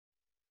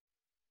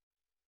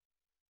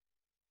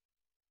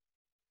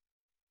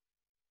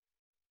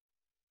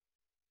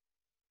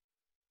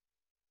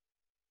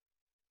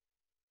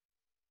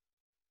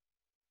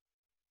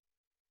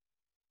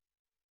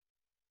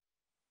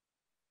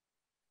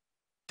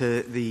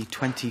To the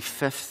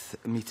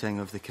 25th meeting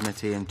of the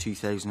committee in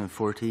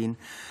 2014.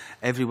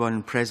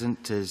 Everyone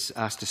present is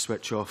asked to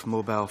switch off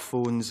mobile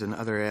phones and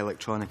other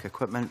electronic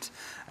equipment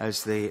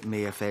as they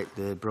may affect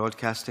the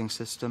broadcasting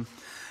system.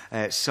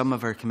 Some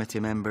of our committee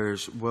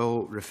members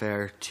will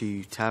refer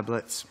to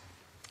tablets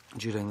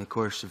during the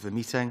course of the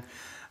meeting.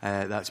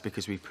 That's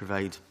because we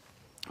provide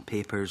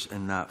papers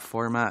in that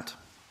format.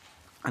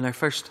 And our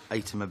first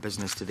item of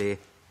business today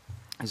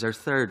is our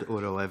third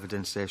oral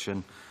evidence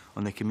session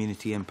on the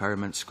Community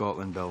Empowerment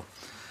Scotland Bill.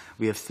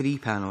 We have three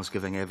panels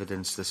giving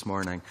evidence this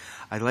morning.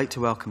 I'd like to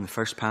welcome the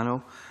first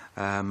panel,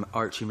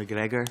 Archie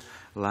MacGregor,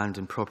 Land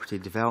and Property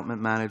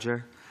Development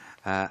Manager,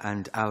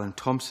 and Alan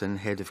Thomson,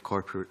 Head of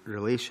Corporate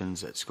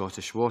Relations at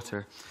Scottish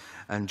Water,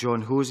 and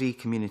John Hosie,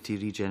 Community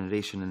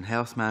Regeneration and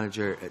Health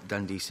Manager at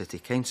Dundee City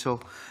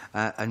Council,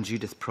 and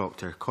Judith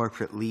Proctor,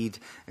 Corporate Lead,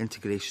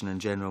 Integration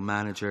and General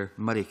Manager,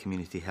 Moray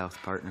Community Health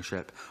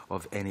Partnership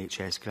of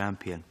NHS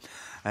Grampian.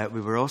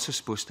 We were also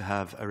supposed to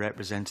have a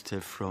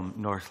representative from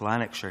North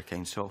Lanarkshire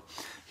Council,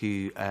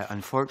 who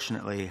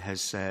unfortunately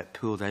has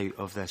pulled out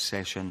of this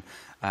session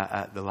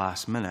at the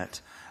last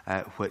minute,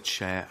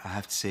 which I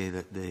have to say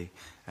that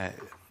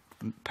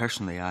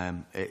personally I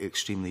am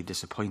extremely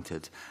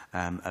disappointed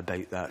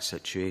about that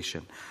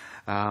situation.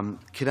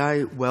 Could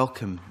I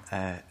welcome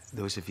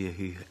those of you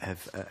who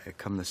have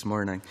come this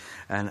morning,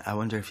 and I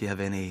wonder if you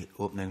have any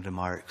opening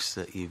remarks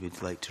that you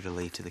would like to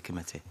relay to the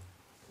committee.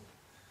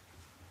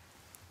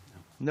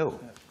 No,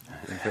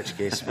 in which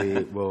case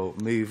we will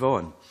move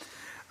on.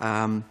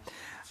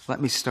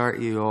 Let me start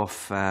you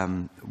off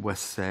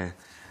with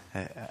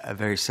a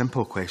very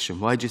simple question.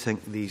 Why do you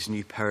think these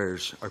new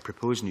powers, or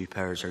proposed new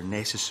powers, are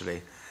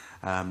necessary?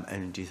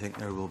 And do you think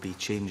there will be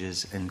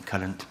changes in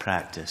current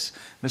practice?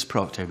 Ms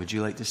Proctor, would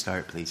you like to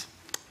start, please?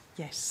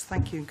 Yes,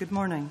 thank you. Good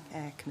morning,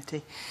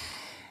 committee.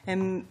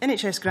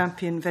 NHS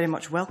Grampian very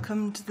much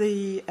welcomed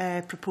the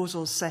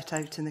proposals set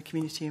out in the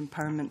Community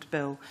Empowerment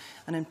Bill,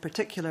 and in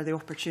particular the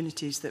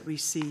opportunities that we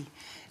see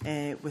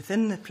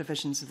within the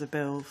provisions of the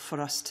bill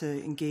for us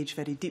to engage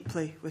very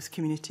deeply with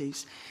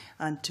communities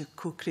and to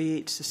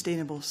co-create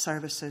sustainable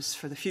services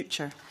for the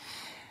future.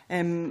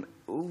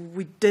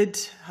 We did,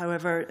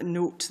 however,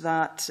 note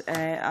that,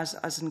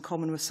 as in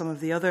common with some of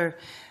the other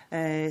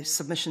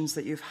submissions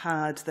that you've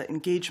had, that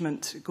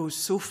engagement goes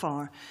so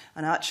far,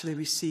 and actually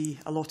we see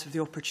a lot of the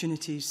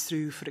opportunities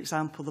through, for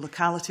example, the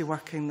locality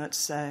working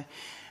that's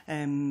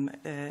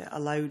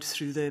allowed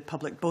through the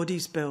Public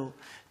Bodies Bill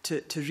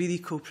to really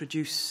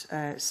co-produce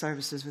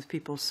services with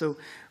people. So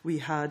we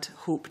had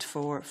hoped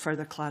for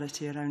further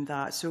clarity around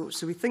that. So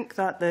we think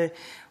that the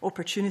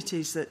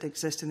opportunities that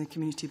exist in the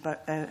Community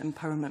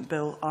Empowerment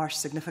Bill are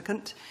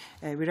significant.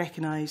 We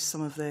recognise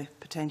some of the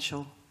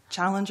potential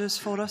challenges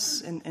for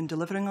us in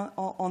delivering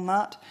on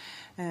that.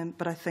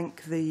 But I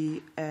think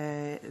the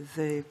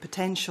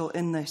potential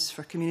in this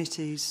for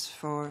communities,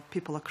 for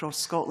people across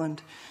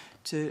Scotland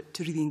to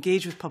really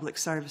engage with public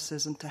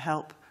services and to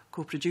help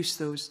co-produce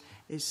those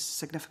is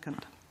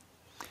significant.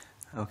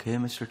 Okay,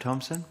 Mr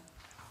Thomson,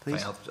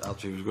 please.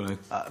 Archie was going to...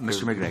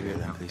 Mr MacGregor,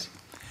 then, please.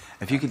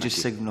 If you could just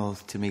signal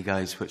to me,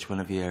 guys, which one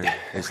of you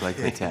is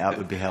likely to, that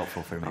would be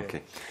helpful for me.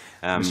 Okay.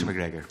 Mr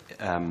MacGregor.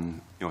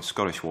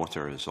 Scottish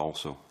Water is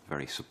also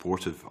very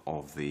supportive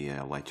of the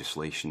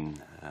legislation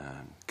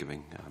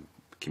giving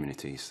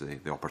communities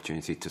the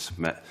opportunity to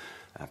submit,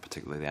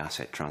 particularly the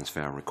asset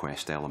transfer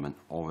request element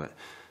of it.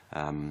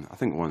 I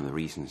think one of the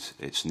reasons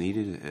it's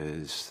needed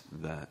is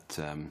that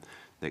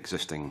the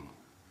existing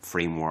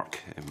framework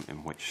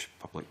in which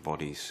public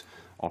bodies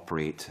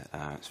operate,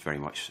 it's very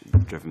much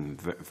driven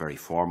very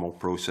formal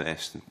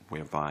process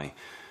whereby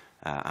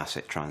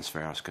asset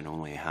transfers can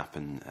only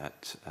happen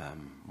at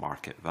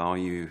market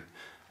value.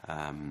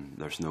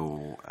 There's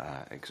no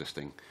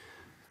existing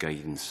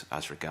guidance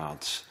as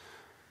regards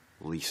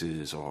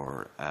leases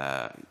or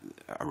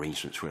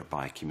arrangements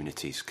whereby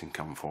communities can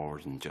come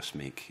forward and just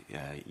make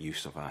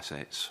use of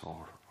assets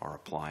or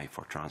apply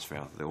for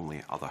transfer. The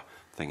only other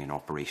thing in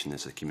operation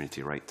is the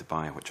community right to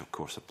buy, which of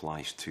course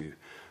applies to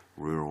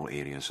rural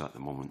areas at the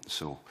moment.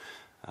 So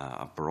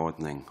a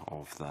broadening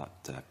of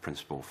that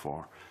principle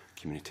for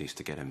communities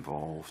to get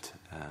involved,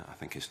 I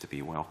think, is to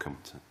be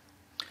welcomed.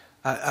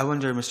 I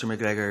wonder, Mr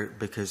MacGregor,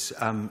 because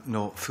I'm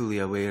not fully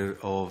aware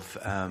of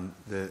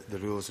the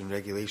rules and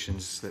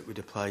regulations that would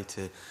apply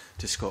to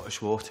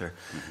Scottish Water,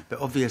 but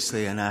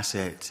obviously an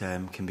asset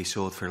can be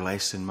sold for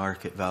less than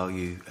market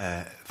value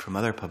from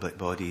other public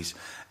bodies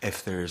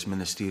if there's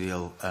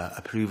ministerial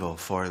approval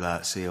for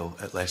that sale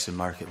at less than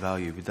market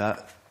value. Would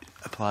that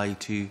apply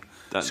to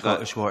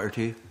Scottish Water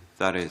too?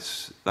 That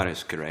is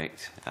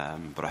correct,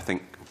 but I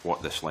think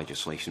what this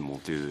legislation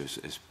will do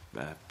is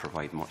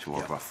provide much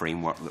more of a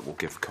framework that will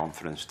give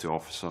confidence to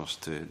officers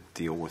to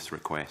deal with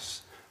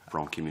requests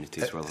from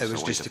communities. It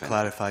was just to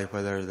clarify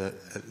whether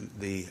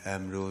the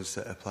rules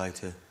that apply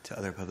to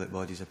other public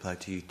bodies apply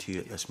to you too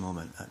at this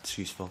moment. That's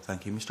useful.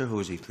 Thank you. Mr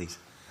Hosie, please.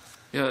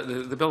 Yeah,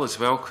 the bill is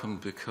welcome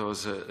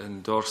because it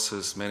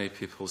endorses many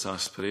people's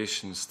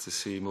aspirations to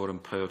see more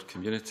empowered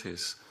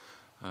communities.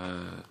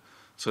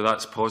 So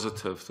that's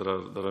positive.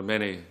 There are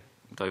many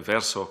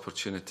diverse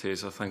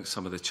opportunities. I think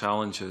some of the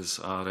challenges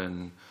are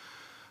in,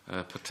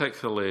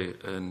 particularly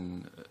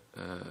in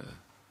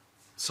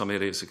some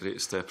areas of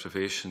greatest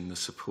deprivation, the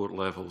support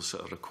levels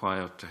that are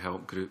required to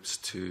help groups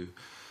to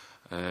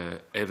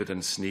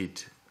evidence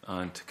need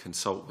and to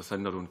consult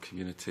within their own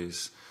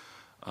communities,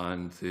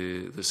 and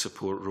the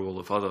support role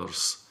of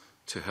others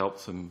to help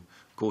them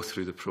go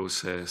through the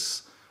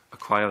process,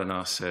 acquire an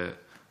asset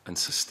and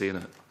sustain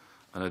it.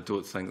 And I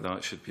don't think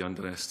that should be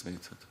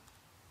underestimated.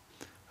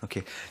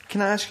 Okay.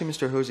 Can I ask you,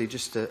 Mr Hosie,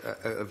 just out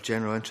of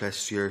general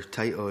interest, your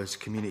title is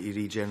Community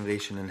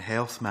Regeneration and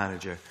Health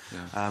Manager.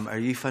 Yeah. Are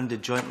you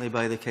funded jointly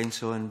by the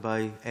Council and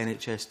by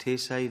NHS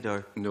Tayside?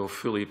 Or? No,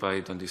 fully by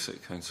Dundee City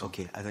Council.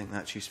 Okay, I think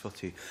that's useful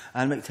too.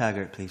 Anne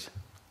MacTaggart, please.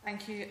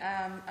 Thank you,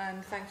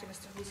 and thank you,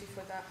 Mr Hosie,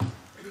 for that.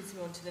 It leads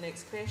me on to the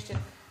next question.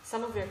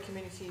 Some of our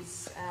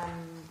communities,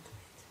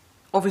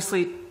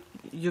 obviously,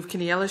 you've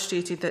kind of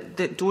illustrated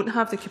that don't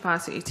have the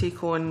capacity to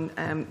take on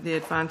the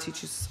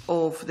advantages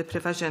of the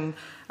provision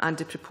and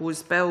the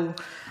proposed bill.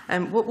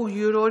 What will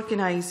your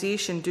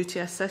organisation do to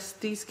assist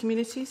these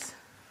communities?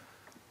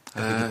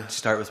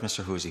 Start with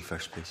Mr Hosie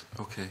first, please.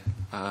 Okay.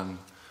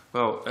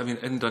 Well, I mean,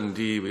 in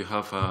Dundee we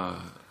have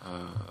a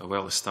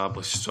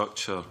well-established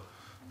structure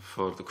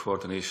for the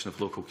coordination of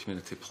local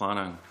community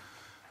planning.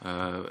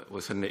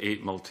 Within the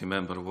 8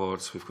 multi-member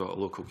wards, we've got a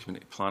local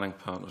community planning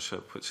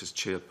partnership, which is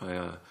chaired by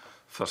a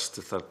first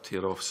to third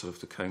tier officer of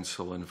the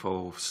council,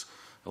 involves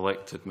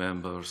elected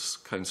members,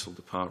 council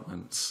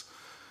departments,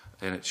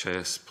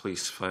 NHS,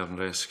 police, fire and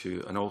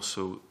rescue, and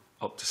also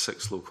up to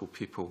 6 local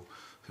people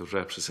who are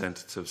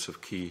representatives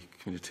of key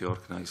community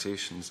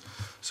organisations.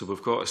 So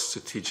we've got a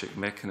strategic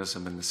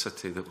mechanism in the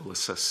city that will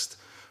assist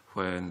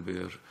when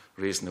we're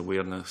raising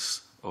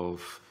awareness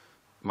of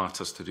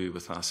matters to do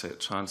with asset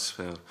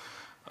transfer.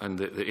 And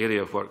the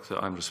area of work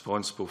that I'm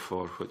responsible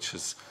for, which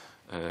is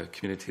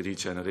community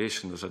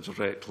regeneration, there's a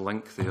direct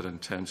link there in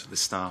terms of the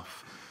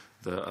staff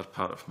that are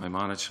part of my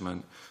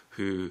management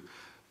who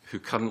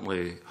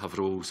currently have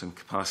roles in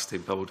capacity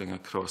building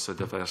across a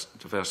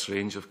diverse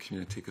range of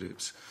community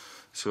groups.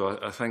 So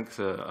I think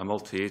that a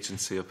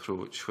multi-agency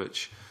approach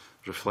which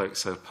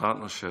reflects our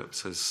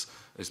partnerships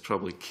is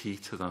probably key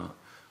to that.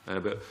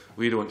 But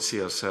we don't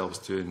see ourselves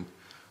doing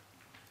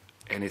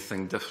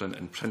anything different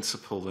in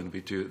principle than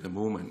we do at the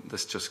moment.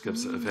 This just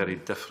gives it a very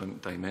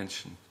different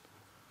dimension.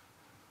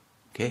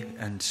 Okay,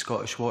 and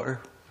Scottish Water,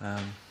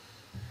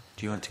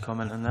 do you want to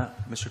comment on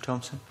that, Mr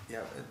Thomson?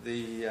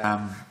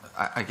 Yeah,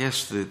 I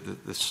guess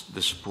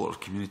the support of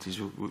communities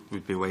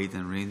would be wide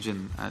and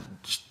ranging.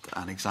 Just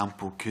an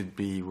example could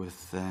be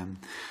with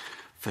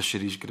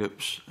fisheries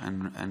groups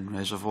and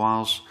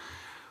reservoirs,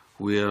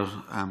 where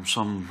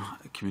some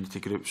community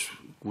groups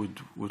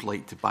would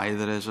like to buy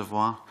the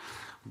reservoir,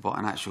 but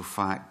in actual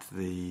fact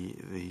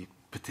the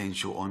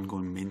potential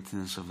ongoing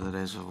maintenance of the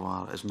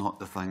reservoir is not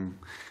the thing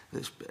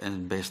that's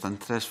in best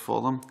interest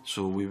for them.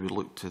 So we would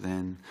look to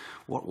then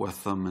work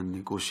with them and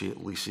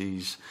negotiate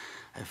leases.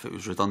 If it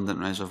was redundant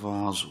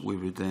reservoirs, we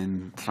would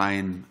then try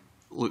and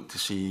look to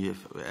see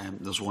if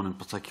there's one in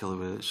particular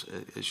where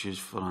it's used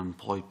for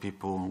unemployed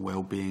people and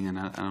well-being and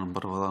a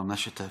number of other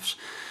initiatives.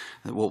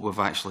 That what we've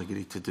actually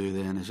agreed to do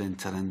then is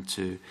enter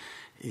into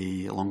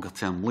a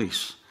longer-term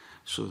lease,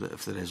 so that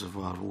if the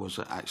reservoir was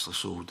actually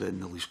sold, then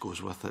the lease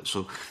goes with it.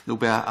 So there'll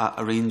be a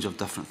range of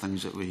different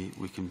things that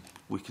we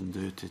can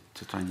do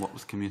to try and work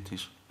with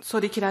communities.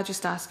 Sorry, can I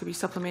just ask a wee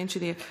supplementary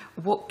there?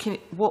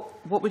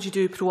 What would you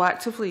do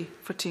proactively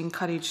to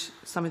encourage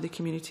some of the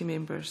community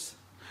members?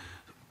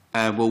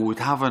 Well, we'd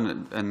have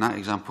in that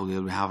example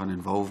there, we have an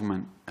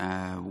involvement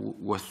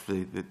with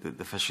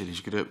the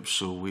fisheries group.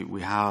 So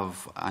we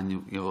have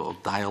annual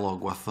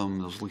dialogue with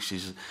them. There's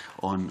leases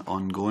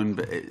ongoing,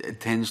 but it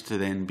tends to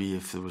then be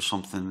if there was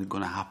something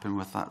going to happen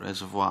with that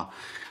reservoir,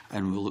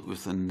 and we look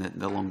within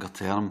the longer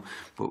term.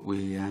 But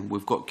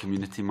we've got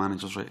community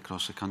managers right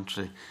across the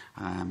country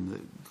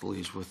that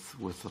liaise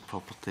with the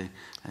property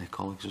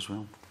colleagues as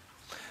well.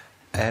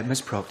 Ms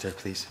Proctor,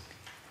 please.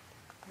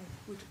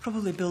 Would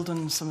probably build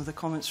on some of the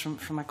comments from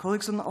my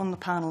colleagues on the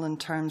panel in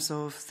terms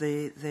of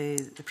the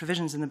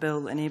provisions in the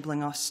bill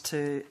enabling us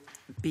to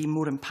be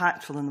more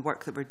impactful in the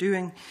work that we're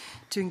doing,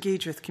 to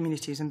engage with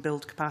communities and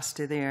build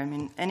capacity there. I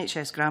mean,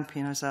 NHS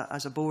Grampian as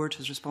a board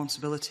has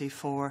responsibility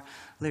for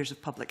layers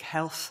of public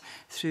health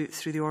through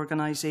the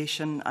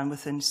organisation, and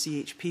within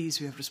CHPs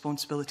we have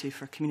responsibility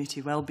for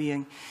community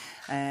wellbeing,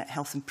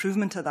 health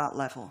improvement at that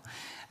level.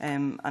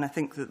 And I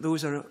think that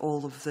those are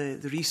all of the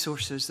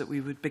resources that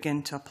we would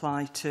begin to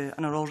apply to,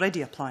 and are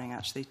already applying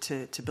actually,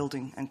 to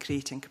building and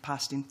creating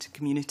capacity into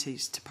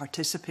communities to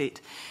participate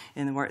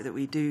in the work that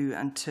we do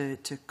and to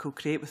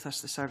co-create with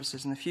us the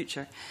services in the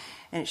future.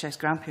 NHS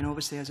Grampian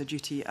obviously has a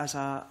duty as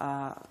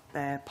a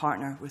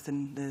partner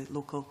within the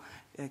local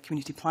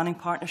community planning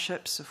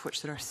partnerships, of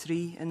which there are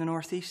 3 in the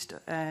North East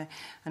and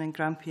in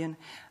Grampian,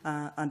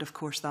 and of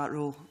course that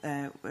role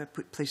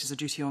places a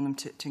duty on them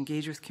to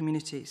engage with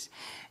communities.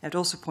 I'd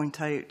also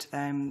point out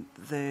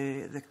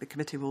the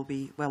committee will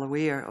be well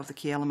aware of the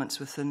key elements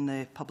within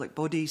the Public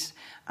Bodies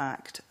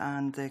Act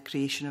and the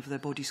creation of the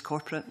Bodies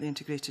Corporate, the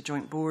Integrated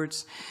Joint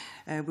Boards.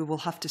 We will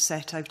have to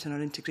set out in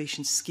our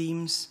integration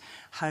schemes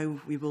how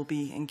we will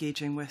be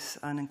engaging with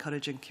and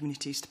encouraging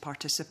communities to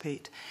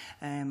participate.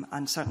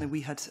 And certainly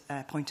we had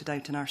pointed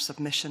out in our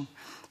submission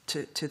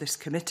to this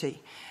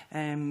committee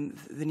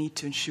the need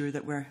to ensure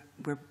that we're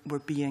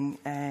being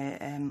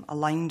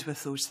aligned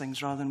with those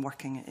things rather than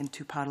working in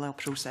 2 parallel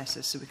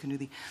processes, so we can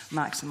really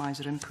maximise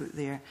our input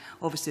there.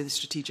 Obviously the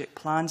strategic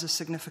plan's a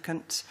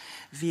significant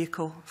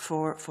vehicle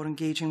for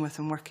engaging with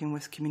and working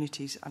with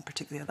communities, and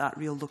particularly at that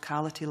real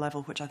locality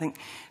level, which I think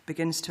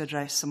begins to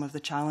address some of the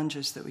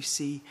challenges that we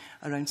see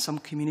around some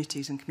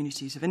communities and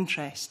communities of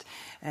interest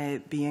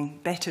being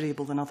better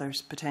able than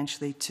others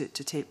potentially to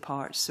take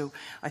part. So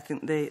I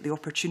think the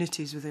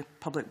opportunities with the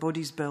Public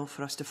Bodies Bill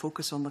for us to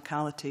focus on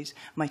localities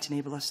might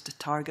enable us to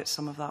target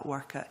some of that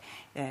work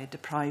at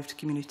deprived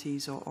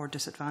communities or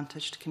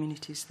disadvantaged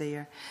communities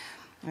there.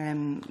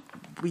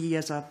 We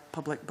as a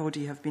public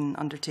body have been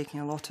undertaking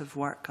a lot of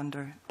work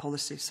under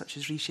policies such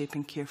as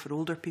reshaping care for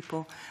older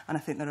people, and I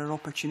think there are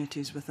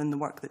opportunities within the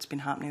work that's been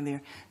happening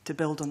there to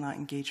build on that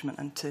engagement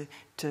and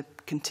to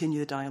continue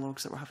the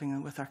dialogues that we're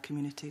having with our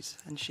communities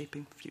and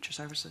shaping future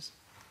services.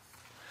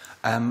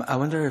 I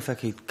wonder if I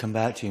could come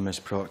back to you, Ms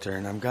Proctor,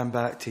 and I'm going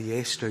back to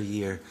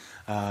yesteryear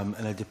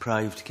in a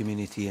deprived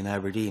community in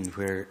Aberdeen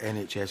where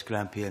NHS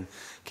Grampian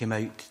came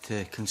out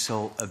to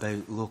consult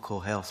about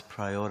local health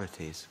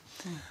priorities.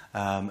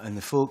 And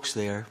the folks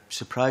there,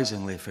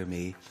 surprisingly for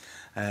me,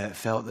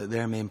 felt that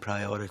their main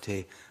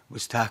priority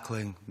was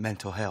tackling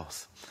mental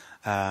health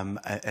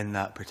in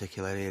that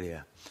particular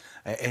area.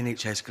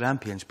 NHS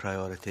Grampian's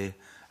priority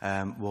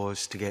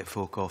was to get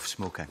folk off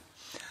smoking.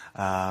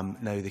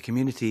 Now, the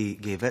community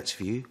gave its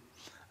view.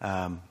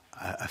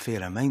 A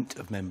fair amount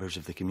of members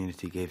of the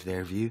community gave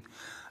their view,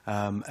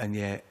 and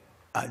yet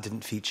it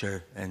didn't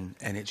feature in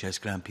NHS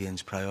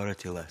Grampian's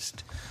priority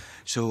list.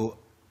 So,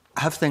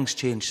 have things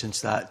changed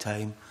since that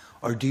time,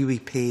 or do we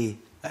pay,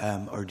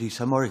 or do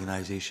some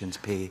organisations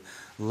pay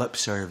lip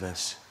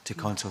service to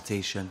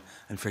consultation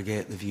and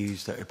forget the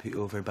views that are put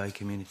over by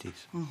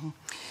communities?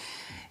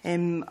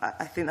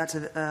 I think that's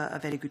a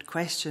very good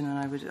question, and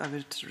I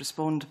would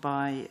respond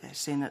by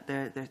saying that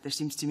there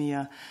seems to me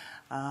a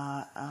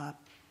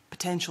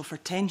potential for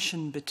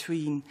tension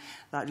between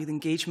that real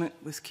engagement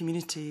with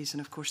communities and,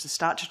 of course, the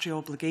statutory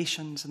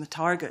obligations and the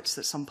targets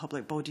that some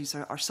public bodies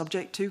are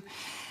subject to.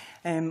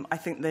 I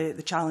think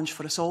the challenge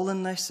for us all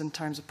in this, in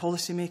terms of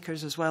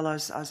policymakers as well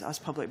as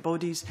public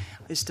bodies,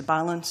 is to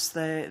balance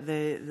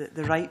the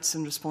rights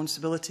and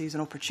responsibilities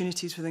and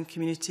opportunities within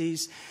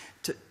communities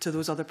to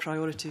those other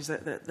priorities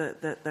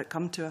that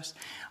come to us.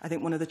 I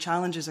think one of the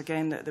challenges,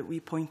 again, that we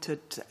pointed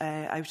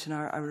out in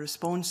our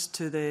response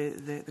to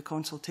the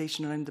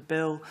consultation around the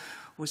bill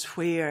was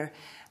where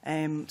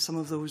some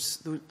of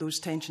those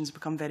tensions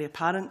become very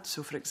apparent.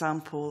 So, for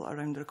example,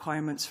 around the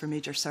requirements for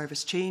major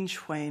service change,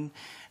 when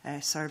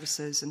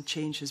services and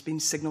change has been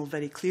signalled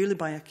very clearly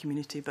by a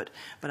community, but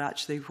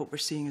actually what we're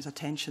seeing is a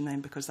tension then,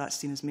 because that's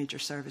seen as major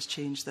service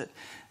change that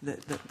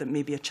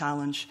may be a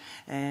challenge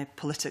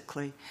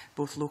politically,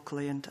 both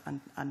locally and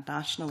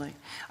nationally.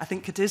 I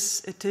think it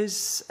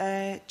is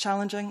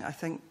challenging. I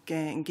think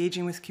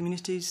engaging with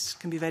communities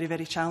can be very,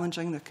 very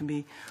challenging. There can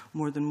be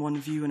more than one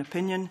view and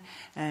opinion,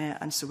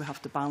 and so we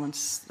have to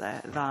balance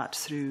that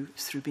through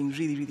being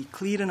really, really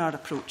clear in our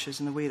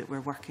approaches and the way that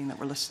we're working, that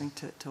we're listening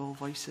to all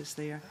voices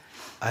there.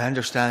 I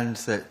understand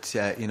that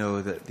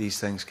that these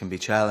things can be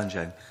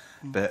challenging,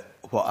 but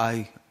what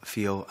I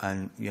feel,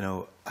 and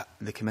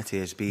the committee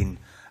has been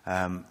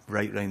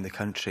right round the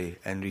country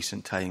in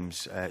recent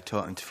times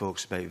talking to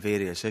folks about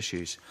various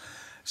issues.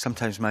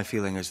 Sometimes my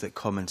feeling is that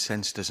common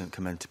sense doesn't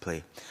come into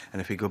play.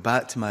 And if we go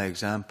back to my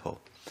example,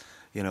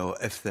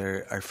 if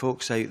there are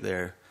folks out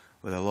there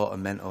with a lot of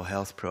mental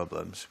health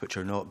problems which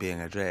are not being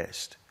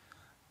addressed,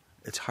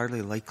 it's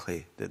hardly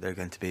likely that they're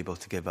going to be able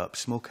to give up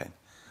smoking,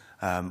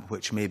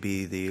 which may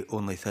be the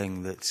only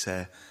thing that's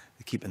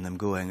keeping them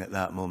going at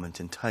that moment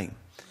in time.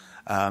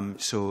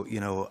 So,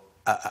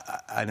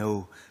 I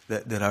know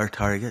that there are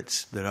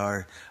targets, there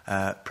are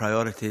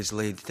priorities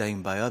laid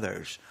down by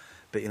others,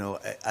 but,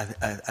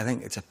 I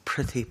think it's a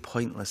pretty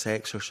pointless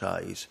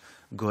exercise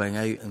going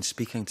out and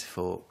speaking to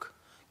folk,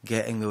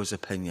 getting those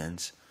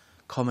opinions.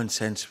 Common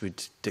sense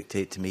would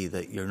dictate to me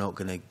that you're not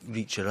going to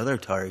reach your other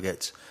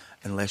targets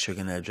unless you're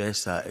going to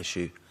address that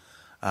issue.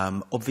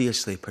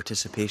 Obviously,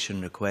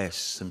 participation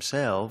requests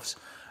themselves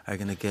are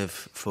going to give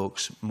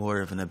folks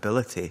more of an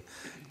ability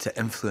to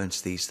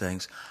influence these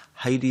things.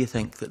 How do you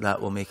think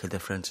that will make a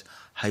difference?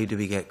 How do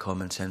we get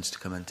common sense to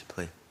come into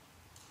play?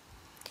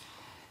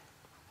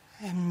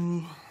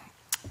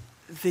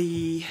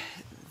 The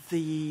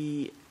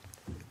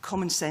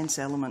common sense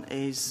element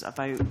is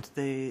about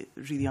the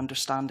really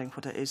understanding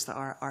what it is that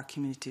our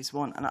communities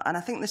want. And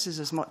I think this is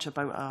as much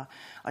about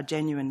a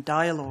genuine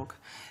dialogue,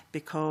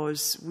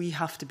 because we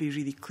have to be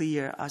really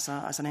clear as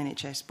an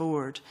NHS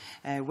board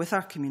with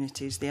our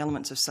communities, the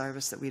elements of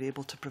service that we're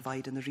able to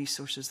provide and the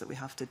resources that we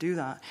have to do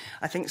that.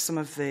 I think some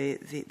of the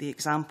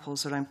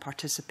examples around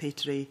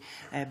participatory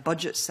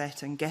budget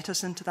setting get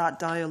us into that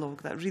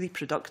dialogue, that really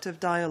productive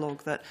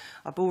dialogue that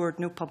a board,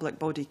 no public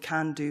body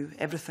can do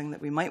everything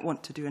that we might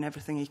want to do and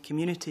everything a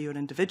community or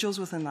individuals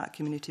within that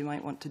community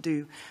might want to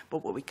do.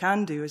 But what we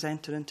can do is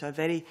enter into a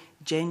very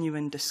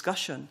genuine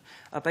discussion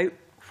about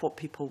what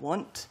people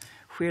want,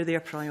 where their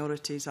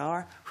priorities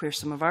are, where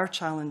some of our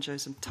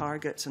challenges and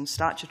targets and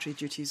statutory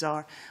duties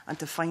are, and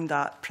to find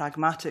that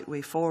pragmatic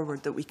way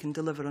forward that we can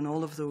deliver on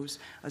all of those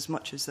as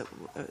much as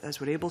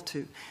we're able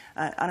to.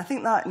 And I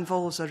think that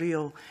involves a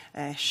real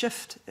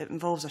shift. It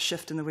involves a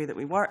shift in the way that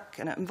we work,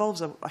 and it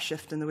involves a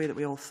shift in the way that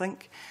we all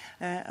think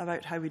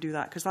about how we do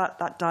that, because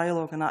that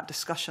dialogue and that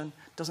discussion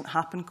doesn't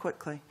happen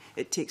quickly.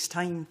 It takes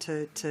time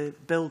to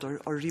build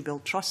or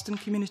rebuild trust in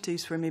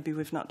communities where maybe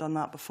we've not done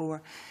that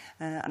before.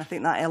 And I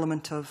think that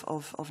element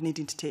of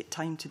needing to take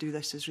time to do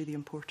this is really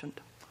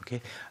important.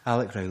 Okay.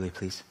 Alec Rowley,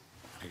 please.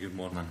 Good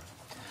morning.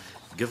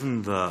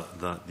 Given that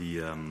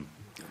the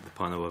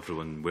panel,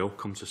 everyone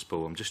welcomes this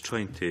bill, I'm just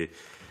trying to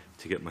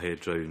get my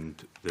head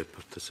around the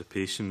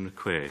participation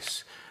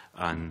requests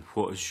and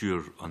what is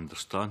your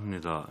understanding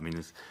of that? I mean,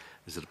 is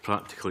there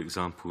practical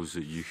examples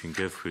that you can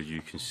give where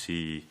you can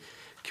see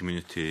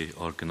community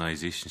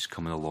organisations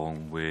coming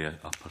along with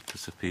a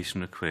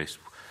participation request?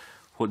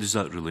 What does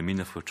that really mean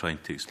if we're trying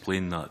to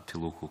explain that to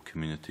local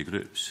community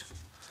groups?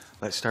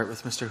 Let's start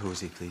with Mr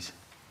Hosie, please.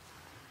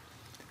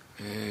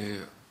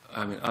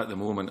 I mean, at the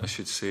moment, I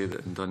should say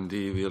that in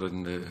Dundee, we're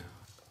in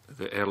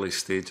the early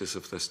stages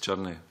of this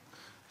journey.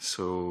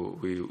 So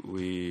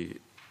we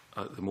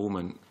at the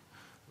moment,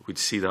 would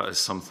see that as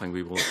something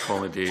we will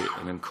accommodate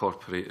and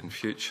incorporate in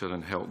future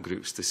and help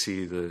groups to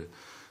see the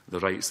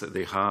rights that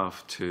they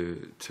have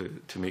to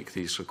make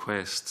these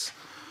requests.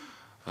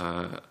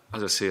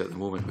 As I say, at the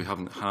moment, we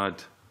haven't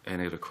had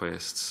any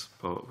requests,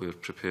 but we're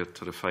prepared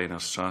to refine our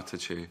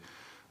strategy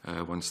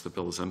once the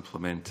bill is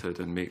implemented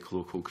and make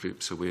local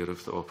groups aware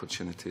of the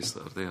opportunities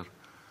that are there.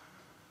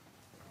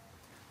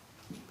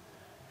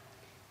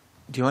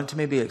 Do you want to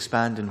maybe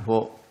expand on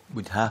what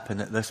would happen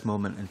at this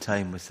moment in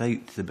time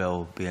without the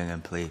bill being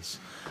in place?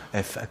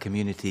 If a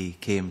community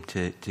came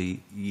to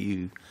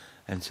you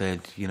and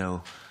said, you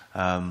know,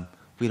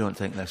 we don't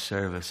think this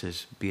service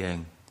is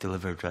being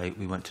delivered right,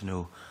 we want to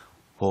know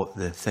what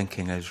the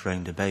thinking is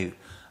round about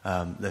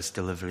this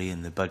delivery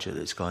and the budget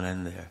that's gone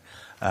in there,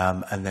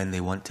 and then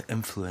they want to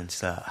influence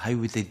that. How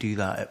would they do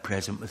that at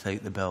present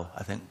without the bill?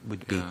 I think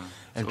would be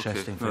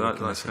interesting. Okay. No,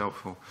 that's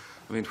helpful.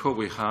 I mean, what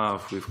we've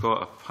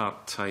got a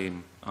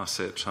part-time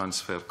asset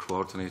transfer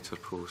coordinator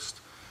post,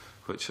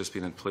 which has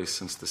been in place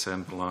since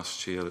December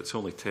last year. It's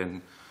only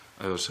 10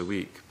 hours a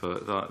week,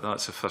 but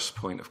that's a first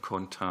point of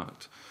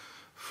contact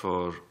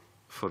for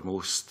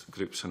most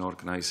groups and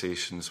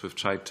organisations. We've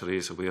tried to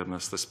raise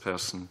awareness. This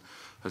person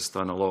has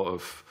done a lot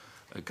of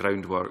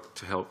groundwork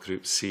to help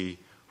groups see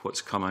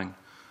what's coming.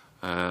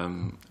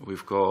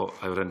 We've got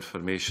our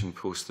information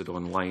posted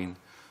online,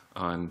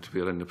 and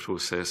we're in the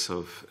process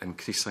of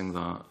increasing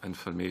that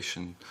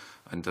information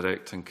and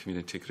directing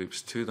community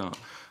groups to that.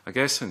 I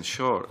guess in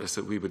short is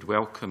that we would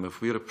welcome,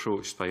 if we're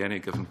approached by any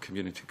given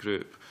community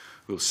group,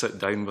 we'll sit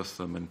down with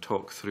them and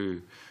talk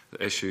through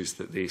the issues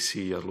that they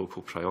see are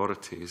local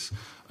priorities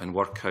and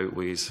work out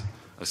ways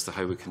as to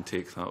how we can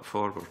take that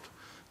forward.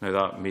 Now,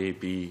 that may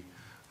be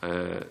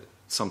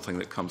something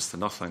that comes to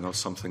nothing or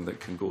something that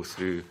can go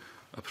through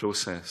a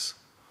process.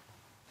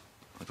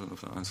 I don't know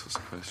if that answers the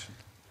question.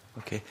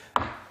 Okay.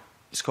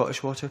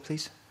 Scottish Water,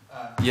 please.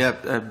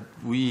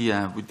 We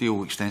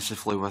deal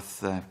extensively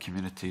with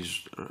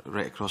communities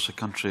right across the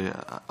country.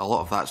 A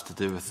lot of that's to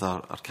do with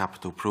our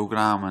capital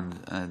programme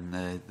and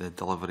the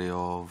delivery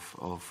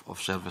of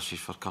services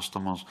for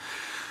customers.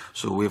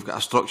 So we've got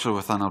a structure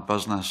within our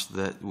business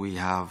that we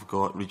have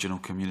got regional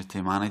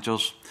community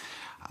managers,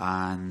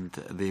 and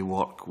they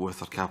work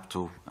with our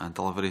capital and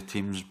delivery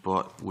teams,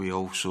 but we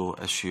also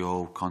issue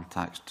all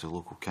contacts to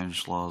local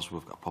councillors.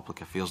 We've got a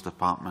public affairs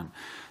department,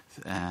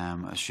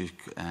 issue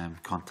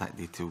contact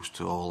details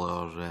to all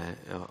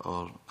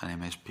our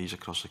MSPs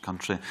across the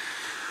country.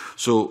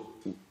 So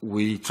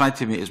we try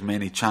to make as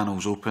many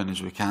channels open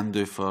as we can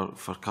do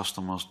for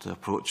customers to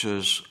approach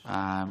us,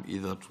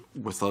 either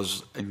with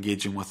us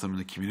engaging with them in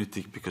the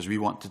community because we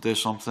want to do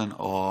something,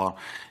 or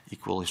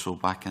equally so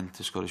back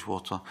into Scottish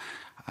Water.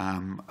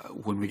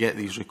 When we get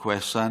these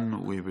requests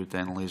in, we would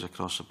then liaise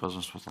across the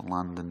business with the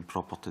land and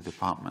property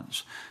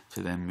departments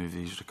to then move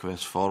these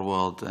requests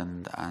forward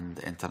and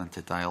enter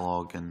into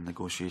dialogue and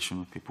negotiation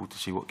with people to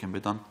see what can be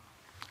done.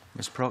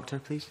 Ms Proctor,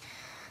 please.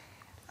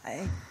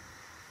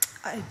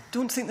 I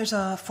don't think there's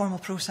a formal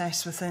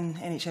process within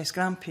NHS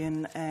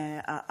Grampian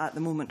at the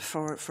moment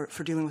for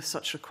dealing with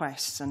such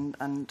requests,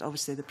 and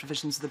obviously the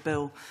provisions of the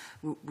bill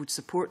would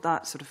support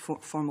that sort of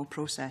formal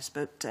process.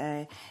 But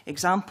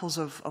examples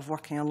of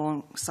working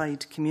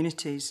alongside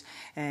communities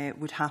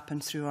would happen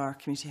through our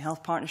community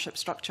health partnership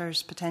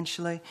structures,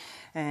 potentially,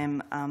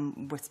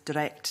 with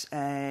direct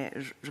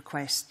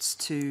requests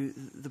to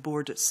the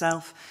board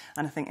itself,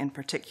 and I think in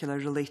particular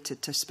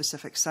related to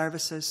specific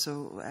services.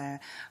 So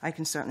I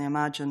can certainly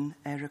imagine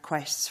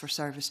requests for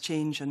service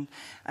change and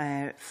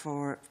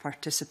for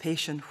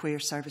participation where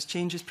service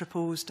change is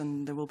proposed,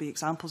 and there will be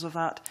examples of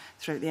that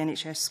throughout the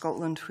NHS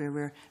Scotland where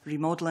we're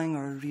remodelling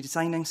or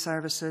redesigning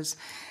services,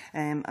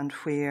 and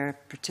where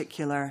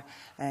particular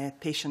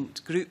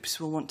patient groups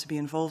will want to be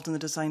involved in the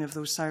design of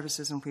those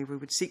services and where we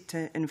would seek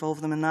to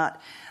involve them in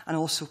that, and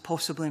also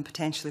possibly and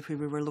potentially where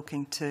we were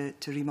looking to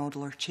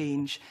remodel or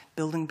change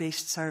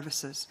building-based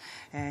services.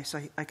 So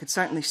I could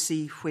certainly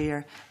see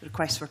where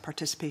requests for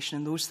participation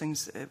in those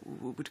things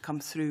would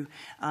come through,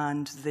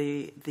 and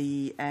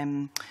the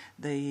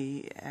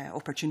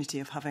opportunity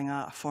of having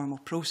a formal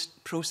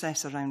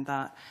process around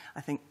that,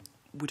 I think,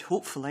 would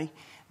hopefully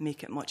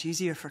make it much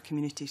easier for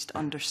communities to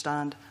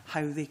understand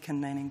how they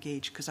can then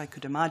engage, because I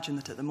could imagine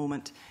that at the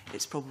moment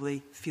it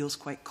probably feels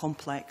quite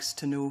complex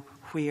to know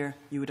where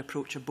you would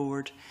approach a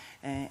board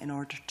in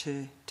order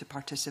to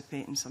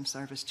participate in some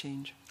service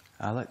change.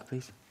 Alec,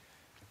 please.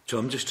 So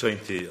I'm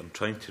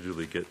trying to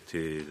really get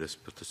to this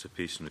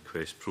participation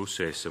request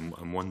process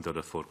and wonder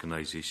if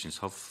organisations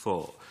have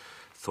thought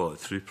it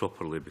through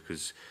properly,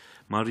 because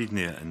my reading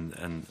it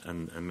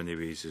in many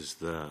ways is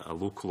that a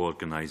local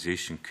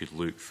organisation could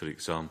look, for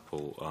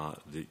example,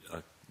 at the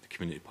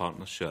community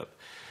partnership,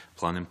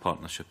 planning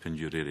partnership in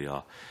your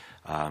area,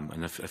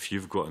 and if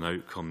you've got an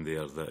outcome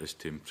there that is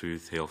to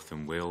improve health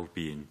and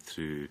well-being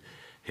through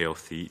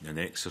healthy eating and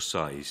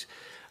exercise,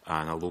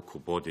 and a local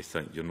body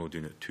think you're not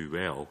doing it too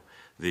well,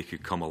 they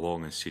could come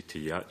along and say to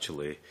you,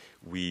 actually,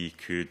 we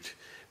could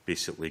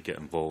basically get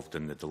involved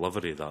in the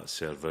delivery of that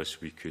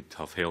service. We could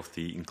have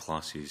healthy eating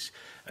classes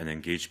and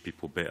engage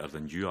people better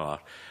than you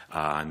are,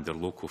 and their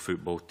local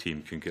football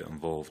team can get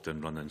involved in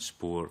running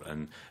sport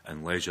and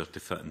leisure to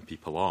fitting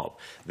people up.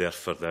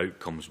 Therefore, the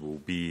outcomes will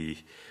be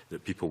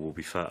that people will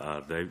be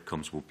fitter, the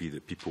outcomes will be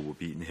that people will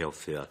be eating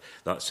healthier.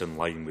 That's in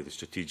line with the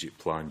strategic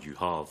plan you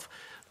have.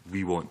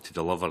 We want to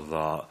deliver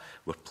that.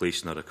 We're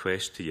placing a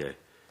request to you.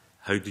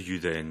 How do you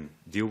then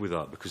deal with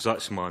that? Because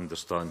that's my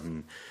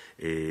understanding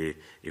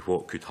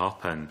what could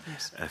happen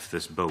if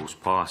this bill's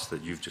passed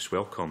that you've just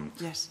welcomed.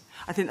 Yes,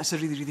 I think that's a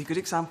really, really good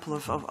example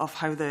of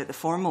how the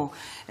formal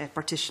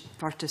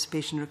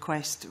participation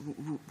request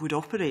would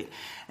operate.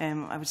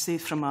 I would say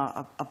from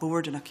a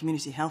board and a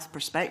community health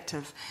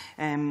perspective,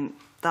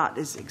 that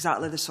is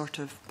exactly the sort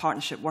of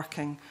partnership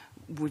working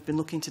we've been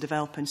looking to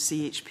develop in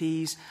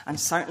CHPs, and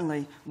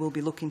certainly we'll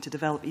be looking to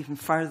develop even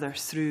further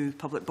through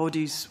public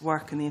bodies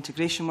work and the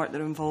integration work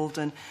they're involved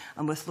in,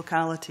 and with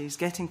localities,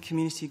 getting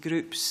community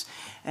groups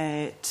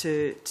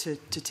to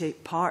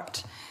take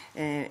part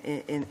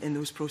in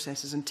those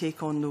processes and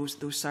take on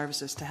those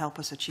services to help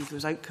us achieve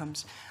those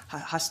outcomes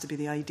has to be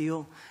the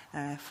ideal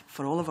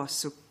for all of us.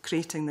 So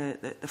creating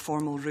the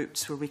formal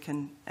routes where we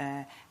can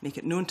make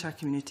it known to our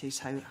communities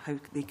how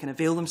they can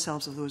avail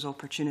themselves of those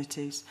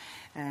opportunities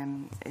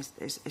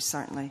is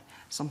certainly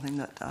something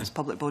that as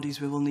public bodies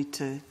we will need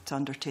to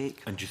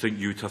undertake. And do you think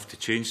you would have to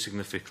change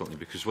significantly?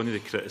 Because one of the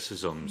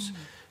criticisms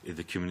of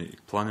the community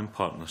planning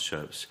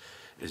partnerships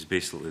is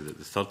basically that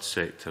the third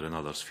sector and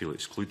others feel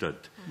excluded.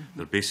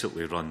 They're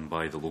basically run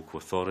by the local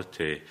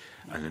authority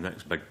and the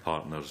next big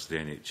partners, the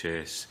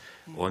NHS,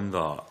 on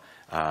that.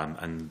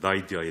 And the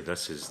idea of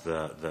this is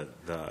that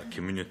at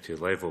community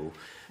level,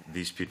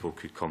 these people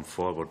could come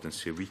forward and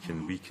say, we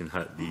can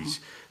hit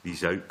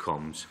these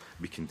outcomes,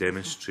 we can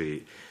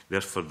demonstrate.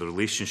 Therefore, the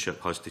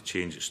relationship has to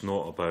change. It's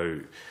not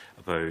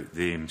about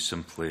them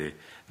simply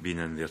being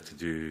in there to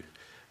do,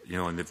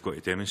 and they've got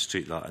to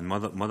demonstrate that. And my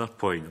other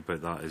point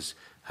about that is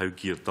how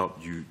geared up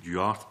you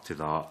are to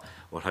that,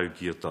 or how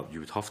geared up you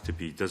would have to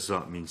be. Does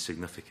that mean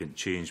significant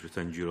change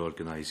within your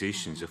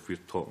organisations? If we're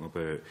talking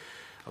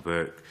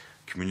about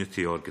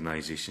community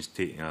organisations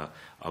taking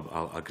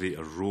a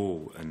greater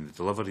role in the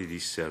delivery of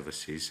these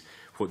services,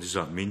 what does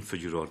that mean for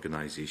your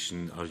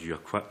organisation? Are you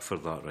equipped for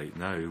that right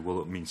now?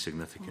 Will it mean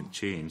significant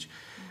change?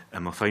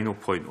 And my final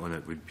point on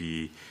it would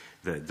be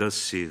that it does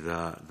say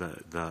that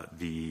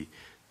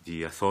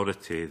the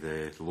authority,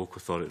 the local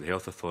authority, the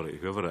health authority,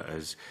 whoever it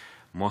is,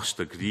 must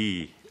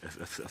agree,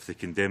 if they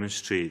can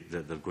demonstrate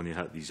that they're going to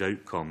hit these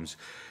outcomes,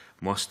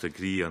 must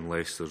agree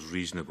unless there's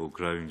reasonable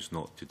grounds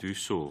not to do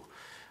so.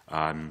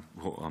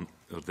 What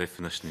our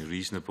definition of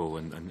reasonable,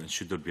 and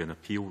should there be an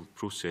appeal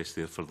process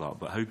there for that?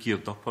 But how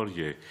geared up are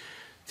you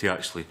to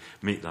actually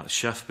make that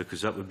shift?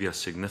 Because that would be a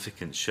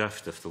significant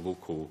shift if the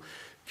local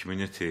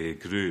community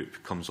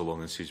group comes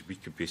along and says we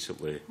could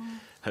basically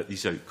hit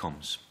these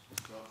outcomes.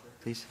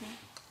 Please.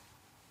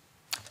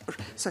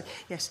 Sorry,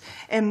 yes.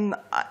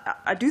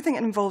 I do think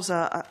it involves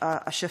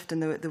a shift in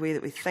the way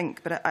that we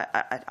think, but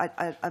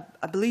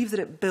I believe that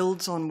it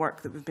builds on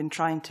work that we've been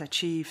trying to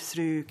achieve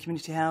through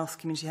community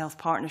health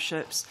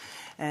partnerships,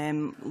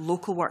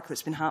 local work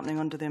that's been happening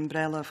under the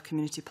umbrella of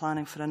community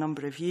planning for a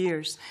number of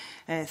years.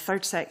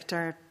 Third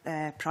sector,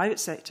 private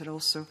sector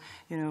also,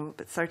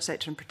 but third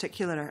sector in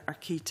particular are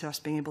key to us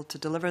being able to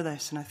deliver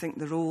this. And I think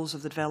the roles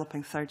of the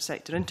developing third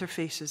sector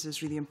interfaces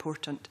is really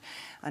important.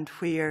 And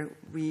where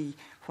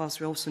whilst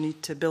we also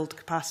need to build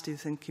capacity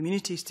within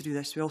communities to do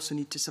this, we also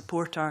need to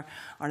support our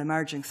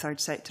emerging third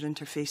sector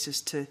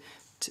interfaces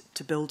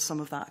to build some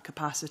of that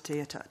capacity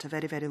at a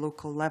very, very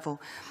local level.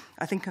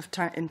 I think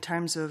in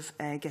terms of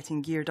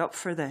getting geared up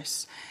for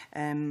this,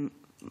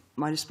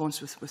 my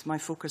response with my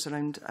focus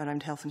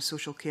around health and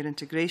social care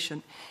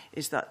integration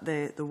is that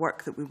the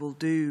work that we will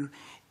do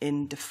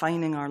in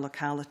defining our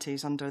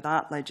localities under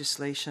that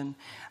legislation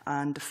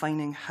and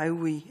defining how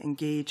we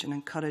engage and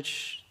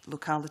encourage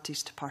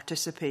localities to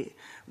participate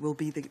will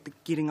be the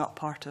gearing up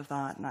part of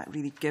that, and that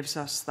really gives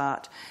us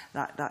that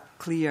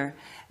clear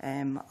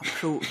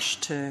approach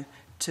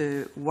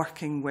to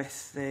working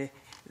with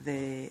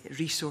the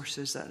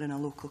resources that are in a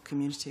local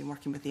community and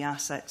working with the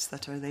assets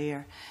that are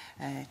there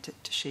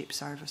to shape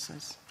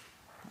services.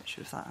 I'm not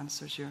sure if that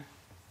answers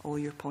all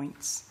your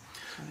points.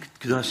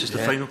 Could I ask just a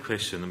final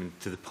question? I mean,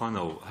 to the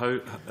panel, how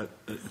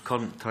at the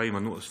current time, I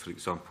noticed, for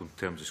example, in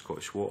terms of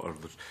Scottish Water,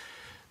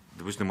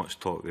 there wasn't much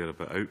talk there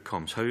about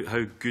outcomes.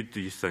 How good do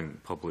you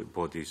think public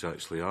bodies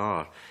actually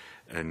are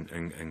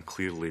in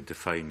clearly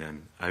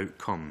defining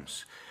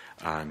outcomes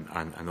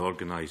and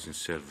organising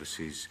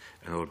services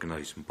and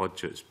organising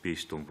budgets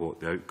based on what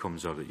the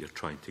outcomes are that you're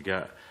trying to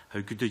get? How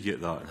good are you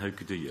at that, and how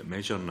good are you at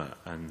measuring it,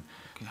 and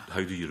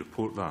how do you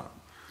report that?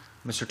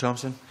 Mr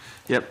Thomson?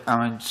 Yep,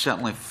 I mean,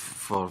 certainly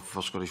for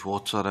Scottish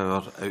Water,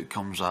 our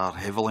outcomes are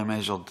heavily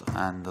measured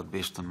and they're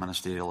based on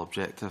ministerial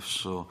objectives.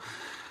 So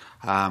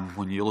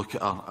when you look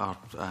at our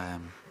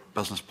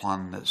business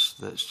plan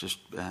that's just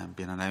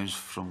been announced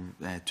from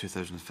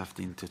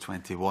 2015 to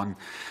 21,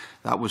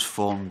 that was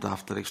formed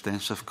after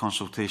extensive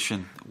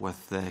consultation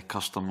with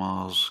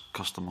customers,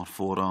 customer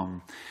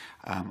forum,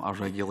 our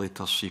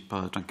regulators,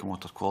 SEPA, drinking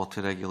water quality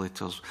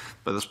regulators.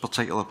 But this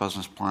particular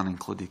business plan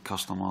included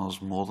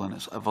customers more than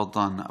it's ever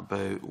done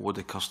about what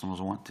the customers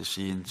want to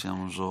see in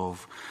terms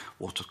of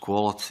water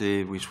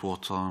quality,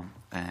 wastewater,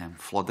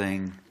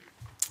 flooding,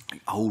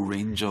 a whole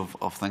range of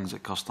things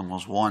that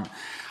customers want,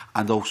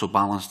 and also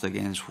balanced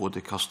against what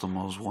the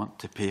customers want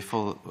to pay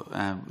for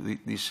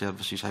these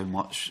services, how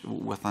much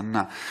within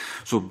that.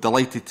 So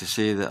delighted to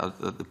say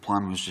that the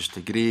plan was just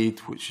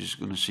agreed, which is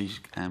going to see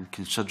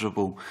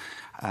considerable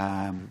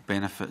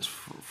benefits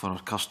for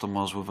our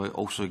customers. We've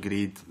also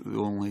agreed the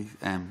only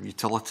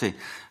utility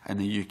in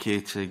the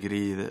UK to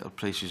agree that our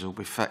prices will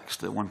be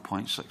fixed at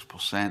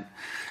 1.6%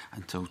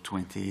 until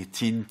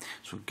 2018.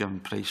 So we've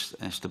given price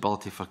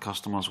stability for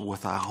customers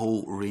with a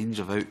whole range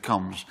of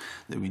outcomes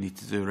that we need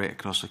to do right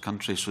across the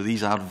country. So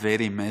these are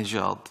very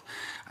measured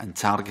and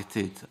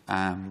targeted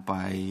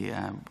by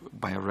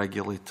our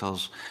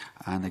regulators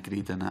and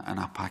agreed in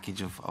a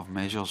package of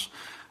measures.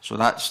 So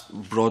that's,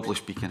 broadly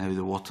speaking, how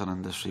the water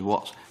industry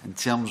works. In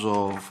terms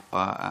of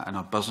in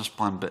our business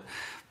plan, but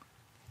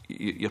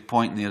your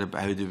point there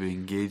about how do we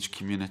engage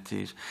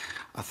communities,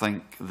 I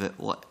think that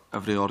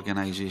every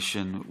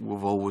organisation,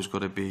 we've always got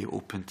to be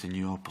open to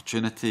new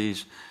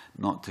opportunities,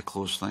 not to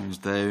close things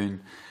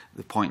down.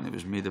 The point that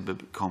was made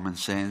about common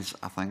sense,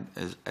 I think,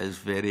 is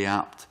very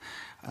apt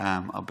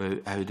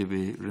about how do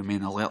we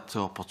remain alert to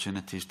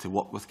opportunities to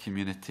work with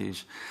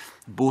communities,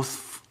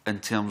 both in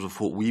terms of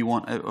what we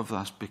want out of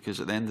this, because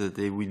at the end of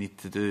the day we need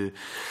to do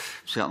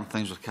certain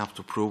things with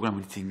capital programme,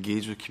 we need to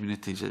engage with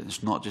communities.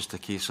 It's not just a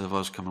case of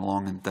us coming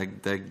along and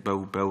dig,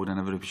 build, and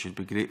everybody should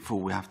be grateful.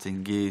 We have to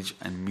engage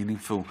and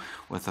meaningful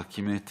with our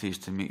communities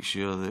to make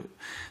sure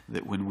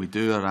that when we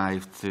do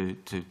arrive to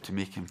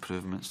make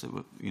improvements, that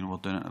we're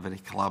doing it in a very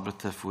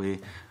collaborative way,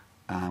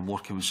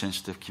 working with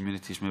sensitive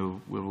communities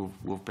where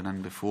we've been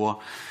in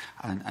before,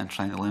 and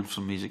trying to learn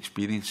from these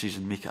experiences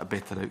and make it a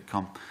better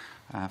outcome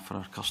for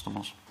our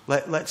customers.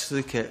 Let's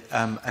look at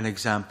an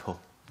example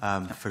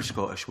for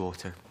Scottish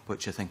Water,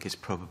 which I think is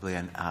probably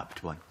an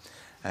apt one.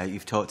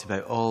 You've talked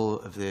about all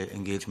of the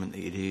engagement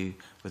that you do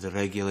with the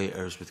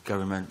regulators, with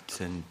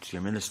government, and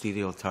your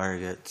ministerial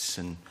targets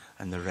and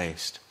the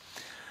rest.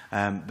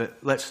 But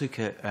let's look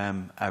at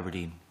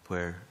Aberdeen,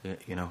 where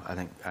I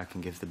think I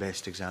can give the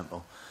best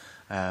example.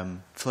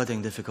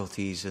 Flooding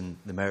difficulties in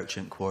the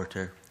Merchant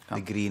Quarter, the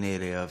green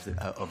area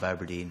of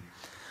Aberdeen,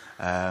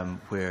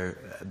 where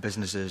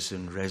businesses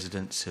and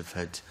residents have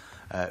had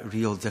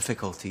real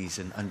difficulties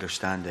in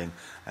understanding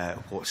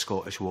what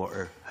Scottish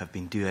Water have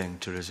been doing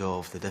to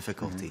resolve the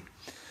difficulty.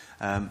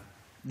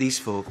 These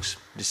folks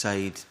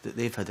decide that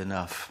they've had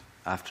enough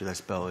after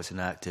this bill is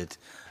enacted,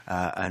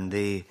 and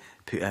they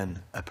put in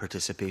a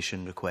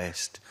participation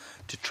request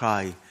to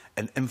try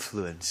and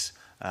influence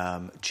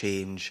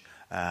change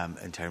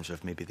in terms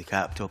of maybe the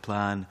capital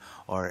plan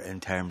or in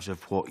terms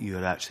of what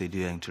you're actually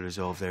doing to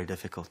resolve their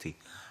difficulty.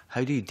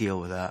 How do you deal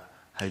with that?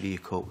 How do you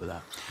cope with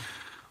that?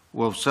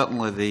 Well,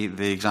 certainly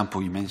the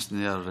example you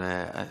mentioned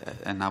there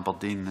in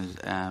Aberdeen is,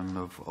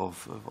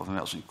 of the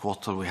Merchant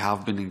Quarter, we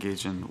have been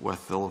engaging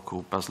with the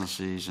local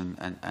businesses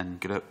and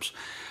groups.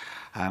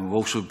 We've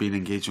also been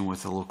engaging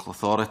with the local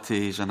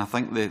authorities, and I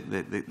think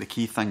the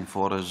key thing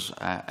for us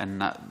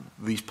in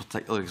these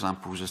particular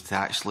examples is to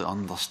actually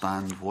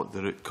understand what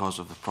the root cause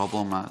of the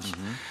problem is.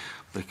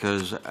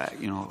 Because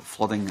you know,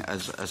 flooding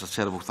is a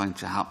terrible thing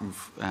to happen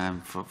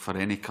for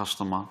any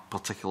customer,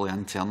 particularly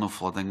internal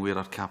flooding, where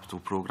our capital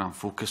programme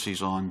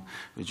focuses on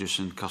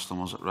reducing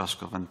customers at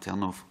risk of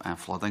internal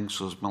flooding.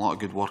 So there's been a lot of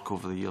good work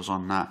over the years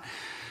on that.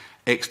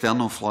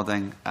 External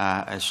flooding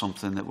is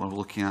something that we're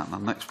looking at in our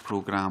next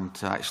programme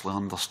to actually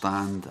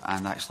understand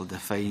and actually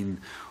define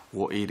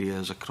what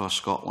areas across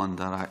Scotland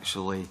are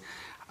actually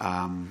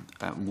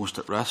most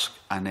at risk,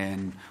 and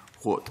then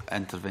what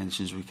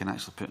interventions we can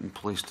actually put in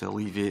place to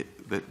alleviate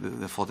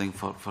the flooding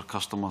for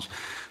customers.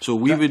 So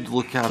we would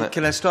look at it.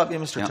 Can I stop you,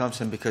 Mr. Yeah.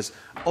 Thomson? Because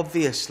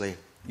obviously,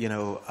 you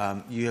know,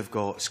 you have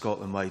got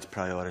Scotland-wide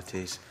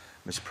priorities.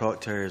 Ms.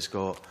 Proctor has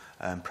got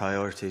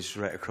priorities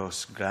right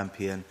across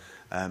Grampian.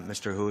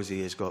 Mr.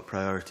 Hosie has got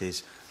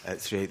priorities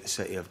throughout the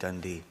city of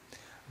Dundee.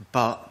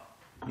 But,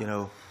 you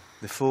know,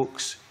 the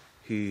folks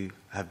who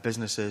have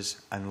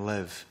businesses and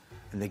live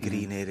in the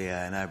green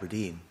area in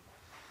Aberdeen,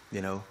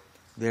 you know,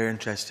 they're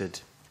interested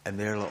in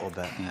their little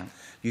bit. Yeah.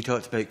 You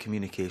talked about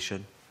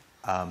communication.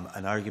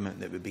 An argument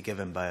that would be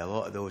given by a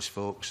lot of those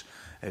folks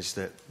is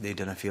that they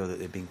don't feel that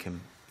they've been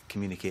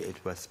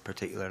communicated with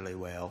particularly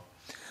well.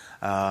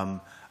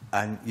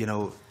 And, you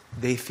know,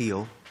 they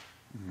feel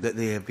that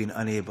they have been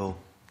unable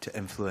to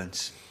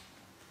influence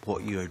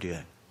what you are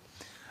doing.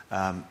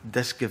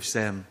 This gives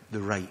them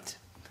the right.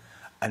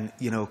 And,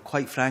 you know,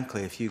 quite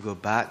frankly, if you go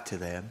back to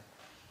them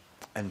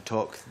and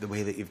talk the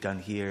way that you've done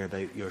here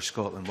about your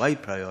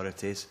Scotland-wide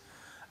priorities,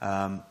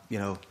 you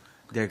know,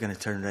 they're going to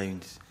turn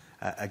around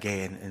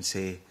again and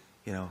say,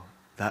 you know,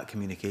 that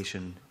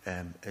communication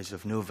is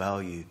of no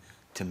value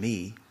to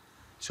me.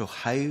 So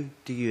how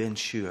do you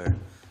ensure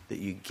that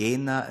you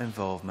gain that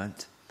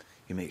involvement,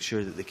 you make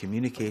sure that the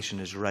communication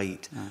is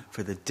right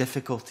for the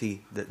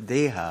difficulty that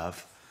they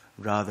have,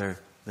 rather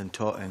than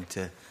talking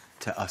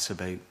to us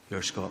about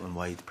your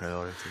Scotland-wide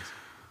priorities?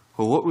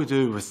 Well, what we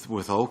do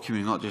with all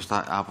communities, not just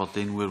at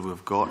Aberdeen, where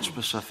we've got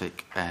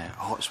specific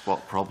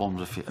hotspot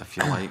problems, if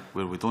you like,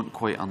 where we don't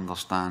quite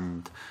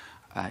understand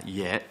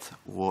yet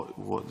what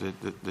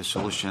the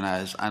solution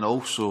is, and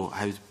also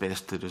how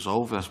best to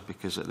resolve this,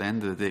 because at the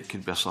end of the day it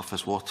could be a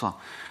surface water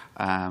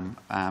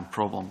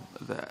problem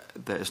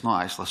that is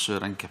not actually a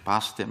sewer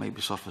incapacity, it might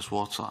be surface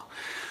water.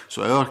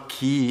 So our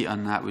key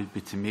on that would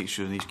be to make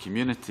sure in these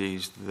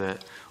communities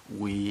that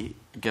we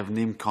give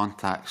name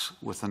contacts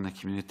within the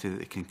community that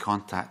they can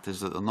contact us,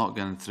 that they're not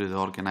going through the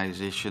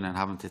organisation and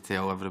having to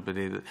tell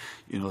everybody that,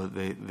 you know,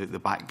 the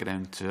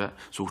background to it.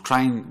 So we'll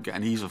try and get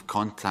an ease of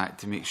contact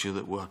to make sure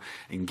that we're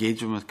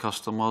engaging with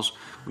customers.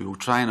 We will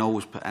try and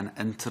always put in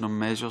interim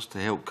measures to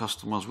help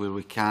customers where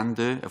we can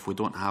do, if we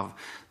don't have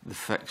the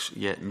fix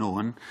yet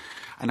known.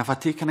 And if I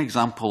take an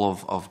example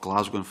of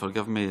Glasgow, and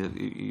forgive me,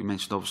 you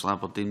mentioned obviously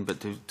Aberdeen,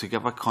 but to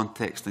give a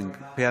context...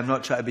 I'm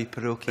not trying to be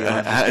parochial.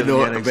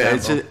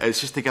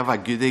 It's just to give a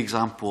good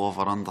example of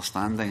our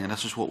understanding, and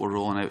this is what we're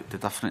rolling out to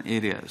different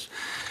areas.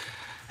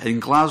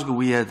 In Glasgow,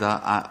 we had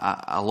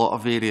a lot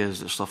of areas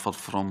that suffered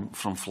from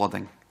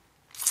flooding.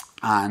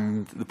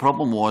 And the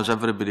problem was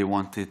everybody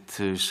wanted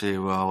to say,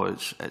 well,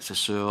 it's a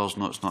sewers,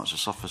 no, it's not, it's a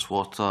surface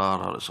water,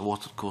 or it's a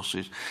water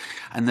courses.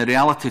 And the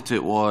reality to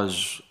it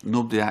was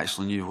nobody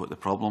actually knew what the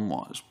problem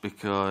was,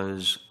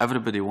 because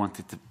everybody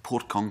wanted to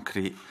pour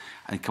concrete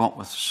and come up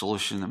with a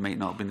solution that might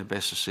not have been the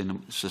best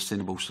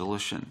sustainable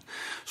solution.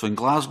 So in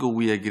Glasgow,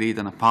 we agreed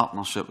in a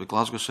partnership with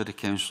Glasgow City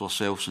Council,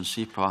 ourselves and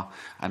SEPA,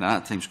 and at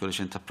that time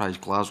Scottish Enterprise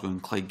Glasgow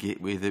and Clyde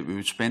Gateway, that we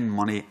would spend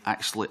money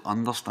actually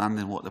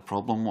understanding what the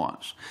problem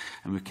was.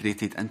 And we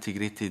created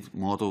integrated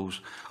models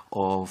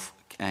of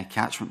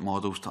catchment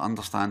models to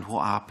understand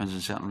what happens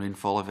in certain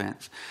rainfall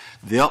events.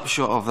 The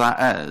upshot of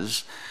that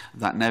is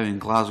that now in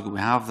Glasgow we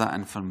have that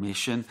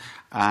information,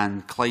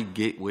 and Clyde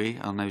Gateway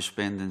are now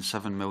spending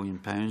 £7 million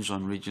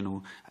on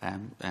regional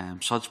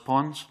suds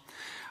ponds.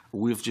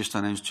 We've just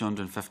announced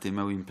 £250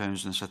 million in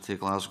the City of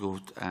Glasgow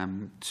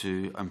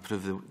to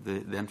improve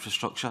the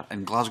infrastructure,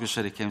 and Glasgow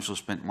City Council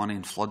spent money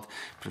in flood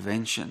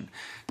prevention.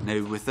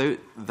 Now, without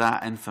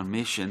that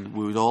information,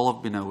 we would all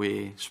have been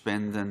away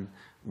spending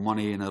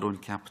money in our own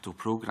capital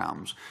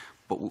programmes.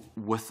 But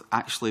with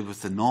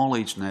the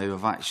knowledge now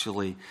of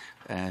actually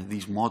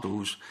these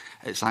models,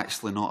 it's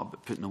actually not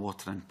about putting the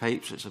water in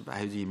pipes, it's about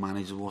how do you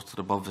manage the water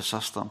above the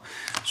system.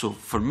 So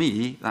for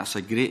me, that's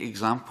a great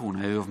example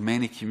now of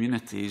many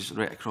communities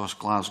right across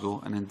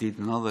Glasgow, and indeed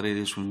in other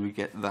areas when we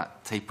get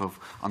that type of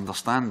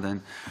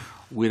understanding,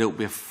 where it will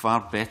be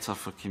far better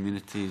for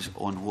communities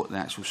on what the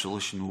actual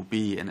solution will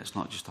be, and it's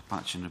not just a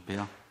patch and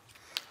repair.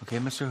 Okay,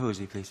 Mr.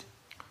 Hosie, please.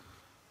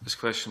 This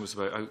question was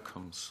about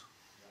outcomes.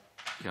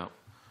 Yeah.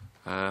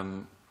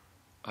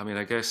 I mean,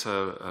 I guess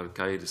our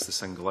guide is the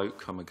single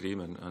outcome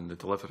agreement and the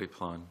delivery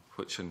plan,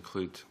 which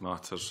include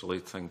matters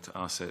relating to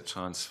asset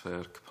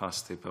transfer,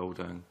 capacity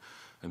building,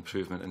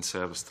 improvement in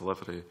service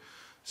delivery.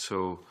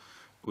 So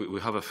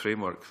we have a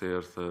framework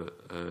there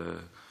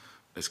that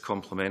is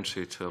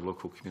complementary to our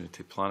local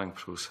community planning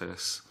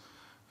process.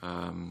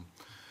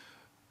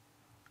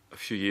 A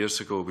few years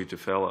ago, we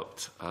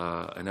developed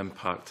an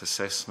impact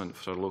assessment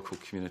for our local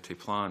community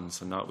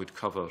plans, and that would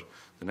cover,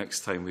 the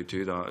next time we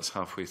do that, is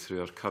halfway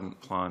through our current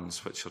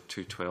plans, which are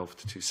 212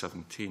 to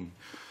 217.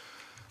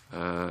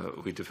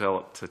 We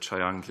developed a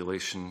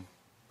triangulation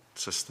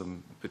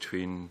system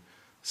between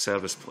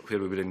service, where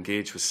we would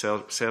engage with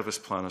service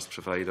planners,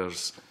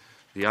 providers,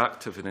 the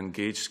active and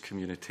engaged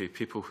community,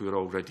 people who are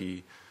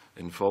already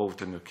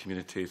involved in their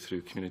community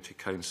through community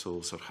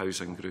councils or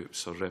housing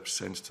groups or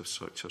representative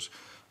structures,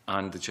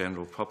 and the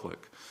general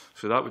public.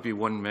 So that would be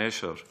one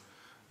measure.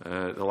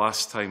 The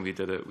last time we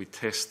did it, we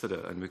tested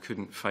it, and we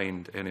couldn't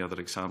find any other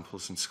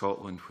examples in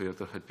Scotland where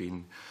there had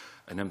been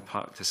an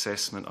impact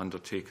assessment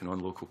undertaken on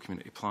local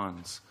community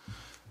plans.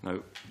 Now,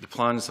 the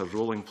plans are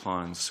rolling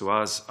plans, so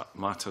as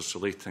matters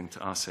relating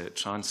to asset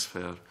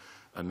transfer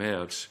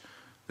emerge,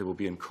 they will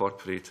be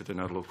incorporated in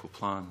our local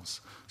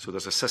plans. So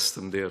there's a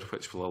system there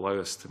which will allow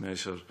us to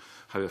measure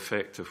how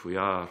effective we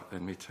are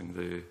in meeting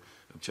the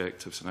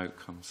objectives and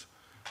outcomes.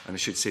 And I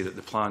should say that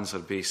the plans are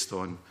based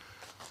on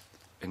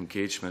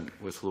engagement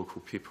with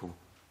local people.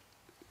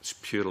 It's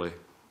purely,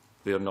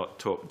 they are not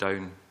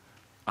top-down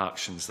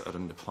actions that are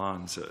in the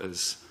plans. It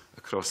is,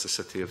 across the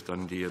city of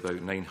Dundee,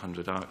 about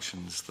 900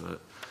 actions that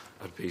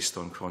are based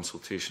on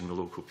consultation with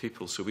local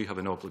people. So we have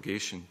an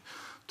obligation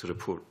to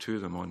report to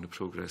them on the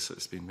progress that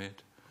has been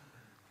made.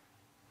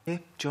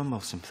 Okay, John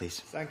Wilson, please.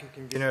 Thank you,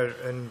 Convener.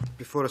 And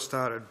before I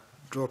start,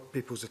 I'd draw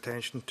people's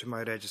attention to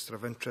my register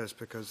of interest,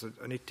 because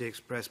I need to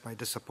express my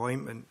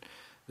disappointment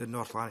that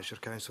North Lanarkshire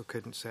Council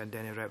couldn't send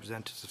any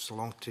representatives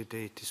along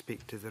today to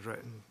speak to the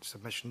written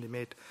submission they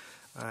made.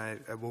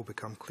 It will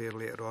become clear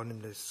later on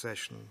in this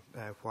session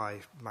why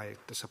my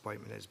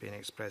disappointment is being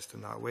expressed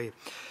in that way.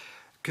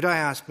 Could I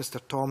ask Mr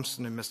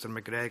Thomson and Mr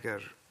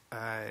MacGregor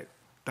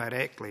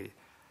directly,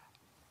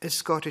 is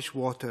Scottish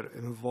Water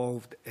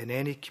involved in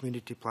any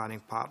community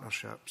planning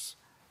partnerships,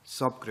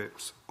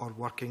 subgroups or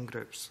working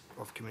groups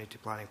of community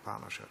planning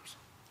partnerships?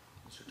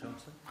 Mr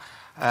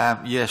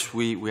Thomson? Yes,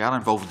 we are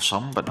involved in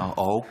some, but not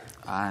all.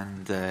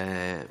 And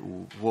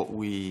what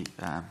we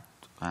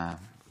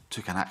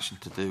took an action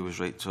to do was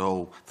write to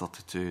all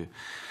 32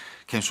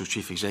 Council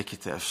Chief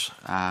Executives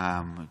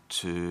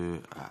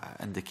to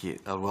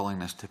indicate their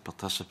willingness to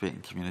participate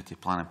in community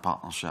planning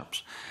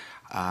partnerships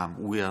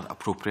where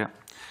appropriate.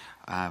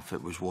 If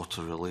it was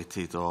water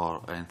related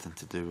or anything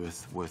to do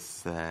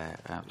with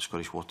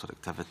Scottish Water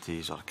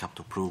activities or a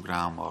capital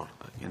programme or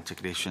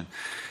integration.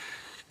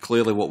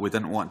 Clearly what we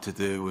didn't want to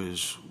do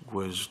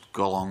was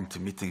go along to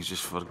meetings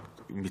just for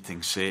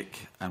meeting's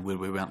sake and where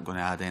we weren't going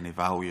to add any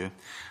value.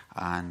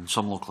 And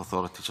some local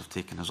authorities have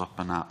taken us up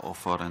on that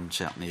offer in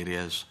certain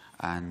areas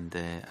and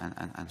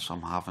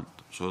some haven't.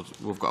 So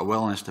we've got a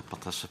willingness to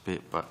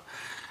participate, but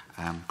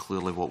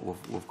clearly what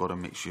we've got to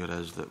make sure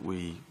is that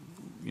we,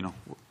 you know,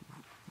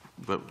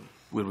 but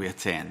where we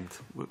attend,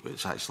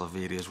 it's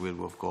actually areas where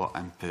we've got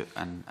input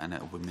and it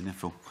will be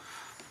meaningful.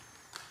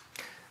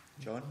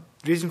 John?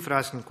 The reason for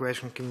asking the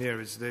question, Convener,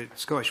 is that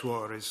Scottish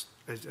Water, is,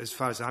 as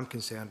far as I'm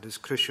concerned, is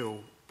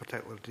crucial,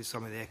 particularly to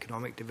some of the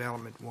economic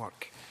development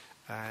work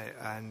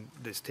and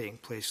that's taking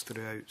place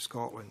throughout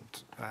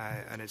Scotland.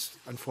 And it's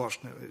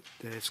unfortunate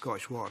that the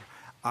Scottish Water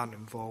aren't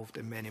involved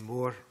in many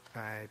more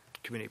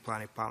community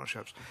planning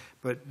partnerships.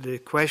 But the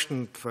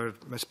question for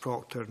Ms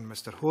Proctor and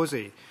Mr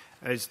Hosie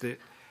is that,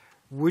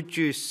 would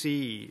you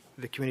see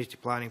the community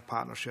planning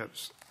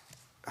partnerships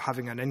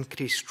having an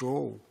increased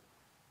role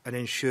in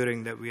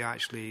ensuring that we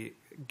actually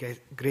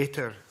get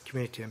greater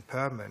community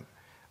empowerment,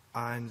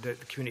 and that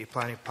the community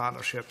planning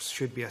partnerships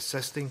should be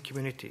assisting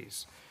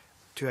communities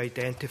to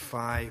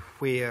identify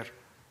where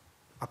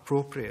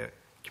appropriate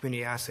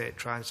community asset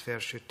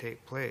transfers should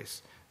take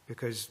place?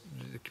 Because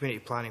the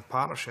community planning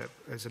partnership,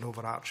 as an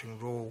overarching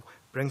role,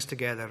 brings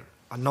together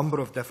a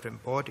number of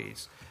different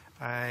bodies.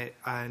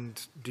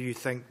 And do you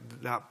think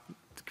that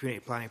the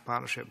community planning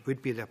partnership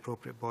would be the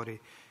appropriate body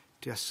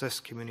to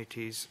assist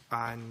communities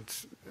and,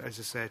 as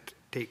I said,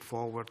 take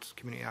forward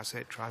community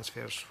asset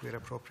transfers where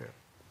appropriate?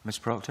 Ms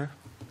Proctor?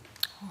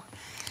 Oh,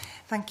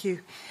 thank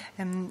you.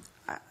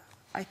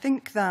 I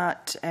think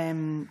that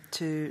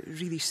to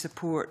really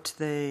support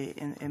the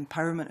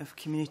empowerment of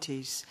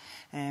communities,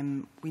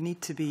 we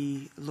need to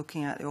be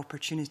looking at the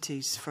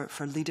opportunities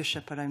for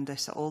leadership around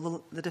this at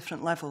all the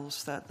different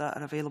levels that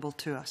are available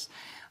to us.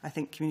 I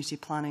think community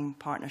planning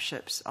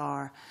partnerships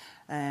are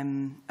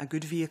a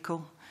good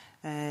vehicle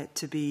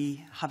to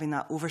be having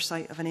that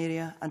oversight of an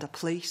area and a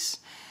place,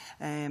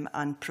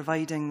 and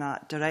providing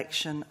that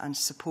direction and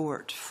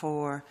support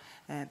for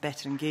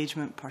better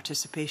engagement,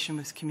 participation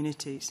with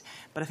communities.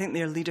 But I think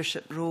their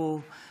leadership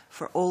role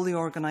for all the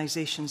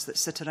organisations that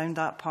sit around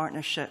that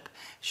partnership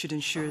should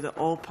ensure that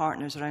all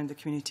partners around the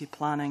community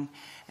planning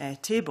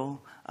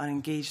table are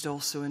engaged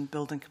also in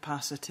building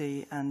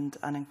capacity and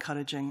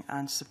encouraging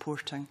and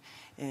supporting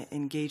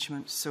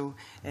engagement. So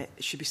it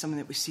should be something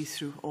that we see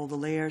through all the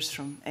layers,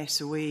 from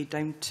SOA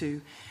down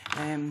to,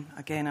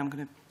 again, I'm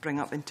going to bring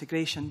up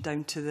integration,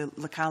 down to the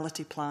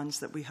locality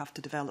plans that we have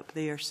to develop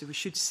there. So we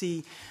should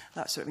see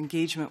that sort of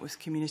engagement with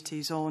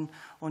communities on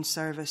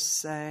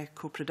service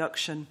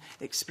co-production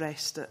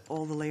expressed at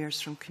all the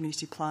layers from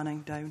community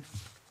planning down.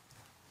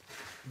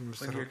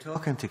 When you're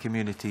talking to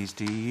communities,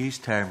 do you use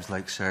terms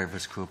like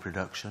service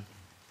co-production?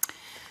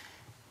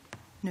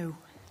 No.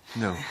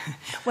 No.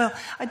 Well,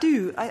 I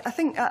do. I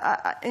think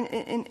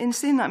in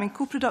saying that, I mean,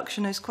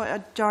 co-production is quite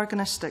a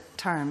jargonistic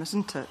term,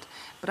 isn't it?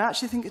 But I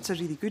actually think it's a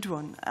really good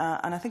one,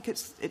 and I think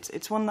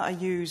it's one that I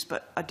use.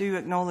 But I do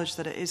acknowledge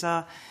that it's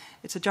a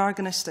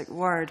jargonistic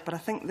word. But I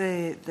think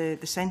the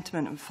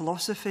sentiment and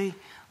philosophy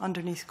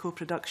underneath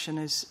co-production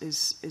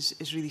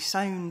is really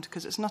sound,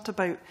 because it's not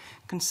about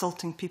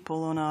consulting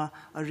people on a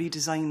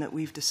redesign that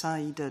we've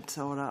decided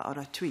or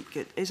a tweak.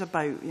 It is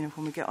about, you know,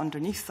 when we get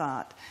underneath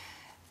that.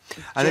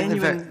 I think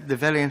the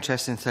very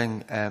interesting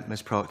thing,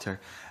 Ms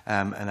Proctor,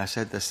 and I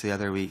said this the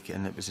other week,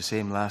 and it was the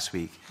same last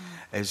week,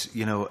 is,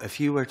 you know, if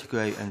you were to go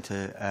out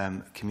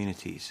into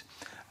communities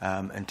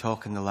and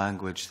talk in the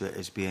language that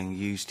is being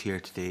used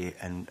here today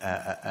and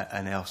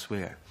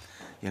elsewhere,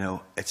 you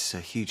know, it's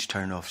a huge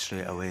turn-off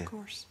straight away.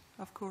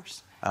 Of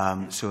course.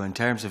 So in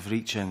terms of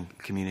reaching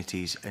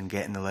communities and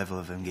getting the level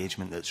of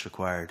engagement that's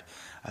required,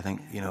 I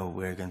think, you know,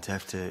 we're going to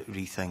have to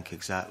rethink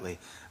exactly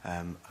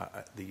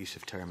the use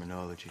of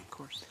terminology. Of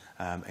course.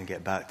 And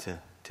get back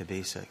to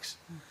basics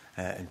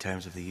in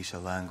terms of the use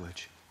of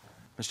language.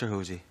 Mr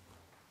Hosie.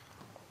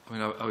 I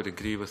mean, I would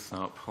agree with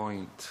that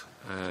point.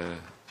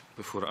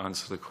 Before I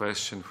answer the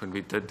question, when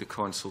we did the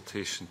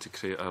consultation to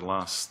create our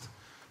last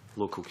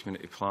local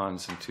community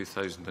plans in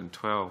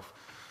 2012,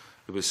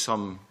 there was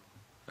some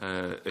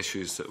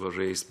issues that were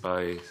raised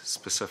by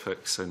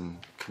specifics in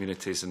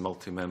communities and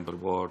multi-member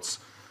wards.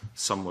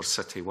 Some were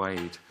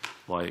citywide,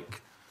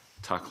 like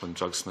tackling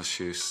drugs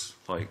misuse,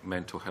 like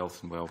mental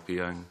health and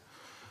well-being.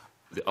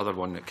 The other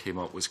one that came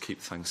up was keep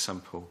things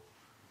simple.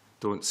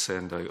 Don't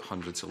send out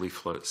hundreds of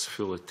leaflets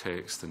full of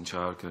text and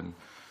jargon.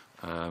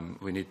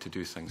 We need to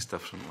do things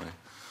differently.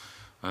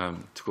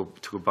 To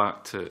go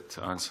back to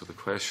answer the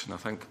question, I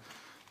think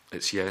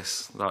it's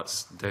yes,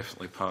 that's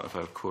definitely part of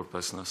our core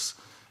business.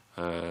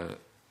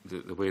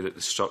 The way that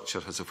the structure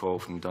has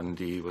evolved in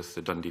Dundee, with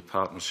the Dundee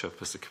Partnership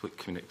as the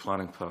community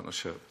planning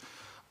partnership,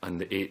 and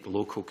the 8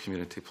 local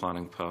community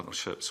planning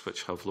partnerships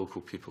which have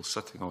local people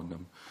sitting on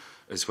them,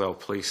 is well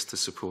placed to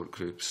support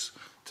groups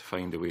to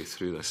find a way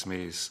through this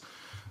maze.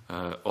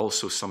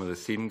 Also, some of the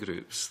theme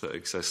groups that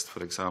exist,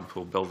 for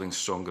example, building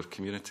stronger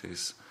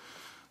communities,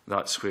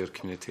 that's where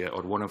community,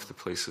 or one of the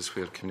places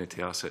where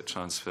community asset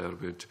transfer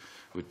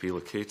would be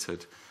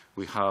located.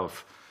 We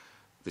have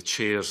the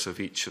chairs of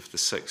each of the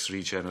 6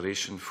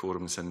 regeneration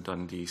forums in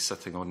Dundee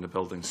sitting on the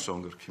Building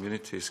Stronger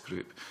Communities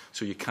group,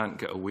 so you can't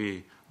get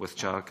away with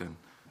jargon.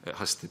 It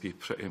has to be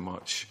pretty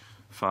much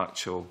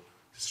factual,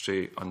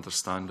 straight,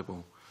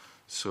 understandable.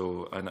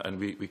 So, and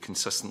we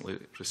consistently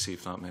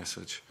receive that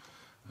message.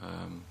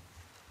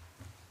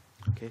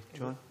 Okay,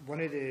 John?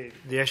 One of the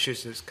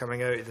issues that's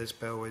coming out of this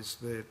bill is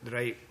the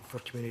right for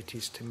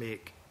communities to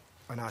make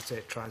an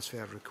asset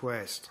transfer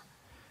request.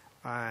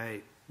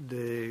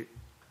 The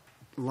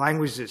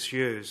language that's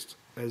used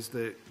is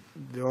that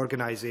the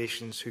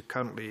organisations who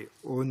currently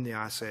own the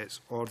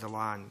assets or the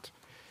land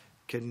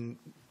can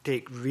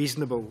take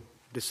reasonable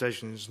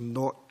decisions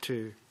not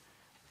to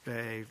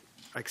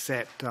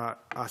accept that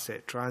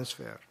asset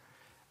transfer.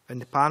 In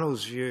the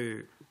panel's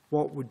view,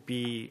 what would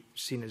be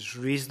seen as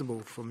reasonable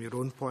from your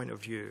own point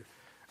of view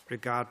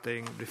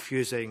regarding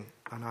refusing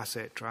an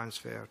asset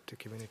transfer to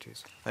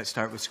communities? Let's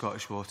start with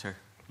Scottish Water.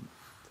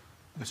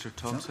 Mr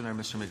Thomson or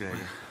Mr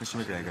MacGregor? Mr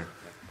MacGregor.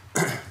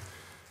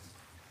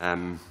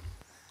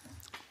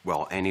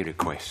 Well, any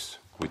requests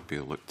would be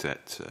looked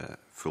at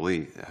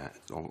fully.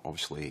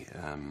 Obviously,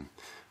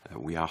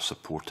 we are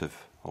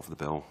supportive of the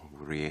bill,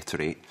 we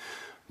reiterate.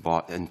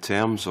 But in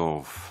terms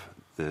of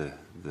the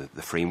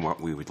framework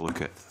we would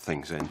look at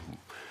things in,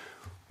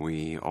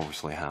 we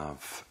obviously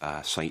have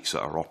sites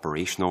that are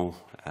operational.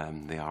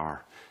 They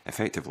are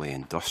effectively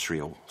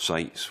industrial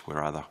sites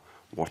where either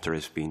water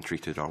is being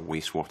treated or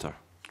wastewater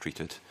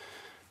treated.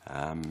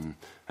 And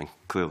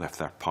clearly, if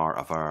they're part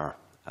of our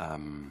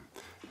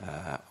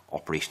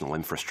operational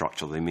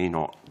infrastructure, they may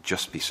not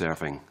just be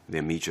serving the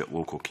immediate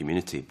local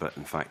community, but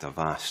in fact a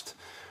vast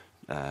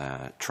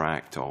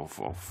tract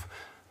of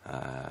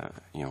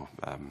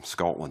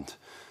Scotland.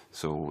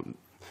 So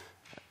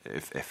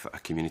if a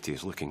community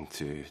is looking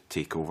to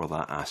take over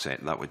that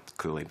asset, that would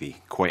clearly be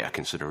quite a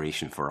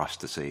consideration for us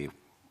to say,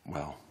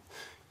 well,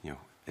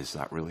 is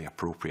that really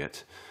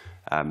appropriate?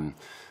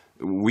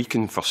 We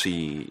can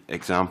foresee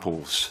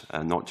examples,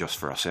 not just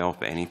for ourselves,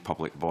 but any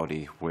public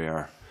body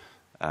where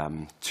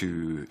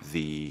to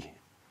the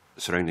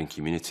surrounding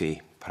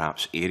community.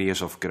 Perhaps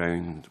areas of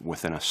ground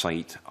within a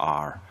site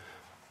are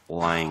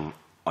lying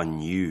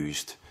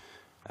unused,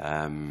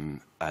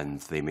 and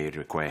they may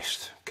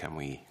request, can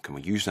we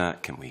use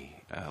that? Can we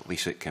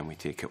lease it? Can we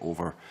take it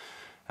over?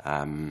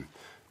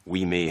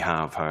 We may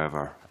have,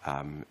 however,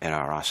 in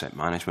our asset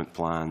management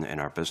plan, in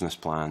our business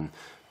plan,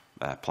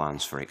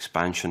 plans for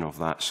expansion of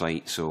that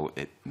site. So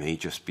it may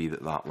just be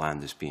that that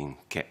land is being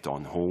kept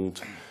on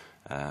hold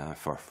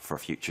for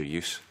future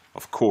use.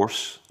 Of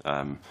course,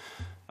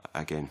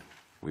 again,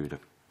 we would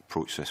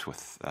approach this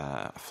with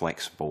a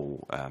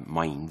flexible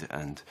mind,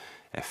 and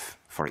if,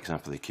 for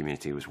example, the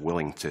community was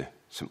willing to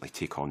simply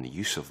take on the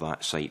use of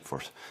that site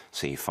for,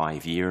 say,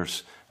 5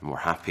 years, and we're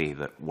happy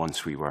that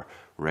once we were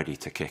ready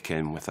to kick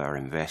in with our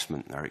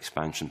investment and our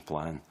expansion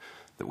plan,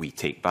 that we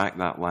take back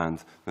that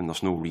land, then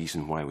there's no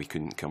reason why we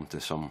couldn't come to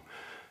some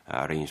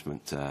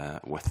arrangement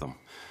with them.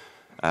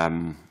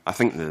 I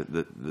think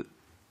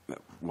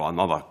well,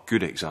 another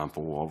good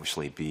example will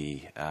obviously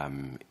be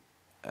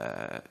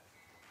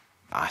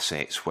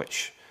assets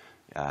which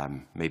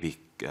maybe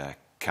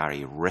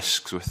carry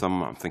risks with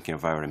them. I'm thinking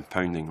of our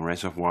impounding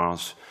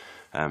reservoirs,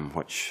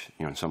 which,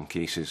 in some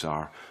cases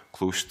are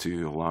close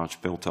to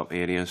large built-up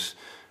areas.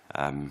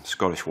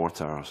 Scottish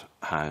Water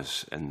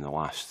has, in the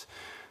last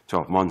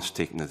 12 months,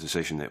 taken the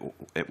decision that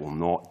it will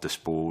not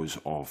dispose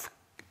of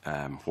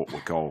what we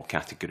call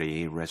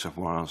Category A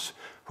reservoirs,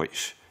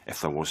 which,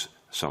 if there was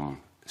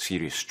some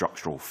serious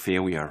structural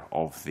failure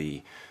of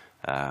the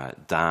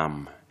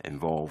dam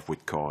involved,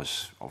 would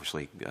cause,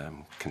 obviously,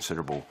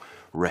 considerable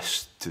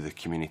risk to the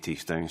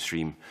communities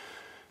downstream.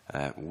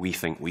 We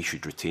think we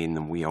should retain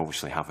them. We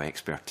obviously have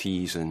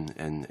expertise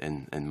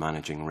in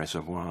managing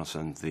reservoirs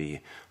and the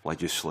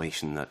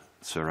legislation that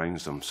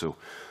surrounds them. So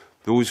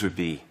those would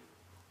be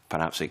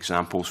perhaps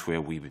examples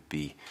where we would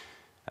be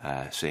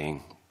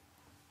saying,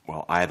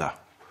 well, either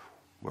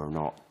we're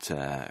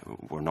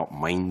not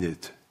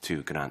minded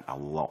to grant a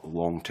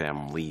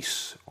long-term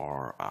lease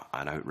or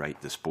an outright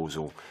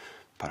disposal.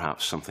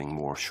 Perhaps something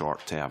more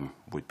short-term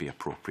would be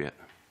appropriate.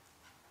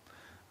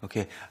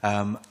 Okay,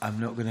 I'm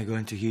not going to go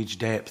into huge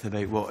depth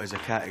about what is a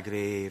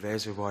Category A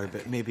reservoir,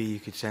 but maybe you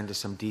could send us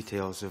some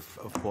details of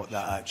what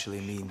that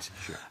actually means.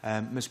 Sure.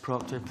 Ms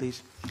Proctor,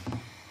 please.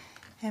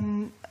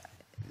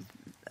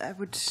 I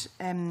would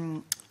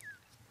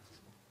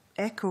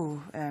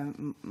echo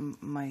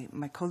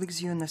my colleague's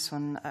view on this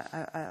one.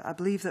 I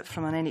believe that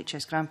from an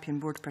NHS Grampian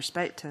board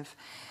perspective,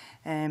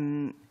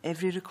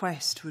 every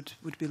request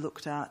would be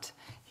looked at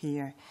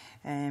here.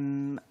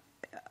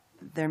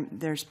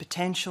 There's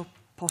potential,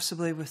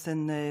 possibly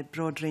within the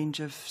broad range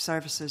of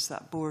services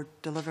that board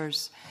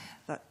delivers,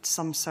 that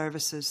some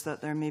services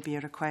that there may be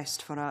a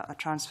request for a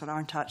transfer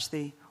aren't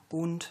actually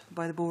owned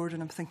by the board,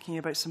 and I'm thinking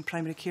about some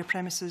primary care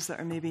premises that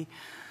are maybe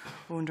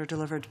owned or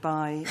delivered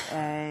by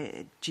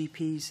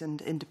GPs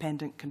and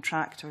independent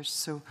contractors,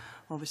 so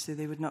obviously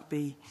they would not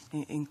be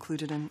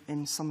included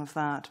in some of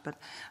that. But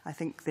I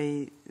think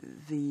the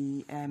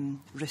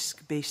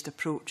risk-based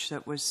approach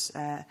that was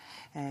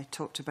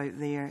talked about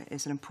there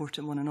is an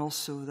important one, and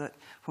also that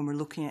when we're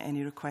looking at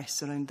any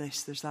requests around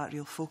this, there's that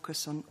real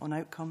focus on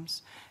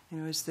outcomes.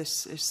 Is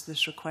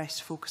this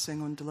request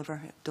focusing on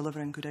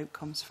delivering good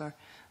outcomes for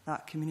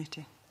that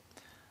community?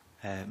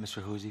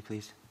 Mr Hosie,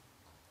 please.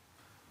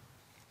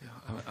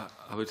 Yeah,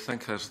 I would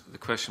think the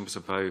question was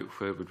about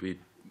where would we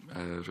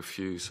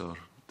refuse or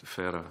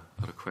defer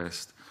a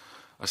request.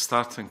 A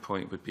starting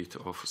point would be to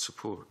offer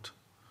support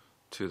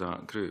to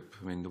that group.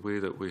 I mean, the way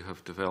that we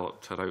have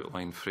developed our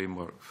outline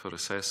framework for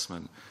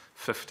assessment,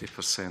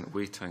 50%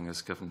 weighting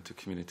is given to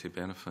community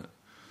benefit.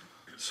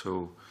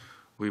 So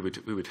we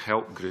would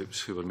help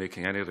groups who were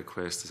making any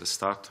request as a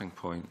starting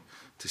point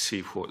to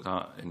see what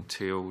that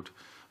entailed,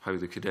 how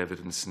they could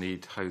evidence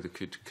need, how they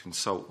could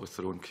consult with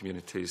their own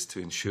communities to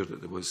ensure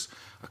that there was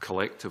a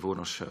collective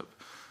ownership.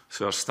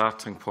 So our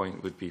starting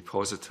point would be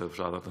positive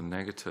rather than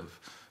negative.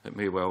 It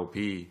may well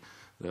be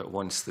that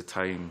once the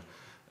time,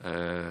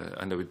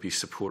 and there would be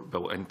support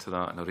built into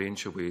that in a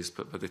range of ways,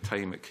 but by the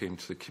time it came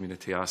to the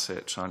Community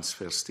Asset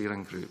Transfer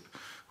Steering Group,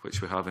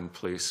 which we have in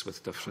place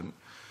with different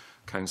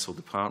council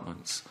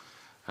departments,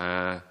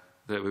 that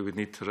we would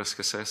need to risk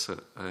assess it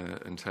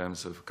in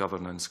terms of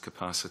governance,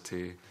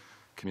 capacity,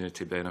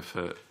 community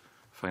benefit,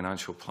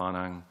 financial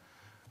planning,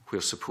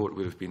 where support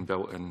would have been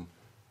built in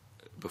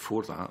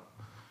before that.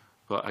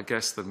 But I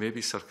guess there may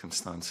be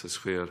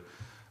circumstances where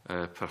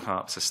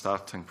perhaps a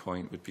starting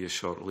point would be a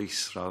short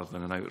lease rather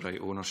than an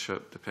outright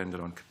ownership,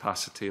 depending on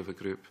capacity of a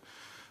group.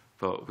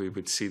 But we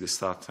would see the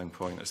starting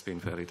point as being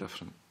very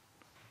different.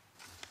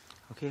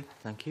 Okay,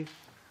 thank you.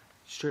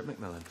 Stuart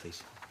McMillan,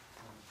 please.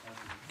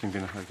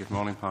 Convener, good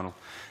morning, panel.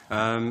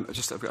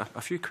 Just I've got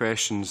a few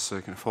questions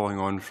kind of following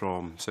on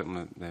from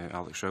certainly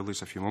Alex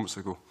Rowley's a few moments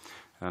ago,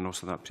 and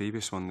also that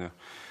previous one there.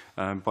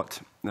 But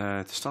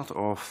to start it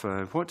off,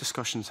 what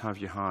discussions have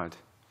you had,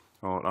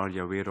 or are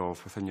you aware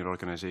of, within your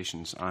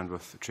organisations and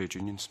with trade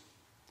unions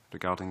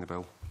regarding the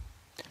bill?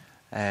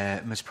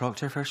 Ms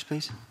Proctor first,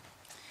 please.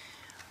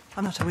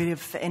 I'm not aware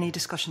of any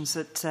discussions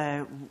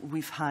that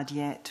we've had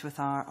yet with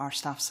our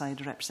staff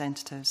side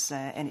representatives.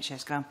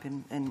 NHS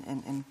Grampian,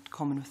 in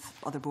common with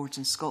other boards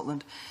in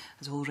Scotland,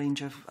 has a whole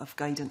range of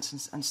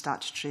guidance and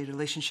statutory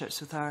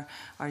relationships with our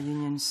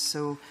unions.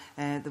 So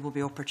there will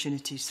be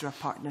opportunities through our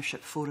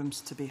partnership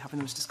forums to be having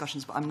those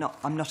discussions. But I'm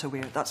not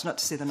aware. That's not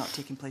to say they're not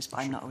taking place,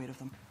 but I'm not aware of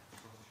them.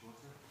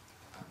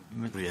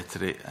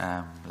 Reiterate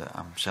that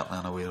I'm certainly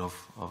unaware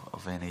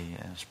of any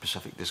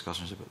specific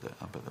discussions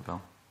about the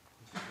bill.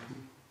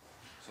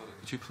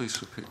 Could you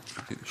please repeat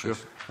the Sure.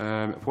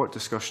 question? What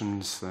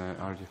discussions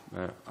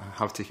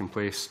have taken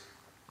place,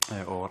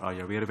 or are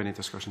you aware of any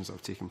discussions that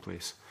have taken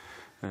place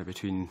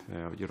between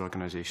your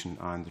organisation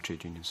and the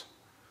trade unions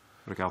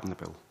regarding the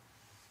bill?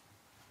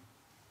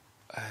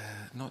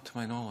 Not to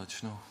my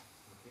knowledge, no.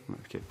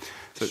 Okay.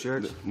 So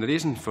the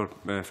reason for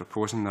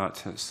proposing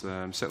that is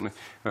certainly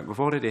we've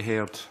already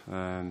heard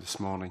this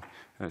morning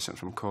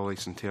from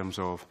colleagues in terms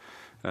of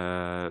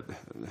the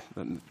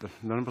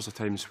numbers of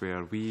times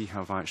where we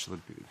have actually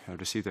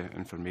received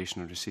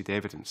information or received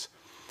evidence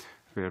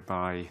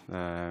whereby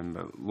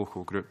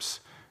local groups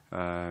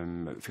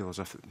feel as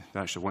if they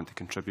actually want to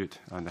contribute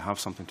and they have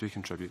something to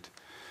contribute.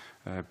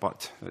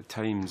 But at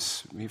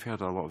times, we've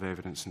heard a lot of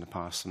evidence in the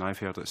past, and I've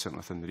heard it certainly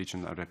within the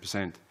region that I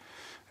represent,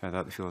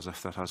 that they feel as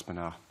if there has been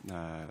a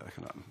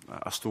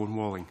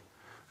stonewalling,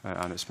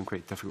 and it's been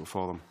quite difficult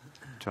for them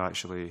to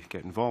actually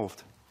get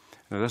involved.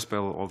 Now, this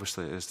bill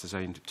obviously is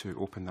designed to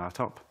open that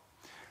up,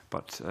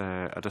 but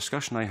a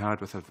discussion I had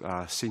with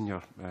a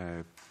senior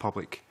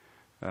public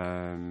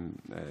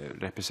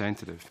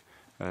representative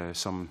a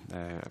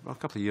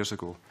couple of years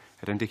ago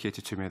had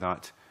indicated to me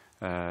that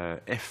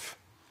if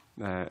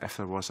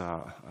there was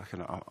a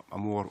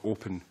more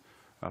open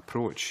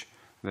approach,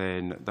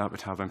 then that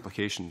would have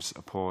implications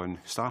upon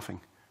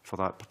staffing for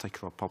that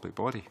particular public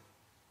body.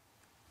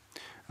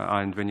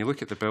 And when you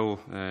look at the bill,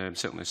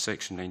 certainly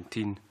Section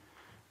 19,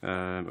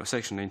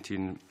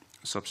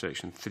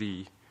 subsection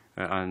 3,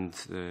 and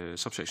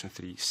subsection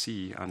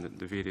 3C, and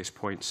the various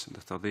points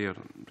that are there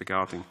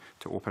regarding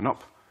to open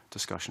up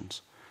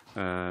discussions,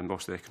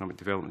 also the economic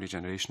development,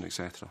 regeneration,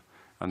 etc.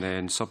 And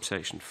then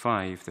subsection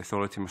 5, the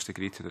authority must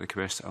agree to the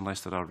request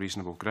unless there are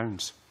reasonable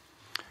grounds.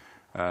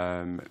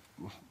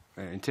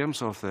 In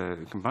terms of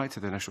come back to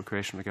the initial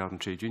question regarding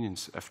trade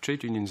unions, if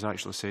trade unions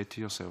actually said to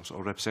yourselves,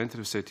 or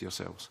representatives said to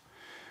yourselves,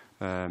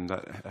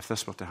 that if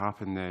this were to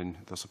happen, then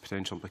there's a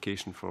potential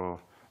implication for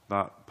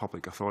that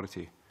public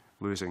authority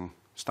losing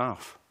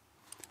staff,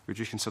 would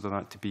you consider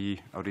that to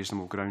be a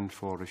reasonable ground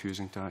for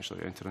refusing to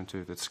actually enter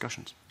into the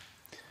discussions?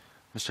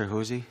 Mr.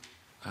 Hosie?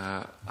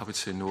 I would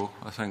say no.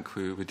 I think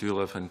we do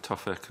live in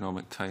tough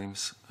economic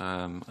times,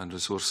 and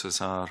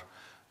resources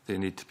they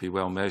need to be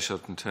well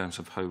measured in terms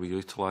of how we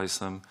utilise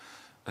them.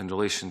 In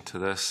relation to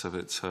this, if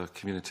it's a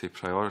community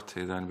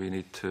priority, then we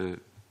need to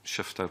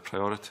shift our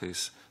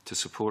priorities to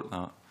support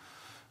that.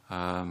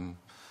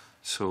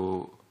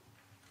 So,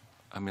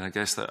 I mean, I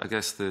guess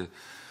the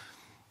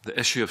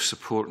issue of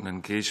support and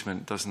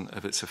engagement doesn't,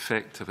 if it's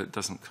effective, it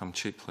doesn't come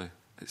cheaply.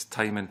 It's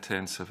time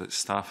intensive, it's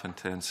staff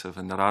intensive,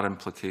 and there are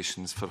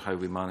implications for how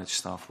we manage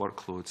staff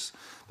workloads.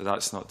 But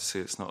that's not to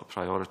say it's not a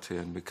priority,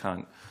 and we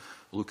can't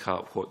look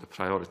at what the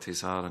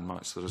priorities are and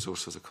match the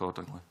resources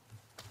accordingly.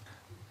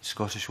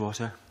 Scottish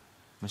Water,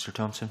 Mr.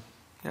 Thomson.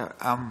 Yeah,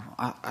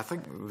 I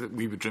think that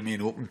we would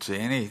remain open to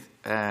any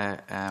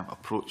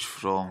approach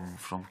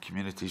from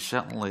communities.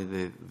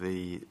 Certainly,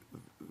 the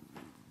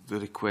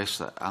requests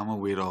that I'm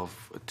aware of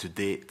to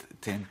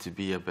date tend to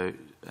be about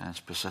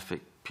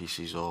specific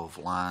pieces of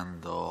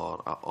land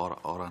or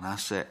an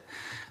asset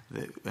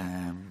that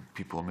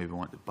people maybe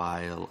want to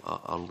buy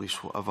or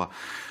lease, whatever,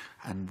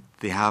 and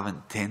they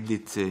haven't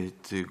tended to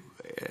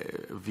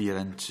veer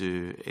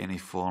into any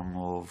form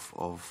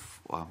of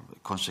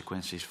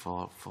consequences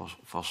for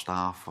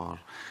staff or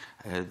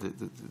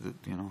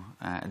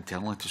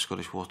internally to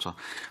Scottish Water.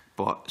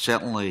 But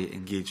certainly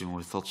engaging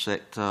with third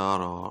sector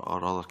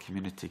or other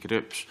community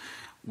groups,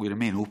 we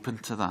remain open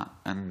to that.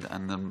 And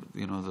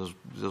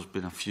there's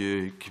been a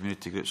few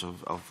community groups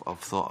have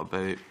thought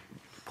about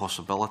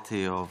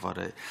possibility of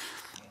an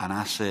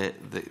asset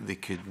that they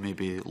could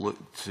maybe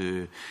look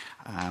to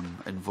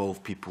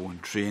involve people in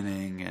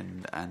training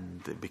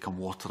and become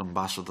water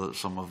ambassadors at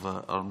some of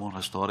our more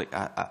historic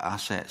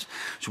assets.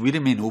 So we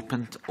remain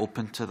open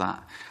to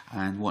that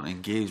and want to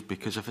engage,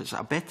 because if it's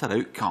a better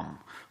outcome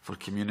for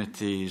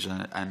communities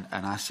and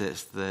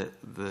assets that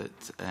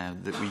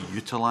we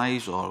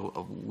utilise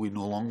or we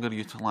no longer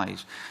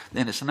utilise,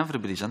 then it's in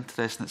everybody's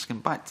interest, and it's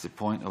going back to the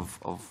point of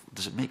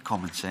does it make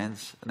common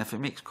sense? And if it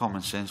makes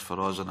common sense for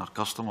us and our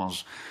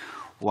customers,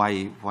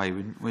 why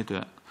wouldn't we do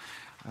it?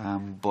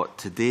 But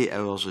to date,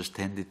 ours has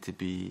tended to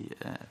be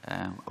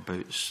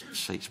about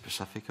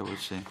site-specific, I would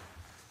say.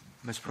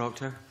 Ms.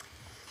 Proctor?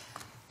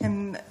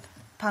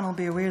 Panel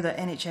be aware that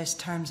NHS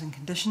terms and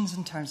conditions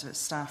in terms of its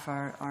staff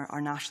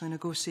are nationally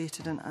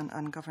negotiated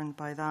and governed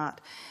by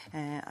that,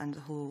 and the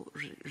whole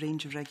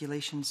range of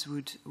regulations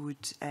would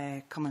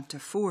come into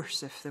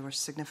force if there were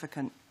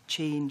significant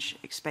change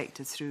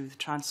expected through the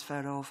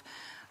transfer of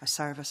a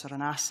service or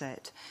an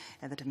asset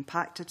that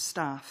impacted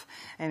staff.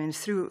 And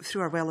through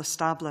our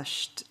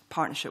well-established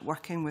partnership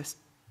working with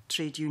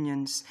trade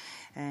unions,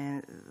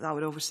 that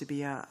would obviously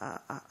be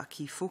a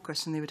key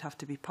focus, and they would have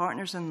to be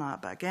partners in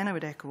that. But again, I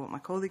would echo what my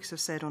colleagues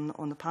have said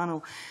on the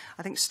panel.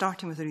 I think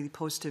starting with a really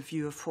positive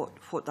view of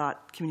what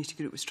that community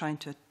group was trying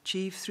to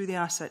achieve through the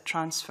asset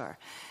transfer,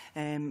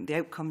 the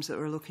outcomes that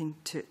we're looking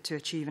to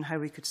achieve and how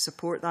we could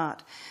support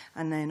that,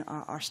 and then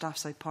our staff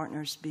side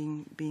partners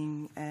being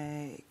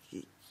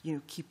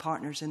key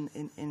partners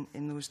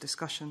in those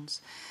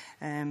discussions.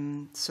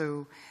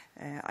 So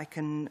I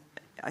can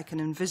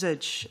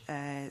envisage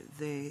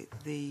the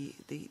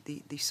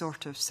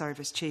sort of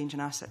service change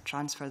and asset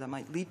transfer that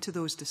might lead to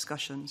those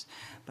discussions.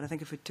 But I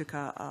think if we took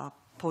a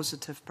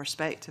positive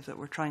perspective that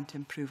we're trying to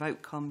improve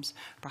outcomes,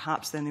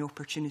 perhaps then the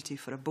opportunity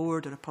for a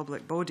board or a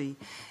public body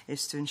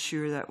is to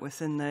ensure that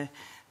within the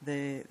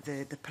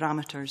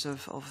parameters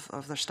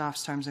of their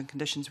staff's terms and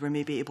conditions, we're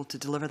maybe able to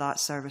deliver that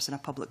service in a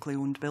publicly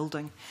owned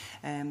building.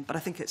 But I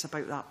think it's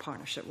about that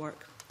partnership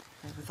work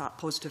with that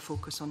positive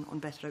focus on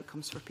better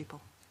outcomes for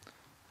people.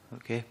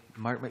 Okay,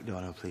 Mark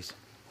MacDonald, please.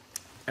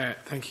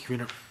 Thank you,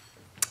 Convener.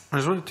 I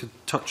just wanted to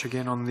touch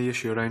again on the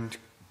issue around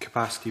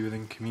capacity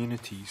within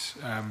communities.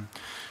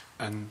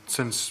 And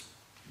since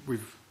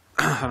we've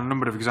had a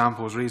number of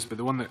examples raised, but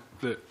the one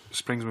that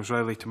springs most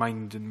readily to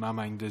mind in my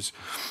mind is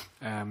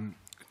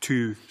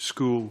 2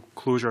 school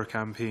closure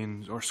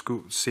campaigns or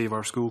Save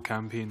Our School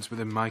campaigns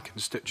within my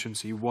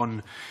constituency.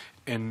 One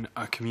in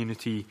a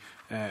community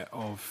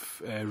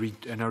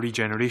in a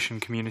regeneration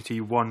community,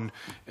 one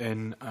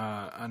in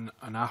an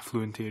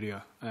affluent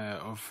area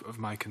of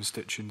my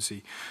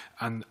constituency,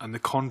 and the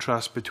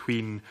contrast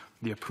between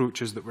the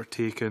approaches that were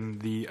taken,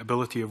 the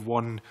ability of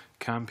one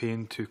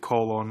campaign to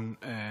call on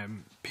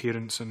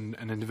parents and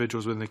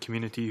individuals within the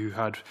community who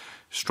had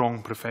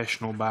strong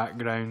professional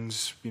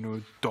backgrounds,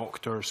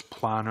 doctors,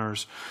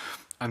 planners,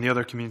 and the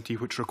other community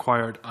which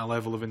required a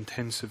level of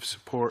intensive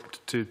support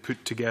to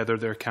put together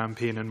their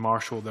campaign and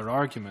marshal their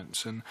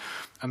arguments. And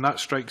that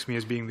strikes me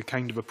as being the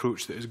kind of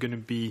approach that is going to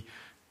be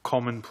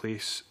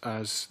commonplace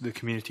as the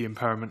community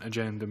empowerment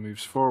agenda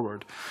moves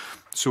forward.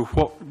 So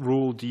what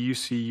role do you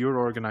see your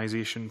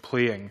organisation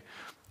playing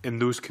in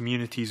those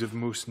communities of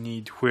most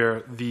need,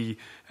 where the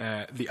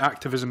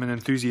activism and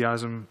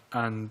enthusiasm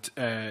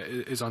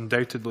is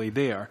undoubtedly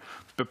there,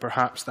 but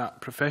perhaps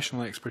that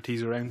professional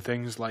expertise around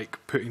things like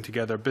putting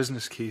together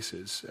business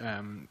cases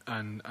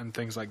and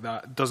things like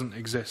that doesn't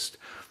exist?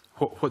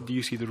 What do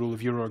you see the role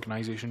of your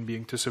organisation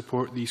being to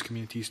support these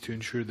communities to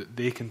ensure that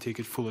they can take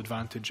full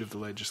advantage of the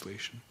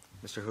legislation?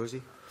 Mr.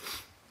 Hosie?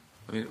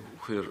 I mean,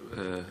 where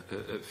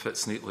it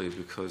fits neatly,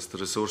 because the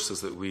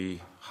resources that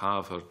we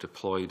have are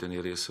deployed in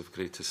areas of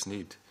greatest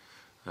need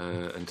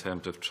in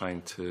terms of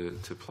trying to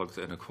plug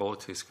the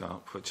inequalities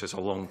gap, which is a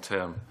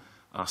long-term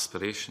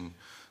aspiration.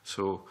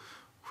 So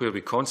where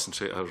we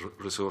concentrate our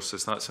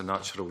resources, that's a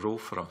natural role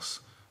for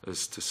us,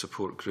 is to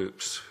support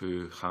groups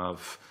who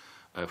have,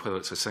 whether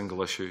it's a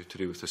single issue to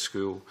do with the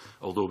school,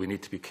 although we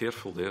need to be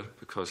careful there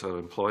because our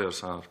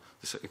employers are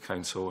the City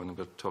Council and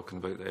we're talking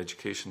about the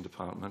Education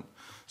Department.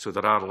 So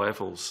there are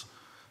levels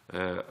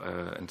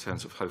in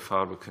terms of how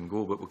far we can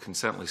go, but we can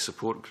certainly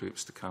support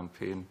groups to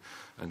campaign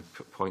and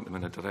point them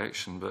in a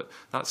direction. But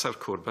that's our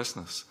core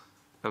business.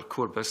 Our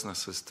core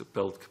business is to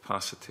build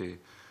capacity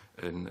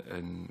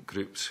in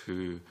groups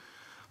who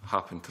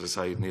happen to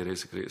reside in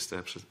areas of greatest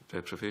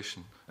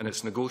deprivation. And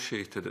it's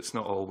negotiated, it's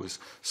not always.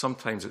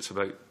 Sometimes it's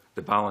about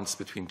the balance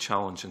between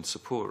challenge and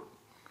support.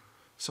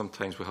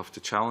 Sometimes we have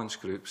to challenge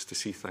groups to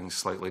see things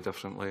slightly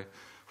differently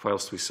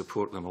whilst we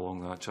support them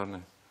along that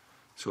journey.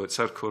 So it's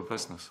our core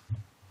business.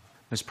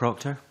 Ms.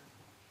 Proctor?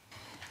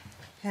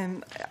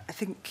 I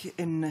think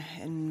in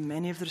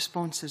many of the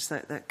responses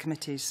that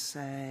committees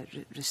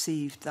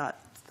received,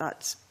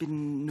 that's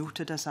been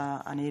noted as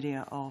an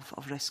area of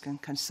risk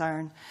and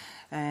concern,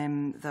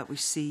 that we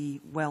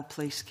see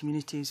well-placed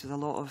communities with a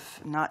lot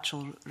of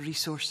natural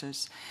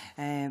resources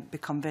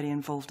become very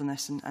involved in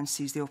this and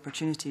seize the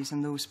opportunities,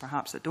 and those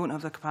perhaps that don't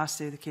have the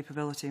capacity, the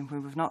capability, and where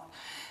we've not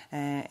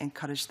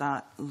encouraged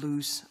that,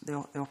 lose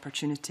the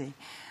opportunity.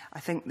 I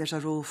think there's a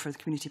role for the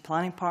community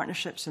planning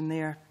partnerships in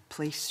their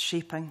place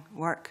shaping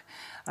work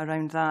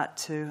around that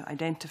to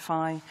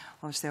identify.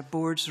 Obviously, our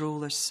board's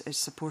role is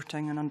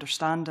supporting and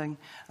understanding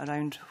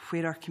around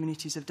where our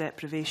communities of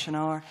deprivation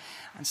are,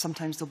 and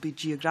sometimes they'll be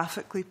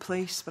geographically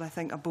placed, but I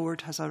think a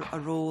board has a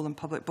role and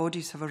public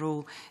bodies have a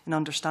role in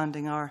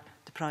understanding our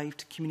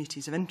deprived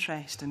communities of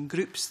interest and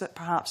groups that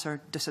perhaps are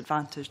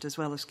disadvantaged as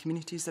well as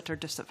communities that are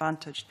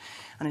disadvantaged,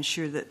 and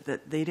ensure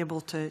that they're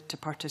able to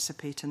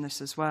participate in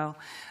this as well.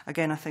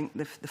 Again, I think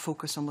the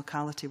focus on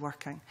locality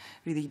working,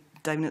 really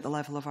down at the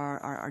level of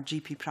our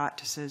GP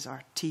practices,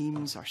 our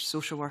teams, our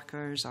social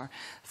workers, our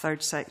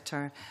third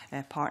sector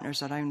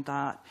partners around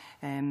that,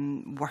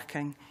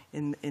 working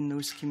in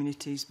those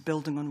communities,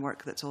 building on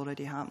work that's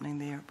already happening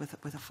there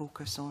with a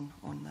focus on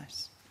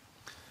this.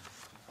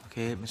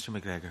 Okay, Mr.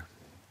 MacGregor.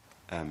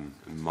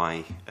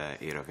 My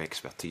area of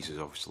expertise is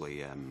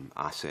obviously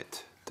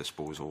asset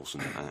disposals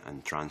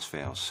and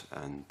transfers,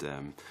 and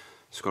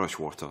Scottish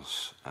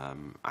Water's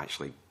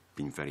actually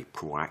been very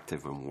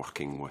proactive in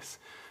working with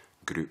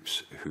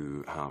groups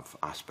who have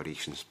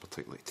aspirations,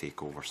 particularly to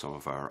take over some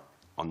of our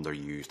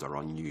underused or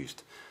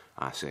unused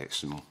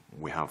assets. And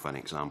we have an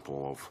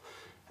example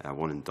of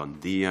one in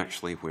Dundee,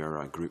 actually, where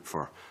a group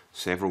for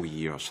several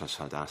years has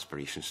had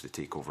aspirations to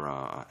take over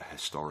a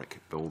historic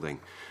building.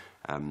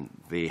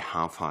 They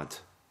have had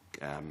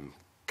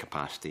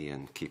capacity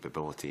and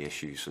capability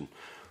issues, and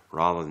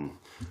rather than,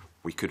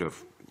 we could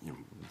have,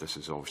 this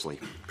is obviously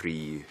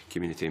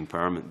pre-community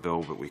empowerment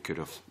bill, but we could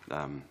have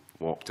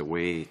walked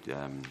away,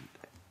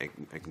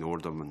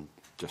 ignored them and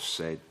just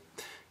said,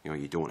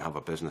 you don't have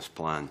a business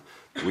plan.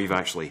 We've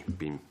actually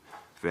been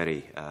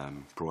very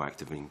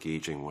proactive in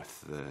engaging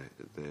with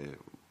the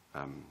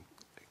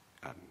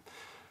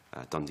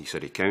Dundee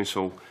City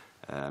Council.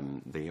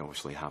 They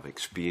obviously have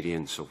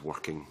experience of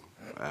working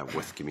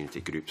with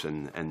community groups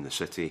in the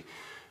city.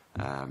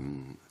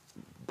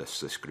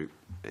 This group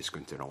is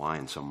going to rely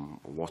on some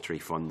lottery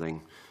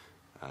funding.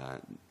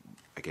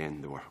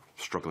 Again, they were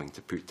struggling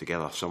to put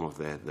together some of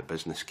the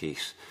business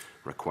case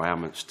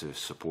requirements to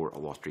support a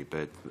lottery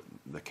bid.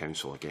 The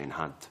council again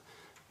had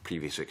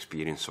previous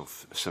experience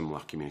of similar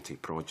community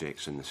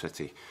projects in the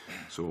city,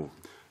 so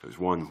it was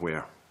one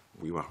where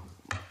we were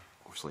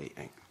obviously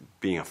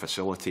being a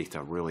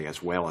facilitator really,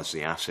 as well as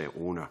the asset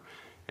owner,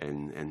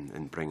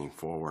 in bringing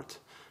forward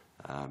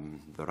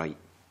the right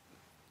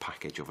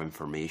package of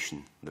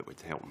information that would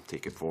help them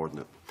take it forward.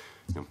 And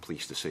I'm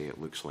pleased to say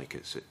it looks like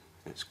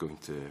it's going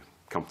to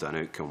come to an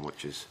outcome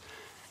which is,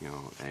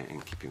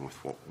 in keeping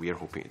with what we're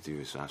hoping to do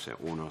as asset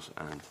owners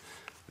and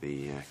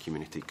the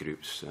community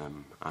groups'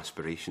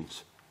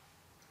 aspirations.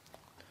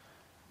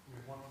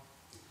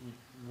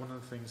 One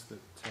of the things that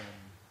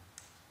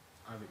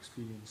I've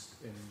experienced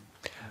in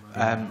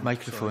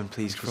microphone,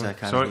 please, because I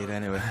can't hear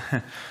anyway.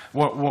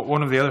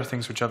 One of the other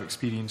things which I've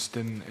experienced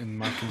in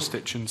my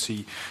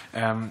constituency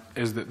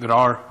is that there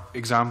are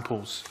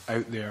examples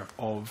out there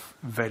of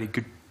very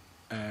good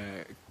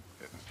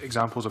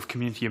examples of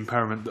community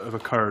empowerment that have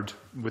occurred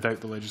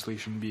without the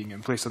legislation being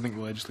in place. I think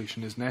the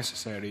legislation is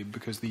necessary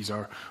because these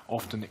are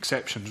often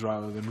exceptions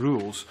rather than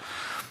rules.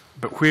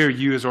 But where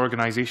you as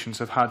organisations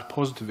have had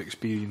positive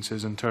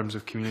experiences in terms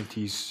of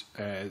communities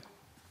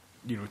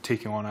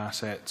taking on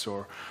assets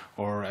or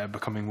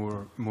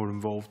becoming more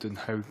involved in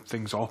how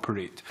things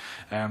operate,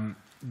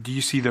 do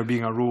you see there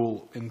being a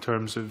role in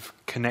terms of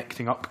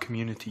connecting up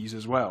communities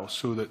as well,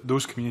 so that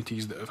those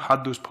communities that have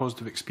had those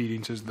positive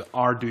experiences, that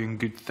are doing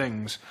good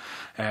things,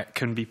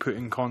 can be put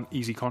in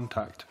easy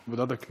contact with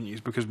other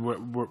communities? Because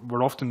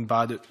we're often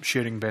bad at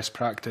sharing best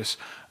practice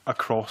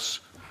across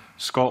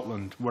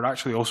Scotland. We're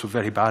actually also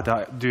very bad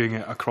at doing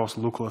it across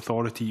local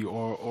authority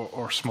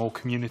or small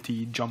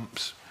community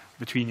jumps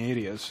between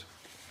areas.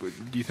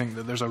 Do you think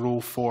that there's a role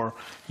for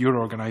your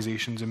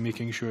organisations in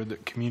making sure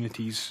that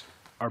communities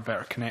are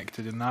better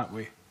connected in that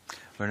way?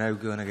 We're now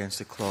going against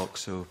the clock,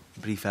 so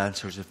brief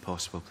answers if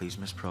possible, please,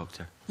 Ms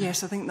Proctor.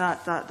 Yes, I think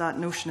that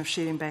notion of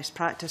sharing best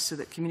practice, so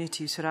that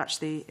communities who are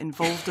actually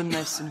involved in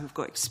this and who've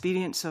got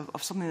experience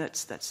of something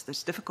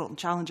that's difficult and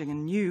challenging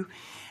and new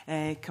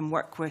can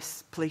work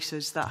with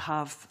places that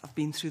have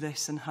been through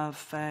this and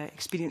have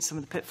experienced some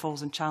of the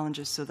pitfalls and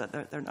challenges, so that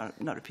they're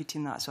not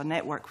repeating that. So a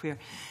network where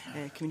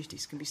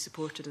communities can be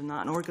supported in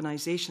that, and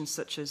organisations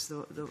such as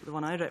the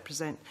one I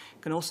represent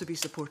can also be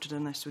supported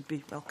in this, would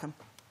be welcome.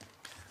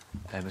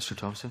 Mr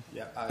Thomson?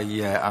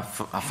 I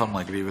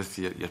firmly agree with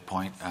your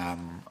point.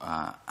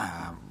 I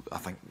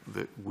think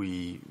that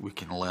we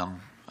can learn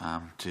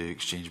to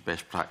exchange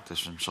best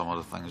practice on some of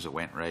the things that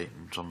went right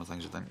and some of the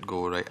things that didn't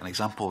go right. An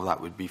example of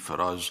that would be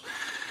for us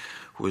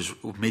was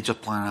major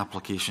planning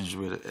applications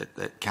were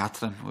at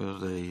Catherine, where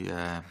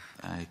the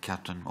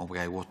Catherine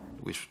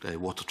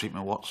water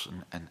treatment works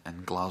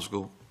in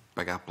Glasgow.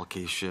 Big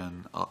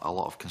application, a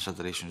lot of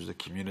considerations of the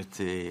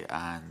community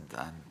and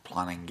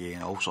planning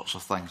gain, all sorts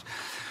of things.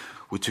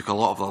 We took a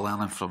lot of the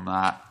learning from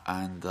that,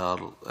 and our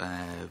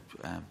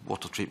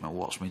water treatment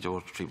works, major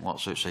water treatment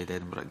works outside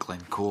Edinburgh at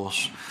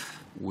Glencorse.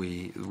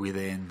 We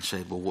then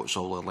said, well, what's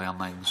all the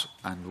learnings?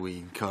 And we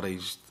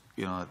encouraged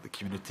the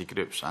community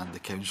groups and the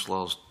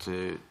councillors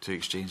to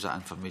exchange that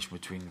information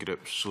between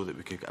groups so that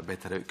we could get a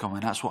better outcome.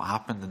 And that's what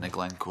happened in the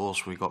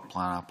Glencorse. We got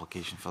plan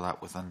application for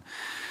that within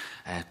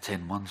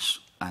 10 months.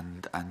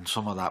 And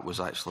some of that was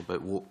actually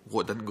about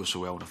what didn't go so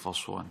well in the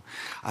first one.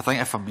 I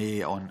think, if I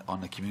may, on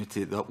the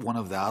community, that one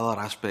of the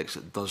other aspects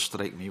that does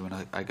strike me when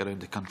I go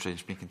around the country and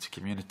speaking to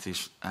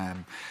communities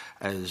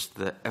is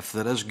that if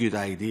there is good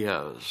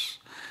ideas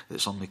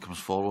that somebody comes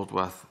forward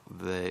with,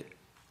 the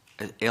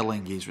early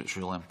engagement is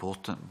really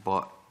important,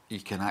 but you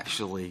can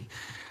actually,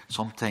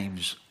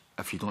 sometimes,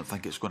 if you don't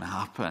think it's going to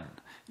happen,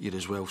 you're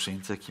as well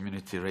saying to the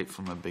community right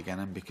from the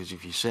beginning, because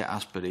if you set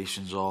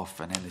aspirations off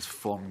and then they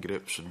form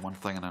groups and one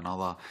thing and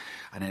another,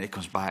 and then it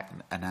comes back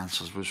and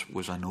answers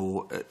was a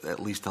no, at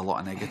least a lot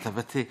of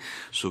negativity.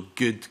 So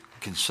good,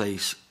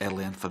 concise,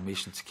 early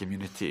information to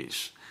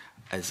communities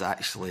is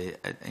actually,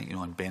 you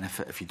know, in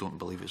benefit if you don't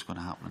believe it's going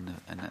to happen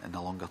in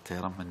the longer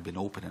term, and being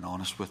open and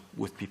honest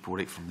with people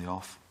right from the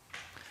off.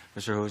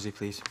 Mr Hosie,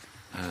 please.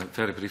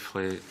 Very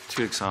briefly,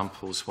 2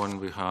 examples. One,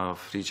 we have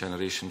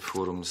regeneration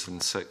forums in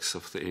 6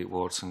 of the 8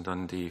 wards in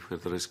Dundee where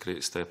there is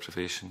greatest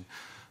deprivation.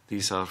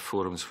 These are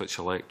forums which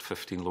elect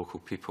 15 local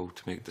people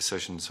to make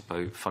decisions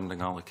about funding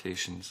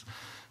allocations.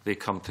 They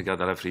come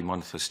together every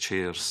month as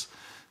chairs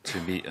to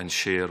meet and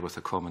share with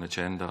a common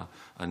agenda,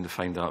 and they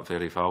find that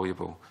very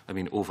valuable. I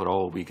mean,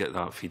 overall, we get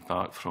that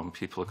feedback from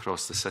people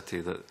across the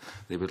city that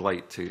they would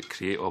like to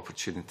create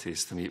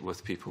opportunities to meet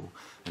with people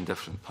in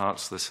different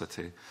parts of the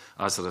city.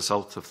 As a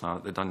result of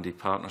that, the Dundee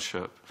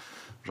Partnership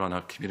run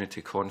a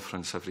community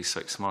conference every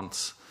 6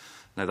 months.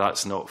 Now,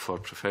 that's not for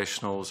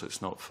professionals,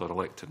 it's not for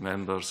elected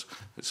members,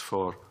 it's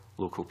for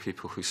local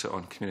people who sit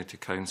on community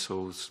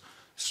councils,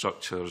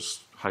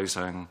 structures,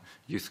 housing,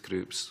 youth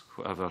groups,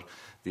 whatever.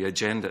 The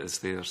agenda is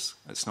theirs,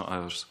 it's not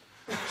ours.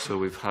 So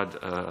we've had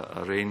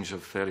a range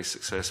of very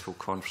successful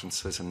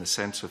conferences in the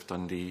centre of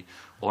Dundee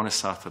on a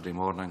Saturday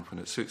morning when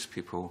it suits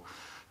people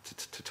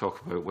to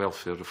talk about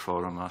welfare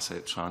reform,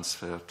 asset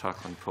transfer,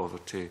 tackling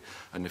poverty,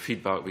 and the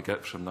feedback we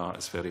get from that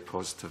is very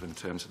positive in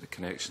terms of the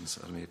connections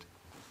that are made.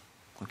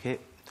 Okay.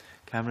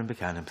 Cameron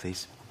Buchanan,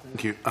 please.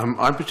 Thank you.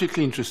 I'm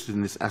particularly interested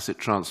in this asset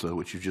transfer,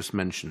 which you've just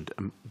mentioned.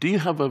 Do you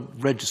have a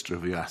register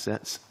of your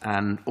assets?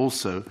 And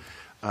also,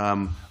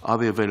 are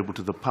they available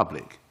to the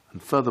public?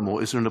 And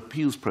furthermore, is there an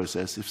appeals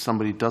process if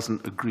somebody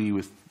doesn't agree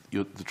with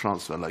the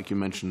transfer? Like you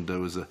mentioned, there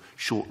was a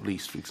short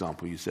lease, for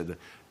example. You said that.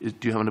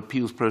 Do you have an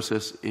appeals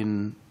process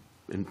in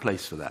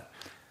place for that?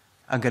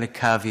 I'm going to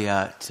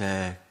caveat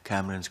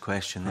Cameron's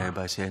question there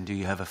by saying, do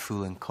you have a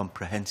full and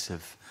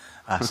comprehensive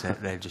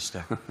asset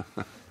register?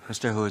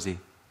 Mr Hosie.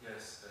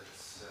 Yes,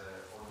 it's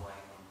online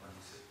on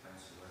Dundee City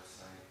Council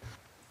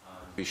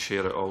website. We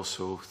share it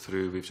also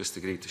through, we've just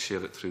agreed to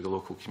share it through the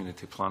local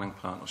community planning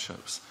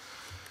partnerships.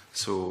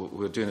 So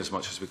we're doing as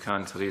much as we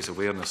can to raise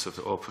awareness of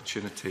the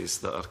opportunities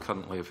that are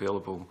currently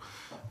available.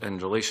 In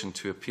relation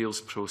to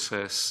appeals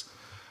process,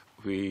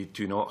 we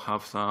do not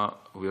have that.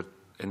 We're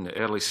in the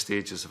early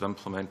stages of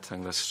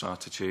implementing this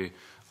strategy,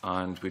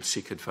 and we'd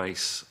seek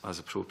advice as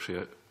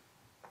appropriate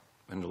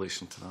in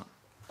relation to that.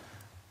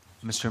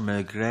 Mr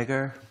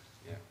MacGregor.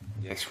 Yeah.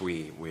 Yes,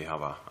 we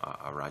have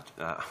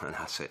an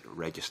asset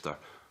register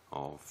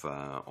of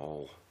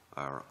all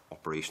our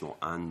operational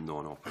and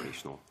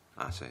non-operational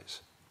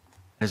assets.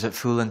 Is it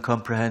full and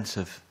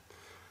comprehensive?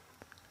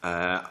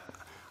 I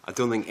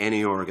don't think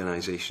any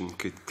organisation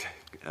could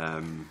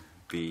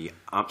be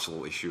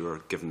absolutely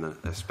sure, given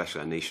that,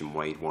 especially a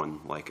nationwide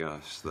one like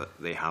us, that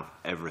they have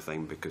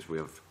everything because we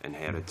have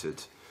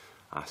inherited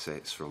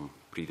assets from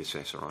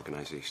predecessor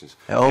organisations.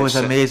 It always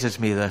amazes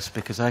me, this,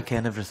 because I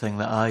ken everything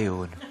that I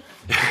own.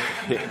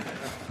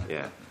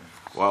 Yeah.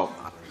 Well,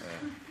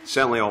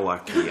 certainly all our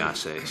key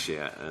assets,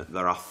 yeah.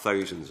 There are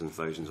thousands and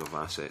thousands of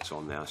assets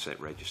on the asset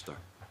register.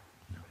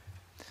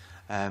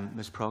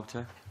 Ms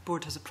Proctor? The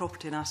Board has a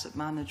property and asset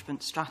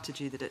management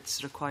strategy that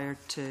it's required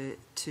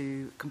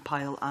to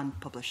compile and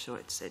publish, so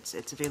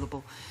it's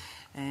available.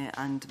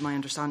 And my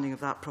understanding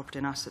of that property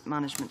and asset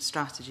management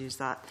strategy is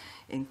that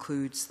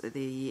includes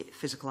the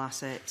physical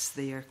assets,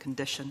 their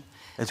condition.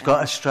 It's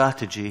got a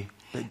strategy,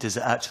 but does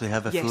it actually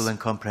have a yes. full and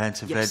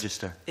comprehensive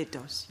register? It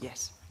does,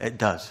 yes. It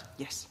does?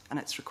 Yes, and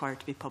it's required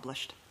to be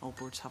published. All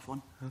boards have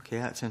one. Okay,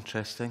 that's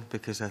interesting,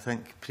 because I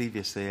think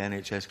previously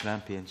NHS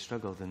Grampian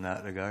struggled in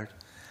that regard.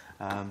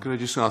 Could I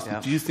just ask,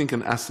 do you think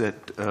an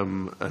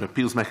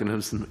appeals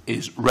mechanism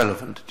is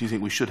relevant? Do you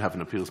think we should have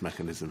an appeals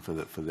mechanism for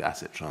the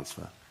asset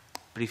transfer?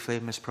 Briefly,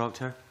 Ms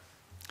Proctor.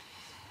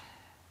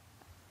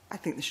 I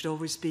think there should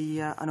always be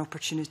an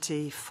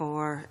opportunity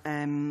for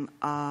an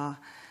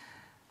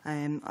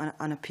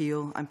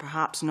appeal. I'm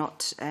perhaps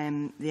not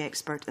the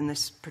expert in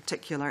this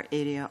particular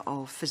area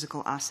of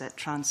physical asset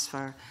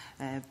transfer,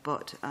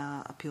 but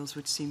appeals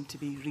would seem to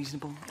be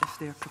reasonable if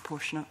they're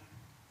proportionate.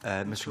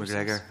 Mr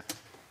MacGregor.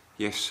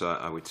 Yes,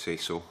 I would say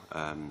so.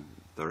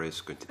 There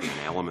is going to be an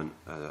element,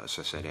 as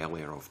I said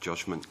earlier, of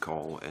judgment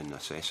call in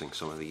assessing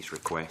some of these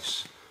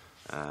requests.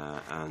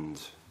 And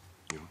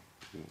you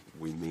know,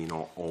 we may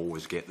not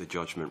always get the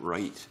judgment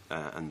right,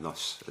 and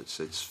thus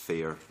it's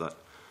fair that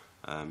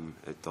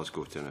it does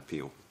go to an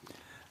appeal.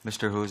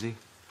 Mr Hosie?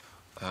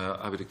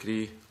 I would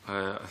agree.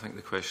 I think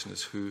the question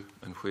is who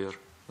and where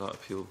that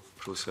appeal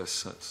process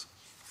sits.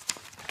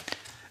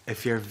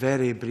 If you're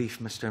very brief,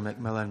 Mr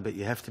Macmillan, but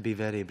you have to be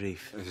very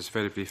brief. It is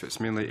very brief. It's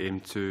mainly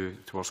aimed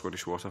towards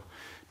Scottish Water.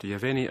 Do you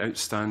have any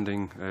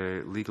outstanding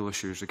legal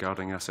issues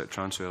regarding asset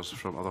transfers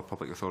from other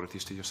public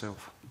authorities to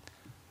yourself?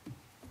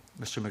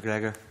 Mr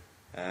MacGregor?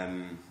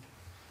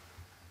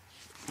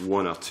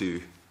 One or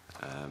two,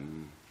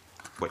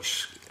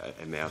 which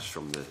emerged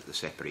from the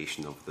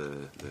separation of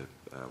the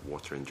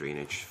water and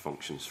drainage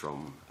functions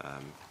from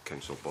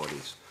council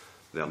bodies.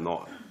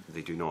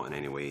 They do not in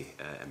any way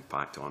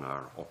impact on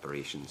our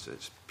operations.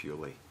 It's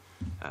purely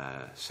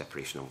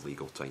separation of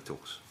legal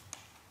titles.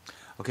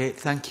 Okay,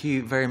 thank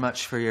you very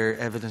much for your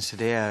evidence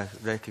today. I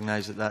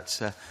recognise that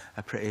that's a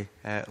pretty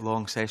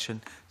long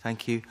session.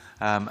 Thank you.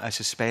 I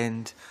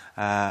suspend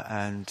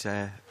and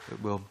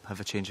we'll have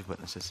a change of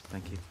witnesses.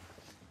 Thank you.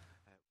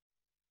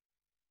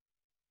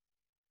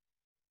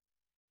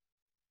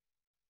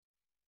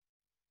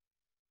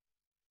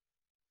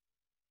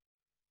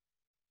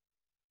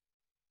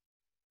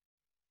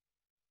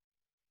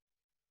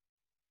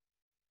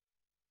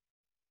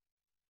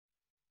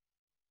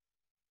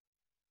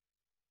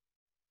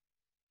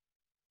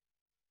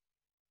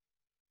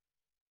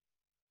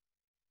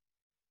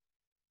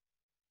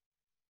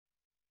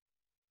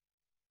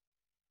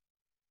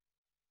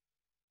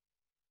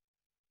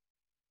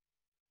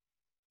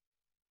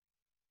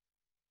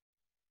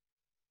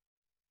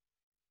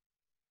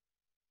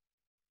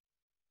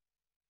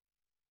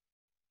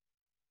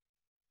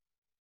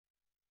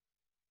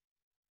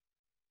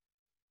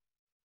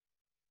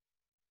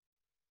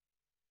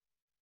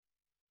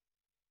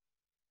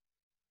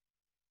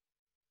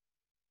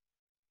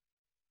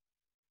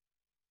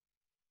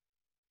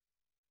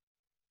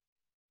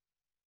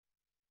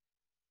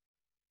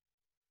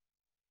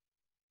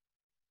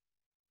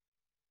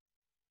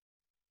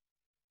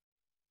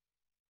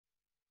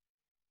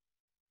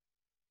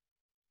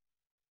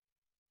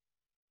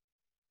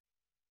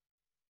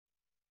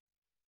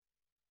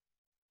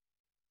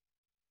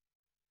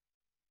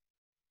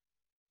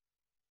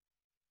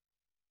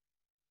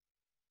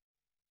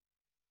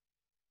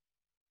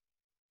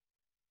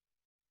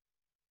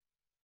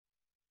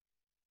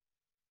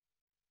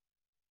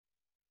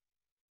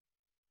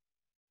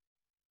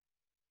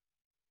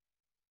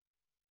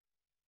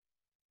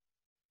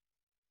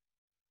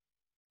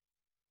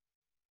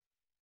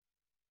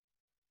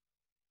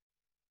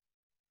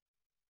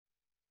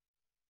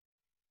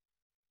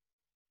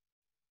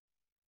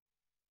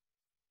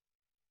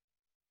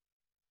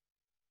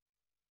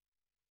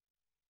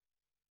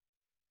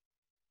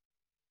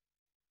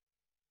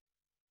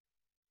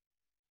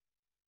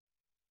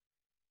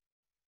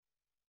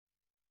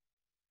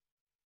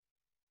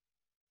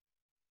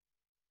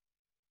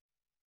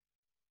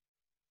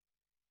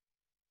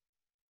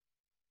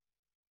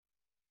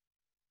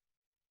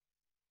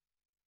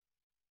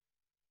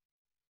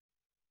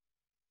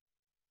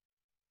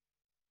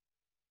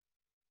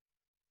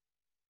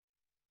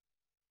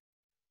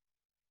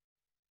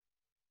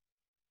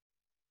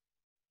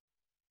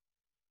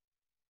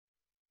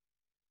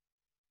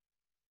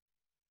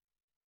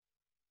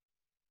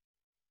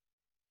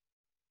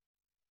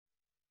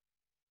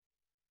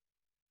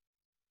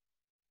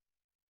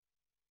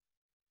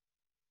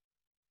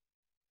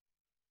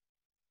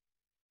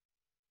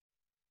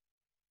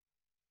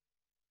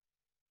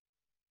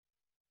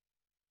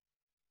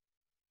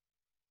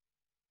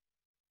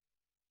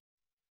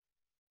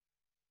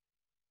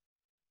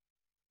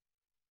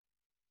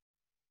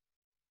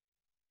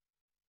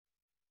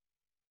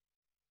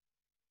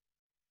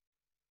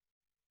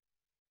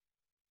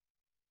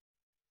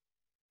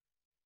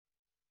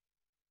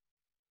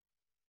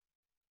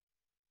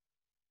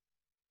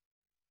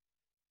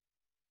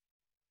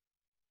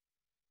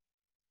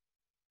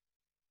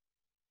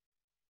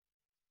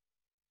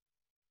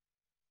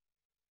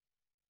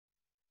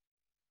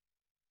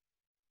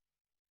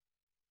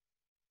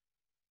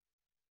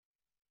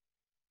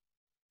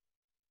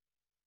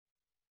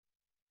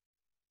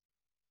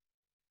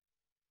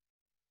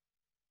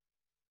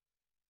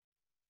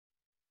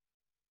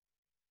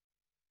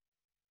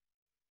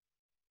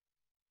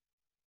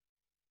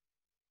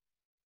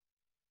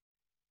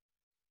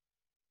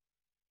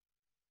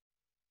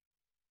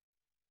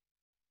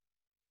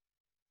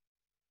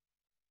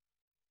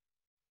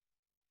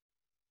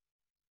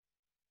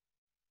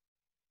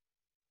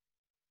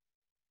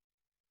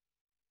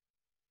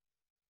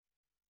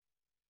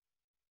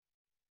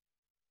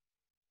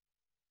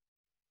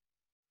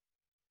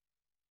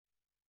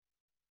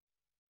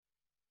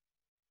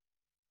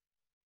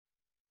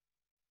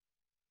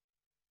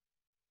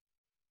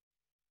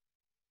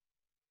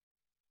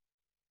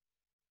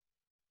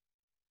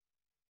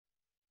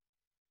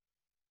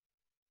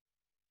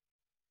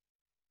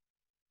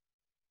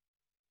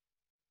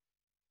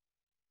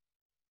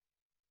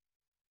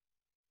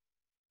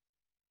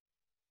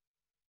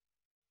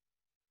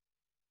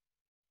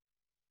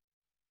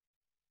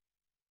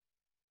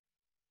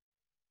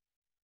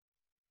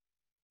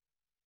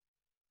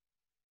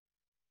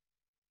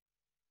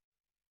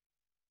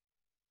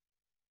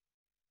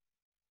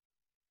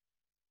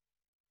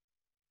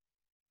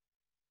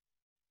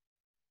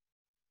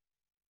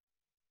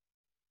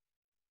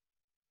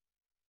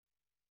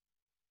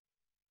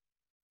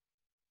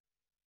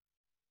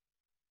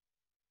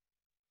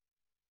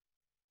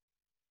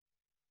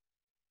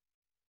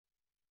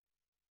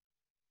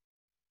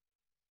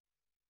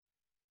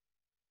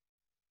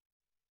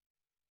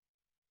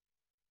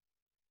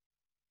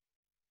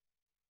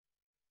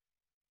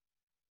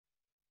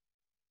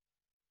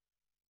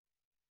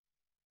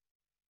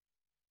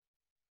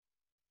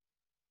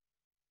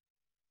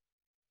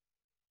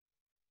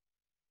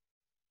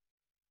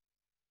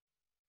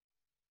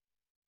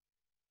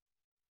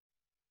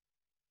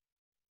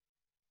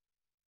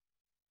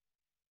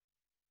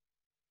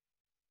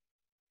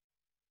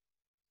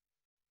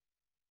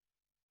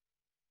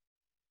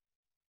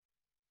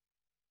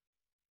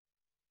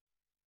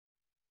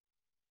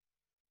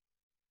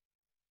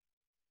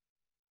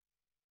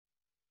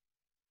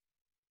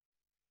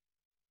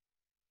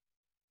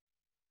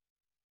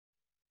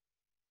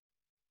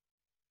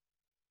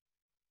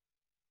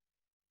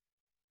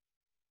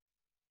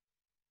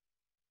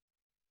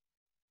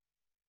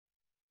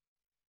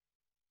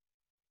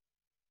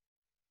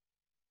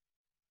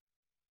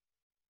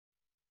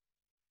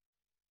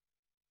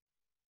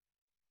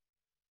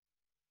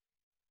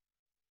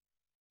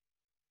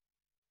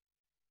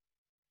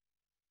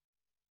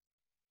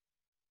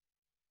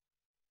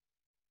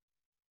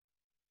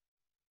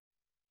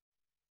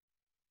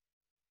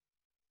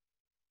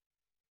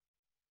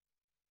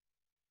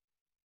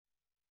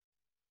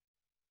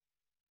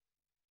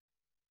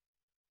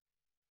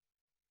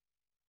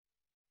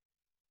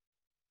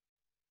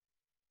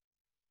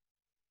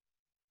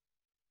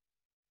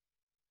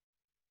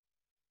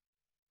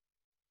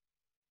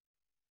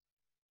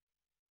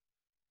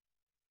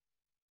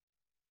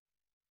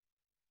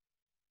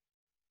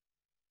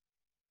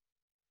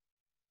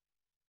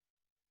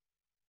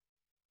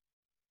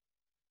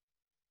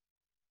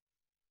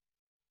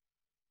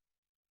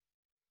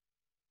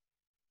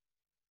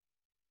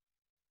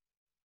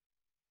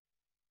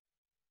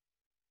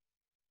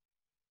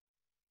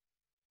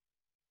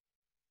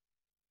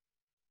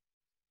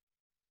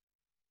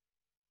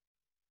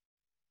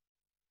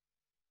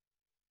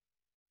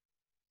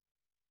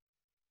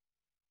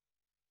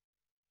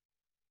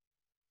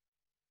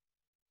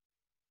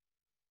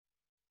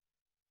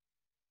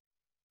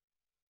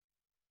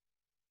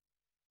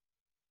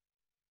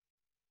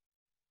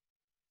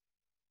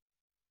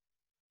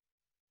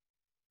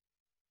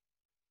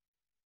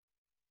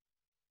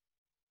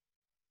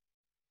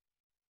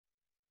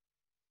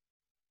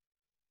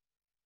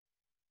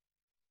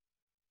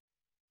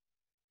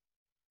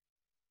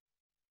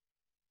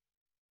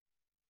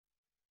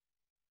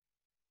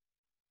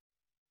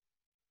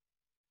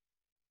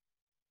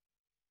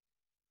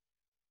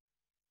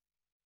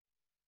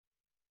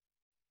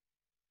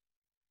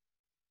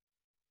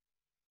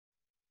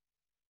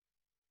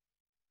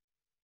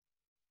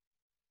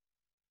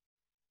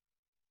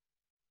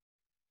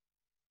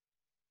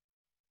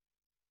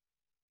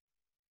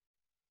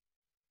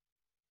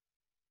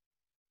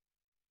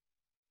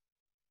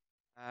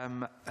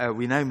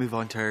 We now move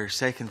on to our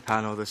second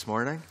panel this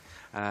morning.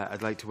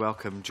 I'd like to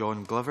welcome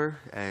John Glover,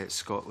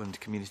 Scotland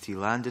Community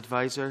Land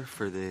Advisor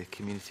for the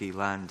Community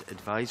Land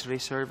Advisory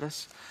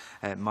Service,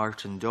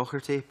 Martin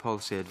Doherty,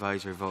 Policy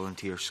Advisor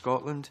Volunteer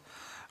Scotland,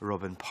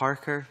 Robin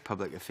Parker,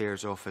 Public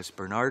Affairs Office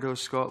Barnardo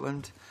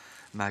Scotland,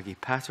 Maggie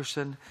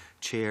Paterson,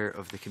 Chair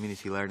of the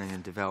Community Learning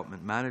and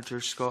Development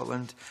Managers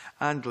Scotland,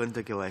 and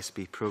Linda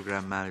Gillespie,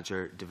 Programme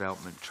Manager,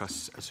 Development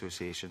Trusts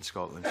Association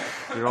Scotland.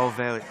 You're all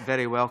very,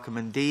 very welcome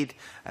indeed.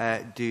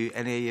 Do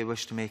any of you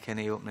wish to make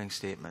any opening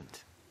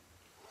statement?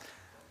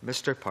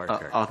 Mr.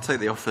 Parker. I'll take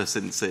the offer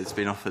since it's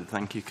been offered.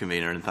 Thank you,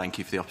 Convener, and thank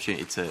you for the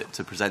opportunity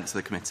to present to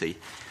the committee.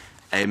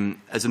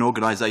 As an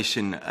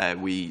organisation,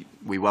 we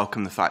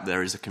welcome the fact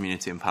there is a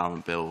community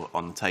empowerment bill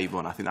on the table,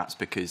 and I think that's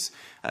because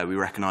we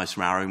recognise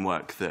from our own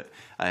work that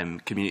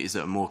communities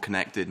that are more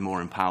connected,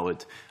 more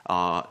empowered,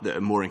 that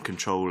are more in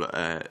control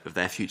of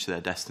their future,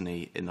 their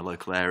destiny in the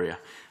local area,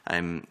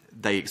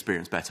 they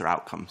experience better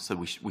outcomes. So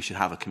we should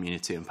have a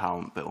community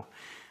empowerment bill.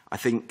 I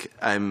think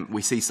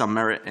we see some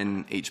merit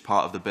in each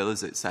part of the bill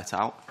as it's set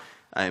out,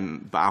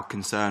 but our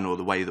concern, or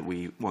the way that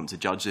we want to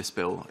judge this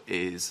bill,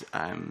 is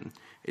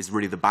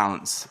really the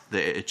balance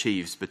that it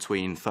achieves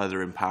between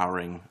further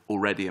empowering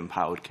already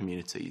empowered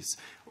communities,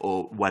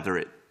 or whether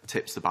it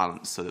tips the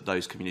balance so that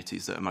those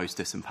communities that are most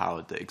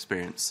disempowered, that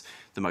experience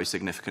the most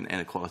significant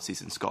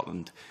inequalities in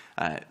Scotland,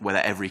 whether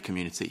every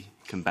community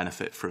can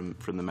benefit from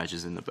the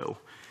measures in the bill.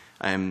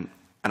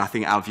 And I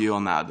think our view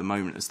on that at the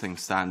moment, as things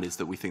stand, is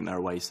that we think there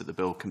are ways that the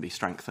bill can be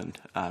strengthened,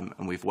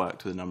 and we've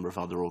worked with a number of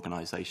other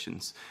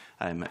organisations.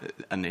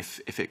 And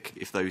if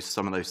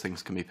some of those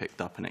things can be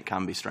picked up and it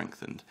can be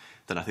strengthened,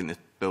 then I think the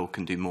bill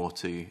can do more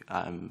to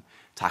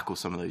tackle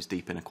some of those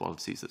deep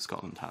inequalities that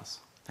Scotland has.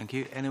 Thank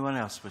you. Anyone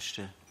else wish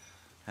to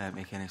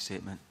make any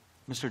statement?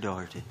 Mr.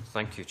 Doherty.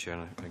 Thank you,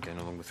 Chair. Again,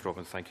 along with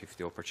Robin, thank you for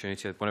the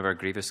opportunity. One of our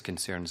gravest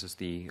concerns is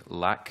the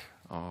lack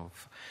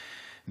of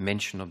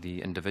mention of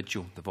the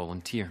individual, the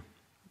volunteer,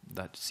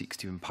 that seeks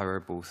to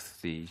empower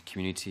both the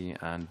community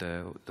and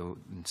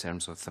in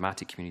terms of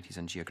thematic communities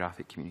and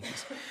geographic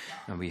communities.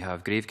 And we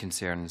have grave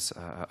concerns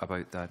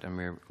about that, and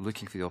we're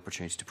looking for the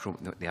opportunity to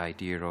promote the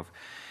idea of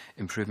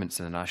improvements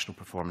in the national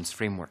performance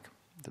framework,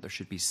 that there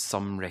should be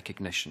some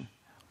recognition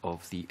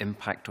of the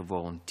impact of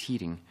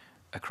volunteering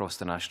across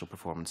the national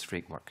performance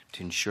framework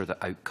to ensure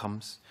that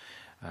outcomes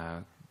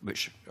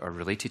which are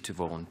related to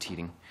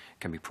volunteering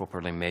can be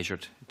properly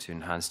measured to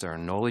enhance our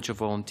knowledge of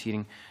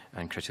volunteering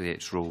and critically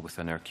its role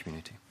within our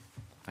community.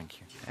 Thank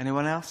you.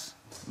 Anyone else?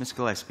 Ms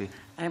Gillespie.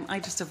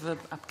 I just have a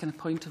kind of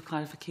point of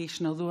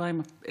clarification. Although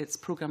I'm its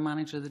Programme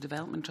Manager of the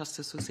Development Trust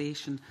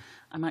Association,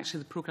 I'm actually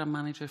the Programme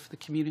Manager for the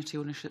Community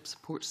Ownership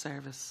Support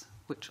Service,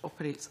 which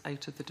operates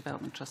out of the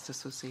Development Trust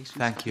Association.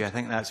 Thank you. I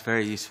think that's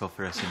very useful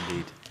for us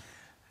indeed.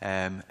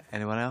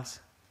 Anyone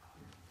else?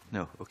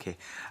 No, okay.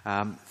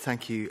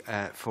 Thank you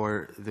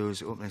for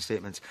those opening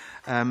statements.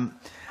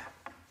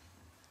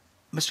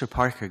 Mr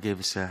Parker gave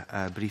us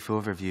a brief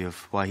overview of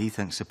why he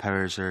thinks the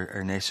powers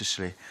are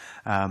necessary.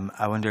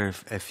 I wonder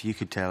if you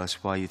could tell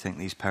us why you think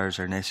these powers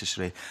are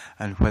necessary,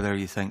 and whether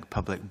you think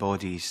public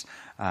bodies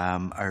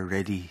are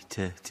ready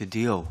to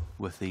deal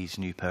with these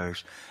new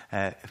powers.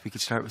 If we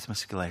could start with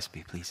Ms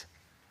Gillespie, please.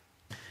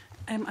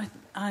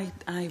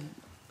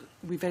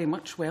 We very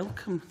much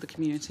welcome the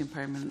Community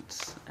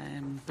Empowerment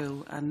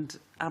Bill, and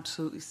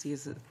absolutely see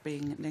as it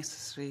being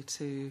necessary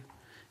to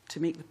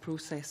make the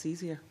process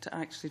easier, to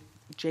actually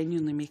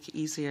genuinely make it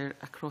easier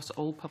across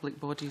all public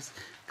bodies.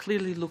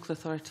 Clearly, local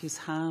authorities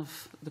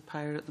have the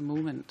power at the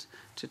moment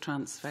to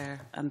transfer,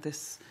 and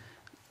this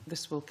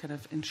will kind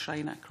of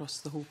enshrine it across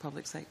the whole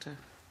public sector.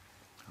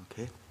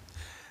 Okay.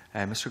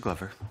 Mr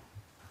Glover.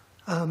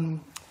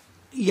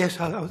 Yes,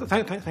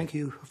 thank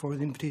you for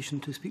the invitation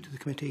to speak to the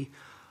committee.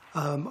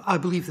 I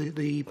believe that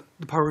the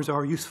powers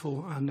are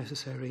useful and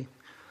necessary.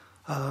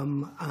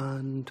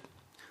 And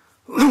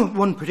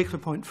one particular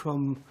point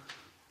from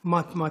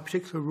my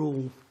particular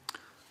role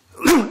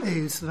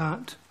is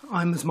that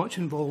I'm as much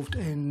involved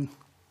in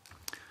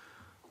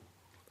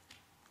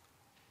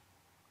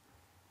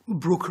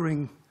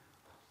brokering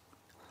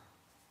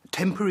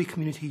temporary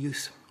community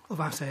use of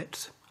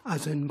assets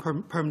as in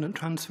permanent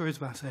transfers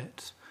of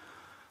assets.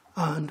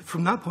 And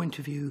from that point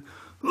of view,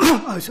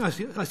 I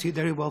see it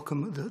very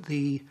welcome that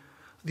the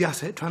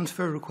asset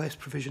transfer request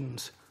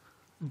provisions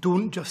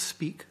don't just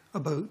speak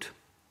about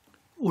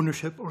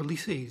ownership or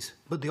leases,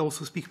 but they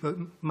also speak about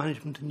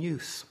management and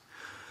use.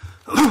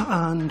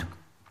 And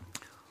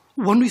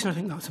one reason I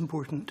think that's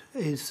important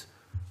is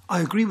I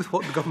agree with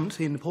what the government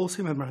say in the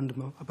policy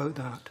memorandum about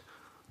that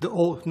not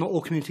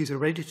all communities are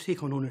ready to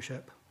take on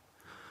ownership.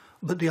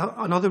 But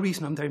another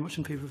reason I'm very much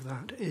in favour of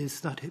that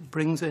is that it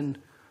brings in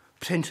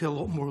potentially a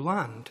lot more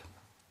land.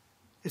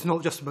 It's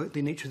not just about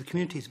the nature of the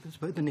communities, but it's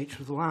about the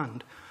nature of the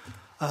land.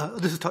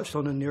 This is touched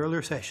on in the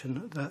earlier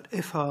session, that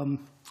if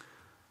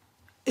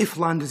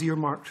land is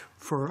earmarked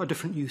for a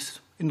different use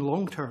in the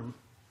long term,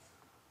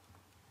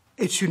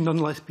 it should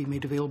nonetheless be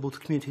made available to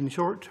the community in the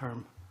short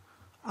term.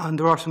 And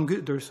there's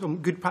some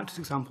good practice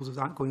examples of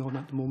that going on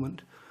at the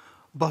moment.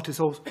 But it's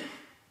also,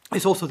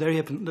 it's also very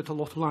evident that a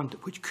lot of land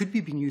which could be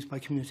being used by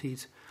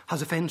communities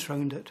has a fence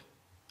around it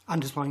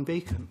and is lying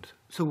vacant.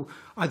 So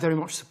I very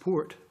much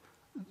support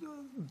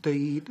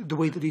the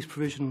way that these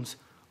provisions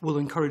will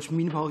encourage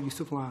meanwhile use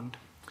of land.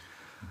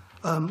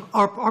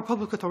 Are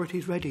public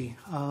authorities ready?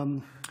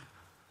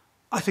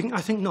 I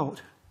think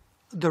not.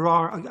 There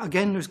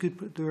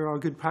are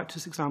good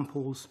practice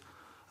examples.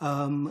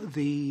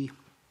 The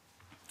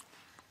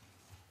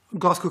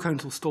Glasgow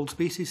Council Stalled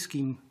Spaces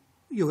scheme,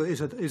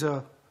 is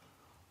a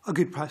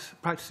good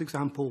practice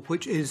example,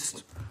 which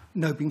is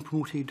now being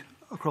promoted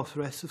across the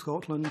rest of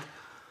Scotland.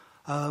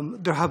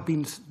 There have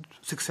been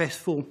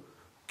successful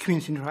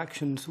community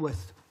interactions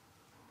with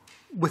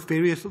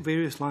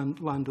various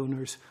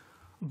landowners,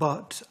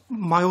 but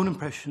my own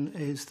impression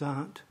is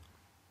that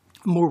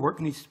more work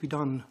needs to be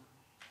done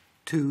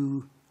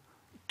to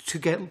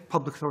get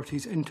public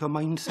authorities into a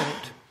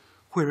mindset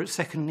where it's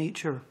second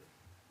nature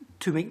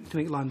to make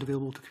land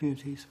available to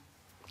communities.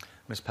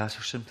 Ms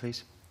Paterson,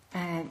 please.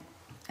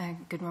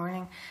 Good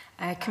morning.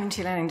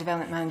 Community Learning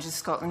Development Managers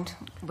Scotland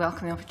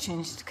welcome the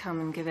opportunity to come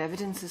and give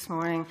evidence this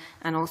morning,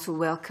 and also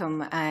welcome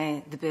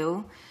the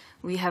bill.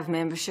 We have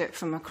membership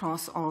from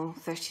across all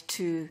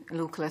 32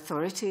 local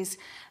authorities,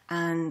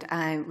 and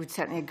I would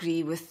certainly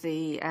agree with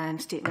the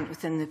statement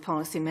within the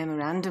policy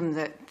memorandum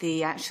that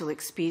the actual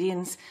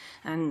experience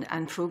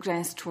and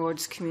progress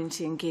towards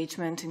community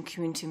engagement and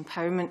community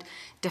empowerment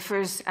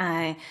differs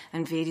and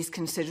varies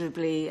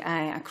considerably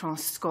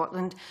across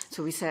Scotland.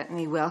 So we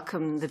certainly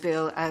welcome the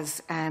bill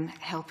as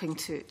helping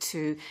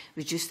to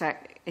reduce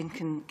that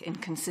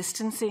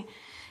inconsistency.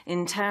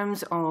 In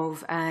terms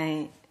of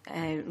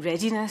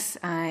readiness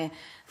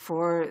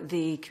for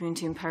the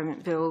Community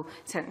Empowerment Bill,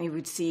 certainly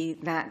would see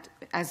that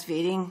as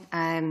varying.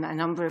 A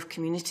number of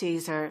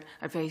communities are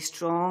very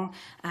strong.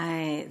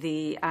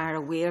 They are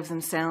aware of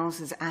themselves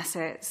as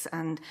assets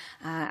and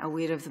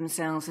aware of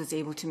themselves as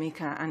able to make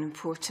an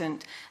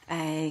important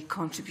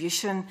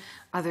contribution.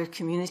 Other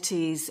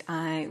communities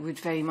would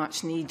very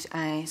much need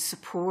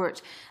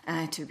support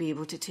to be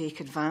able to take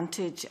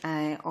advantage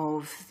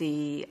of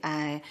the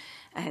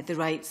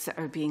rights that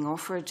are being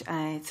offered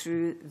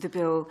through the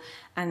bill,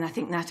 and I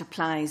think that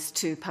applies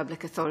to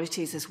public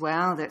authorities as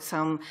well, that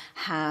some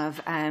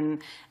have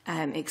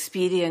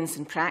experience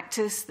and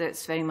practice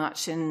that's very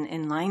much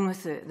in line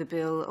with the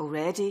bill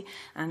already,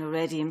 and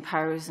already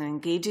empowers and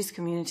engages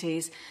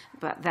communities,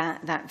 but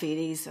that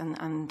varies,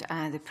 and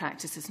the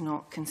practice is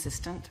not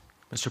consistent.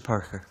 Mr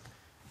Parker.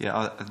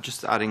 Yeah,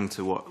 just adding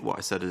to what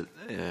I said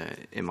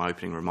in my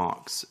opening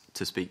remarks,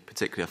 to speak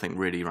particularly, I think,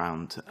 really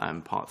around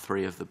Part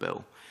 3 of the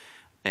bill.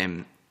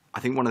 I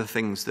think one of the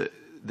things that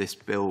this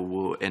bill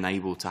will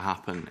enable to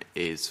happen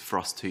is for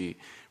us to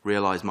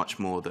realise much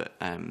more that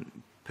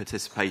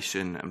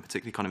participation and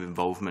particularly kind of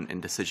involvement in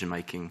decision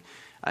making,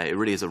 it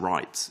really is a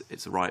right.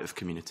 It's a right of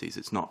communities.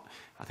 It's not,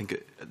 I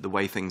think the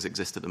way things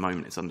exist at the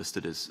moment, it's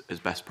understood as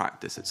best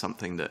practice. It's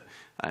something that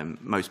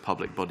most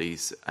public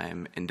bodies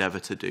endeavour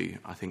to do,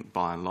 I think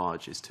by and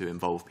large, is to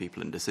involve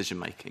people in decision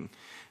making.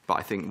 But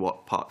I think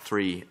what Part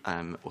 3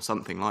 or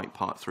something like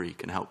Part 3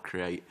 can help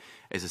create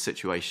is a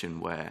situation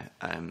where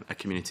a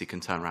community can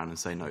turn around and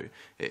say, no,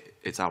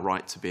 it's our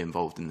right to be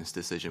involved in this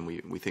decision.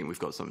 We think we've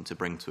got something to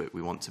bring to it.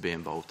 We want to be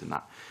involved in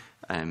that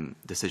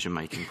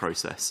decision-making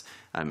process.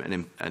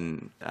 And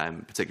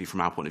particularly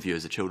from our point of view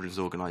as a children's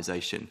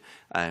organisation,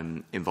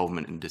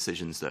 involvement in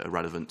decisions that are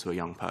relevant to a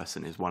young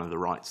person is one of the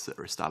rights that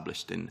are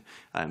established in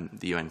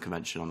the UN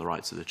Convention on the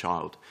Rights of the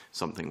Child,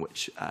 something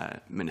which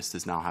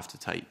ministers now have to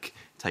take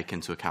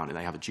into account, and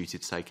they have a duty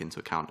to take into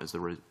account as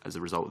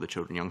a result of the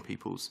Children and Young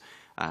People's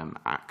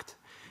Act,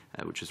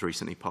 which was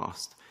recently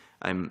passed.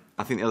 I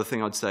think the other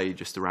thing I'd say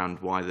just around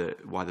why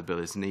the bill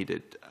is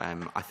needed,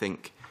 I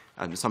think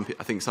some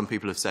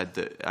people have said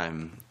that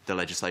the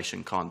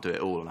legislation can't do it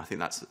all, and I think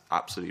that's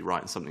absolutely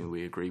right and something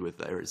we agree with.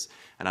 There is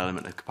an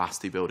element of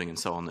capacity building and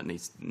so on that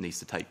needs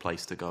to take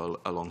place to go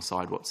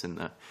alongside what's in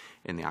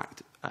the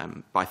Act.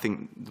 But I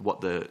think what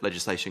the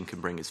legislation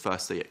can bring is,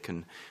 firstly, it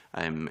can,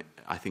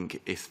 I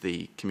think if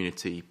the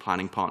community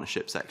planning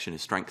partnership section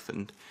is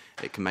strengthened,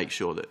 it can make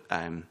sure that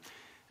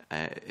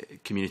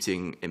community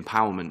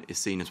empowerment is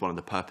seen as one of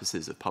the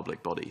purposes of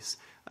public bodies.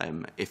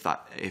 If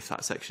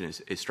that section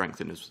is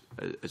strengthened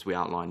as we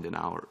outlined in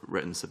our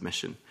written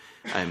submission.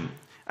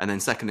 And then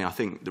secondly, I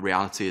think the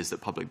reality is that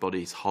public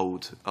bodies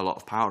hold a lot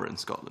of power in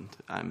Scotland.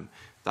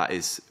 That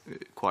is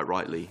quite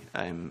rightly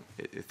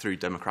through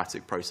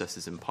democratic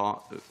processes in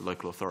part.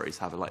 Local authorities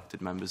have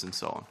elected members and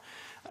so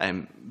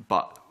on.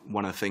 But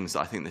one of the things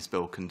that I think this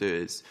bill can do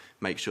is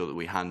make sure that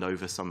we hand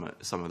over some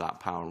of that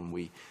power, and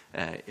we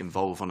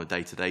involve on a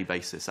day-to-day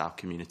basis our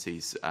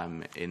communities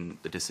in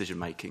the decision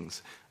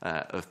makings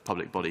of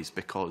public bodies,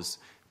 because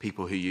the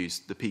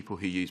people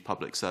who use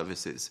public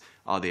services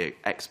are the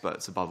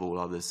experts above all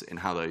others in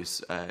how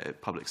those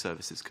public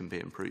services can be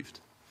improved.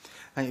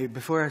 Thank you.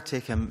 Before I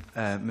take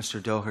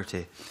Mr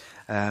Doherty,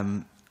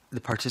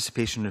 the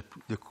participation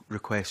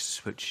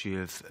requests which you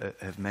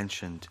have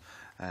mentioned,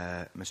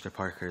 Mr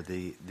Parker,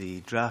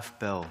 the draft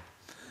bill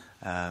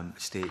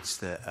states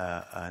that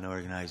an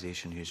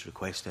organisation who's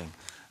requesting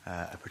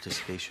a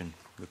participation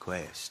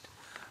request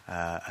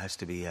has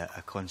to be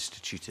a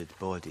constituted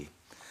body.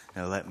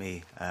 Now, let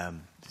me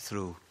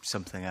throw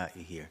something at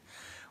you here.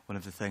 One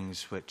of the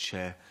things which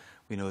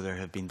we know there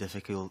have been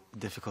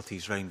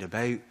difficulties round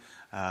about,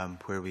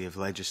 where we have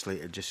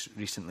legislated just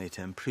recently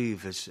to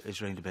improve,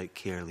 is round about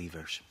care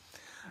leavers.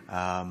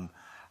 How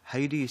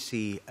do you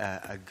see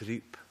a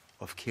group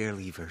of care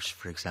leavers,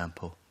 for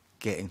example,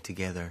 getting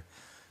together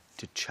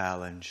to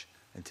challenge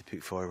and to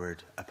put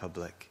forward a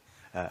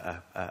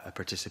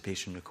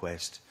participation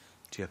request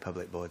to a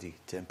public body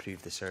to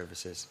improve the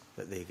services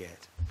that they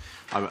get?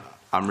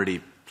 I'm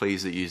really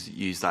pleased that you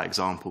used that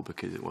example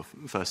because, well,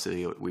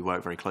 firstly, we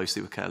work very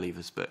closely with care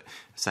leavers, but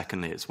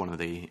secondly, it's one of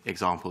the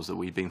examples that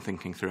we've been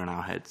thinking through in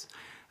our heads.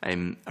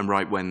 And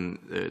right when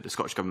the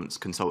Scottish Government's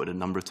consulted a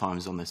number of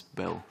times on this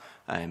bill,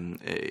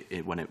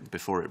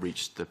 before it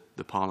reached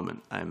the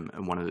Parliament,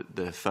 and one of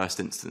the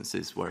first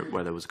instances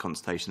where there was a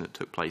consultation that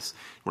took place,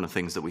 one of the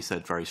things that we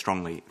said very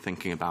strongly,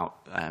 thinking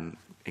about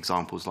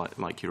examples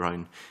like your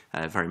own,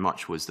 very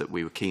much was that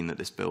we were keen that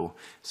this bill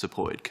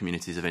supported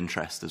communities of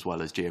interest as well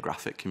as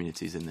geographic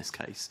communities in this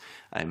case.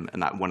 And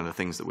that one of the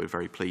things that we're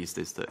very pleased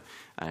is that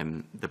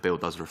the bill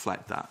does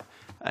reflect that.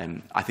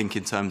 I think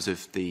in terms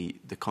of the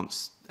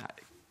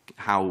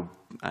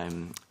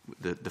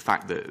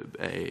fact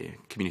that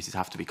communities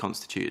have to be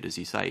constituted, as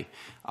you say,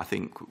 I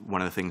think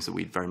one of the things that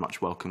we'd very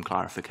much welcome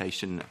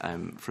clarification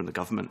from the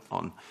government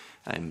on,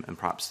 and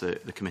perhaps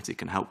the committee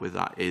can help with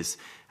that, is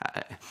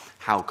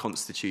how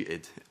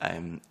constituted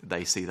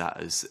they see that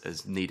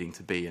as needing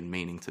to be and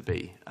meaning to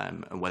be,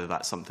 and whether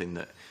that's something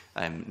that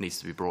needs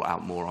to be brought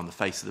out more on the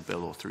face of the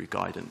bill or through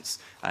guidance.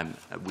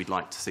 We'd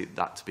like to see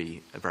that to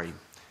be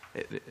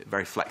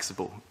very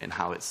flexible in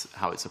how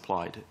it's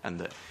applied, and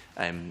that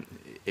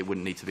it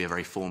wouldn't need to be a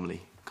very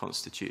formally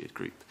constituted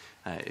group,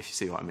 if you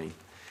see what I mean.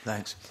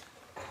 Thanks.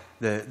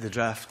 The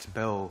draft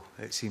bill,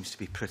 it seems to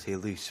be pretty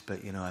loose,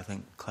 but I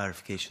think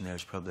clarification there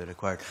is probably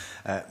required.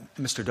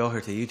 Mr.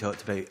 Doherty, you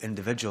talked about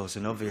individuals,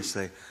 and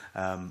obviously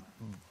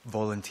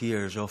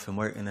volunteers often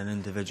work on an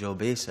individual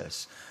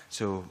basis.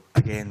 So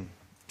again,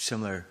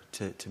 similar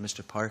to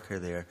Mr. Parker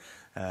there,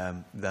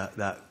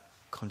 that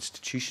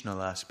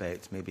constitutional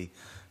aspect maybe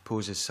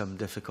poses some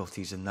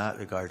difficulties in that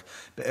regard.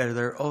 But are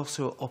there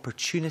also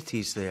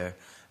opportunities there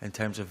in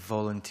terms of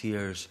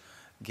volunteers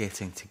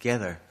getting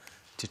together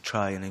to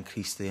try and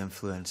increase the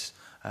influence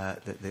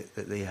that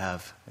they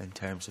have in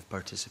terms of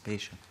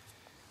participation?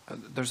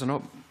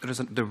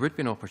 There would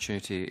be an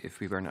opportunity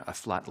if we were at a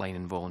flat line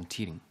in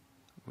volunteering.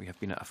 We have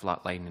been at a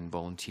flat line in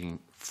volunteering,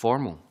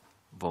 formal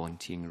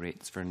volunteering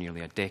rates for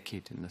nearly a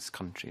decade in this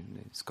country, and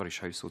the Scottish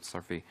Household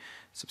Survey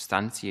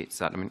substantiates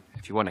that. I mean,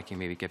 if you want, I can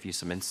maybe give you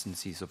some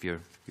instances of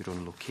your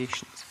own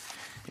locations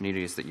in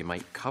areas that you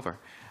might cover.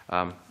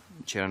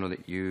 Chair, I know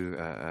that you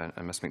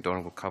and Ms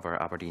MacDonald will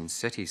cover Aberdeen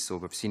City, so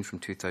we've seen from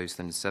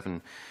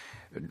 2007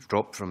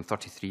 drop from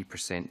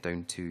 33%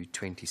 down to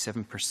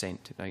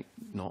 27%. It might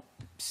not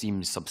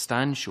seem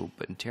substantial,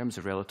 but in terms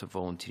of relative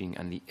volunteering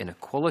and the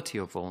inequality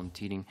of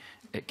volunteering,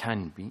 it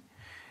can be.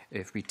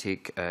 If we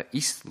take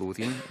East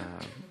Lothian,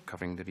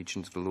 covering the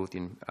regions of the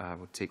Lothian,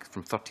 we'll take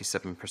from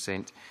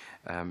 37%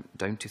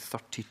 down to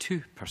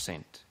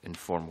 32% in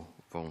formal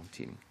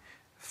volunteering.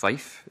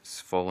 Fife,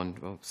 it's fallen,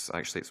 well,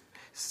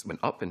 it's went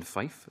up in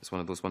Fife. It's one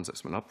of those ones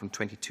that's went up from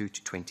 22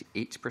 to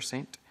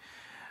 28%.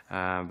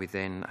 We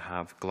then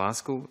have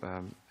Glasgow.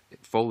 It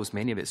follows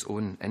many of its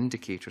own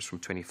indicators from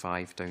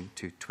 25 down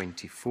to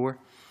 24.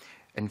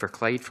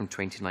 Inverclyde from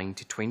 29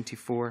 to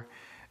 24.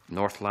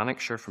 North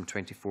Lanarkshire from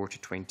 24 to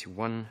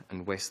 21,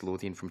 and West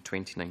Lothian from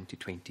 29 to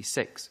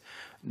 26.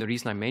 The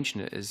reason I mention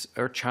it is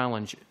our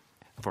challenge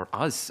for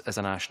us as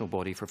a national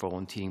body for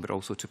volunteering, but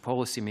also to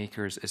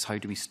policymakers, is how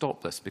do we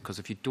stop this? Because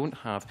if you don't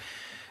have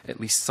at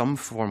least some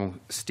formal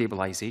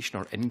stabilisation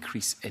or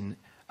increase in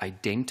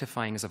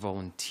identifying as a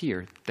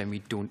volunteer, then we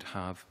don't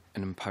have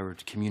an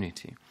empowered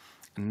community.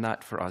 And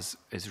that for us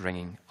is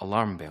ringing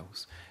alarm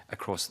bells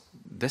across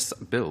this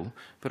bill,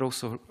 but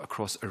also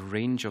across a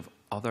range of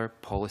other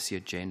policy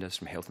agendas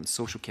from health and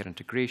social care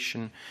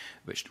integration,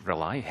 which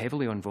rely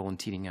heavily on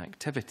volunteering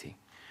activity.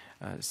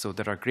 So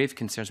there are grave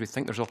concerns. We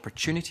think there's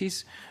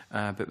opportunities,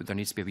 but there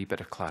needs to be a wee bit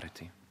of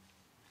clarity.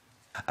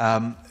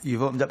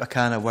 You've opened up a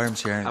can of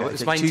worms here.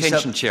 It's my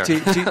intention, Chair. Two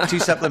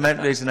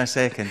supplementaries in a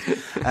second.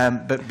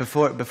 But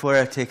before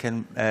I take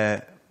in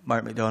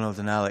Mark MacDonald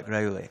and Alec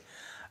Rowley,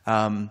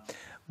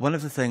 one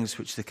of the things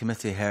which the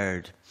committee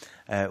heard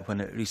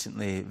when it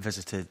recently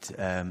visited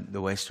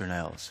the Western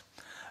Isles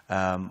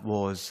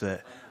was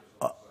that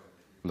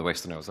the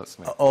Western Isles, that's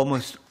me.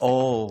 Almost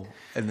all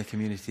in the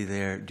community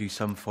there do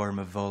some form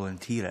of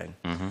volunteering,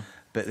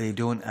 but they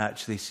don't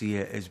actually see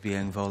it as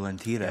being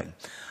volunteering.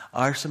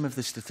 Are some of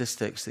the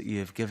statistics that you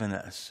have given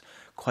us,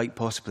 quite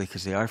possibly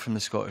because they are from the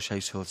Scottish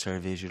Household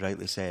Survey, as you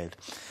rightly said,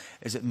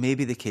 is it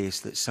maybe the case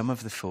that some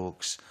of the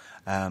folks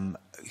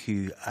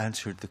who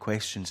answered the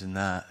questions in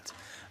that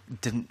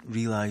didn't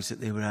realise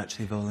that they were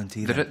actually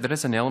volunteering? There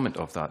is an element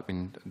of that. I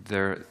mean,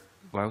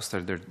 whilst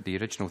the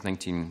original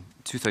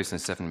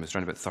 2007 was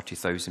around about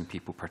 30,000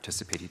 people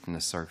participated in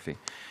the survey.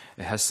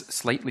 It has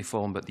slightly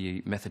fallen, but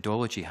the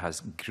methodology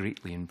has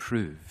greatly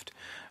improved.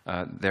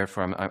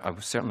 Therefore, I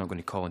was certainly not going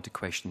to call into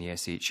question the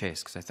SHS,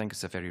 because I think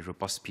it's a very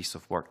robust piece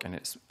of work, and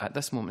it's at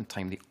this moment in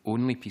time the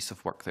only piece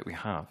of work that we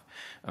have.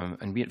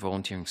 And we at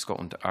Volunteering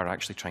Scotland are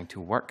actually trying to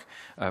work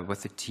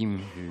with the team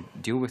who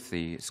deal with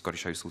the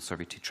Scottish Household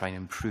Survey to try and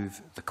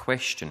improve the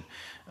question.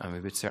 And we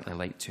would certainly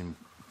like to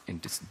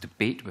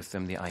debate with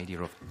them the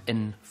idea of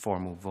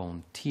informal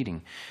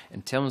volunteering.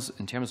 In terms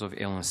of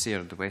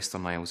Ellensair, the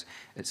Western Isles,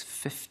 it's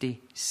 57%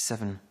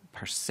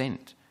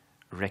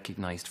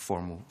 recognised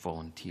formal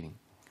volunteering.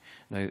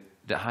 Now,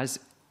 that has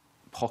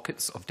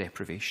pockets of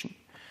deprivation,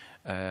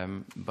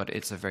 but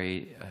it's a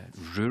very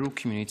rural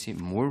community,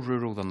 more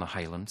rural than the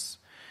Highlands,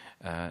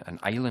 an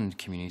island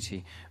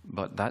community,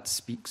 but that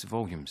speaks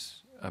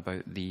volumes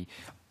about the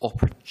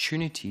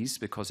opportunities,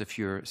 because if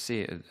you're,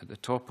 say, at the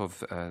top of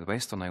the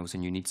Western Isles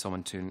and you need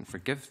someone to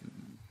forgive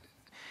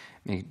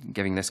me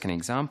giving this kind of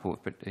example,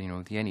 but you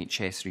know, the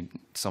NHS needs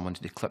someone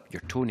to clip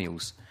your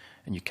toenails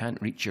and you can't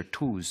reach your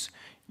toes,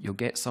 you'll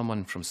get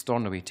someone from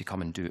Stornoway to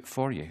come and do it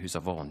for you, who's a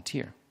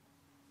volunteer.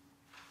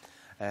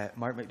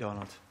 Mark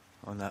MacDonald,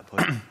 on that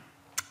point.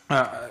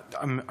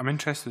 I'm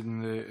interested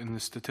in the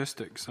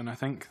statistics, and I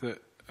think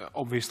that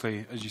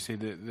obviously, as you say,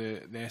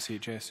 the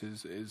SHS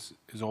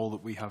is all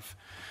that we have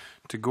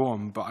to go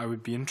on. But I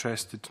would be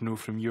interested to know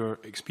from your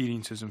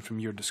experiences and from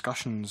your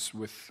discussions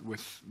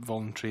with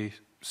voluntary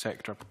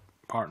sector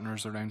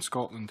partners around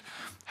Scotland,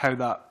 how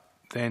that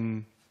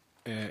then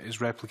is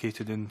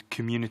replicated in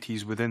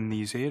communities within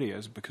these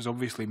areas, because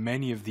obviously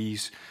many of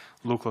these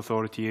local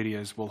authority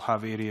areas will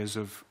have areas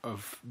of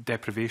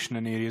deprivation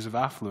and areas of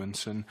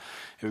affluence, and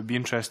it would be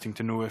interesting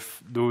to know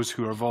if those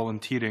who are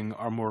volunteering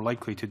are more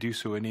likely to do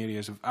so in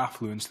areas of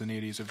affluence than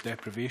areas of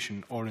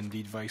deprivation, or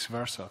indeed vice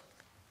versa.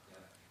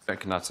 I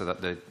can answer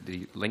that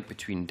the link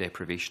between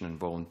deprivation and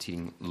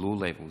volunteering low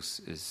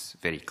levels is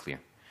very clear.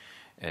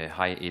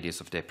 High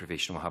areas of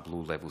deprivation will have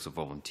low levels of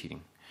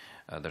volunteering.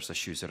 There's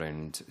issues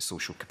around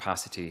social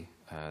capacity,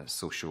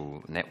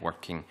 social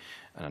networking,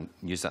 and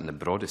I use that in the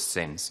broadest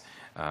sense.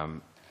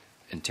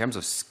 In terms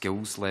of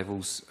skills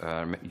levels,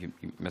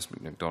 Ms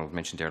MacDonald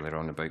mentioned earlier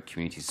on about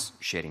communities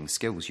sharing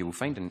skills. You will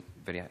find in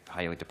very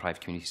highly deprived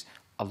communities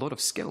a lot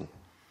of skill.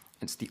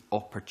 It's the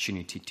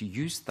opportunity to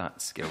use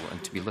that skill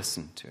and to be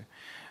listened to.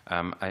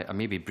 I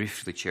maybe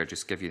briefly, Chair,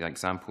 just give you the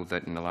example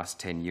that in the last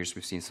 10 years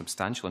we've seen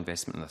substantial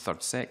investment in the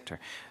third sector.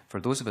 For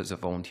those of us at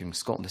Volunteering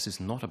Scotland, this is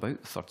not about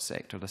the third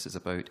sector. This is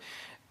about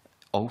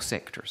all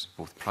sectors,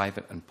 both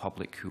private and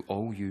public, who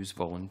all use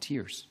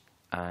volunteers.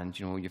 And,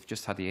 you know, you've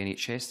just had the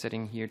NHS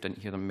sitting here, didn't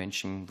hear them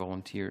mention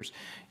volunteers.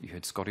 You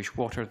had Scottish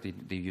Water,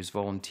 they use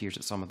volunteers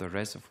at some of their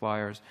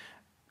reservoirs.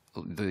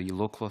 The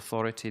local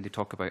authority, they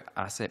talk about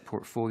asset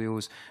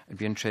portfolios. I'd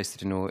be interested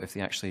to know if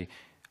they actually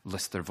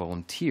list their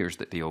volunteers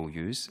that they all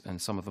use, and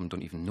some of them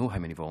don't even know how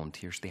many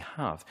volunteers they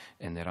have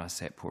in their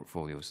asset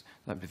portfolios.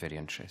 That would be very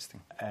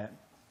interesting.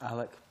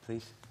 Alec,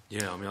 please.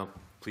 Yeah, I mean, I'm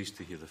pleased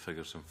to hear the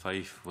figures in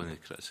Fife. One of the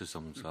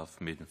criticisms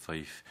I've made in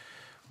Fife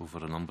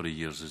over a number of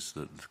years is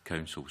that the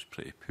council was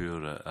pretty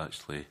poor at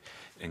actually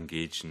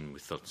engaging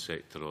with third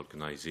sector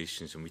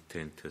organisations, and we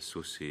tend to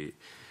associate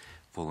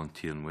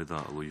volunteering with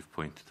that, although you've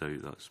pointed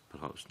out that's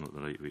perhaps not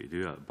the right way to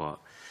do it. But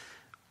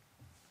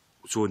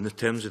so in the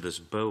terms of this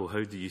bill,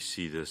 how do you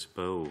see this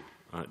bill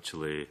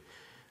actually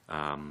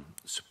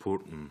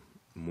supporting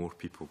more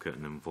people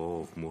getting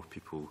involved, more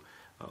people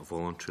at a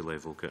voluntary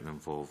level getting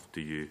involved?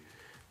 Do you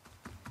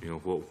know,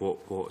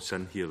 what's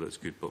in here that's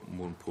good, but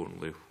more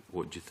importantly,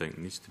 what do you think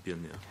needs to be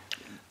in there?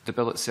 The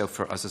bill itself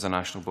for us as a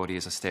national body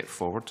is a step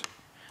forward.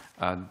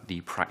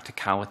 The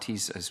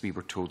practicalities, as we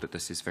were told that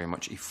this is very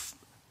much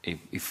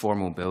a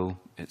formal bill,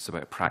 it's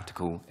about a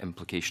practical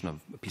implication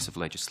of a piece of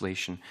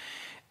legislation.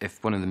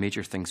 If one of the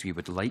major things we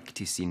would like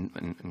to see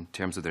in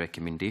terms of the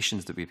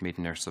recommendations that we've made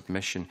in our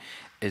submission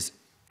is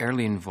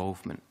early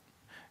involvement.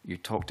 You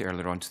talked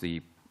earlier on to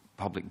the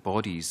public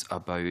bodies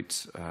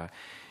about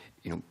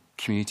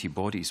community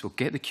bodies. Well,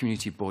 get the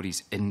community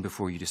bodies in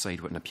before you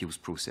decide what an appeals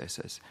process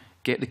is.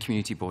 Get the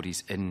community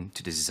bodies in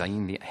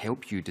to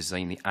help you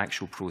design the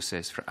actual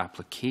process for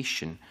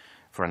application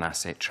for an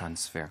asset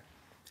transfer.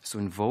 So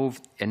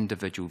involve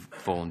individual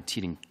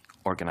volunteering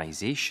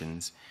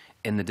organisations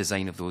in the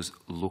design of those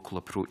local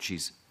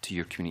approaches to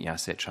your community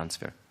asset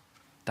transfer.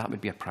 That would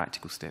be a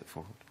practical step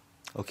forward.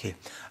 Okay.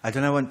 I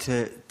don't want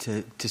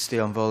to stay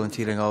on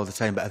volunteering all the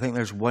time, but I think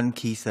there's one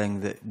key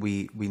thing that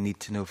we need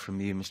to know from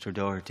you, Mr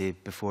Doherty,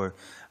 before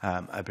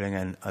I bring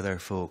in other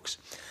folks.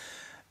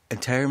 In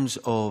terms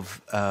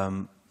of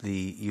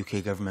the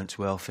UK government's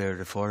welfare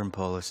reform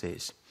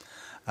policies,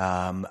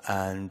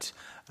 and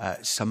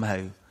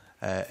somehow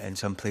in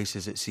some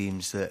places it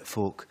seems that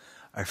folk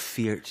are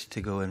feared to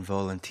go and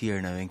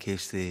volunteer now in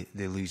case they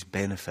lose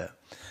benefit.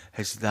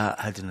 Has that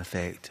had an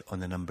effect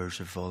on the numbers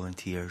of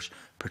volunteers,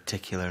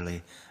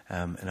 particularly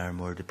in our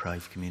more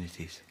deprived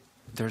communities?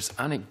 There's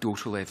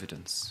anecdotal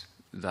evidence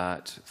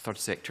that third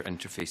sector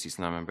interfaces,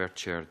 and I'm aware,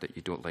 Chair, that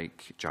you don't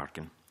like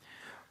jargon,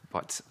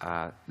 but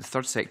the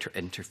third sector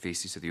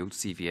interfaces of the old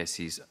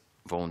CVSEs,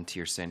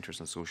 volunteer centres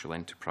and social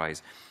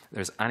enterprise,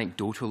 there's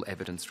anecdotal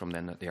evidence from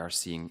them that they are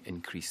seeing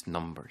increased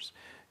numbers.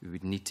 We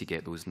would need to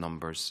get those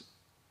numbers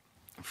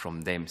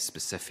from them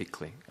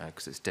specifically,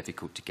 because it's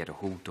difficult to get a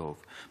hold of.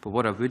 But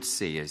what I would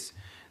say is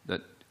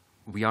that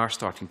we are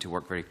starting to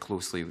work very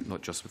closely,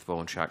 not just with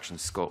Voluntary Action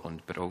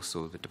Scotland, but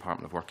also the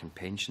Department of Work and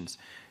Pensions,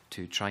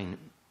 to try and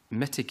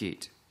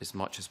mitigate as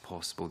much as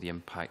possible the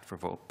impact for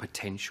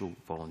potential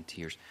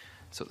volunteers,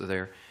 so that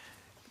they're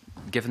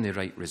given the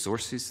right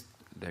resources,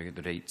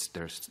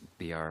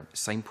 they are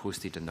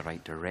signposted in the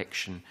right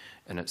direction,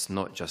 and it's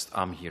not just,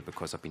 I'm here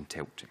because I've been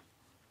told to.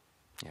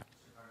 Yeah.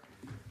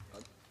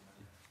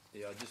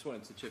 Yeah, I just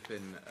wanted to chip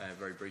in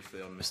very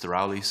briefly on Mr.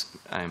 Rowley's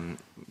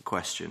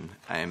question.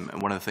 And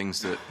one of the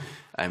things that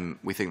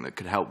we think that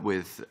could help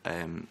with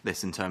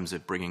this in terms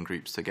of bringing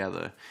groups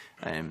together,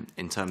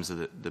 in terms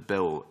of the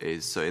bill,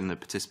 is so in the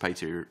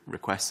participatory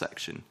request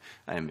section,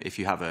 if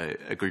you have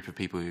a group of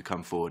people who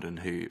come forward and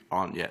who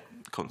aren't yet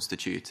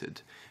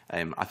constituted,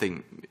 I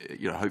think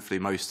hopefully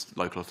most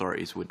local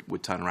authorities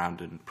would turn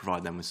around and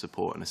provide them with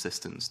support and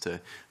assistance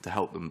to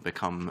help them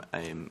become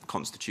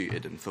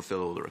constituted and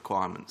fulfil all the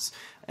requirements.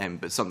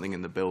 But something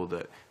in the bill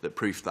that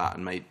proofed that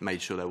and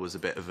made sure there was a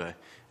bit of a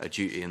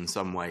duty in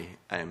some way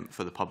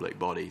for the public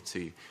body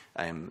to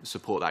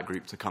support that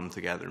group to come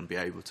together and be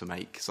able to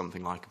make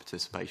something like a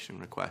participation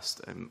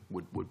request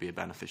would be a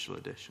beneficial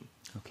addition.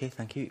 Okay,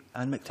 thank you.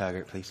 Anne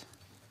McTaggart, please.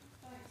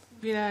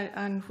 Thanks,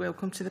 and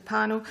welcome to the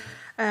panel.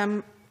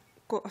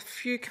 Got a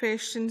few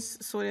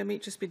questions. Sorry, I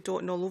might just be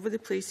dotting all over the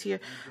place here.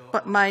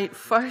 But my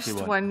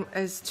first one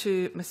is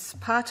to Ms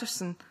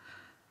Paterson.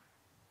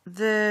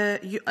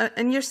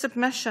 In your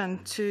submission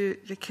to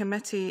the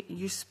committee,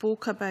 you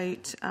spoke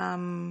about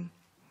the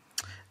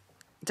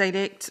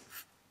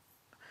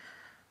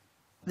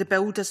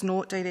bill does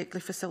not directly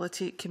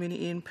facilitate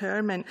community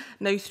empowerment.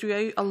 Now,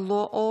 throughout a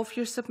lot of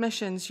your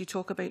submissions, you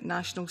talk about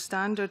national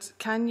standards.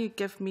 Can you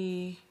give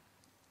me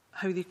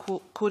how they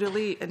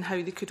correlate and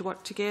how they could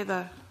work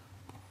together?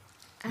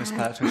 Ms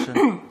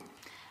Paterson.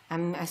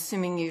 I'm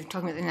assuming you're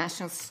talking about the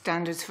national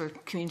standards for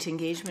community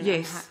engagement.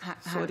 Yes.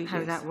 And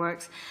how that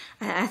works.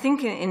 I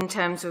think in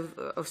terms of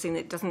saying that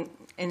it doesn't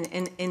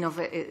in of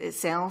it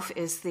itself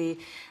is the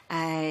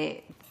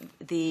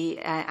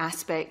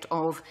aspect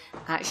of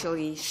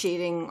actually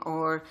sharing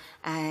or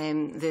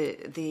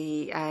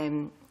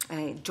the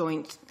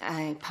joint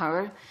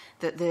power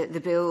that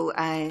the bill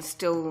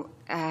still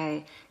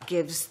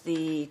gives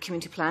the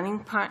community planning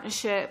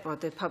partnership or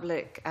the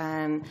public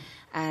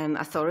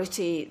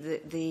authority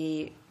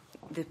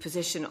the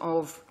position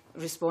of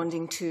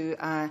responding to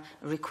a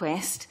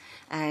request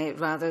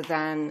rather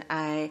than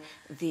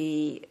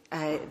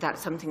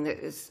that's something that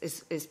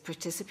is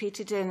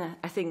participated in.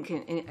 I think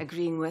in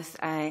agreeing with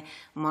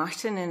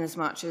Martin, in as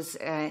much as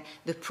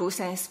the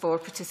process for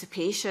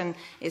participation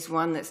is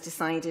one that's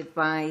decided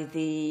by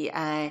the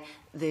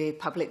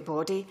public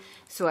body.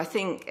 So I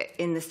think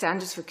in the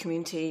standards for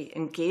community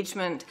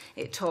engagement,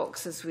 it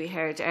talks, as we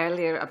heard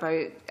earlier,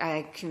 about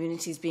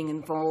communities being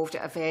involved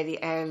at a very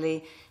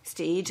early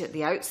stage at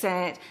the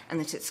outset, and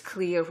that it's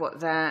clear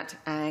what that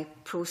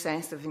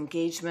process of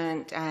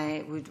engagement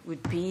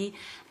would be,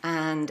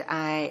 and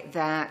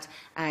that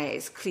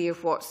it's clear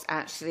what's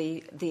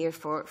actually there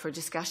for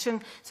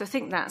discussion. So I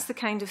think that's the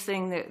kind of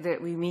thing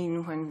that we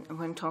mean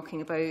when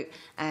talking about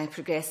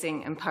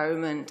progressing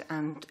empowerment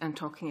and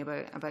talking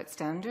about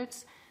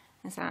standards.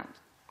 Does that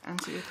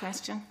answer your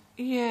question?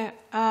 Yeah.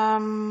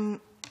 A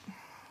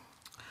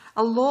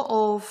lot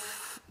of...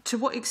 To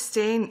what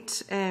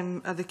extent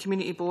are the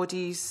community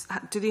bodies,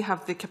 do they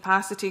have the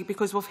capacity?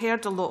 Because we've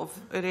heard a lot of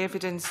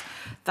evidence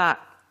that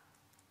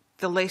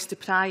the less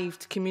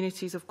deprived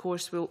communities, of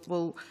course,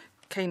 will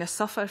kind of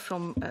suffer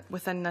from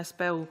within this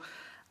bill.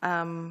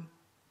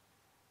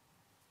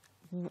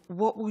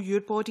 What will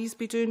your bodies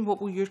be doing?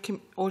 What will your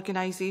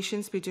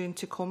organisations be doing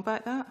to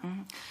combat that?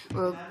 Mm-hmm.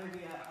 Well,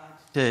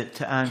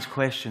 to Anne's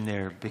question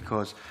there,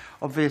 because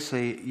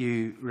obviously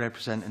you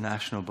represent a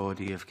national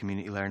body of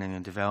Community Learning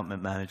and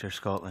Development Managers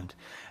Scotland,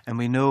 and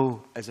we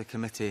know as a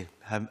committee,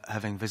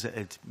 having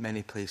visited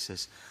many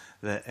places,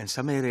 that in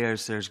some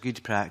areas there's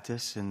good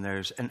practice and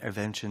there's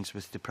interventions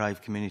with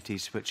deprived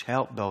communities which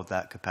help build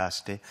that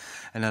capacity,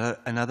 and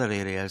in other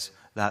areas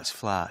that's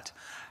flat.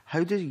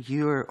 How do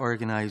your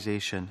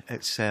organisation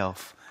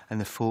itself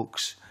and the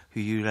folks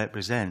who you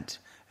represent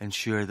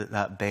ensure that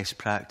that best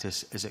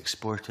practice is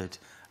exported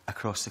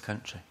across the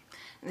country?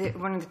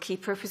 One of the key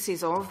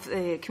purposes of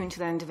the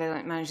Community Learning and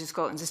Development Managers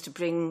Scotland is to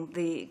bring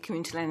the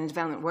community learning and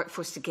development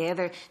workforce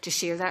together to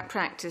share that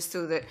practice,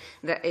 so that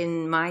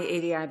in my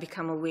area I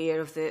become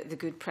aware of the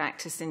good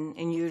practice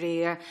in your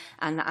area,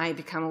 and that I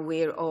become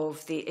aware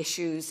of the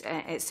issues,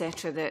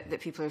 etc.,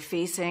 that people are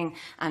facing,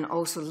 and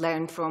also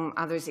learn from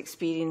others'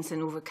 experience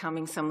in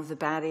overcoming some of the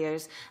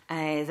barriers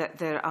that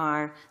there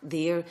are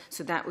there.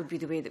 So that would be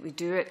the way that we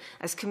do it.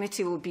 As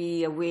committee will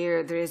be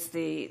aware, there is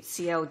the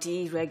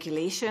CLD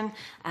regulation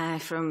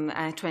from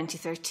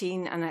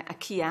 2013, and a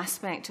key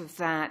aspect of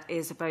that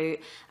is about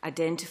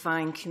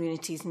identifying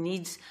communities'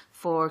 needs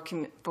for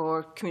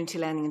community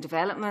learning and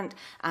development.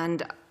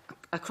 And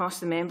across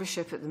the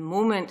membership at the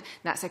moment,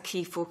 that's a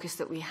key focus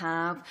that we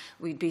have.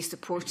 We'd be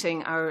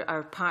supporting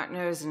our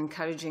partners and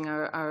encouraging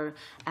our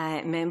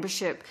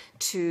membership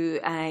to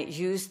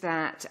use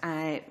that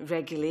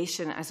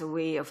regulation as a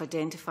way of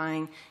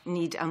identifying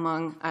need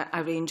among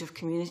a range of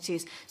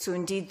communities. So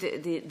indeed,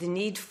 the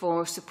need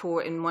for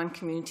support in one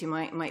community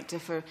might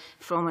differ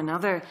from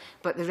another,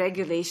 but the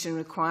regulation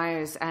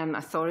requires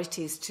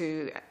authorities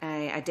to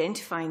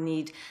identify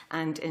need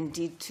and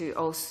indeed to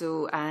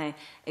also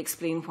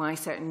explain why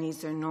certain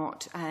needs are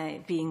not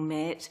being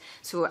met.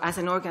 So as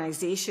an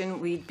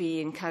organisation, we'd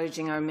be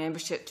encouraging our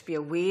membership to be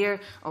aware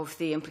of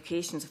the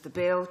implications of the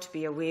bill, to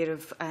be aware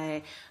of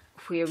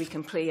where we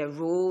can play a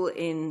role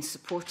in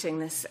supporting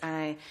this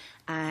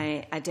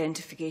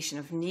identification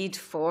of need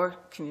for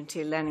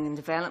community learning and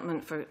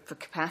development, for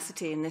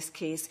capacity in this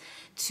case,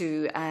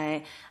 to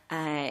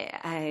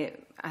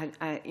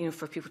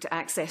for people to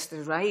access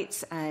their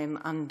rights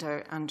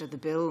under the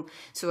bill.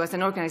 So as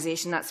an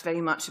organisation, that's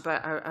very much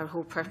about our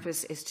whole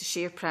purpose is to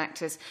share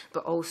practice,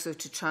 but also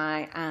to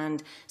try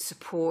and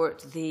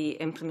support the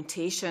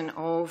implementation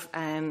of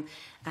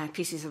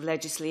pieces of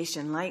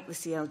legislation like the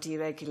CLD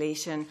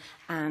regulation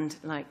and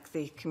like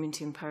the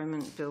Community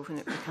Empowerment Bill when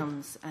it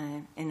becomes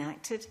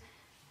enacted.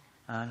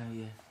 Anna,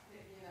 yeah.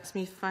 That's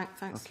me.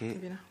 Thanks. Okay.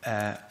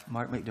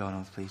 Mark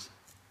MacDonald, please.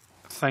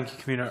 Thank you,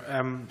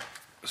 Convener.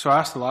 So I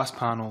asked the last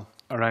panel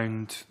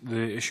around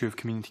the issue of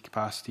community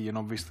capacity and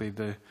obviously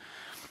the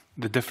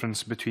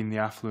difference between the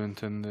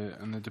affluent and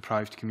the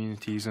deprived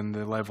communities and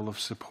the level of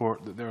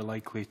support that they're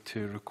likely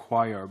to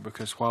require.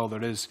 Because while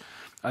there is,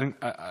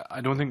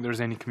 I don't think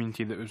there's any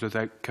community that is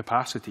without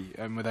capacity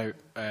and without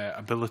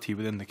ability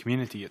within the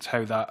community. It's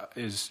how that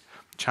is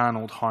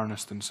channeled,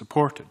 harnessed and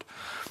supported.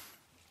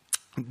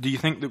 Do you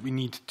think that we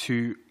need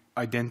to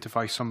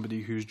identify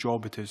somebody whose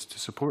job it is to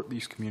support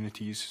these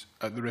communities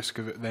at the risk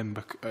of it then,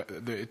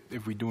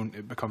 if we don't,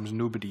 it becomes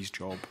nobody's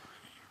job?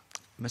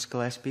 Ms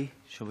Gillespie,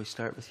 shall we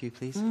start with you,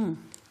 please?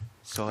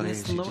 Sorry,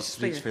 yes, she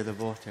just reached for the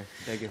water.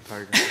 Beg your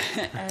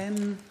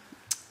pardon.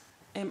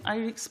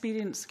 Our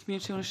experience,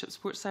 Community Ownership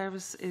Support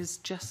Service, is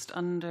just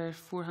under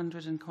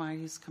 400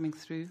 inquiries coming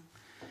through.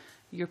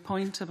 Your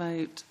point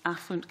about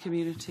affluent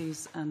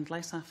communities and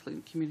less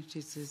affluent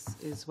communities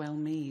is well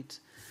made.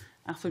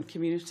 Affluent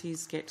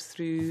communities get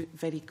through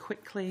very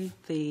quickly.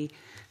 They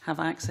have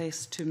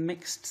access to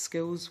mixed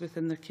skills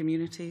within their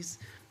communities.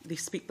 They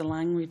speak the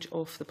language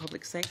of the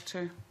public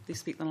sector. They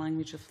speak the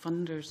language of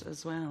funders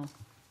as well.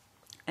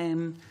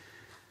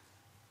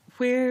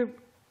 Where,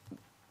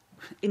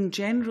 in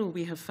general,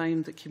 we have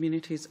found that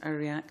communities are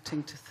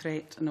reacting to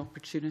threat and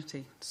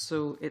opportunity.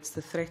 So it's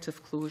the threat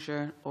of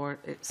closure or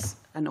it's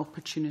an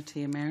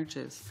opportunity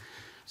emerges.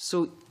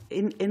 So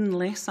in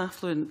less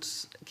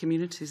affluent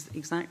communities,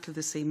 exactly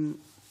the same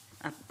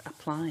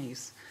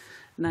applies.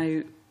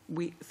 Now,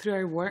 through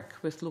our work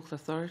with local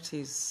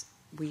authorities,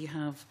 we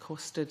have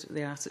costed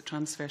the asset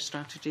transfer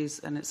strategies,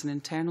 and it's an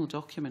internal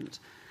document.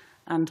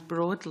 And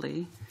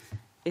broadly,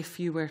 if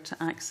you were to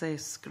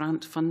access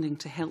grant funding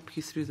to help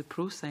you through the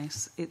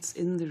process, it's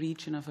in the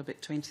region of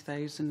about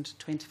 £20,000,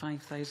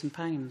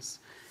 £25,000.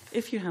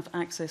 If you have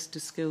access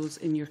to skills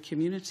in your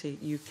community,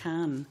 you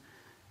can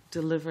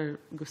go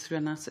through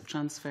an asset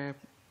transfer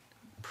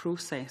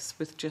process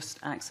with just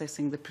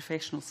accessing the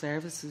professional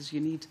services you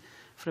need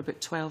for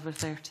about 12 or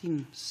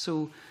 13.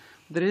 So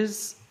there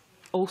is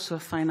also a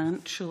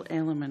financial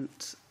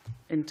element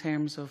in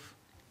terms of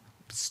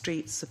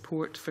straight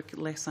support for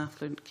less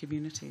affluent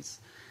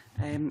communities,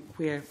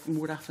 where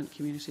more affluent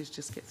communities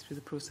just get through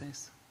the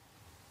process.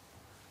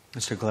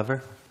 Mr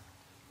Glover?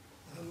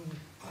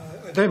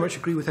 I very much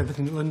agree with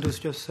everything that Linda's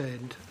just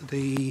said.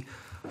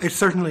 It's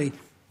certainly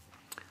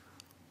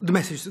the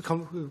message that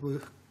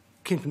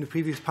came from the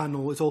previous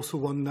panel is also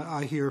one that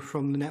I hear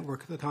from the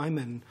network that I'm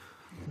in,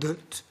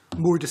 that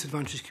more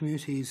disadvantaged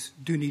communities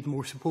do need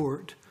more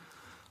support.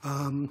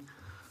 I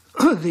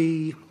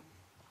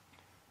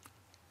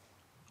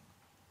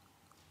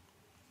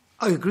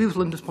agree with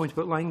Linda's point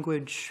about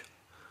language,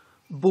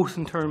 both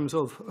in terms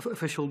of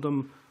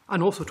officialdom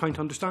and also trying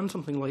to understand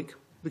something like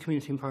the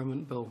Community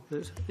Empowerment Bill.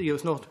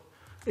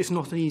 It's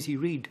not an easy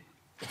read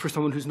for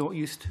someone who's not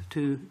used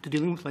to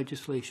dealing with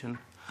legislation.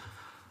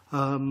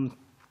 In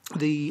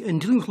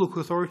dealing with local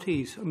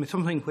authorities, I mean,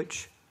 something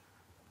which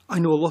I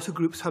know a lot of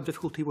groups have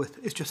difficulty with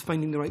is just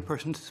finding the right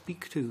person to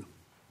speak to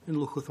in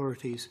local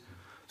authorities.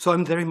 So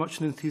I'm very much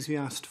an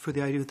enthusiast for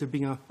the idea of there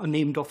being a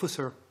named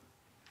officer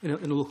in a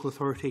local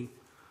authority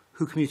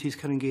who communities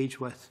can engage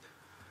with.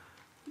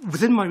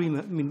 Within my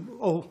remit, I mean,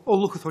 all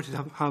local authorities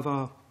have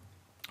an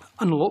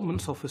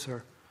allotments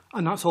officer,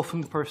 and that's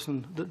often the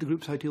person that the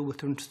groups I deal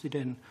with are interested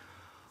in.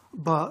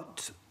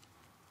 But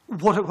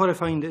what I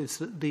find is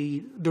that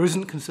there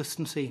isn't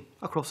consistency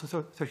across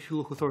the 32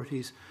 local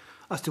authorities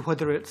as to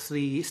whether it's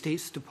the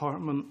Estates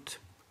Department,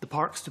 the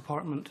Parks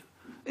Department.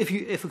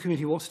 If a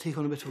community wants to take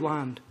on a bit of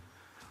land,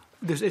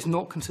 it's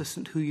not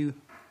consistent who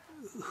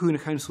who in a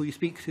council you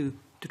speak to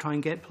try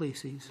and get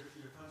places.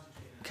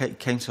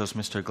 Councillors,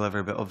 Mr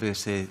Glover, but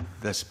obviously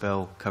this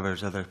bill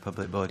covers other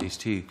public bodies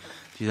too.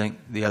 Do you think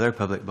the other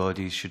public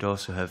bodies should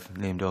also have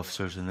named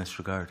officers in this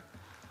regard?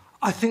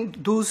 I think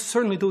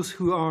certainly those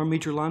who are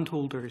major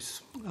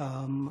landholders,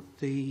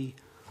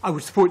 I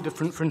would support that,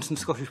 for instance,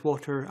 Scottish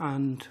Water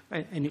and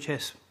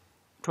NHS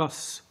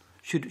trusts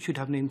should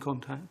have name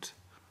contact.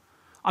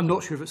 I'm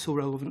not sure if it's so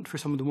relevant for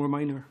some of the more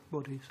minor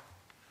bodies.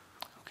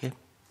 Okay,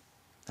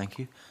 thank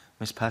you.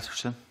 Ms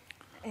Paterson.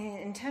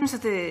 In terms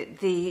of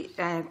the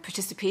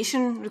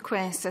participation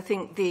requests, I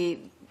think the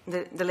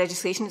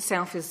legislation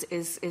itself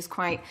is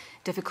quite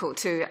difficult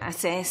to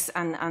assess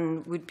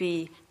and would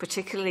be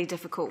particularly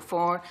difficult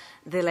for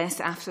the less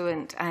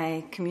affluent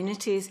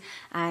communities.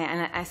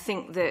 And I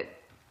think that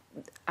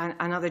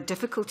another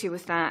difficulty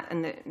with that,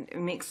 and that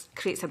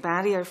creates a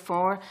barrier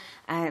for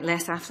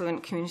less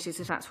affluent communities,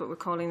 if that's what we're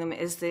calling them,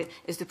 is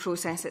the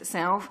process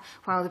itself.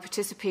 While the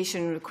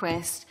participation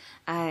request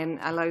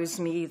allows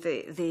me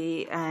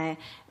the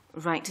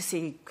right to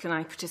say, can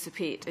I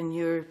participate in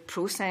your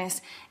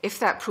process? If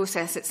that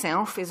process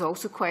itself is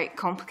also quite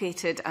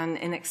complicated and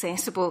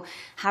inaccessible,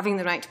 having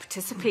the right to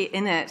participate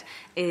in it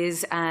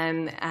is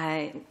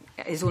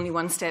only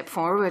one step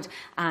forward.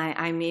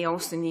 I may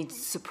also need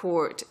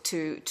support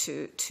to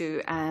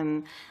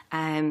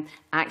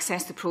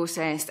access the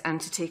process and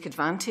to take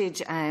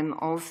advantage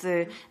of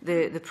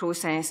the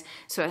process.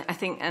 So I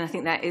think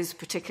that is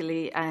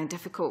particularly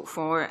difficult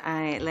for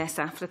less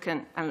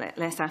affluent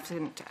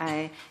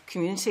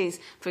communities.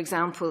 For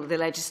example, the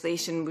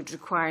legislation would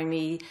require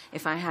me,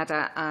 if I had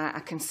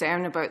a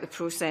concern about the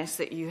process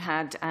that you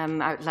had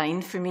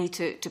outlined for me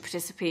to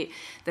participate,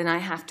 then I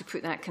have to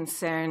put that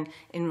concern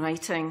in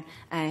writing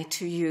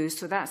to you.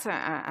 So that's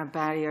a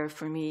barrier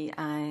for me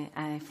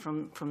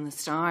from the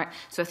start.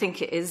 So I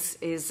think it is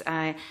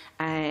a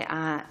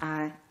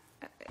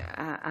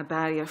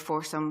barrier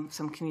for some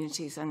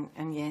communities,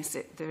 and yes,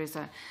 there is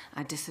a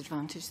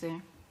disadvantage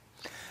there.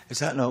 Is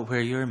that not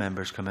where your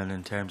members come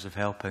in terms of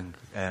helping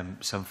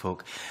some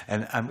folk?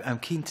 And I'm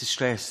keen to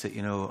stress that,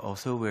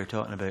 although we're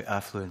talking about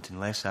affluent and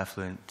less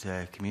affluent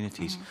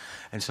communities,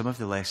 in some of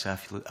the less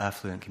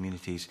affluent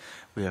communities,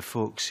 we have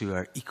folks who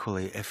are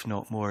equally, if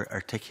not more,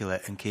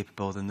 articulate and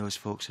capable than those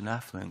folks in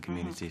affluent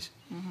communities.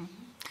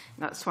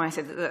 That's why I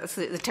said that that's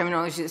the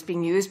terminology that's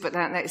being used, but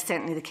that is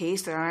certainly the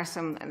case. There are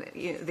some,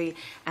 the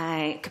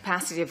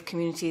capacity of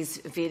communities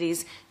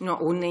varies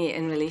not only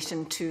in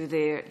relation to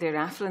their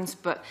affluence,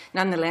 but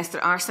nonetheless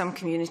there are some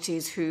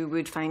communities who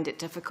would find it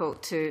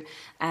difficult to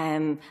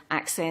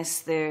access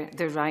their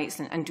rights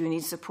and do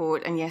need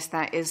support. And yes,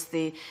 that is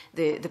the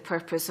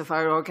purpose of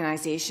our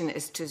organisation,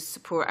 is to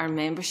support our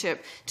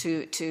membership,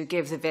 to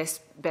give the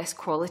best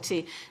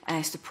quality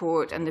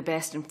support and the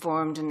best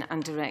informed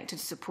and directed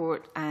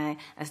support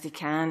as they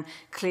can.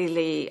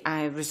 Clearly,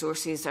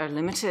 resources are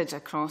limited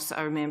across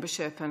our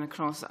membership and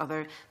across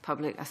other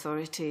public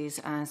authorities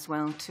as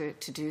well to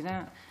do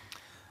that.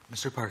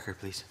 Mr Parker,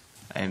 please.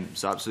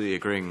 So absolutely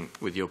agreeing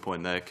with your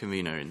point there,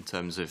 Convener, in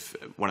terms of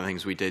one of the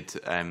things we did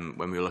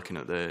when we were looking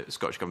at the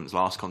Scottish Government's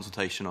last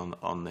consultation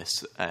on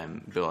this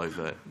bill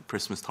over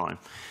Christmas time.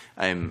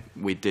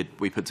 We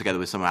put together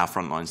with some of our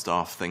frontline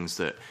staff things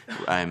that,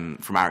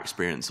 from our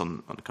experience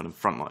on the kind of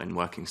frontline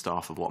working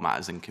staff of what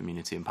matters in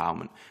community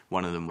empowerment,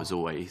 one of them was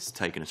always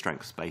taking a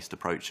strengths-based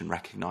approach and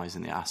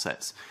recognising the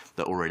assets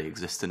that already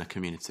exist in a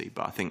community.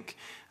 But I think,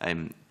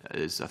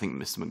 as I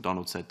think Mr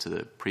MacDonald said to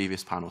the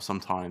previous panel,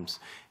 sometimes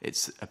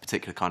it's a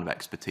particular kind of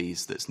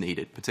expertise that's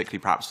needed, particularly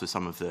perhaps for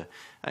some of the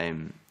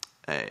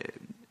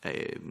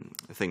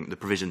I think the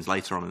provisions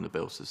later on in the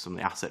bill, so some of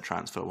the asset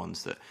transfer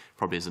ones that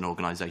probably as an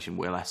organisation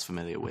we're less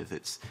familiar with,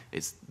 it's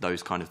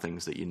those kind of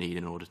things that you need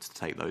in order to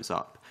take those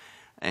up.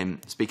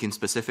 Speaking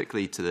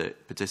specifically to the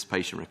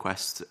participation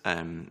request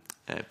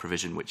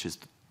provision, which is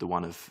the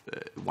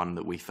one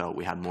that we felt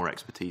we had more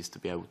expertise to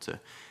be able to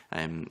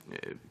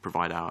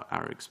provide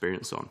our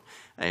experience on.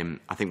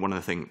 I think one of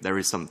the things, there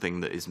is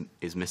something that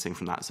is missing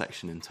from that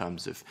section in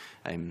terms of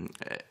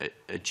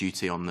a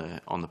duty on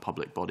the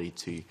public body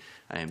to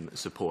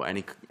support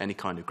any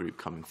kind of group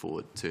coming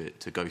forward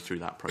to go through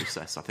that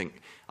process. I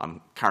think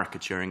I'm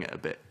caricaturing it a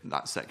bit,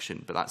 that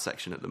section, but that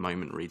section at the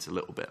moment reads a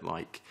little bit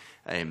like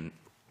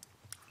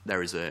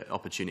there is an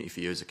opportunity for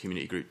you as a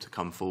community group to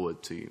come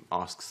forward to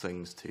ask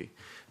things, to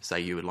say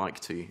you would like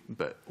to,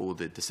 but all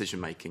the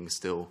decision making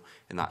still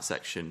in that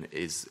section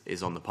is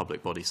on the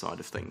public body side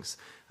of things.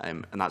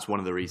 And that's one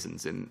of the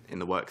reasons in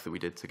the work that we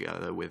did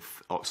together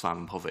with Oxfam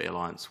and Poverty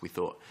Alliance, we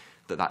thought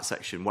that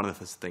section, one of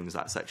the things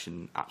that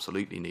section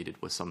absolutely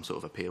needed was some sort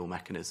of appeal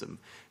mechanism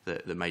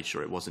that made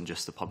sure it wasn't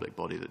just the public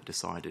body that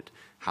decided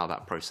how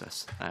that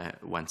process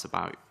went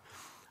about.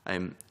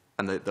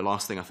 And the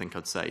last thing I think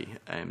I'd say,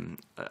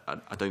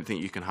 I don't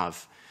think you can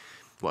have,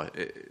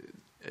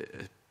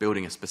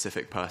 building a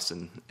specific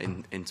person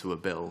into a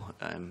bill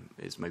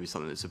is maybe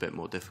something that's a bit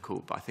more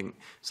difficult, but I think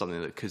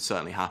something that could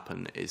certainly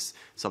happen is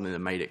something that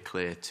made it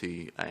clear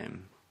to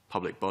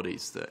public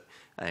bodies that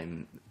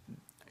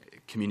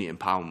community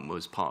empowerment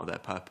was part of their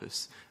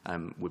purpose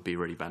would be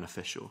really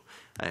beneficial.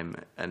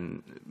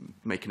 And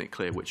making it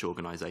clear which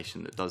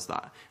organisation that does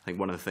that. I think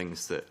one of the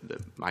things that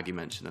Maggie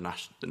mentioned,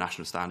 the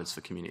national standards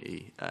for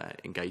community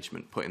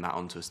engagement, putting that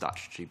onto a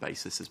statutory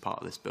basis as part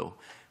of this bill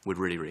would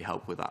really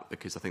help with that,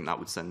 because I think that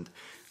would send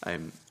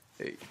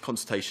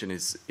consultation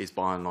is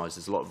by and large,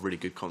 there's a lot of really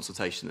good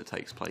consultation that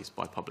takes place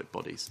by public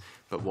bodies,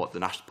 but what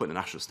putting the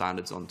national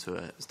standards onto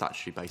a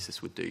statutory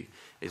basis would do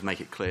is make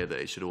it clear that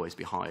it should always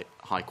be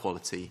high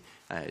quality,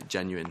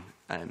 genuine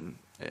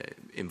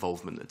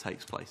involvement that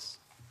takes place.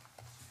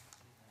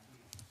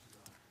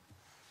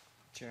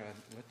 Chair,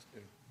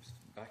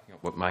 backing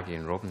up what Maggie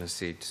and Robin has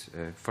said,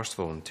 first of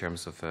all, in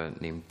terms of a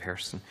named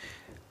person,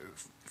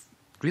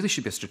 really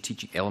should be a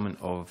strategic element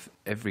of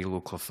every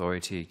local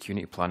authority,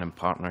 community planning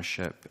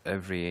partnership,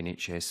 every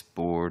NHS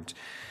board,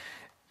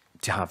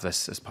 to have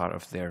this as part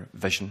of their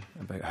vision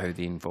about how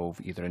they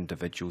involve either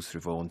individuals through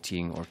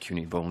volunteering or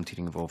community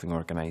volunteering involving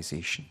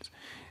organisations.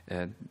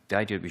 The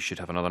idea that we should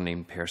have another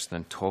named person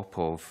on top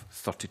of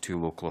 32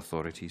 local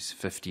authorities,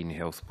 15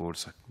 health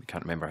boards, I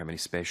can't remember how many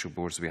special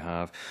boards we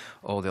have,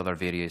 all the other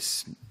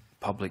various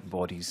public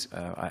bodies,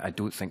 I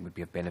don't think would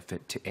be of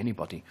benefit to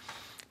anybody.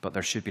 But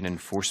there should be an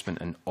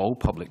enforcement in all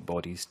public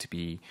bodies to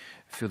be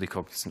fully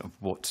cognizant of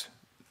what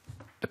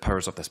the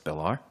powers of this bill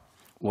are,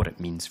 what it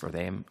means for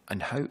them,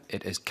 and how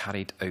it is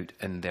carried out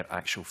in their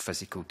actual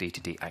physical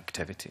day-to-day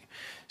activity.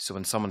 So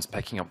when someone's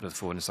picking up the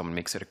phone and someone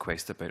makes a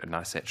request about an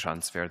asset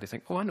transfer, they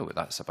think, oh, I know what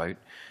that's about.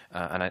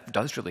 And it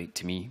does relate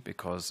to me,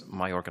 because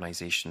my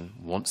organisation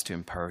wants to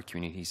empower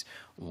communities,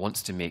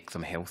 wants to make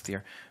them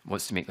healthier,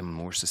 wants to make them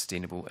more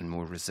sustainable and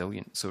more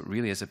resilient. So it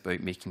really is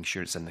about making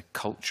sure it's in the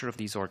culture of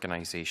these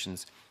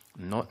organisations,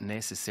 not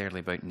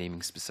necessarily about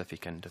naming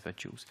specific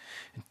individuals.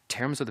 In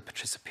terms of the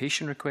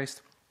participation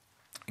request,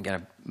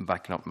 again, I'm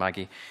backing up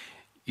Maggie,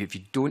 if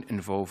you don't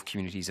involve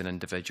communities and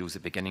individuals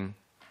at the beginning,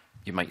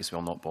 you might as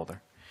well not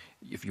bother.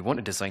 If you want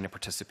to design a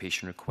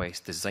participation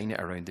request, design it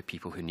around the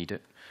people who need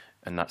it,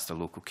 and that's the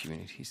local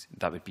communities.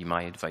 That would be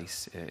my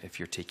advice if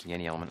you're taking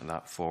any element of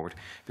that forward,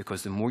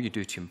 because the more you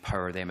do to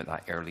empower them at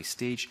that early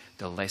stage,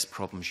 the less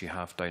problems you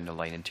have down the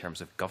line in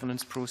terms of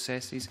governance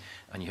processes,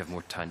 and you have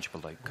more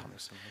tangible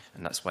outcomes.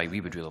 And that's why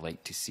we would really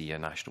like to see a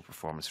national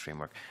performance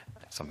framework,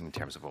 something in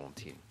terms of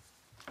volunteering.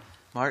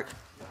 Mark?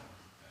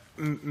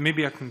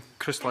 Maybe I can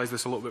crystallise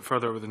this a little bit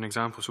further with an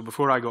example. So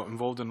before I got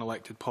involved in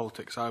elected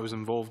politics, I was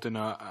involved in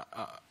a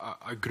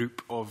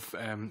group of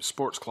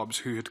sports clubs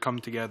who had come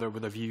together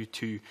with a view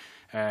to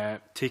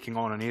taking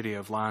on an area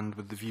of land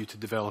with the view to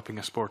developing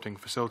a sporting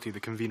facility. The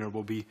convener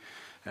will be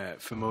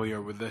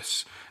familiar with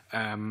this.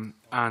 And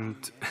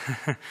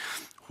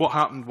what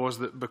happened was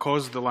that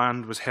because the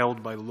land was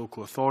held by the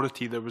local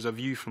authority, there was a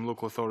view from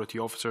local authority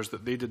officers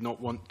that they did not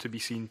want to be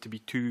seen to be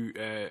too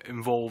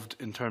involved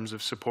in terms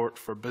of support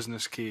for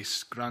business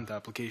case, grant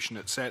application,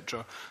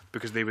 etc.,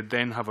 because they would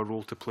then have a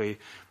role to play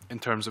in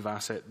terms of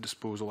asset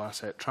disposal,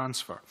 asset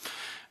transfer.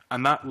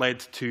 And that led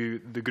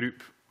to the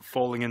group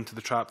falling into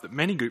the trap that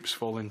many groups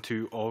fall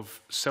into of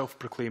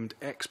self-proclaimed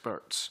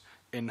experts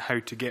in how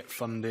to get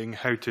funding,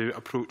 how to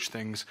approach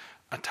things,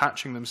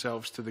 attaching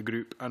themselves to the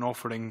group and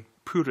offering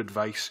poor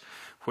advice,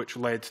 which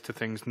led to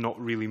things not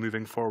really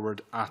moving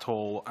forward at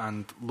all,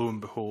 and lo and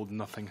behold,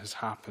 nothing has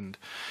happened.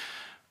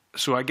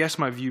 So I guess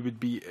my view would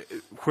be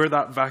where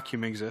that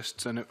vacuum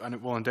exists, and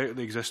it will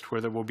undoubtedly exist,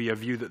 where there will be a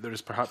view that there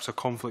is perhaps a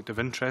conflict of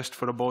interest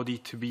for a body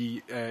to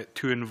be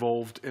too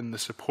involved in the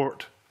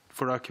support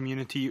for a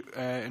community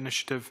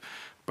initiative,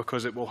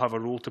 because it will have a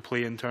role to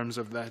play in terms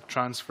of the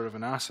transfer of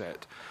an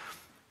asset.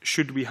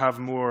 Should we have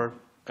more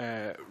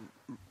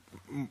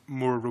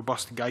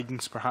robust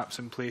guidance perhaps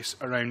in place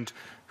around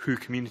who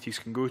communities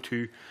can go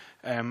to,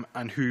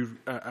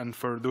 and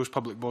for those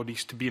public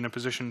bodies to be in a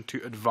position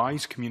to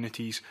advise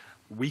communities,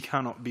 we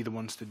cannot be the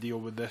ones to deal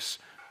with this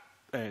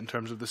in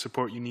terms of the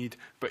support you need,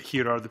 but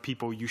here are the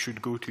people you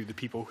should go to, the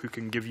people who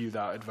can give you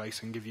that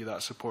advice and give you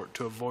that support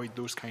to avoid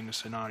those kind of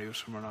scenarios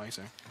from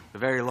arising. A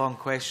very long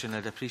question.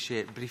 I'd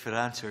appreciate briefer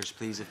answers,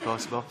 please, if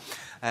possible.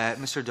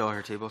 Mr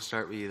Doherty, we'll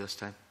start with you this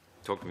time.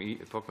 Talk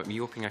about me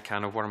opening a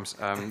can of worms.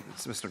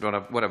 Mr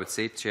Donna, what I would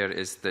say, Chair,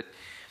 is that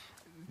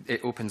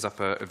it opens up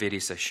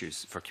various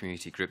issues for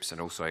community groups,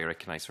 and also I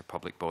recognise for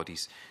public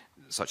bodies,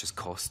 such as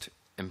cost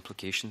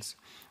implications.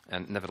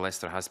 And nevertheless,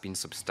 there has been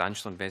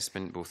substantial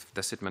investment, both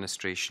this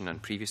administration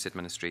and previous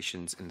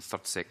administrations, in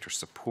third sector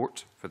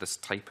support for this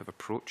type of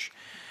approach.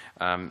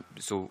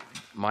 So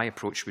my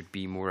approach would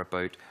be more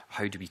about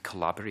how do we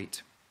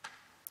collaborate.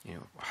 You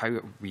know, how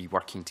are we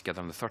working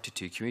together on the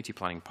 32 community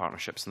planning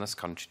partnerships in this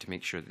country to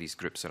make sure that these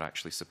groups are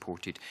actually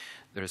supported?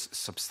 There is a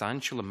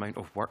substantial amount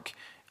of work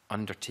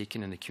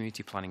undertaken in the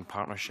community planning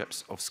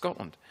partnerships of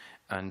Scotland,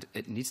 and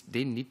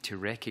they need to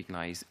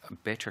recognise a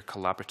better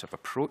collaborative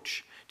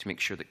approach to make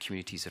sure that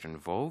communities are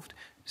involved,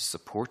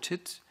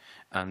 supported,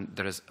 and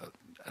there is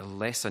a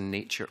lesser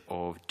nature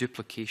of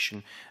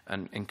duplication,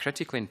 and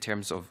critically in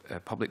terms of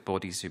public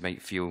bodies who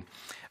might feel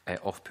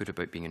off-put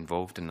about being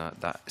involved in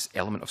that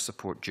element of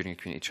support during a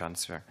community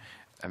transfer.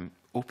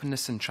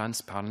 Openness and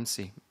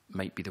transparency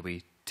might be the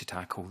way to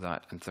tackle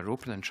that. And if they're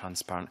open and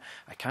transparent,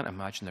 I can't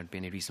imagine there'd be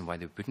any reason why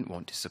they wouldn't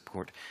want to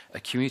support a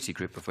community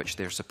group of which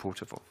they're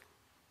supportive of.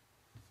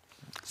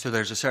 So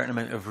there's a certain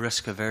amount of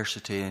risk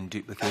aversity and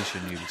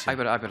duplication, you would say? I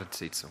would have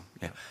said so.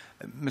 Yeah.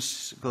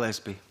 Ms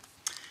Gillespie.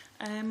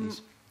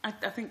 I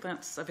think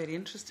that's a very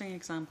interesting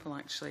example,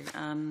 actually,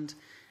 and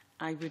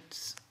I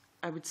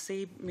would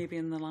say maybe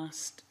in the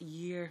last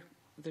year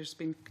there's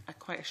been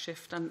quite a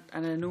shift, and I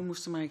know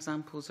most of my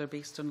examples are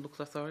based on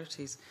local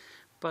authorities,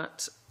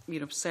 but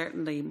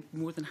certainly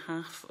more than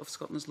half of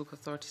Scotland's local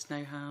authorities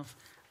now have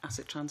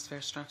asset transfer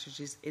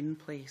strategies in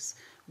place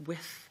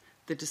with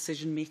the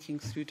decision making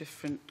through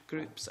different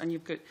groups, and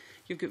you've got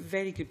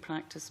very good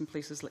practice in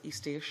places like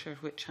East Ayrshire,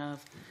 which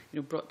have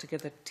brought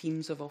together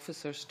teams of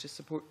officers to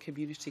support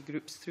community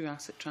groups through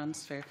asset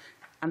transfer,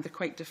 and they're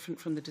quite different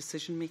from the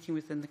decision making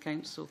within the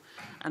council.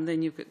 And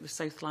then you've got the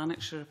South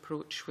Lanarkshire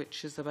approach,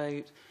 which is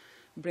about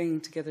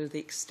bringing together the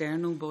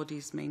external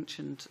bodies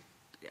mentioned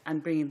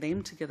and bringing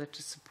them together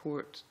to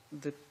support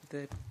the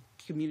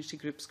community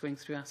groups going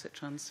through asset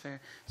transfer.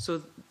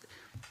 So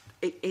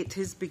it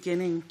is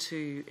beginning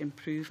to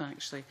improve,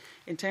 actually.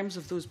 In terms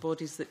of those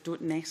bodies that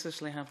don't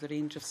necessarily have the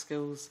range of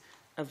skills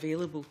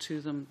available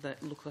to them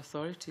that local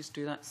authorities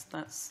do,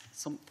 that's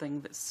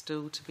something that's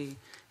still to be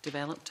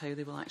developed, how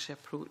they will actually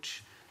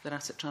approach their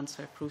asset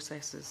transfer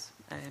processes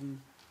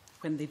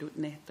when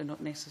they're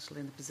not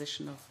necessarily in the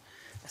position of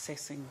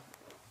assessing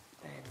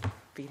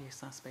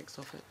various aspects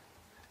of it.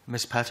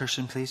 Ms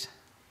Paterson, please.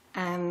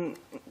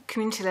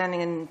 Community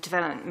Learning and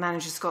Development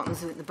Managers Scotland,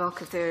 the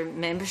bulk of their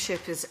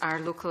membership is our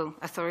local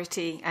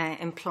authority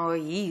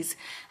employees,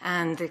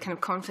 and the kind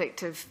of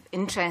conflict of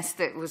interest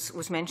that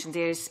was mentioned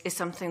there is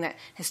something that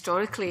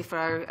historically for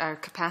our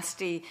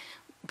capacity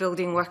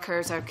building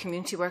workers, our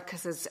community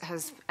workers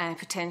has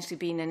potentially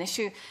been an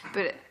issue,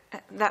 but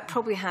that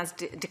probably has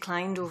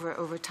declined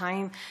over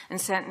time, and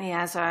certainly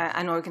as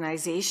an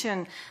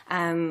organisation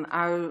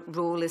our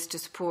role is to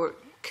support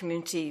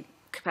community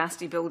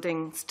capacity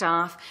building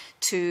staff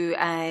to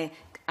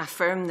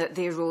affirm that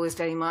their role is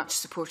very much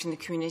supporting the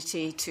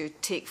community to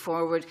take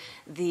forward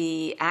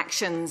the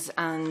actions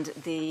and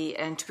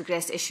to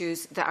progress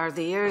issues that are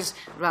theirs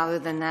rather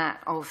than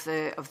that of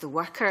the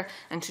worker,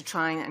 and to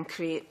try and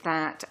create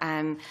that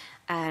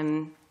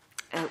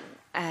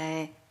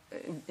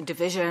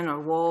division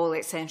or wall,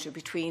 etc.,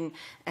 between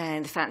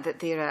the fact that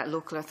they're a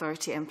local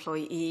authority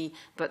employee,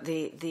 but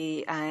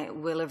the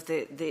will of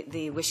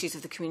the wishes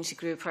of the community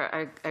group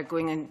are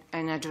going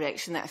in a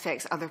direction that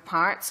affects other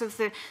parts of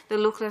the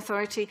local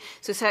authority.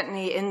 So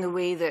certainly in the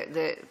way that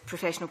the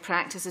professional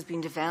practice has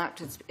been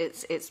developed,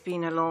 it's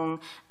been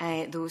along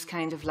those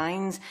kind of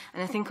lines.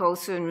 And I think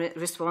also in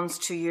response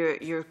to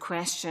your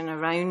question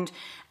around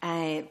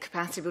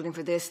capacity building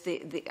for this,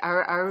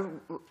 our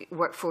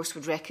workforce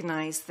would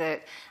recognise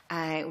that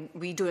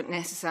we don't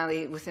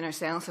necessarily within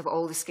ourselves have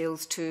all the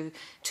skills to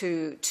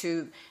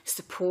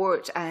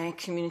support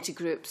community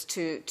groups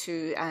to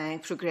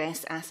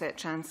progress asset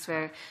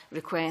transfer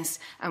requests,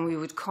 and we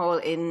would call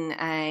in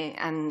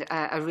and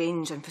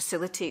arrange and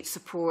facilitate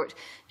support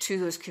to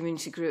those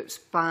community groups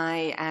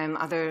by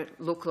other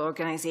local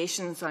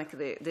organisations like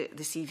the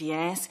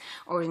CVS,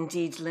 or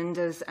indeed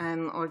Linda's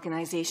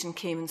organisation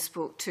came and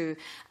spoke to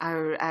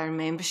our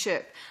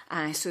membership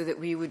so that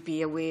we would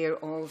be aware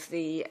of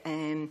the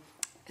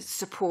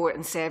support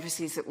and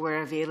services that were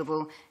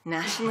available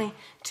nationally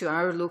to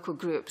our local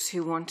groups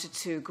who wanted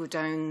to go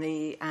down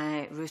the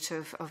route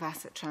of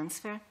asset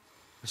transfer.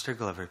 Mr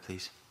Gulliver,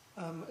 please.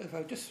 If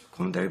I just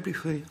comment very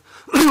briefly,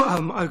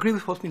 I agree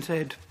with what's been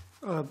said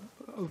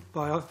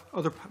by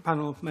other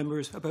panel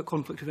members about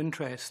conflict of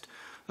interest.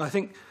 I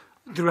think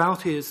the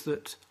reality is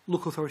that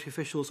local authority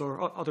officials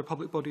or other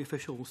public body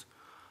officials,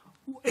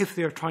 if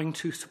they're trying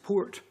to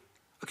support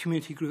a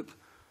community group,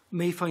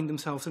 may find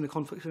themselves in a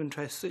conflict of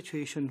interest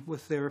situation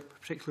with their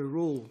particular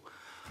role.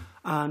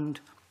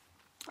 And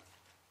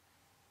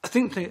I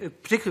think,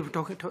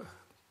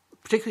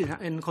 particularly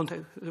in the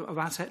context of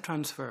asset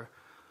transfer,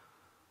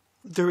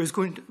 there is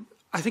going to,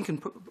 I think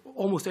in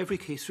almost every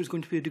case, there's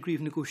going to be a degree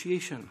of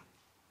negotiation.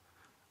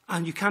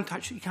 And you can't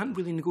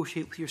really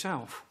negotiate with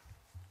yourself.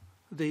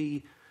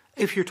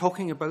 If you're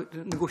talking about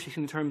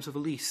negotiating in terms of a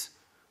lease,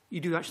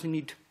 you do actually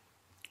need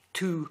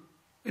two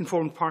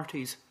informed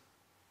parties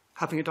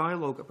having a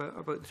dialogue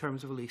about the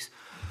terms of a lease.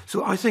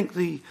 So I think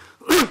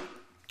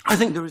I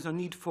think there is a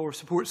need for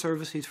support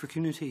services for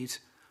communities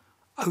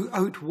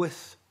out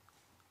with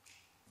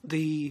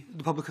the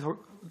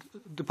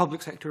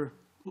public sector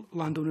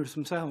landowners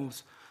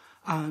themselves.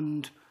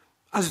 And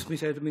as has been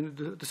said, I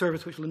mean, the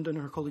service which Linda and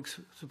her colleagues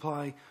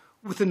supply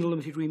within the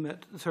limited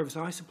remit, the service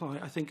I supply,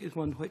 I think is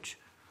one which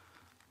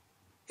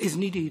is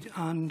needed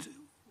and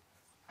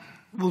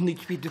will need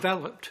to be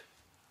developed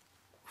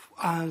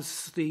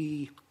as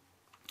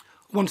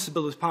once the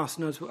bill is passed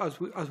and as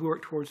we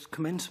work towards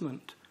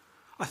commencement.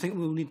 I think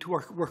we'll need to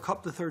work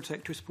up the third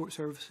sector support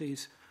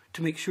services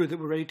to make sure that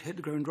we're ready to hit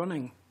the ground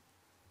running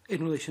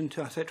in relation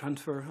to asset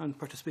transfer and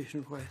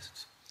participation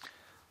requests.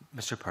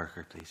 Mr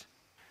Parker, please.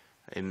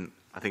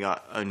 I think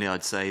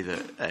I'd say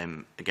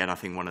that, again, I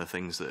think one of the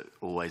things that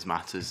always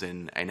matters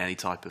in any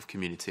type of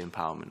community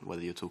empowerment,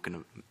 whether you're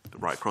talking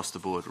right across the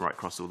board, right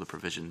across all the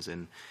provisions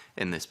in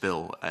this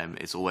bill,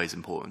 it's always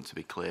important to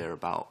be clear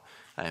about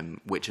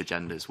which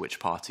agendas, which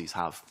parties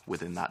have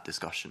within that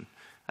discussion.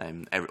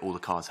 All the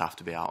cards have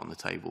to be out on the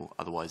table,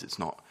 otherwise it's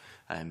not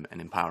an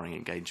empowering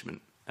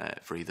engagement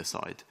for either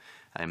side.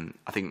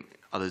 I think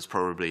others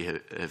probably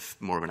have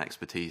more of an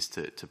expertise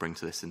to bring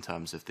to this in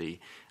terms of the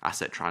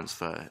asset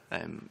transfer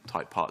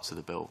type parts of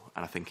the bill,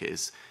 and I think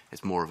it's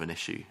more of an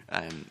issue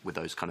with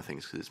those kind of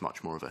things because it's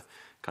much more of a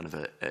kind of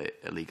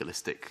a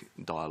legalistic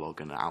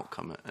dialogue and an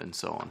outcome and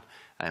so on.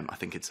 I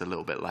think it's a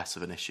little bit less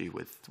of an issue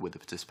with the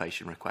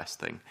participation request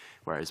thing,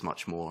 whereas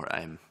much more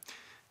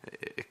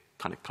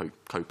kind of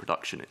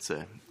co-production. It's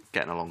a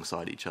getting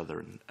alongside each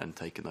other and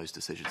taking those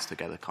decisions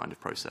together kind of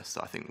process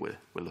that I think we're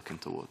looking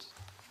towards.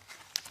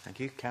 Thank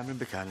you. Cameron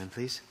Buchanan,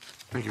 please.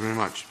 Thank you very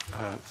much.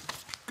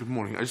 Good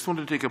morning. I just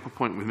wanted to take up a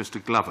point with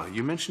Mr. Glover.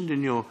 You mentioned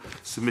in your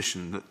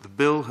submission that the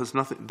bill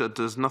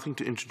does nothing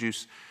to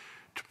introduce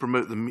to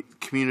promote the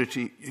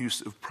community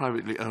use of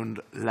privately owned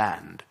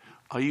land.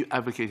 Are you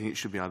advocating it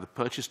should be either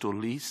purchased or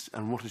leased,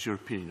 and what is your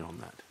opinion on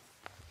that?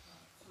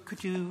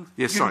 Could you...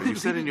 Yes, sorry, you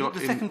said in your...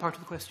 The second part of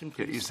the question,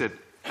 please. Yeah, you said,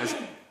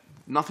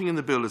 nothing in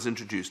the bill is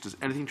introduced as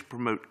anything to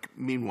promote,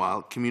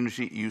 meanwhile,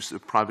 community use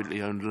of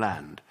privately owned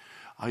land.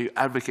 Are you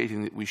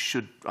advocating that you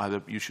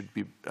should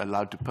be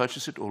allowed to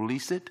purchase it or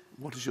lease it?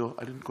 What is your...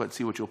 I didn't quite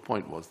see what your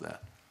point was there.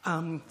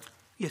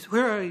 Yes,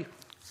 where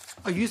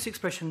I use the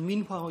expression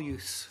meanwhile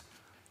use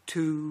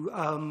to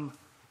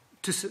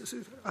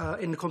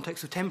in the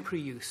context of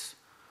temporary use.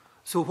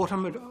 So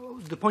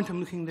the point I'm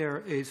looking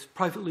there is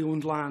privately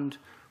owned land,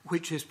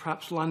 which is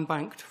perhaps land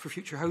banked for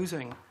future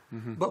housing,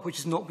 but which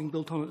is not being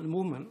built on at the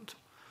moment.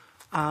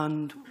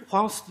 And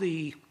whilst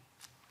the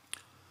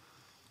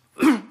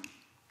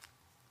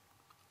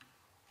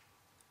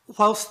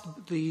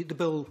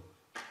bill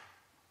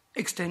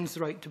extends the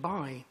right to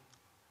buy,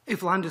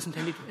 if land is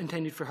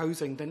intended for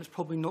housing, then it's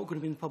probably not going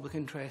to be in the public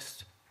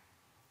interest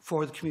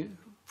for the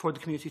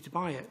community to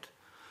buy it.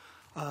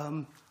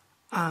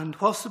 And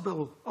whilst the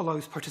bill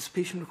allows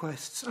participation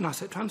requests and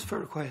asset transfer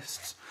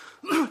requests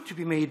to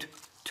be made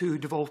to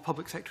devolve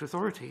public sector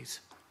authorities,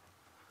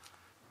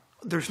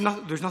 there's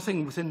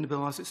nothing within the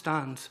bill as it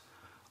stands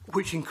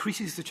which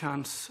increases the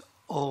chance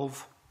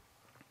of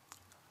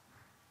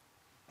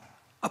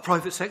a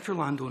private sector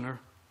landowner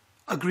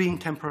agreeing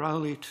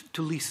temporarily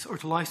to lease or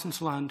to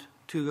license land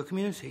to a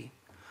community.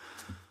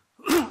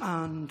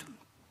 And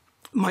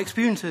my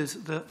experience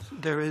is that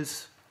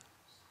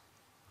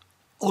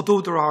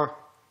although there are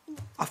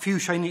a few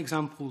shining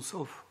examples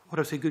of what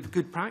I would say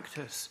good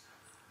practice,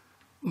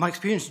 my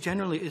experience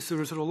generally is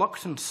there is a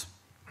reluctance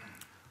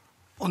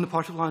on the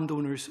part of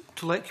landowners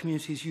to let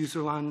communities use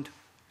their land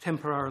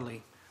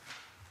temporarily.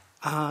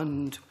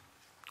 And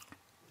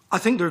I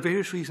think there are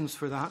various reasons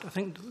for that. I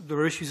think there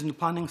are issues in the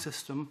planning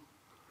system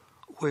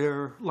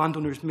where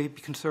landowners may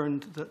be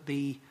concerned that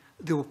they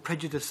will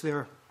prejudice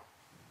their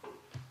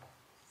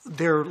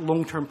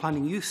long-term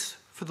planning use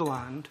for the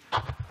land.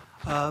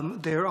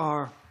 There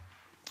are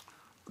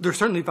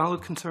certainly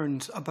valid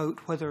concerns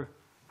about whether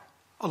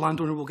a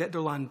landowner will get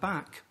their land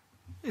back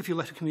if you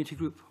let a community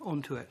group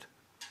onto it.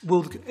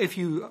 If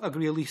you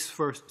agree a lease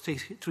for, say,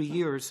 3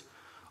 years,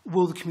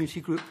 will the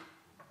community group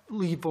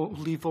leave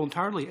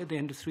voluntarily at the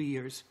end of 3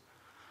 years?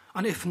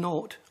 And if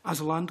not, as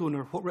a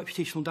landowner, what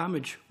reputational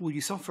damage will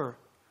you suffer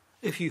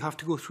if you have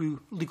to go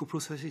through legal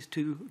processes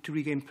to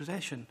regain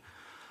possession?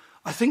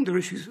 I think there are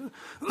issues,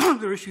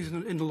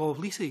 in the law of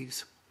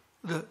leases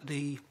that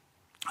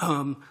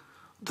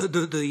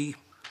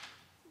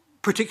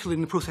particularly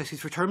in the processes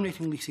for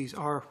terminating leases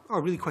are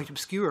really quite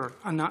obscure,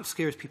 and that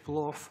scares people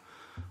off.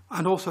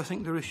 And also I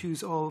think there are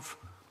issues of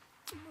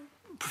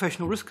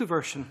professional risk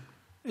aversion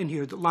in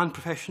here, that land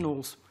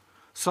professionals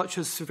such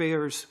as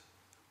surveyors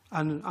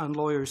and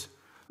lawyers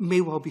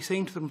may well be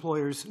saying to their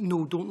employers,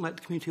 no, don't let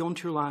the community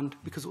onto your land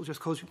because it will just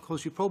cause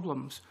you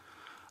problems.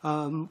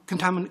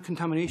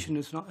 Contamination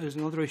is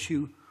another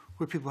issue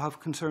where people have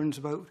concerns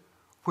about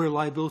where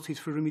liabilities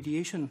for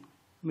remediation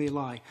may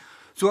lie.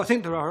 So I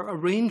think there are a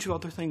range of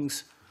other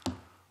things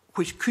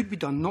which could be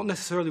done, not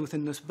necessarily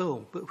within this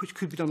bill, but which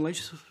could be done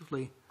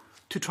legislatively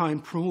to try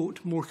and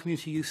promote more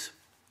community use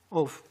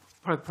of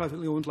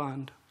privately owned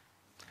land.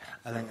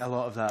 I think a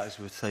lot of that is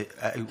with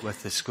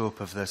the scope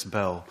of this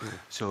bill. Yeah.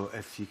 So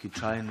if you could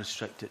try and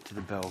restrict it to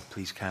the bill,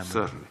 please, Cameron.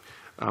 Certainly.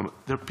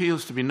 There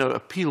appears to be no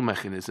appeal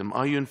mechanism.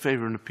 Are you in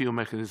favour of an appeal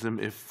mechanism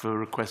if a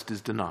request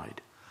is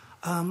denied?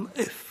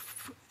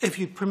 If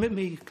you'd permit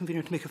me,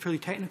 Convener, to make a fairly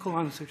technical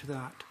answer to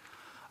that,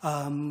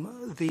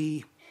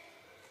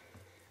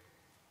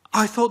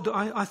 I thought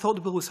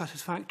the bill was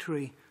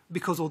satisfactory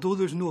because although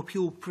there's no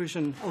appeal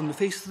provision on the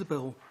face of the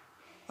bill,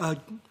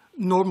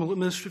 normal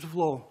administrative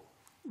law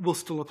will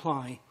still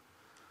apply.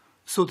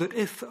 So that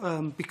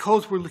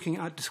because we're looking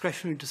at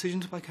discretionary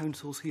decisions by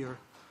councils here,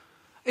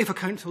 if a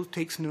council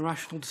takes an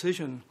irrational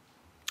decision,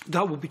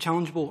 that will be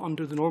challengeable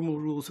under the normal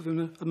rules of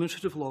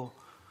administrative law,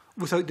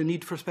 without the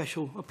need for a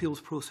special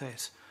appeals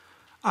process.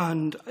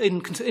 And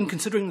in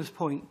considering this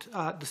point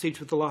at the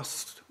stage of the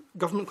last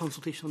government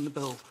consultation on the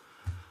bill,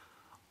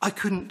 I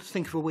couldn't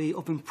think of a way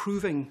of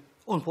improving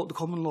on what the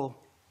common law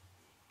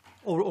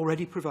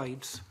already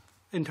provides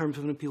in terms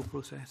of an appeal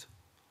process.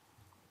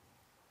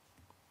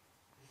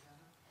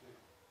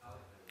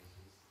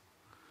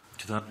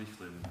 To that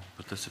briefly,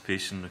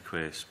 participation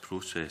request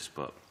process,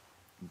 but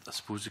I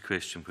suppose the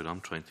question where I'm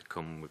trying to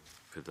come with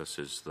for this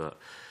is that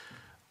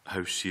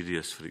how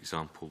serious, for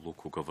example,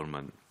 local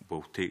government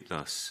will take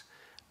this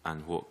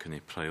and what kind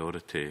of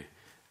priority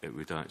it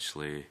would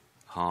actually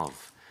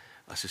have.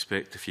 I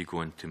suspect if you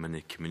go into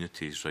many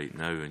communities right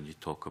now and you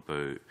talk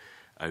about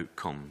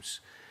outcomes,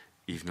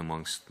 even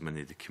amongst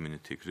many of the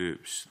community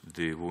groups,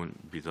 they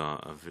won't be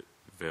that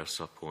averse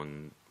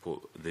upon what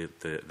the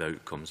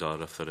outcomes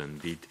are, if there are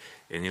indeed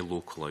any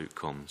local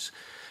outcomes.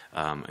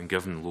 And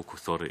given local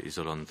authorities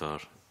are under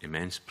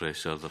immense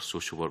pressure, their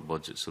social work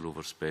budgets are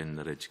overspent,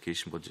 their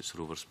education budgets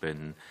are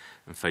overspent.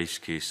 In Fife's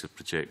case, they're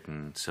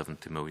projecting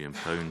 £70 million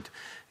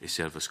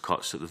service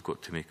cuts that they've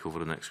got to make over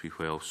the next wee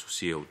while. So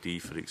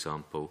CLD, for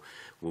example,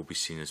 will be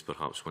seen as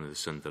perhaps one of the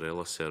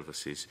Cinderella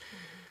services.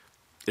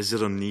 Is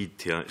there a need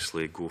to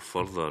actually go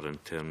further in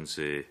terms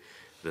of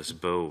this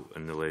bill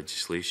and the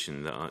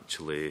legislation that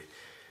actually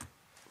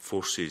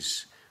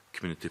forces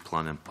community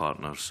planning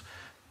partners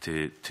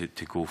to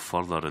go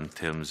further in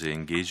terms of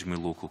engaging with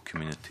local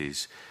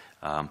communities,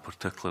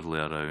 particularly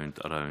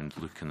around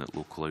looking at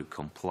local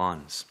outcome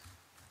plans?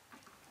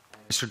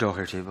 Mr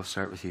Doherty, we'll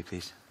start with you,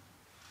 please.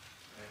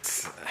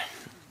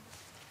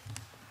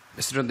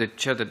 Mr.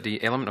 Chair,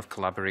 the element of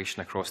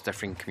collaboration across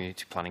different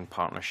community planning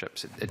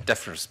partnerships, it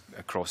differs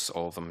across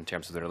all of them in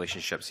terms of the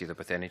relationships either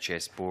with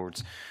NHS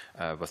boards,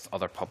 with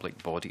other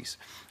public bodies.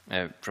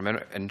 From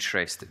our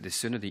interest, the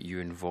sooner that you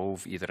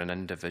involve either an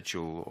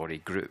individual or a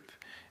group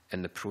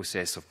in the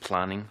process of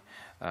planning,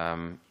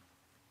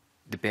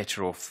 the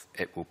better off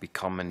it will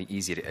become and the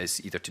easier it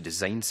is either to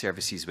design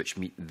services which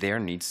meet their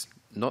needs,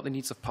 not the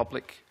needs of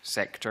public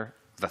sector,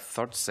 the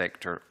third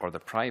sector or the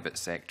private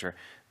sector,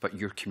 but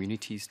your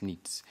community's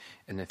needs.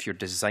 And if you're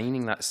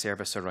designing that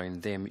service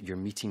around them, you're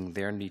meeting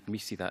their need. We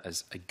see that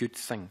as a good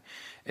thing.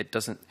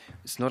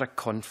 It's not a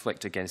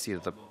conflict against either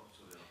the...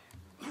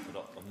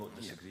 I'm not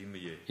disagreeing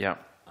with you. Yeah.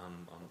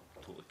 I'm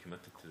totally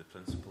committed to the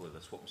principle of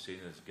this. What I'm saying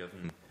is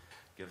given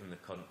the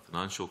current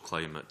financial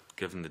climate,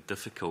 given the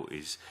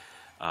difficulties,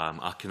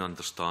 I can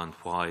understand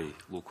why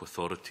local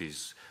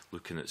authorities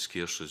looking at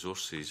scarce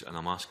resources, and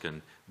I'm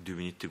asking, do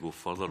we need to go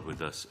further with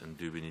this, and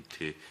do we need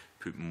to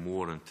put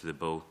more into the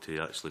bill to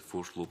actually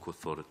force local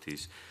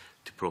authorities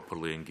to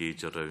properly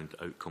engage around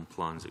outcome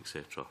plans,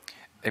 etc.?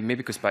 It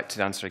maybe goes back to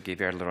the answer I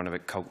gave earlier on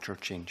about culture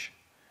change.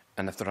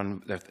 And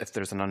if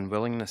there's an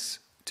unwillingness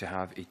to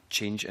have a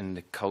change in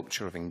the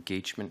culture of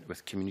engagement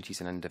with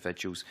communities and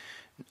individuals,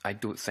 I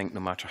don't think no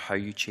matter how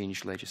you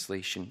change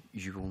legislation,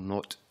 you will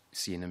not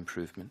see an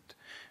improvement.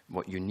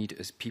 What you need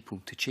is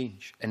people to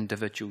change,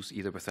 individuals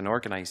either within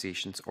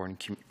organisations or in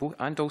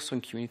and also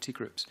in community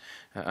groups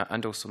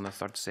and also in the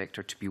third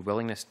sector to be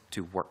willingness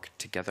to work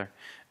together.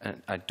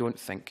 And I don't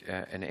think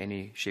in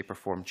any shape or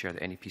form, Chair,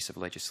 that any piece of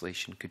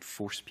legislation could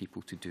force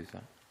people to do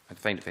that. I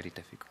find it very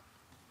difficult.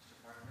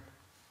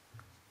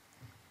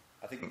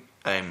 I think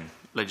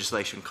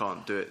legislation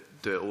can't do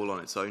it all on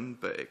its own,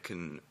 but it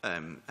can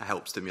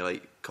help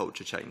stimulate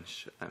culture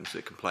change, so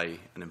it can play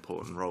an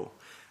important role.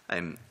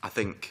 I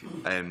think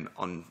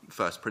on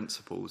first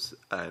principles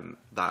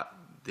that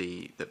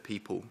the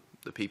people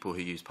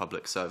who use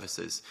public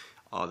services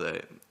are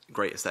the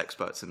greatest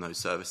experts in those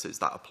services.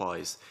 That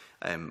applies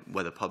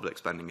whether public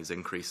spending is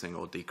increasing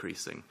or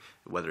decreasing,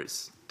 whether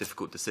it's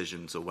difficult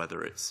decisions or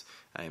whether it's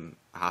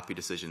happy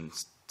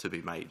decisions to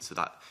be made. So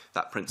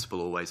that principle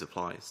always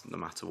applies, no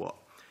matter what.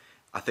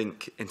 I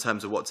think in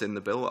terms of what's in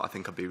the bill, I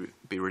think I'd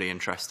be really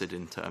interested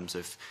in terms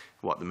of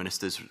what the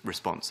Minister's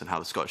response and how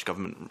the Scottish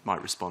Government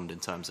might respond in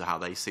terms of how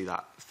they see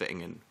that fitting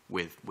in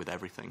with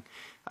everything.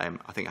 I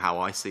think how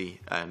I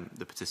see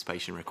the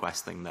participation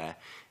request thing there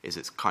is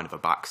it's kind of a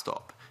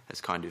backstop.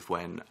 It's kind of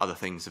when other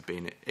things have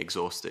been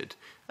exhausted,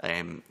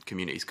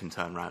 communities can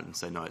turn around and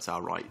say, no, it's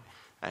our right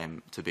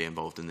to be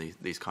involved in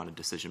these kind of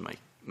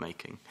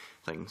decision-making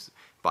things.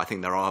 But I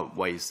think there are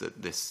ways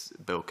that this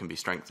bill can be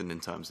strengthened in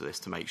terms of this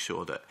to make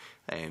sure that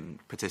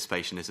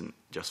participation isn't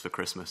just for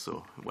Christmas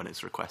or when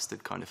it's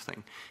requested kind of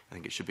thing. I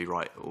think it should be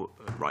right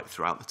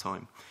throughout the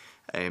time.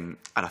 And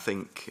I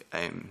think,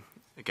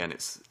 again,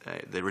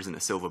 there isn't a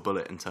silver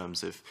bullet in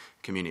terms of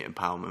community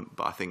empowerment,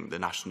 but I think the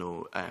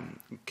national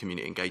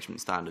community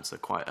engagement standards are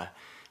quite a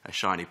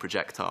shiny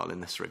projectile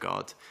in this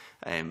regard.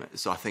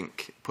 So I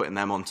think putting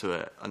them onto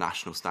a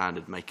national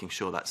standard, making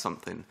sure that's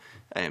something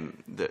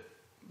that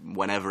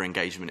whenever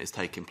engagement is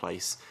taking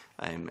place,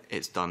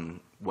 it's done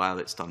well,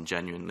 it's done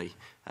genuinely,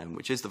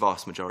 which is the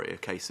vast majority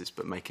of cases,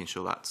 but making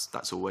sure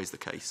that's always the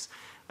case.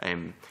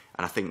 And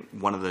I think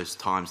one of those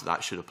times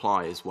that should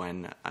apply is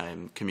when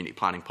community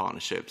planning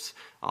partnerships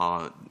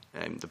are,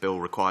 the bill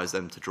requires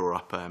them to draw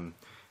up,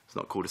 it's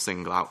not called a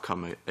single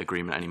outcome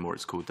agreement anymore,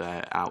 it's called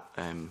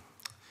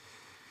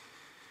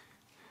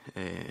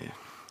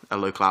a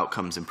local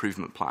outcomes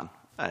improvement plan.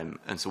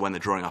 And so when they're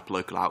drawing up a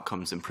local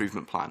outcomes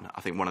improvement plan,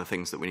 I think one of the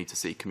things that we need to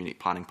see community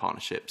planning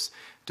partnerships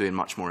doing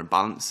much more in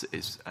balance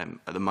is,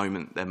 at the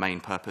moment, their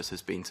main purpose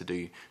has been to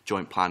do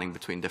joint planning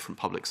between different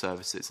public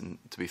services. And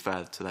to be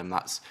fair to them,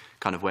 that's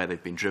kind of where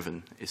they've been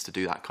driven, is to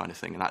do that kind of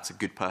thing. And that's a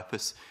good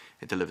purpose.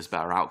 It delivers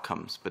better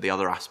outcomes. But the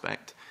other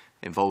aspect,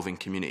 involving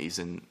communities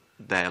in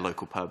their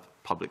local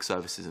public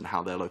services and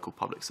how their local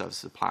public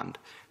services are planned,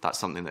 that's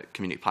something that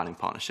community planning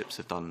partnerships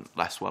have done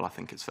less well, I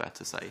think it's fair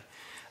to say.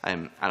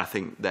 And I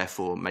think,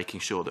 therefore, making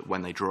sure that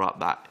when they draw up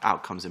that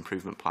outcomes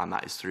improvement plan,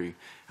 that is through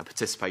a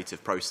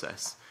participative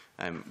process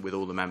with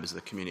all the members of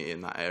the community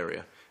in that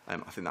area. I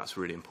think that's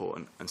really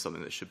important and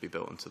something that should be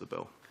built into the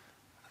bill.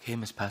 Okay,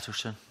 Ms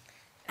Paterson.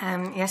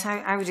 Yes,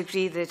 I would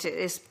agree that it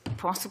is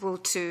possible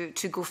to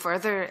go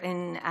further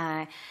in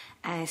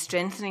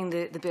strengthening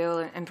the bill,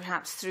 and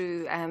perhaps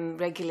through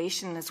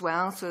regulation as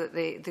well, so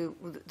that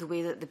the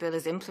way that the bill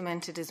is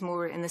implemented is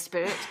more in the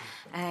spirit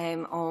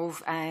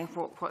of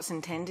what's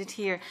intended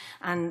here.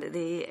 And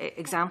the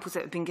examples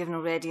that have been given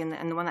already,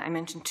 and the one that I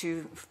mentioned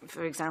too,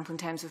 for example, in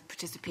terms of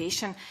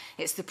participation,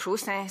 it's the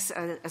process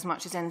as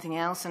much as anything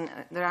else, and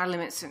there are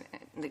limits in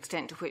the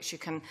extent to which you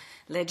can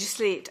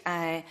legislate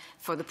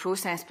for the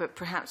process, but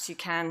perhaps you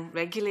can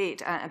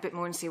regulate a bit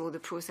more and say, well, the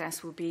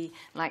process will be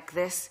like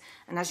this.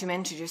 And as you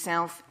mentioned yourself,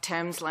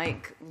 terms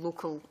like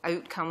local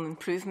outcome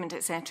improvement,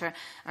 etc.,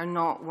 are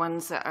not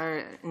ones that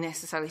are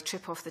necessarily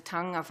trip off the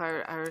tongue of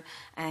our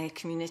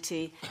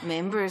community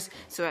members.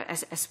 So I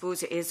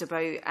suppose it is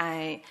about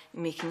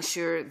making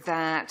sure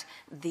that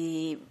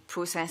the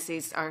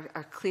processes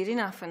are clear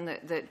enough, and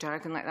that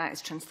jargon like that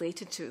is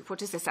translated to what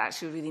does this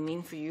actually really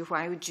mean for you?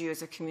 Why would you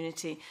as a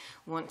community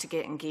want to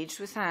get engaged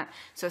with that?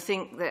 So I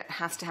think that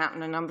has to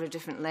happen on a number of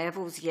different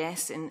levels.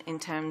 Yes, in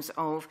terms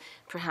of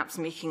perhaps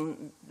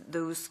making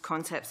those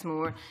concepts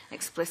more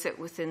explicit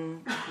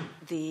within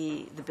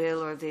the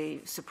bill or the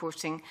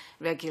supporting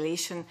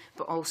regulation,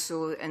 but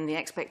also in the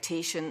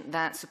expectation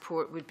that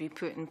support would be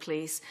put in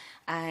place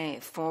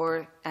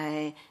for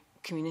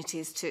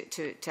communities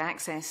to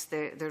access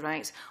their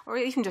rights, or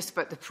even just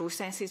about the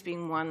processes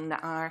being one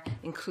that are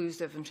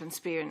inclusive and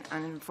transparent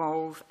and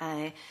involve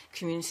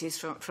communities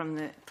from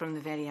the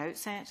very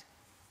outset.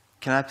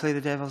 Can I play the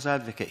devil's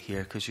advocate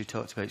here? Because you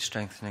talked about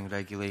strengthening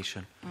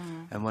regulation.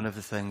 And one of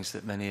the things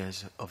that many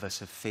of us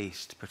have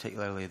faced,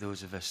 particularly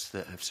those of us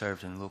that have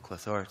served in local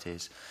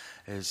authorities,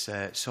 is,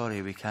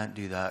 sorry, we can't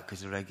do that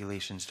because the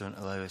regulations don't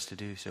allow us to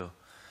do so.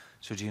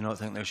 So do you not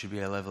think there should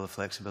be a level of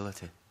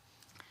flexibility?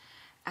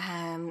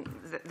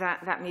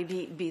 That may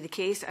be the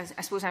case.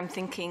 I suppose I'm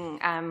thinking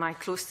my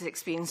closest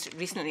experience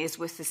recently is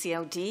with the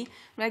CLD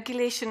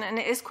regulation, and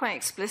it is quite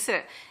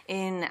explicit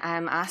in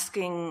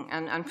asking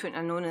and putting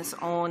an onus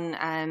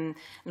on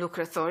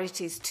local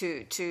authorities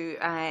to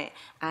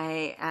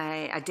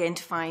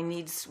identify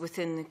needs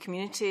within the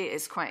community.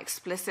 It's quite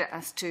explicit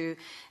as to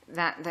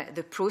that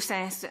the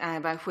process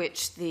by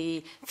which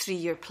the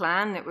 3-year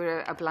plan that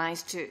we're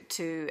obliged to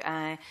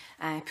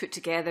put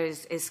together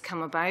is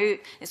come about.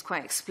 It's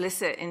quite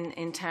explicit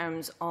in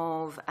terms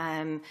of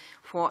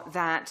what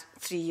that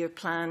 3-year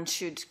plan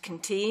should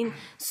contain.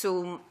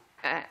 So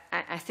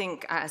I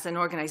think as an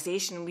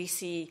organisation we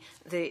see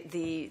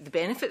the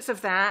benefits of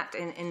that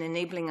in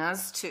enabling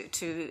us to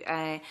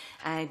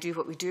do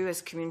what we do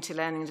as Community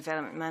Learning and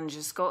Development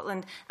Managers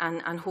Scotland,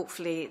 and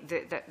hopefully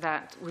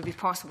that would be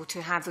possible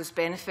to have those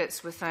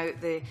benefits without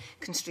the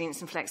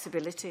constraints and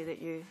flexibility that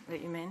you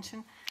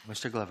mentioned.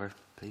 Mr Glover,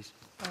 please.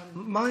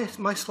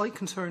 My slight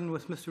concern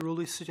with Mr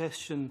Rowley's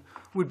suggestion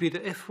would be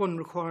that if one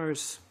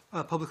requires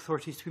public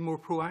authorities to be more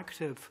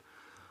proactive,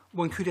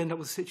 one could end up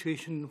with a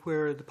situation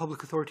where the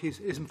public authority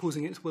is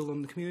imposing its will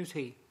on the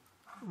community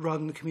rather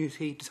than the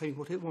community deciding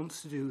what it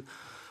wants to do.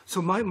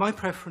 So my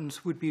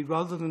preference would be,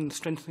 rather than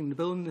strengthening the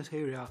bill in this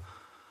area,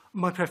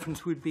 my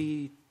preference would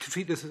be to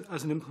treat this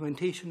as an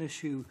implementation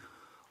issue,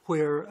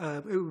 where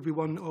it would be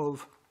one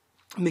of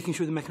making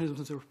sure the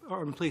mechanisms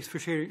are in place for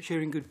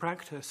sharing good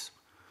practice,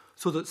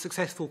 so that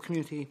successful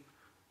community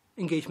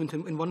engagement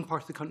in one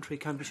part of the country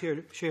can be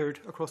shared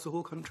across the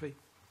whole country.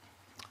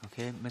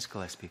 Okay, Ms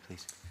Gillespie,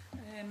 please.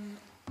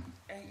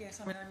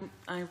 Yes, I mean,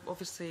 I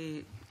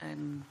obviously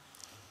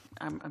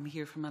I'm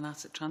here from an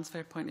asset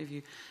transfer point of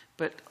view,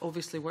 but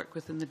obviously work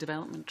within the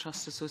Development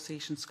Trust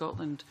Association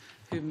Scotland,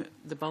 whom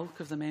the bulk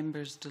of the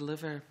members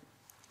deliver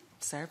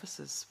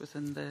services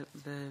within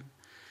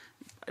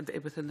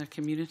within their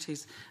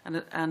communities,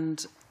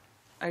 and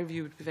our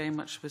view would be very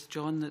much with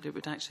John that it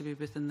would actually be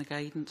within the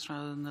guidance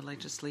rather than the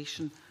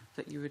legislation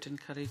that you would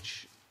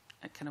encourage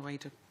a kind of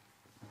wider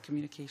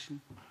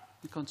communication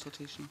and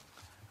consultation.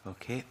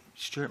 Okay,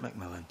 Stuart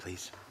McMillan,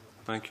 please.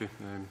 Thank you.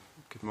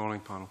 Good morning,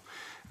 panel.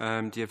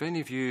 Do you have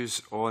any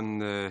views on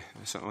the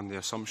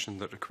assumption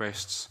that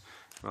requests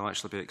will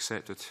actually be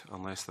accepted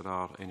unless there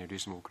are any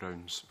reasonable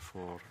grounds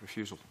for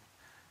refusal?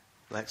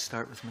 Let's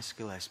start with Ms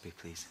Gillespie,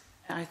 please.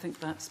 I think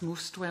that's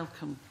most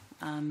welcome,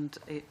 and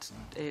it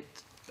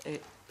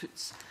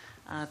puts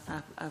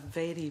a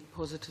very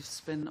positive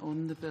spin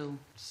on the bill.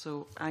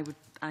 So I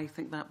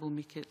think that will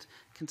make it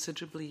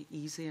considerably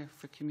easier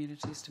for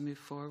communities to move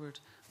forward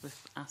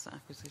with asset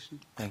acquisition.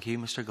 Thank you.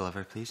 Mr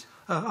Glover, please.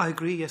 I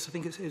agree, yes. I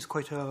think it's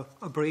quite a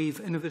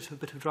brave, innovative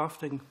bit of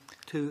drafting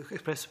to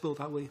express the bill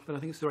that way, but I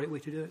think it's the right way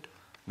to do it.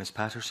 Ms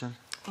Paterson.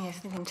 Yes, I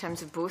think in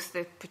terms of both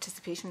the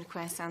participation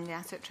requests and the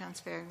asset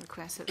transfer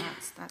requests,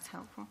 that's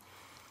helpful.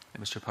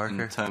 Mr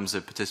Parker. In terms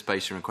of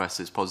participation requests,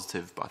 it's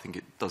positive, but I think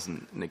it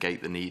doesn't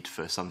negate the need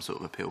for some sort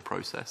of appeal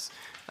process.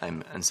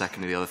 And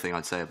secondly, the other thing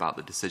I'd say about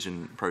the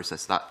decision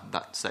process,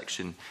 that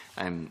section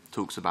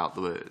talks about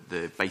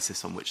the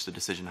basis on which the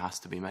decision has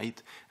to be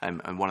made.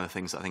 And one of the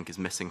things I think is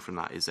missing from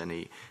that is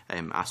any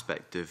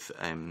aspect of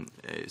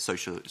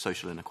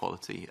social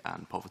inequality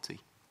and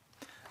poverty.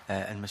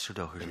 And Mr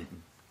Doherty.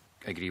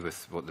 I agree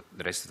with what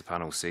the rest of the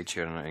panel said,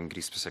 Chair, and I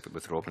agree specifically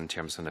with Robin in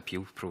terms of an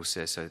appeal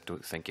process. I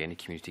don't think any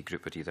community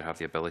group would either have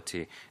the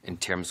ability, in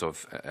terms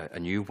of a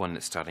new one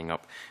that's starting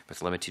up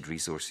with limited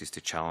resources,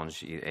 to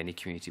challenge any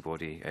community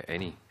body,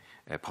 any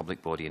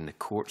public body in the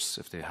courts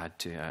if they had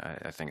to.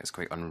 I think it's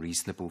quite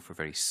unreasonable for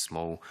very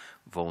small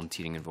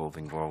volunteering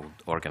involving world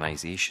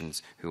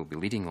organisations who will be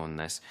leading on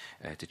this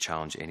to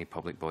challenge any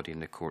public body in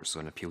the courts. So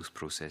an appeals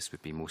process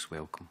would be most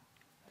welcome.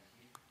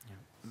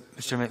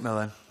 Mr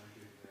McMillan.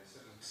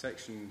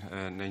 Section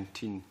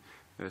 19,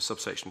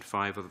 subsection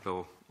 5 of the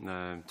bill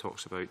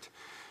talks about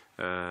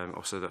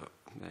also that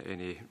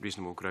any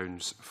reasonable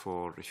grounds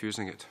for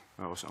refusing it,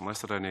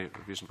 unless there are any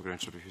reasonable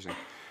grounds for refusing.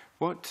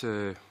 What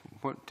do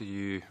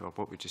you, or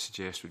what would you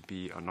suggest would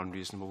be an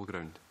unreasonable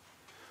ground?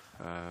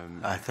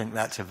 I think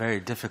that's a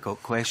very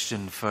difficult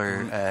question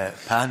for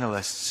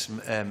panellists,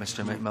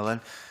 Mr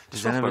McMillan.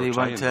 Does anybody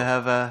want to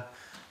have a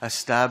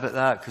stab at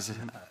that? Because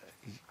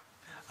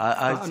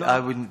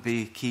I wouldn't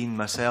be keen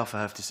myself,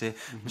 I have to say.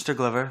 Mr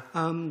Glover.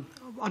 I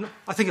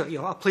think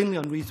a plainly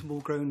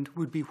unreasonable ground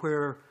would be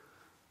where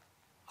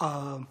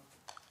a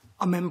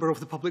member of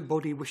the public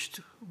body wished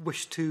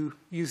to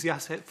use the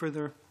asset for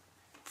their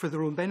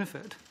own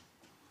benefit.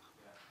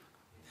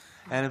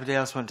 Anybody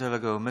else want to have a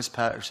go? Ms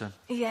Paterson.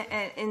 Yeah,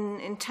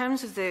 in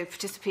terms of the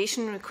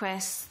participation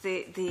requests,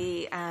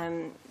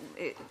 within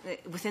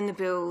the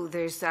bill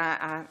there's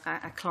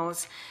a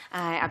clause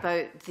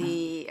about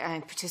the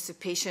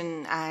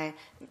participation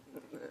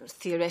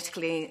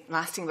theoretically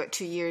lasting about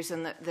 2 years,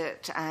 and that there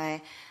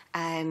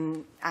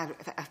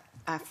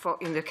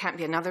can't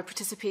be another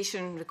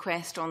participation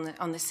request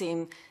on the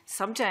same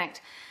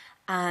subject.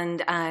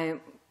 And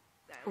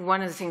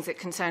one of the things that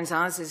concerns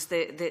us is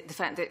the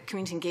fact that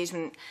community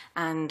engagement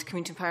and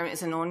community empowerment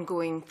is an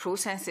ongoing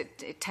process.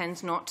 It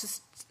tends not to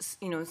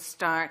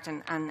start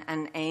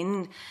and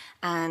end.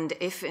 And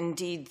if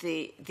indeed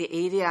the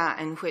area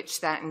in which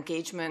that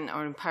engagement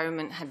or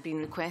empowerment had been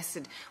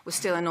requested was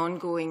still an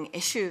ongoing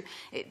issue,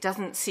 it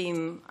doesn't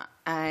seem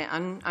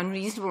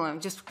unreasonable,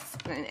 just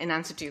in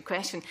answer to your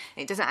question,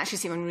 it doesn't actually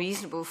seem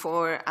unreasonable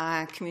for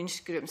a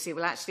community group to say,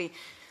 well, actually,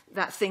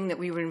 that thing that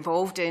we were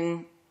involved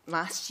in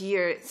last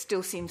year, it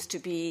still seems to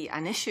be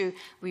an issue.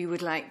 We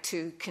would like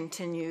to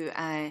continue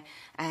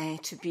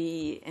to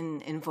be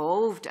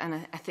involved,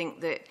 and I think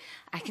that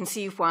I can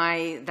see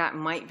why that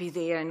might be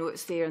there. I know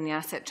it's there in the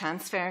asset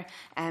transfer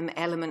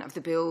element of the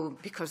bill,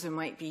 because there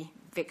might be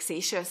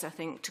vexatious, I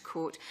think, to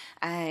quote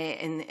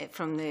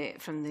from the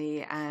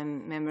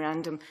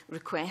memorandum,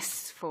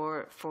 requests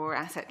for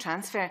asset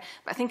transfer.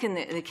 But I think in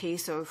the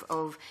case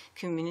of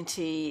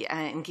community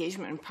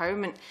engagement and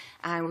empowerment,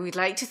 we would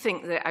like to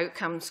think that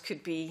outcomes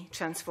could be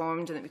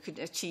transformed and that we could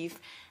achieve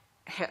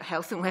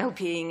health and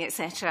well-being,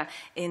 etc.,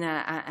 in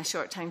a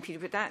short time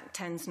period. But that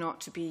tends not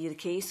to be the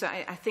case. So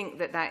I think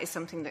that is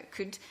something that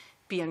could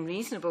be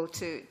unreasonable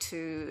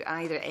to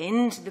either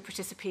end the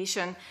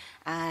participation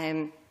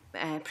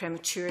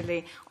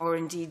prematurely, or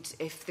indeed,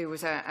 if there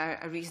was a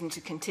reason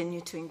to continue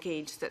to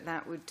engage,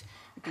 that would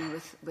be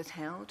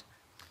withheld.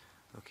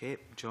 Okay,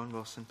 John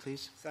Wilson,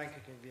 please. Thank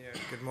you, Convener.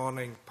 Good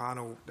morning,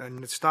 panel. And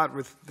let's start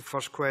with the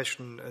first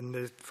question. And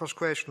the first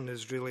question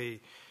is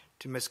really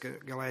to Ms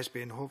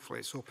Gillespie, and hopefully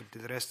it's open to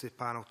the rest of the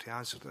panel to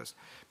answer this.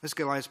 Ms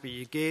Gillespie,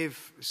 you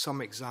gave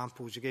some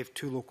examples. You gave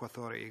 2 local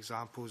authority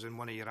examples in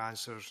one of your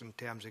answers in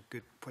terms of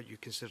what you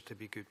consider to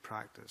be good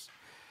practice.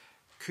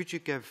 Could you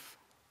give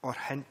or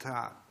hint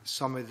at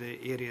some of the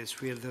areas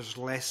where there's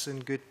less than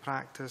good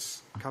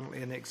practice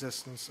currently in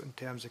existence in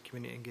terms of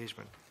community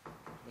engagement?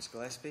 Ms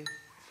Gillespie?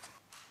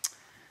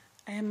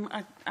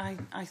 I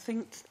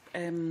think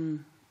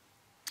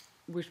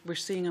we're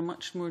seeing a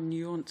much more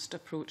nuanced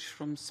approach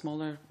from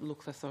smaller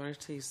local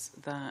authorities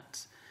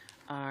that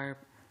have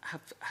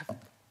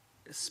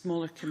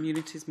smaller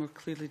communities, more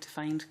clearly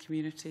defined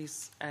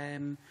communities.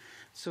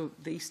 So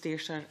the East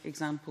Ayrshire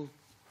example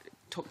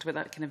talked about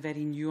that kind of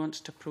very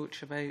nuanced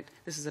approach about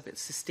this is about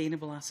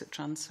sustainable asset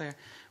transfer.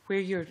 Where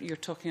you're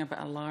talking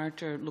about a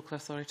larger local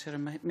authority or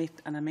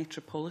in a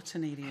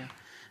metropolitan area,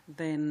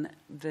 then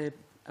the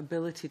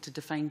ability to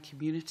define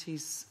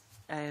communities,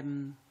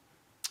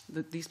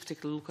 these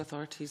particular local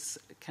authorities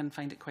can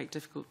find it quite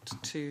difficult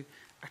to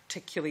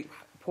articulate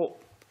what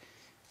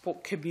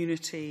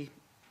community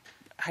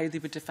how they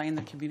would define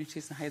their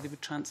communities and how they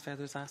would transfer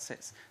those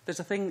assets.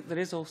 There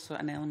is also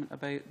an element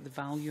about the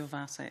value of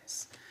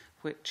assets,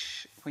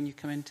 which, when you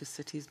come into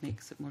cities,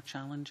 makes it more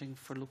challenging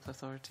for local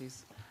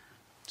authorities.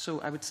 So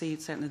I would say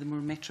certainly the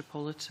more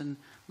metropolitan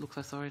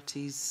local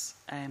authorities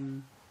are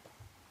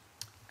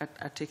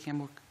taking a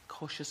more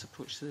cautious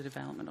approach to the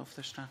development of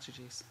their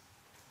strategies.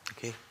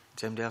 Okay.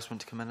 Does anybody else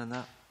want to come in on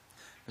that?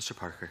 Mr.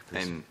 Parker,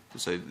 please.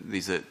 So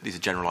these are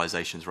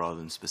generalisations rather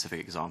than specific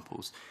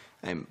examples.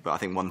 But I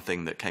think one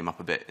thing that came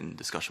up a bit in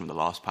discussion with the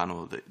last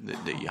panel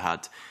that you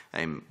had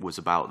was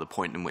about the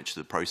point in which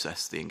the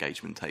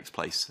engagement takes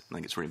place. I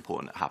think it's really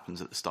important it happens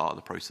at the start of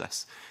the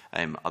process.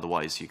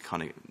 Otherwise, a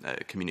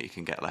community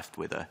can get left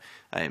with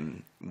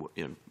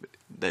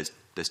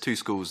there's two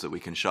schools that we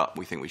can shut.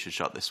 We think we should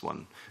shut this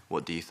one.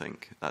 What do you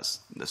think?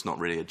 That's not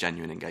really a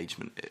genuine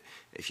engagement.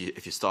 If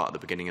you start at the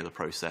beginning of the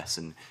process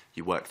and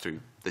you work through,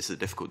 this is a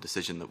difficult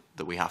decision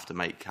that we have to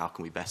make. How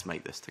can we best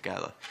make this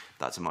together?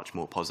 That's a much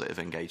more positive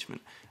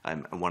engagement.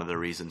 And one of the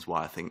reasons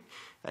why I think,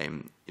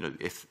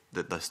 if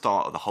the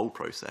start of the whole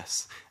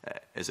process,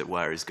 as it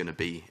were, is going to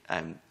be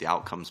the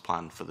outcomes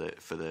plan for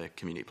the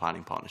community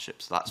planning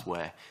partnerships. So that's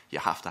where you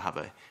have to have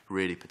a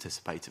really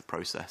participative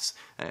process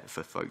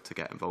for folk to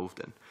get involved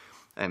in.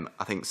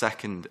 I think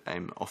second,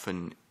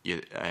 often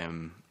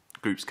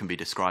groups can be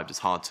described as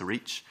hard to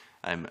reach,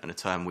 and a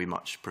term we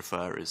much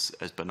prefer as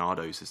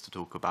Barnardo's is to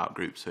talk about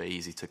groups who are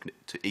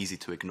easy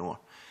to ignore.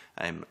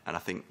 And I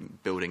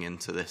think building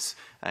into this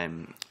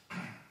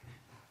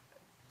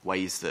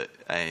ways that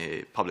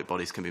public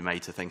bodies can be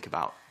made to think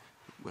about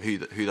who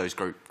those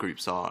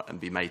groups are and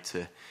be made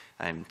to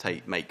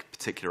make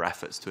particular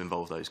efforts to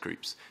involve those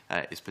groups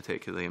is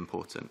particularly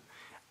important.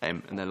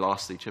 And then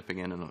lastly, chipping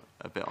in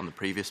a bit on the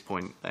previous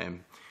point,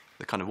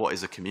 the kind of what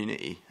is a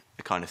community,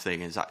 the kind of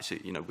thing is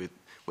actually,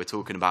 we're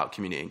talking about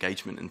community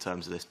engagement in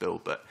terms of this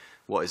bill, but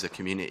what is a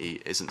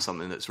community isn't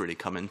something that's really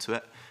come into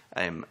it.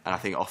 And I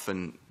think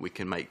often we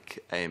can make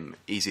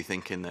easy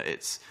thinking that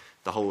it's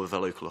the whole of a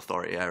local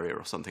authority area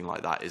or something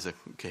like that is a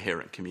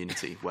coherent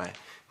community, where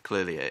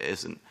clearly it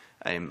isn't.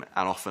 And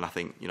often I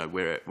think,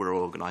 we're an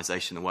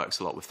organisation that works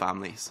a lot with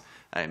families.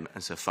 And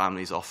so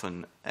families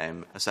often,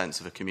 a sense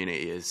of a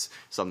community is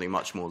something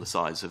much more the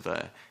size of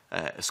a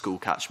school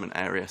catchment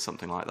area,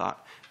 something like that.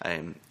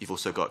 You've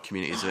also got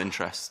communities of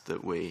interest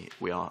that we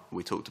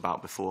talked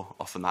about before.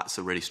 Often that's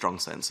a really strong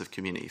sense of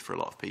community for a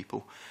lot of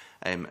people.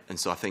 And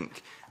so I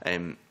think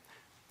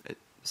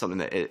something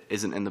that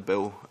isn't in the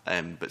bill,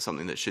 but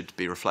something that should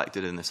be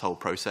reflected in this whole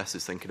process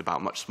is thinking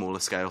about much smaller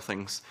scale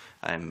things.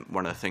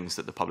 One of the things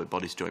that the Public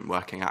Bodies Joint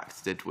Working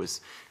Act did was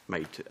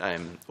made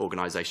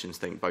organisations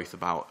think both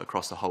about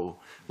across the whole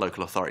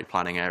local authority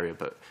planning area,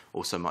 but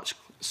also much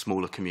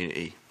smaller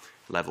community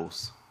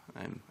levels.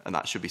 And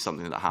that should be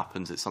something that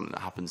happens. It's something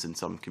that happens in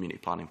some community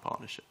planning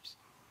partnerships.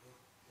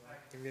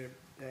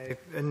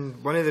 In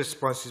one of the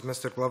responses,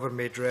 Mr Glover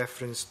made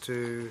reference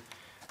to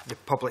the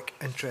public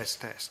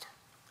interest test.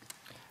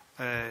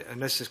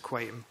 And this is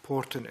quite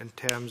important in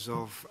terms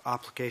of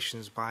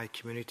applications by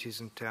communities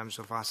in terms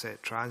of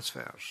asset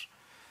transfers.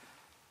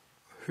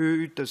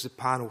 Who does the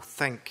panel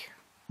think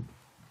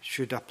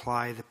should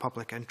apply the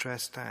public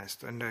interest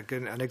test? And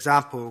again, an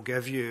example I'll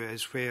give you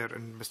is where,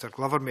 and Mr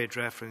Glover made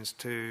reference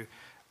to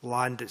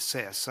land that's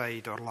set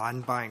aside or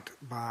land banked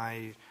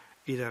by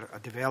either a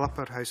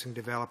developer, housing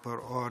developer,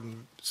 or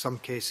in some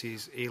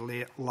cases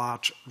a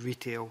large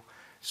retail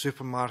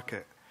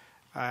supermarket.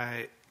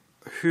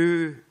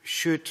 Who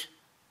should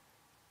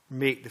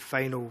make the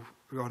final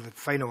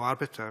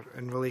arbiter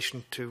in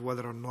relation to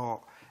whether or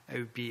not it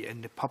would be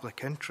in the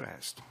public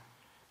interest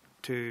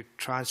to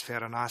transfer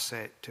an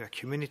asset to a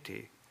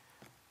community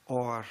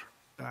or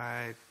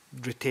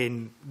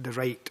retain the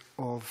right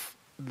of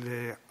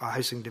a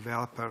housing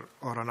developer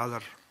or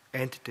another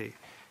entity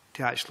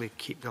to actually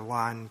keep the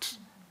land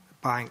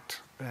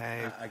banked?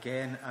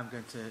 Again, I'm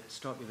going to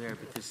stop you there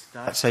because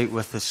that's out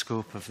with the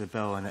scope of the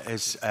bill, and it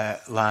is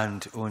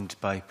land owned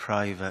by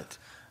private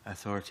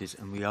authorities,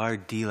 and we are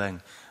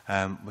dealing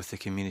with the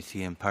Community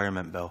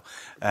Empowerment Bill.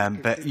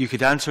 But you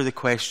could answer the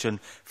question,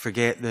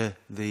 forget the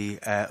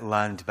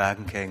land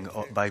banking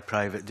by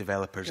private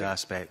developers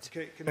aspect.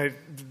 Can I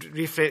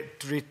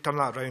turn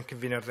that around,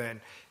 Convener, then?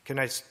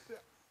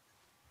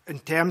 In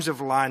terms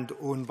of land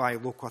owned by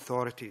local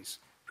authorities,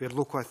 where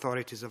local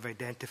authorities have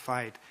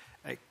identified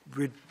it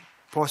would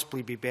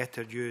possibly be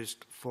better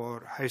used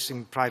for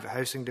private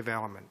housing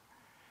development,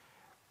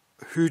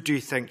 who do you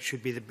think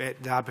should be the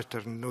arbiter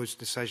in those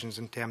decisions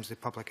in terms of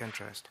the public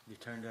interest? You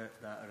turned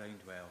that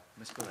around well.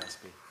 Ms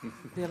Gillespie.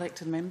 The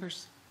elected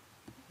members.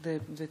 The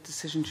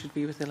decision should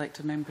be with the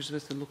elected members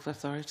with the local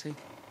authority.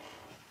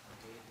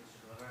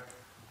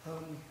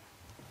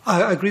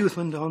 I agree with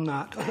Linda on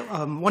that.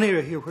 One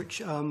area here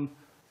which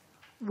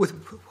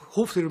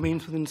hopefully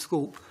remains within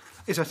scope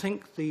is I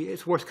think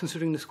it's worth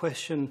considering this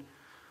question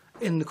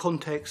in the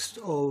context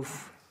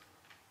of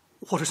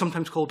what are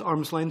sometimes called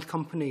arm's length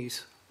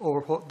companies,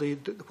 or what the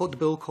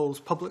bill calls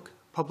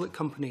public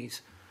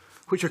companies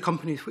which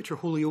are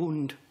wholly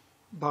owned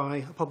by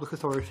a public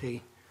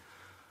authority.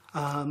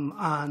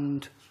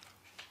 And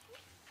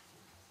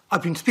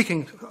I've been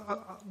speaking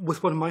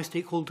with one of my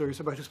stakeholders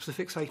about a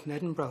specific site in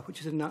Edinburgh, which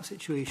is in that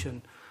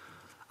situation.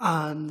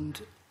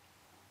 And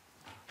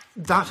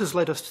that has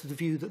led us to the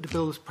view that the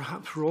bill is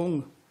perhaps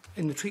wrong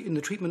in the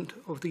treatment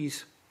of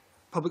these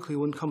publicly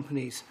owned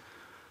companies.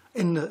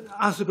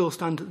 As the bill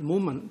stands at the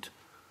moment,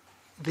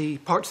 the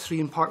Parts 3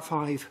 and Part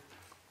 5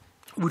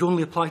 would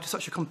only apply to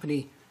such a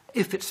company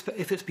if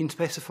it's been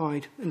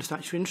specified in a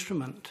statutory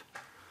instrument.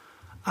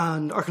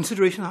 And our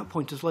consideration at that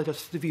point has led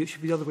us to the view it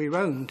should be the other way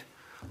around.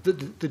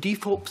 That the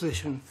default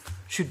position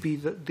should be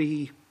that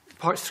the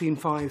Parts 3 and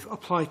 5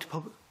 apply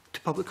to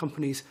public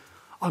companies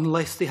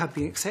unless they have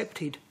been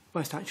accepted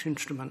by a statutory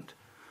instrument.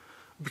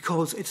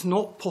 Because it's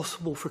not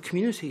possible for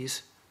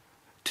communities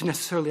to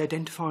necessarily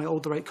identify all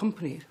the right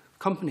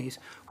companies,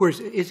 whereas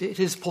it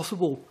is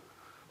possible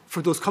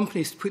for those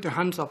companies to put their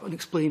hands up and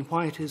explain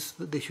why it is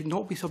that they should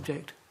not be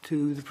subject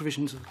to the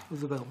provisions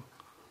of the bill.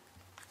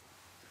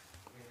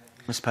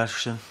 Ms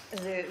Paterson.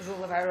 The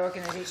role of our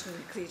organisation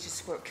would clearly to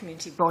support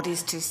community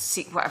bodies to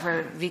seek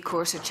whatever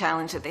recourse or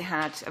challenge that they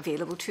had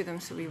available to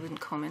them, so we wouldn't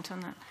comment on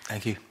that.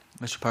 Thank you.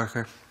 Mr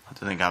Parker. I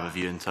don't think I have a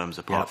view in terms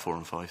of Part 4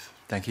 and 5.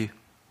 Thank you.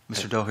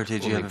 Mr Doherty,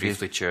 do you have a view?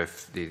 Briefly, Chair,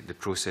 if the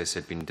process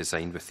had been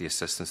designed with the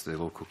assistance of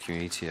the local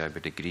community, I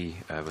would agree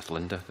with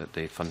Linda that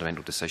the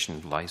fundamental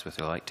decision lies with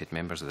the elected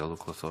members of the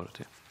local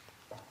authority.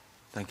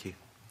 Thank you.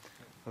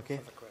 Okay.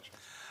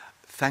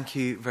 Thank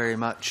you very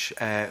much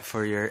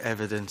for your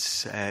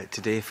evidence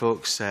today,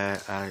 folks.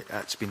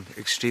 It's been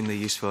extremely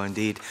useful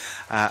indeed.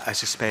 I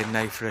suspend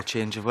now for a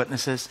change of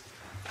witnesses.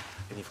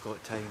 And you've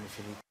got time if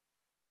you need.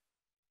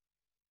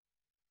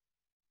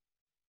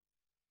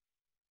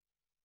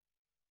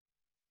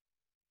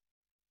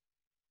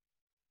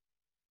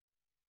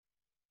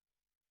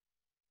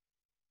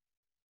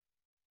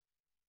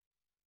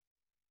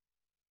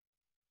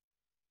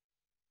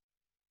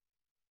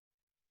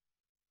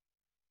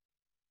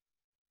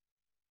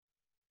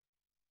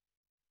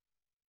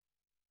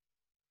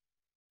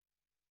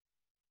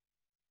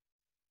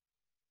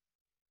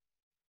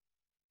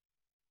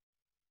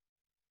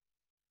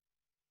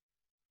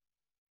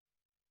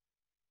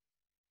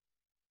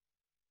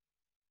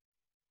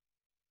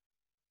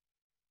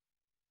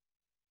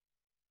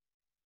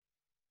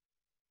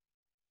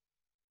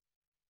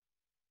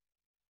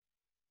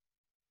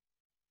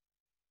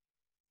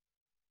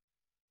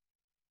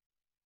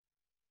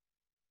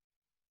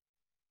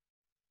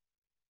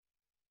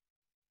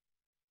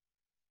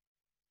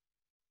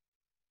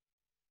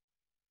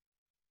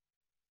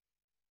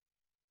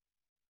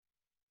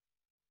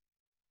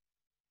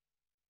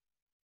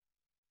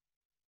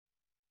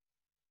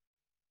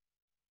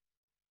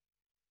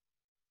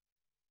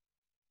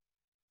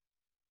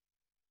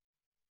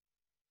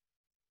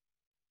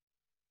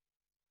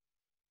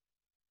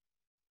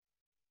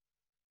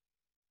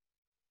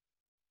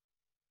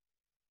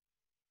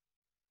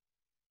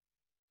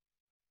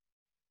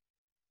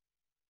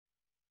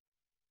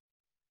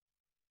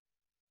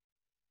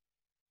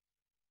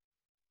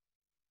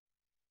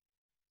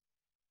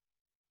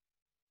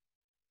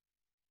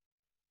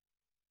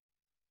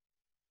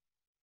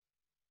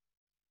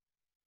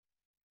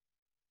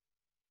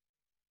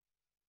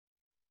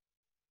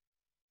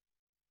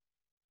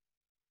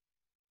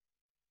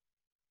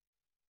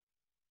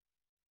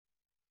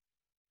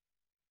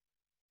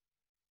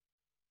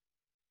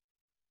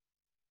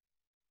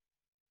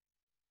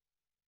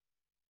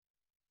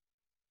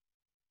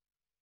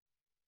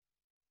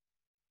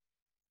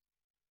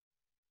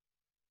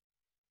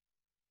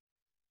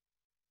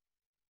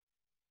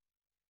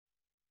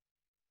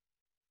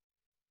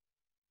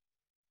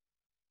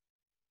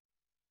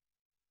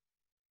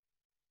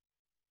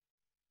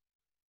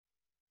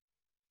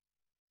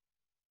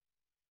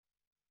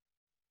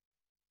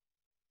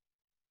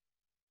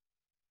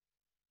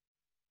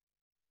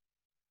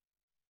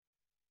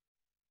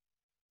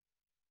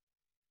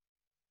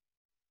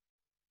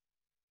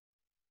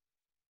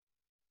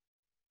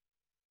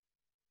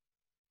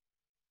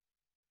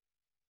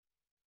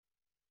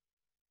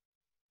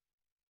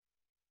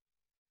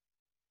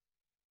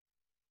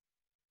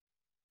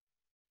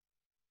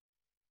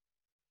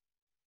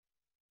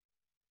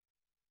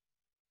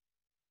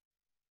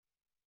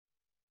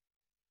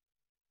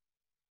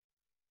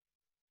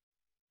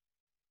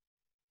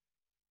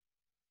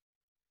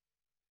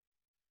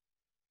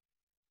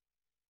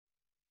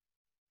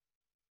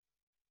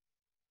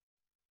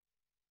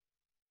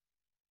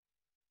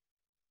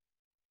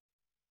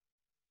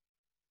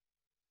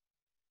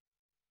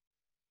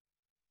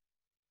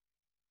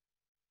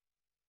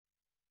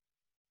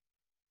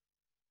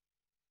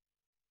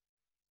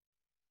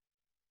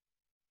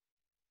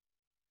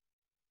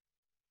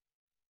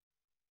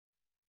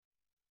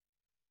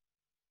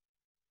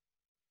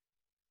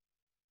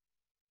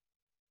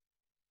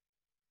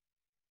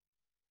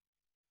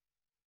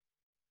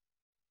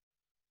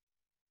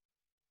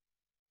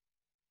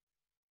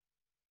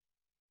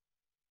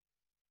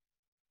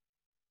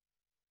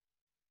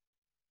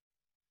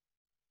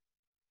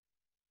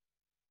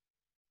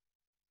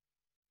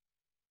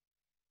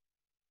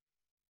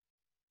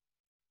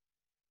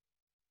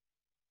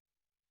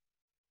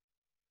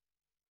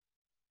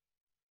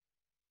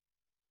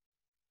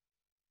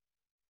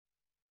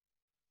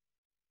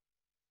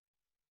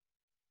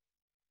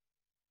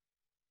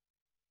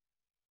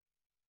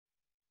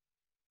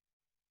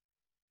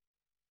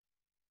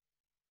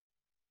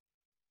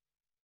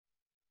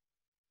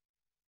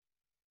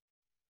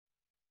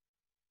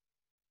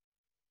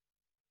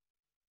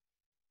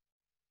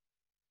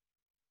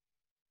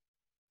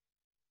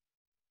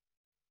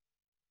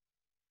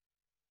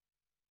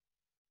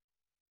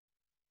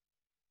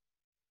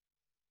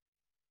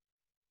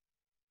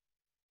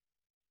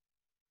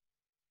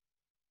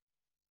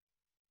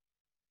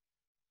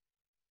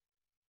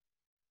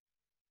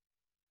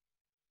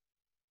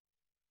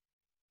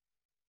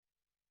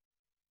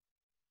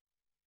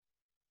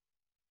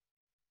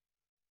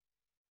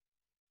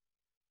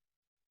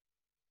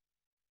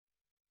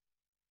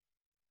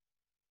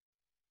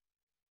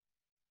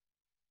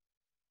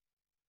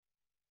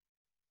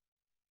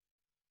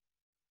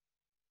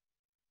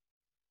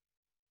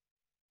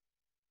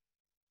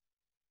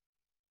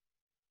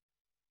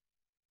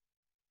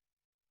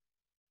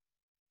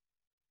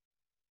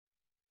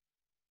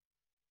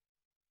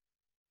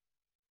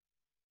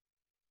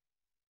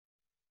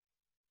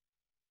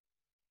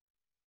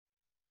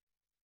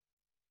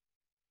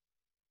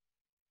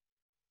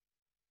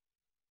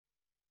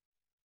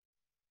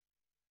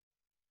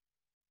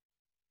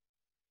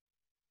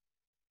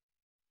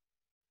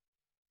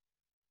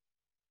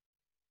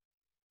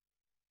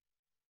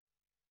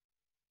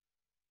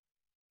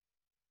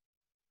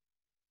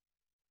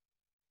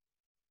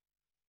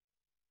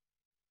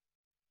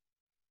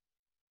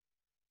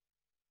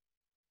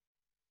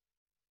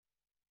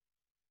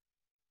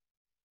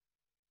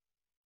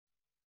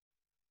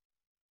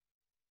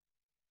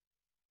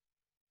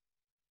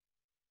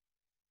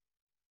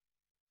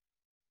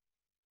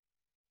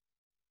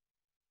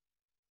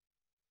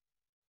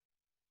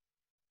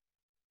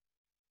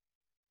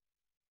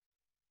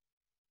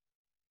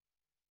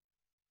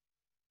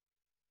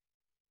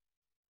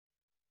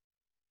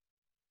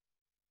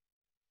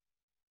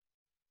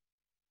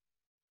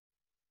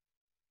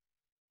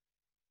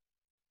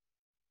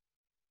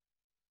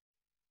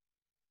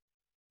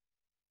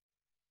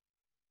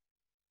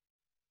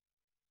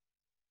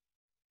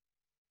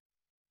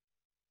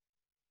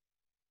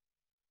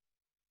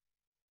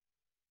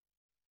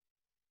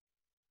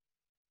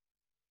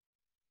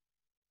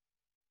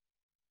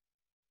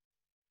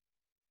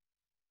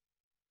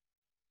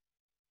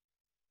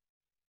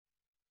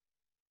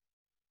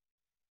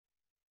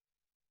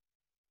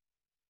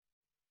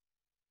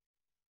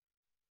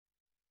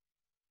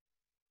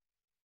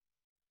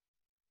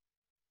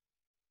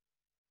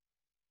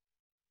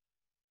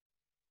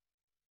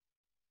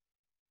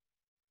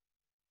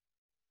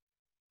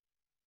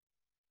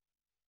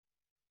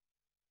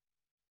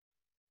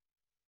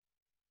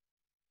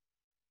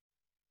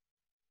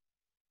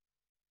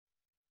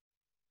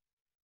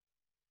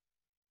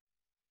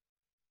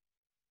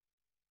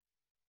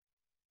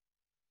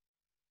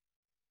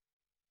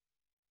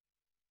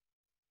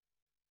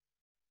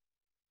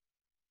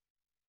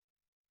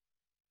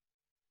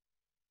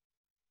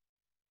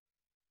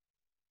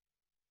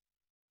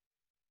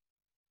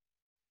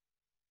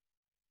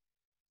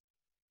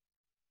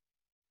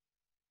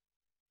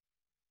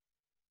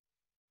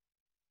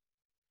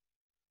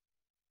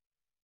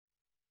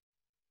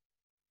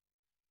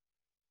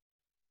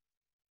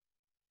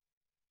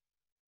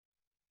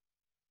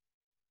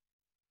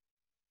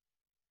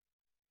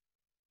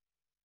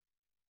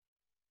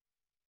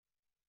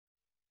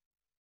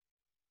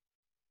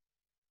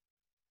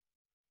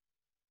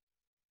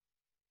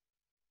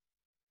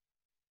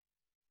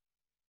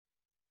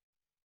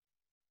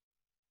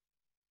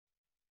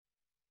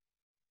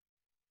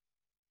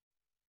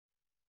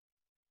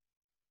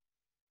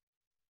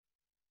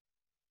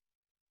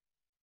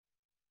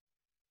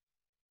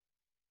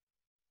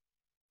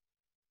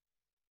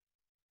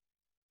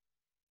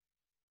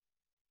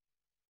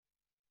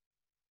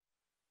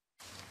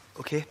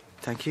 Okay,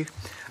 thank you.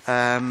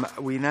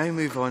 We now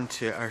move on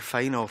to our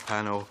final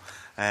panel.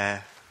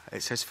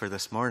 It says for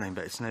this morning,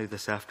 but it's now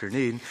this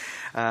afternoon.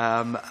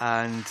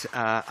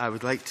 I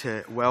would like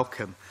to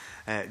welcome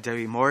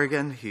Dewi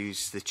Morgan,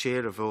 who's the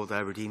chair of Old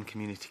Aberdeen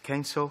Community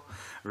Council,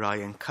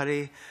 Ryan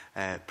Curry,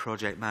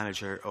 project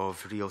manager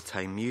of Real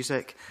Time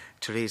Music,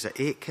 Teresa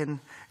Aitken,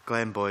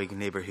 Glenboig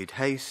Neighbourhood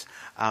House,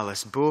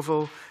 Alice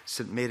Bovell,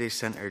 St Mary's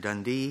Centre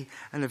Dundee,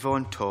 and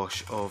Yvonne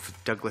Tosh of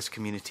Douglas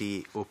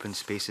Community Open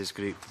Spaces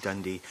Group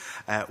Dundee.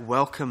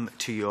 Welcome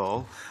to you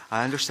all.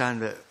 I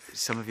understand that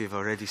some of you have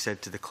already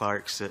said to the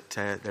clerks that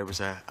there was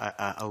a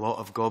lot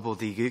of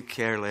gobbledygook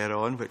earlier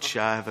on, which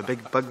I have a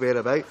big bugbear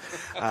about.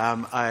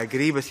 I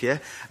agree with you.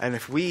 And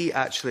if we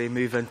actually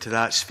move into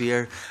that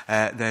sphere,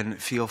 then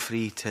feel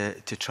free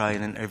to try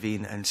and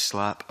intervene and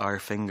slap our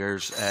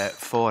fingers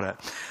for it.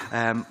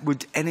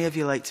 Would any of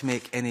you like to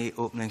make any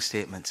opening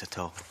statements at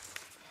all?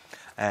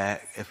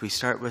 If we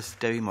start with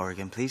Dewi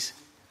Morgan, please.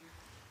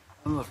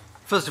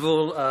 First of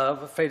all,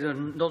 I'm afraid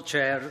I'm not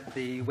chair,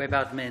 the web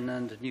admin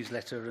and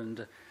newsletter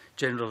and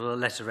general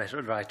letter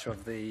writer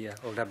of the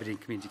Old Aberdeen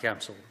Community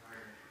Council.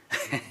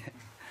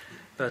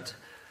 But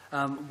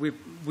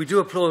we do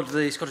applaud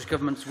the Scottish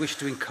Government's wish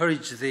to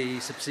encourage the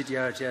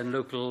subsidiarity and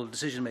local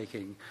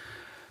decision-making.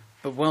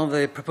 But while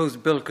the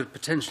proposed bill could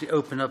potentially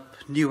open up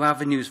new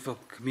avenues for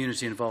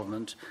community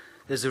involvement,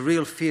 there's a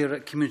real fear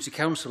at community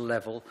council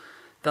level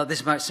that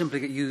this might simply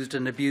get used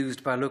and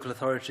abused by local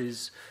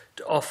authorities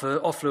to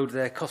offload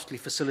their costly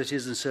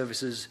facilities and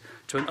services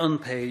to an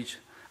unpaid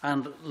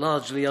and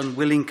largely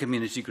unwilling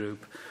community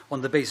group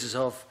on the basis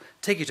of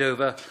take it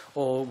over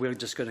or we're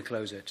just going to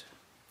close it.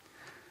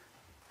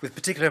 With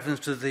particular reference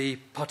to the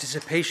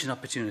participation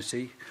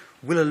opportunity,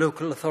 will a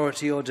local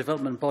authority or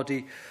development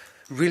body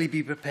really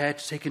be prepared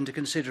to take into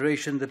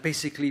consideration the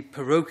basically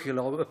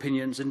parochial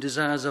opinions and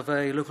desires of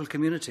a local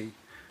community?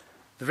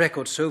 The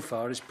record so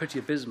far is pretty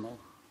abysmal.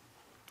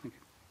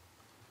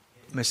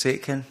 Ms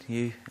Aitken,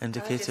 you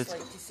indicated. I'd just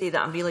like to say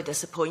that I'm really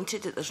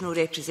disappointed that there's no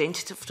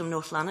representative from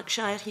North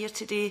Lanarkshire here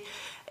today,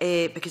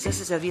 because this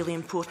is a really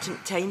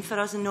important time for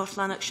us in North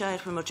Lanarkshire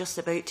when we're just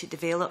about to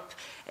develop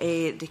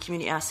the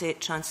community asset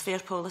transfer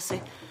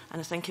policy,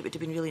 and I think it would have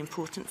been really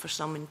important for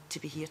someone to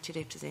be here to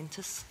represent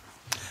us.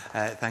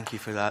 Thank you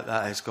for that.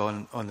 That has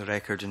gone on the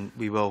record, and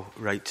we will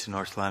write to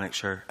North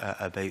Lanarkshire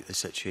about the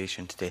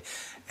situation today.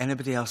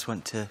 Anybody else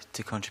want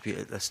to contribute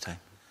at this time?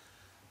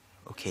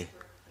 Okay.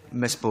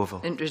 Ms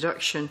Bovell.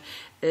 Introduction.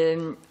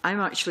 I'm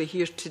actually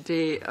here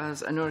today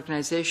as an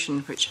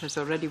organisation which has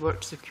already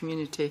worked with the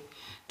community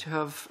to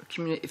have a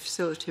community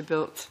facility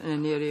built in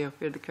an area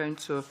where the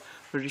council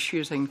were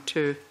refusing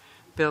to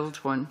build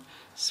one.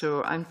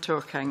 So I'm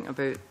talking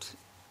about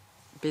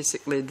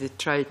basically the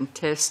tried and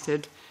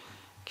tested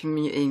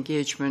community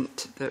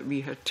engagement that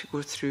we had to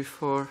go through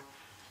for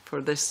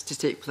this to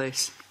take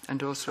place,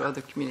 and also other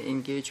community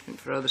engagement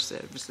for other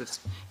services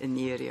in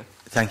the area.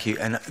 Thank you,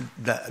 and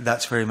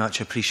that's very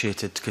much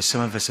appreciated, because some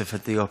of us have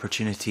had the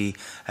opportunity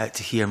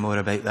to hear more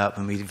about that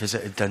when we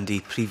visited Dundee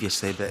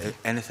previously, but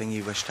anything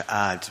you wish to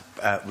add,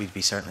 we'd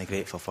be certainly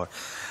grateful for.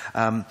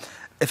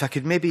 If I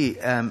could maybe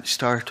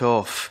start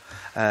off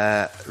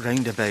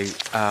round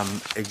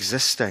about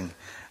existing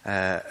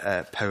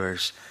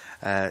powers,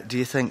 do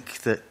you think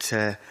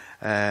that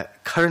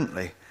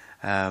currently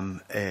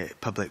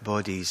public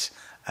bodies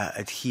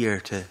adhere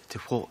to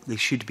what they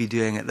should be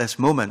doing at this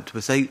moment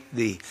without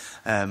the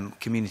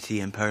Community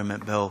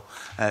Empowerment Bill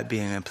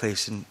being in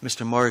place? And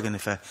Mr Morgan,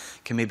 if I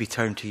can maybe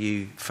turn to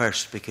you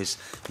first, because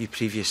you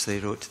previously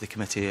wrote to the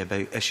committee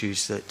about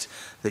issues that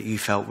you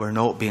felt were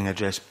not being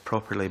addressed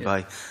properly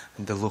by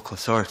the local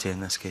authority in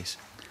this case.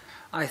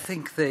 I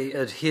think they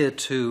adhere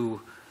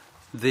to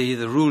the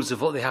rules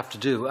of what they have to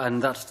do,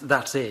 and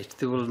that's it.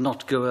 They will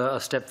not go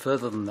a step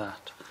further than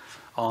that.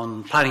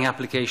 On planning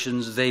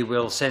applications, they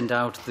will send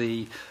out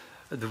the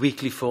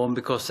weekly form,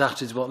 because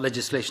that is what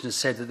legislation has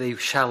said that they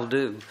shall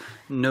do.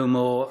 No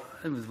more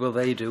will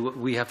they do.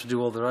 We have to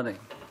do all the running.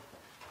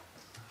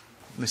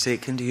 Ms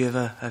Aitken, do you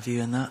have a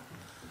view on that?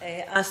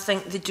 I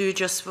think they do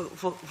just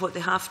what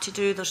they have to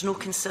do. There's no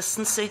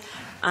consistency,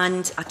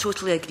 and I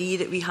totally agree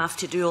that we have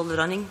to do all the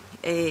running.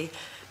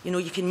 You know,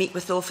 you can meet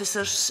with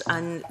officers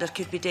and there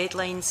could be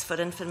deadlines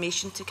for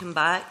information to come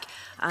back,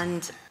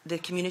 and the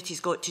community's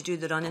got to do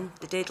the running.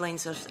 The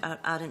deadlines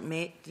aren't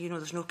met. You know,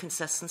 there's no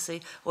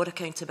consistency or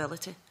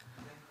accountability.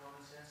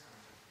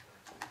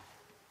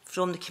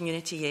 From the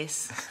community,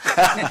 yes.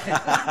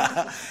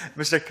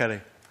 Mr Curry.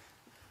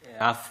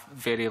 I have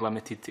very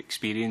limited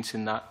experience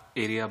in that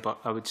area, but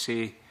I would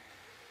say,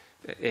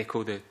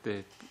 echo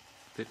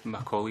my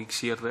colleagues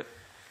here, that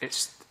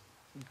it's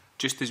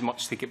just as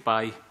much to get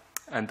by.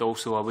 And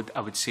also, I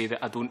would say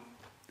that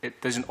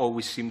it doesn't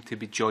always seem to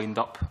be joined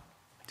up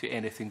to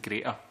anything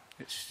greater.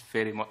 It's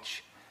very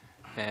much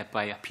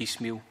by a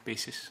piecemeal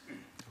basis.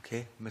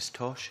 Okay, Ms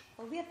Tosh.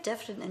 Well, we're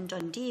different in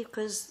Dundee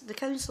because the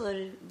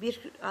councillor, we're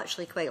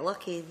actually quite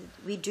lucky.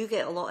 We do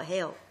get a lot of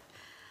help.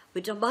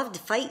 We have to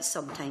fight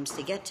sometimes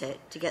to get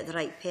the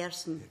right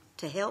person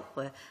to help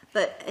with.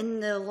 But in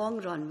the long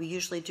run, we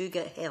usually do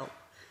get help.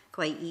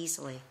 quite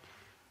easily,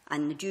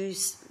 and they do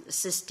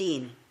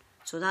sustain.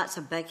 So that's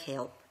a big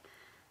help.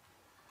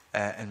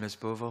 And Ms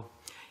Bovell?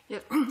 Yeah,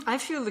 I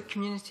feel the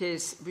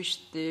communities wish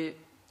the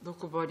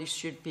local bodies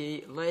should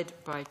be led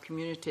by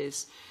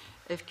communities.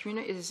 If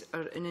communities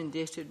are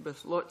inundated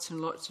with lots and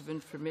lots of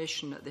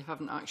information that they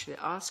haven't actually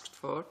asked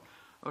for,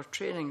 or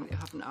training that they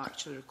haven't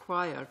actually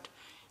required,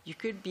 you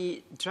could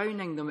be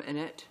drowning them in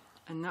it,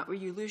 and that way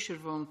you lose your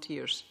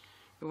volunteers.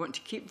 We want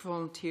to keep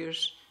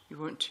volunteers. We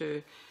want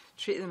to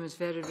treat them as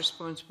very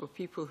responsible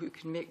people who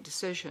can make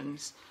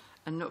decisions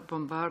and not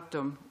bombard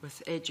them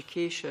with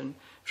education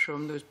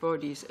from those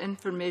bodies.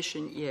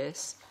 Information,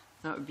 yes,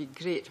 that would be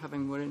great,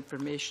 having more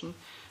information.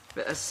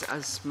 But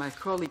as my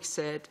colleague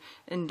said,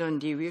 in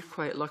Dundee we're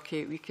quite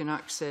lucky. We can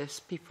access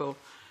people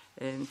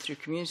through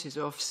communities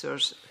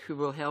officers who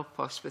will help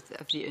us with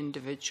every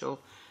individual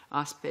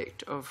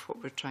aspect of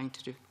what we're trying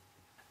to do.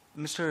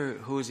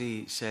 Mr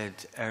Hosie said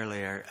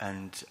earlier,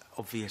 and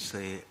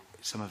obviously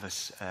some of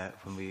us,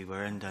 when we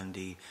were in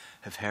Dundee,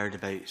 have heard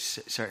about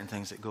certain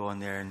things that go on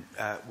there. And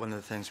one of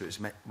the things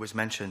that was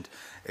mentioned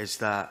is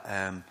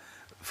that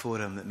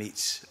forum that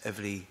meets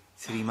every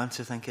 3 months,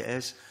 I think it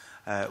is,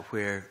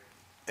 where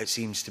it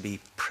seems to be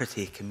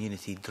pretty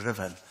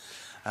community-driven,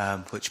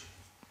 which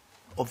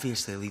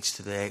obviously leads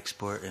to the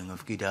exporting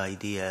of good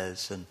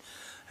ideas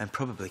and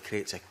probably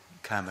creates a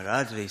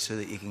camaraderie so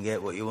that you can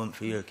get what you want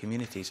for your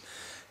communities.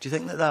 Do you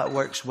think that that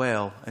works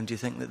well, and do you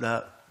think that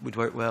that would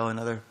work well in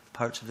other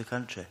parts of the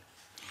country?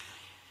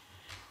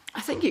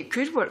 I think it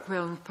could work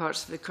well in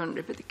parts of the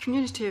country, but the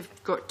community have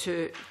got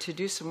to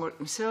do some work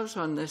themselves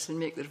on this and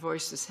make their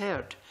voices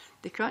heard.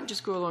 They can't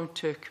just go along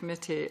to a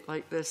committee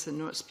like this and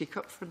not speak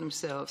up for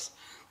themselves.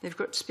 They've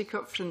got to speak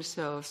up for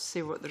themselves,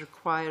 say what they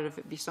require. If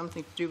it be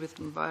something to do with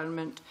the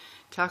environment,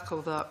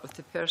 tackle that with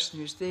the person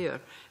who's there.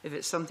 If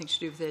it's something to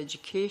do with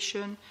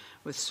education,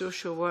 with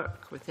social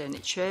work, with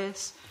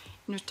NHS,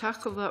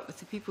 tackle that with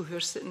the people who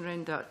are sitting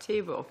around that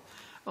table.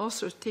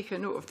 Also take a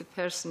note of the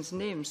person's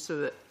name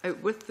so that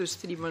out with those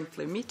 3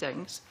 monthly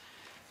meetings,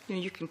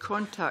 you can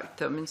contact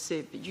them and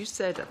say, but you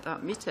said at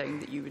that meeting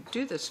that you would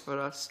do this for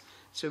us,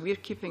 so we're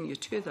keeping you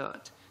to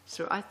that.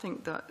 So I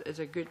think that is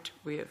a good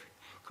way of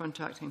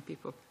contacting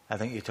people. I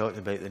think you talked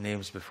about the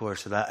names before,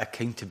 so that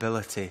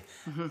accountability,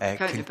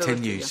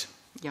 continues.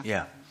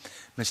 Yeah.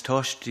 Ms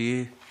Tosh, do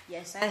you?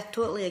 Yes, I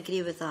totally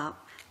agree with that,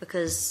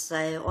 because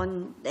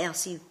on the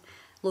LC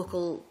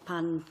local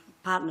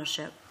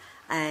partnership,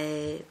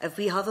 if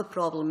we have a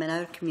problem in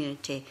our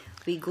community,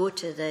 we go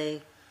to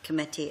the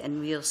committee and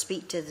we'll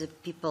speak to the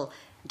people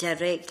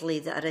directly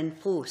that are in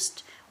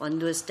post on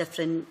those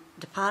different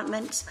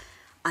departments.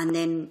 And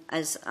then,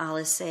 as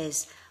Alice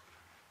says,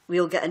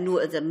 we'll get a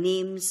note of their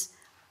names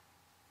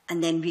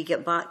and then we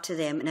get back to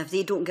them. And if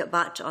they don't get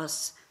back to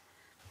us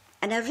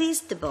in a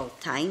reasonable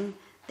time,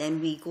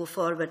 then we go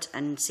forward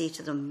and say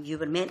to them, you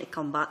were meant to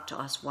come back to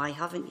us, why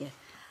haven't you?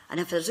 And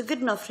if there's a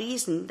good enough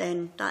reason,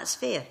 then that's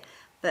fair.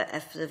 But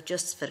if they've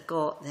just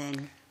forgot,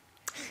 then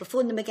we'll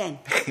phone them again.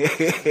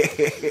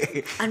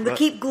 And we'll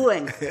keep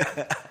going.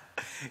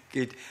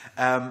 Good.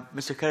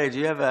 Mr Curry, do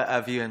you have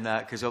a view on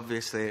that? Because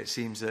obviously it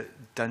seems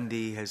that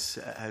Dundee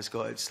has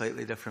got it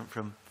slightly different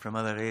from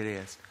other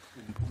areas.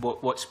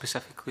 What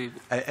specifically?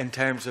 In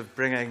terms of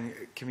bringing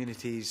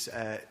communities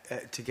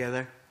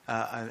together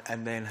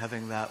and then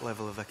having that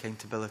level of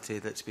accountability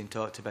that's been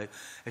talked about.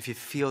 If you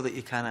feel that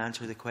you can't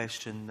answer the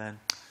question, then...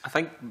 I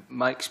think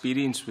my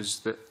experience was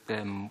that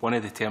one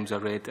of the terms I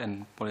read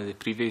in one of the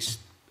previous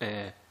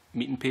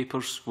meeting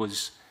papers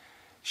was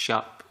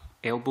sharp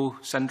elbow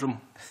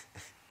syndrome.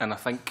 And I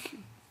think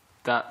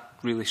that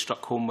really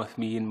struck home with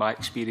me in my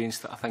experience,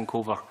 that I think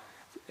over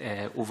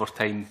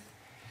time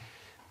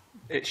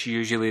it's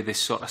usually the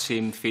sort of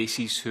same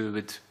faces who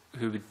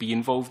would be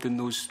involved in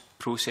those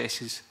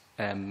processes.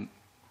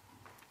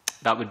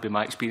 That would be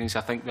my experience.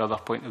 I think the other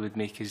point I would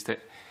make is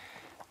that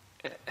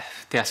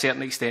to a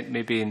certain extent,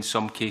 maybe in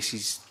some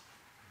cases,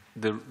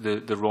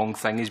 the wrong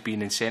thing is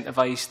being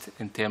incentivised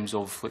in terms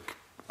of, like,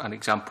 an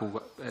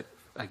example,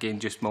 again,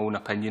 just my own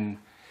opinion,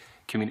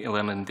 community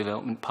learning and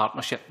development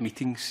partnership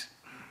meetings.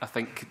 I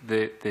think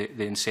the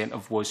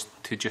incentive was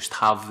to just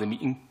have the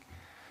meeting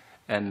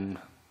and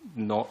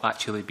not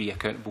actually be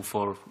accountable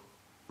for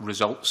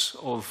results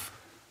of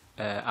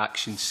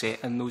actions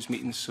set in those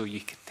meetings. So you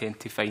could tend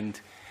to find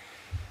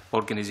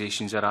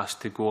organisations are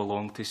asked to go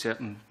along to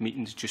certain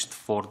meetings just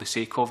for the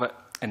sake of it.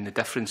 And the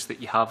difference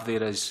that you have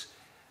there is,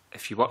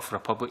 if you work for a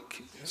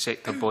public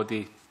sector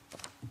body,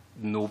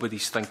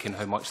 nobody's thinking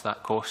how much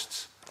that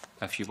costs.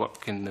 If you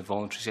work in the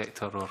voluntary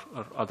sector or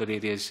other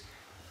areas,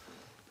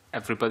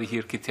 everybody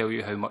here could tell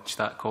you how much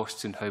that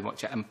costs and how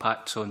much it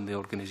impacts on the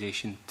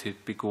organisation to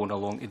be going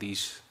along to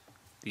these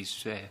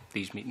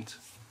meetings.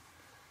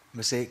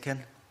 Ms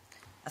Aitken?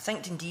 I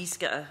think Dundee's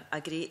got a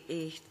great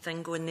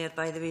thing going there,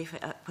 by the way.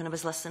 When I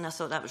was listening, I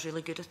thought that was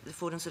really good. The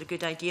forums are a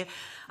good idea.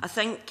 I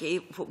think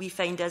what we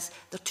find is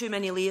there are too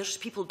many layers.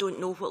 People don't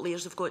know what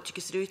layers they've got to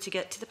go through to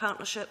get to the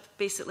partnership,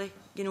 basically.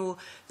 You know,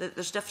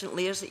 there's different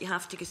layers that you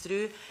have to go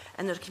through,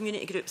 and there are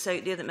community groups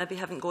out there that maybe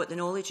haven't got the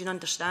knowledge and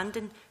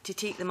understanding to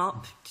take them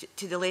up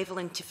to the level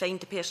and to find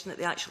the person that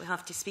they actually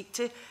have to speak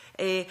to.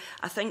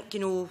 I think,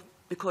 you know,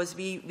 because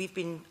we've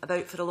been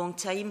about for a long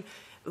time,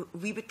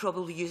 we would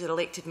probably use our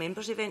elected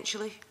members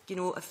eventually. You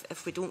know,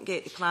 if we don't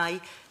get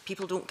reply,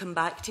 people don't come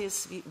back to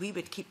us, we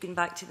would keep going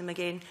back to them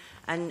again.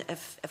 And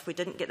if we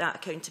didn't get that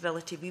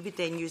accountability, we would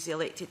then use the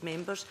elected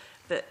members.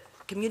 But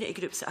community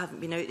groups that haven't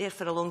been out there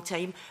for a long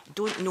time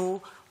don't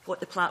know what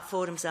the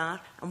platforms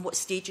are and what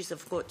stages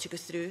they've got to go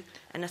through.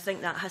 And I think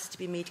that has to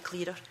be made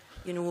clearer,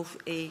 you know,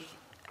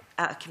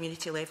 at a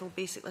community level,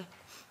 basically.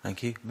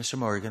 Thank you. Mr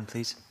Morgan,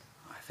 please.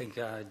 I think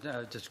I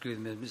disagree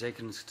with Ms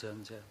Aiken's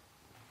concerns, yeah.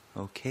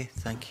 Okay,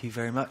 thank you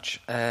very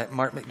much.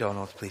 Mark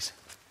MacDonald, please.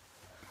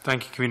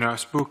 Thank you, Convener. I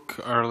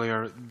spoke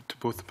earlier to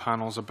both the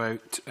panels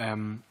about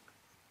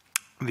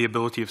the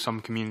ability of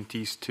some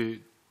communities to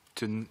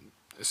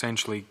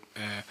essentially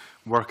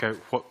work out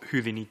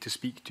who they need to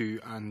speak to,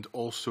 and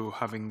also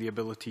having the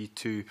ability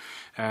to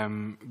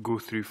go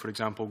through, for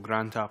example,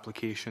 grant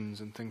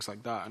applications and things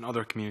like that, and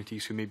other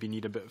communities who maybe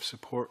need a bit of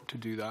support to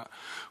do that.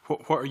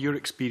 What are your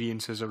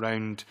experiences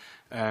around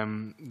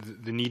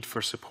the need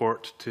for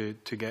support to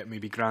get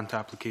maybe grant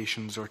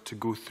applications or to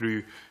go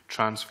through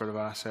transfer of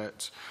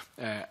assets,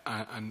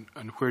 and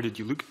where did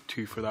you look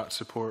to for that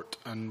support,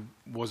 and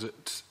was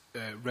it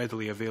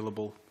readily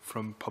available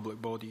from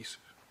public bodies?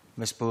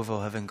 Ms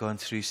Bovell, having gone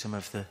through some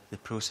of the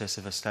process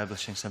of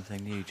establishing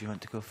something new, do you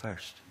want to go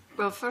first?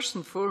 Well, first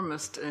and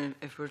foremost,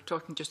 if we're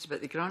talking just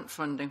about the grant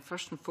funding,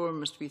 first and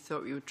foremost we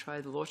thought we would try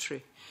the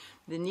lottery.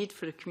 The need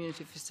for a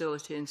community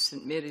facility in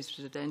St Mary's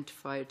was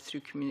identified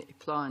through community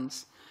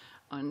plans,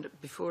 and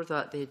before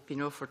that they had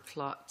been offered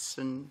flats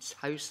and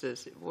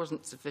houses. It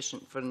wasn't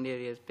sufficient for an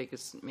area as big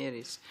as St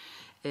Mary's.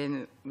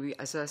 We,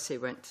 as I say,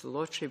 went to the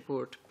lottery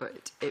board,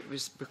 but it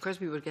was because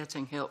we were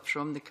getting help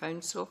from the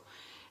council.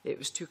 It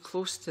was too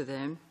close to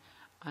them,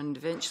 and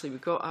eventually we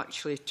got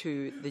actually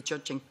to the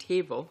judging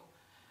table,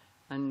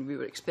 and we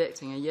were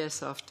expecting a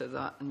yes after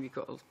that, and we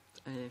got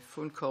a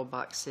phone call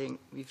back saying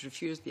we've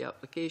refused the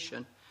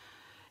application.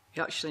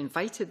 We actually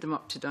invited them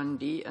up to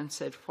Dundee and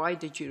said, why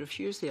did you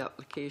refuse the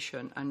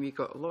application? And we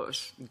got a lot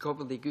of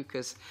gobbledygook,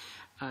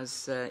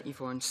 as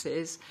Yvonne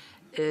says,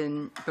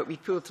 but we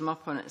pulled them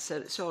up on it and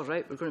said, it's all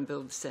right, we're going to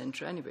build the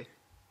centre anyway.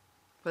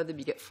 Whether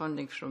we get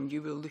funding from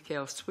you, we'll look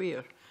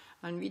elsewhere.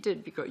 And we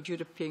did. We got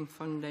European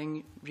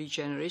funding,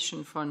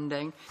 Regeneration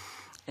funding.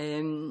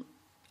 I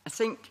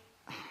think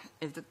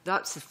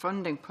that's the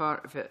funding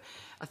part of it.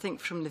 I think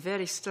from the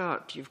very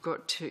start, you've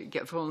got to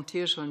get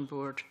volunteers on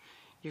board.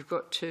 You've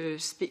got to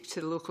speak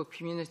to the local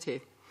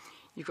community.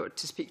 You've got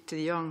to speak to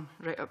the young,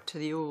 right up to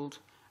the old,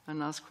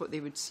 and ask what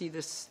they would see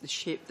the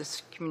shape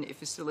this community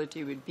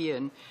facility would be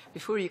in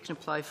before you can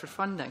apply for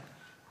funding,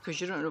 because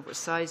you don't know what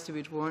size they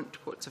would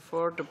want, what's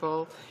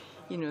affordable,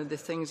 you know, the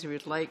things they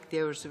would like, the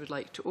hours they would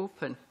like to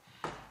open.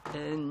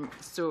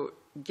 So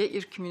get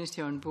your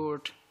community on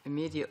board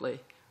immediately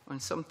on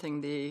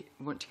something they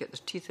want to get their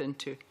teeth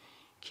into.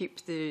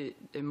 Keep the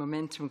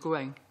momentum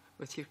going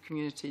with your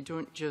community.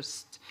 Don't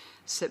just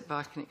sit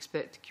back and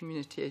expect the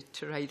community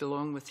to ride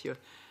along with you,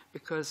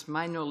 because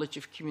my knowledge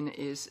of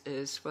communities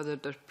is, whether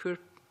they're poor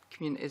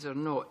communities or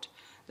not,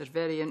 they're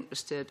very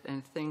interested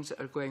in things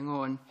that are going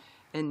on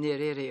in their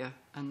area,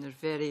 and they're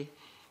very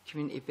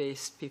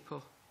community-based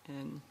people.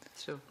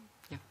 So,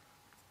 yeah.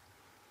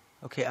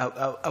 Okay,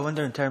 I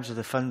wonder, in terms of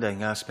the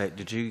funding aspect,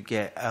 did you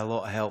get a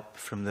lot of help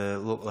from the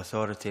local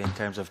authority in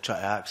terms of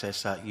trying to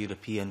access that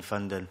European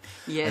funding?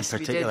 Yes, in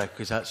particular,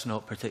 because that's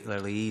not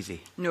particularly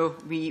easy. No,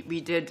 we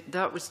did.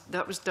 That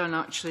was done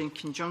actually in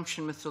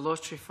conjunction with the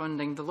lottery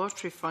funding. The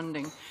lottery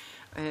funding,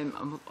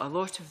 a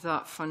lot of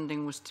that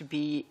funding was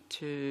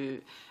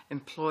to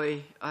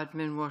employ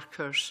admin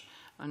workers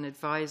and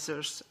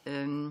advisors.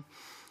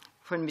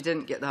 When we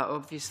didn't get that,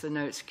 obviously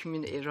now it's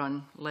community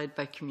run, led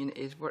by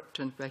communities, worked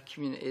on by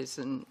communities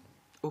and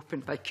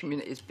opened by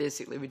communities.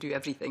 Basically, we do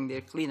everything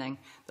there, cleaning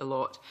the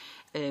lot.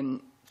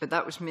 But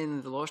that was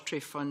mainly the lottery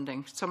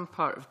funding, some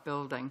part of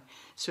building.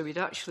 So we'd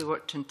actually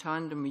worked in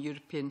tandem with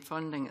European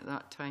funding at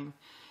that time.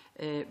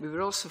 We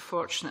were also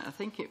fortunate, I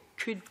think it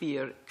could be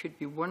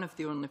one of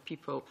the only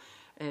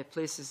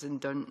places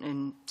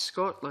in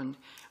Scotland.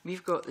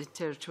 We've got the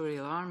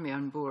Territorial Army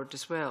on board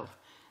as well.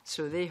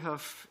 So they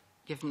have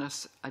given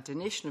us a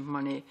donation of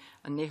money,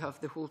 and they have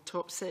the whole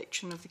top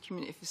section of the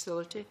community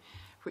facility,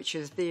 which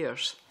is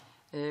theirs.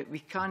 We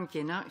can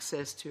gain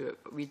access to it,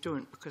 but we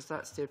don't, because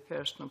that's their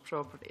personal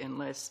property,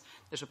 unless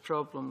there's a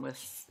problem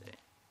with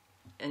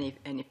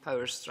any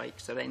power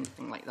strikes or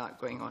anything like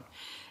that going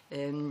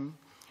on.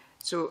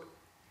 So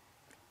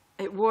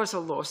it was a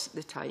loss at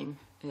the time,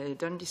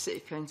 Dundee City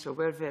Council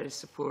were very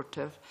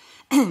supportive.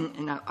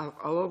 And I'll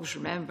always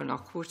remember, and I'll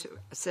quote it,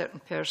 a certain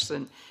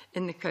person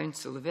in the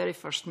council, the very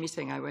first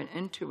meeting I went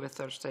into with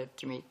her, said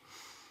to me,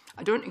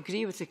 "I don't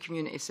agree with the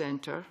community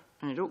centre,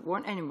 and I don't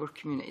want any more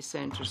community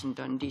centres in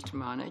Dundee to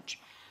manage,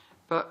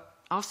 but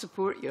I'll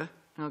support you,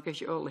 and I'll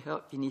give you all the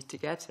help you need to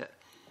get it."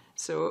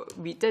 So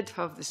we did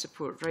have the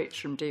support right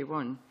from day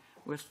one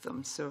with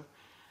them. So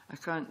I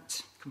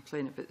can't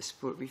complain about the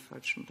support we've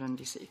had from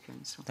Dundee City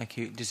Council. Thank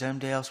you. Does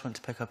anybody else want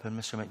to pick up on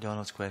Mr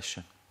MacDonald's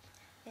question?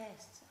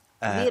 Yes.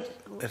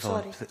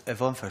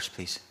 Yvonne first,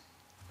 please.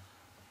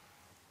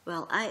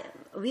 Well,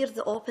 we're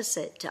the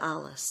opposite to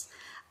Alice.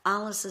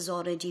 Alice has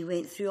already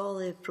went through all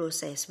the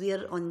process.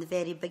 We're on the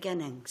very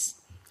beginnings.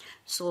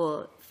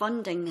 So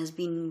funding has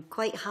been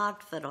quite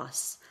hard for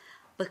us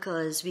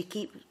because we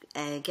keep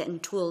getting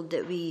told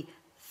that we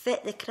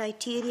fit the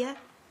criteria,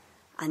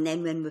 and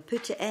then when we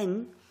put it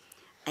in,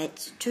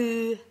 it's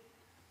too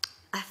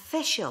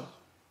official.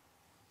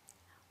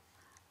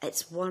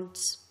 It's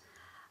words.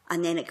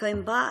 And then it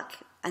came back,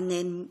 and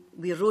then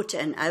we wrote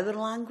it in our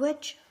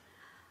language,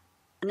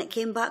 and it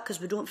came back because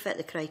we don't fit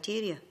the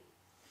criteria.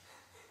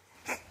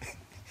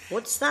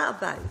 What's that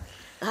about?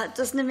 That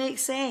doesn't make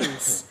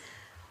sense.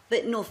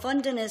 But no,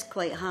 funding is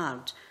quite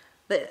hard.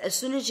 But as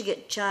soon as you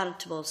get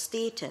charitable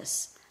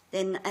status,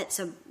 then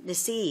they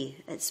say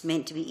it's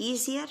meant to be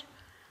easier.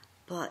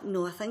 But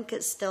no, I think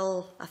it's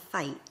still a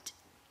fight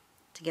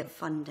to get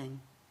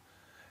funding.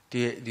 Do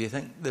you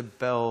think the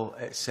bill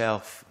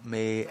itself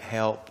may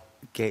help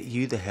get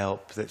you the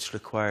help that's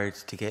required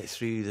to get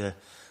through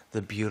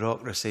the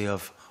bureaucracy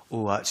of,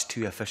 oh, that's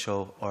too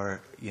official,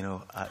 or, you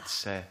know,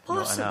 that's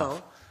not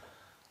enough?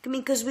 I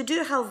mean, because we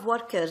do have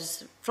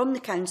workers from the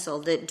council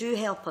that do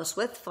help us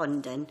with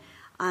funding,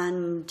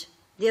 and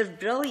they're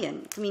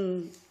brilliant. I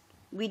mean,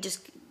 we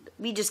just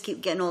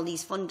keep getting all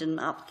these funding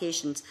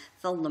applications,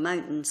 fill them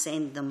out and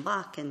send them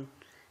back, and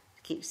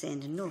keep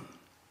sending no.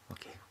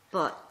 Okay.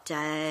 But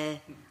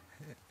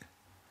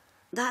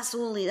that's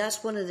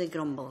one of the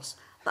grumbles.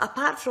 But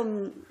apart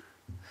from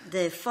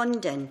the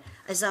funding,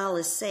 as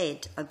Alice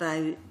said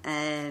about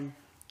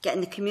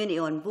getting the community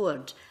on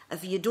board,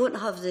 if you don't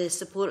have the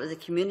support of the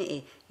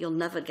community, you'll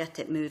never get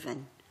it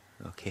moving.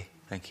 Okay,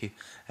 thank you.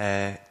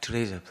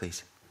 Teresa,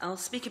 please. I'll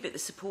speak about the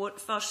support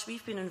first.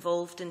 We've been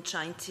involved in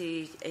trying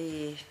to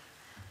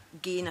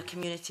gain a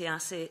community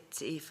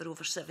asset for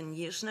over 7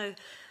 years now,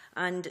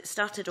 and it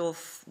started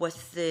off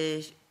with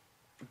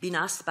being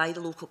asked by the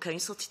local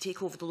council to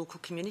take over the local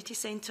community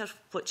centre,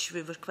 which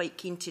we were quite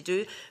keen to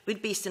do. We're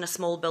based in a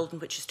small building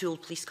which is 2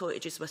 old police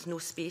cottages with no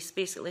space,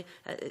 basically.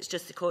 It's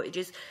just the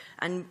cottages,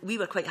 and we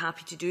were quite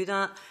happy to do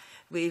that.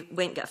 We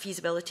went and got a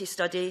feasibility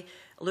study,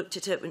 looked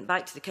at it, went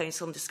back to the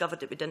council and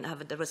discovered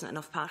that there wasn't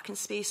enough parking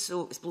space,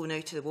 so it was blown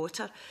out of the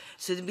water.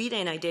 So we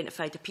then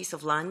identified a piece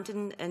of land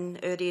in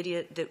our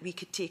area that we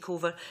could take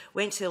over,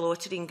 went to the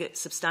lottery and got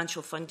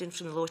substantial funding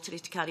from the lottery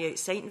to carry out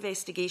site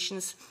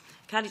investigations.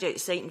 Carried out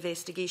site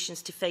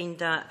investigations to find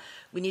that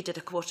we needed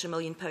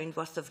 £250,000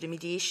 worth of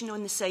remediation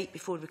on the site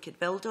before we could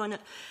build on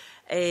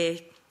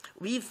it.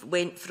 We've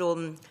went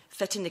from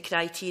fitting the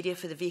criteria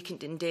for the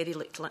vacant and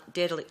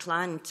derelict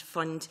land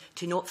fund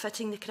to not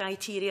fitting the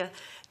criteria,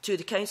 to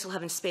the council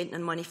having spent their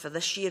money for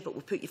this year, but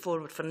we'll put you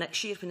forward for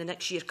next year. When the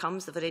next year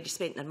comes, they've already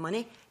spent their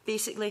money,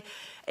 basically.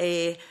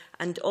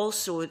 And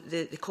also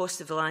the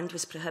cost of the land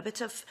was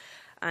prohibitive,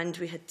 and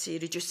we had to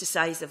reduce the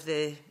size of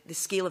the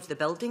scale of the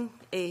building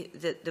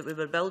that we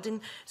were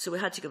building. So we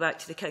had to go back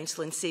to the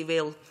council and say,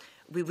 well,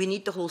 we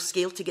need the whole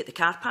scale to get the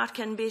car park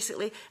in,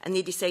 basically. And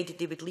they decided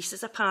they would lease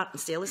us a part and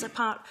sell us a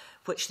part,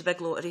 which the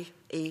big lottery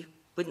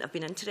wouldn't have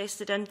been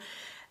interested in.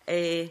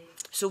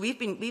 So we've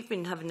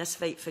been having this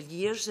fight for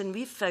years, and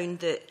we've found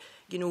that,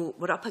 you know,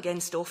 we're up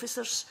against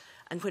officers,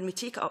 and when we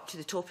take it up to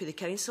the top of the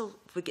council,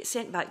 we get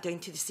sent back down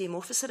to the same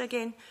officer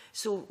again.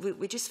 So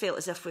we just felt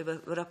as if we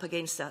were up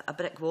against a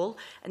brick wall,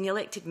 and the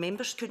elected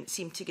members couldn't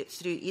seem to get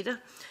through either.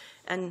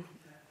 And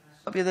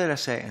I'll be there a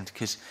second,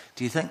 because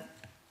do you think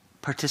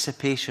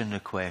participation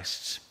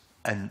requests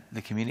and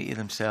the community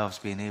themselves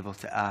being able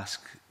to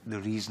ask the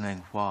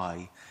reasoning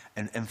why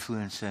and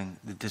influencing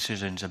the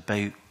decisions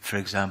about, for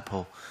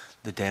example,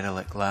 the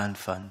derelict land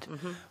fund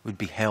would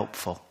be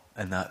helpful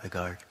in that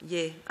regard?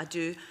 Yeah, I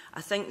do.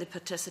 I think the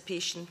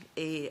participation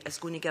is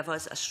going to give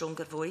us a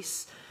stronger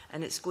voice,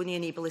 and it's going to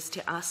enable us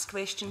to ask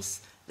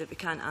questions that we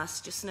can't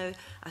ask just now.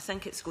 I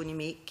think it's going to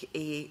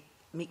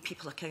make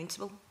people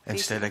accountable.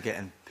 Instead of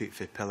getting put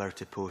from pillar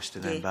to post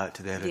and then back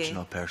to the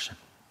original person.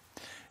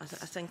 I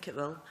think it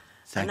will.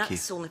 Thank and you.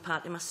 that's only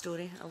part of my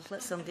story. I'll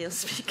let somebody else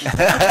speak.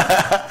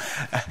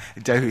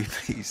 Dowie,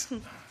 please.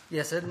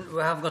 Yes,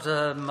 we haven't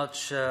got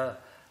much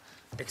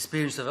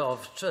experience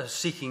of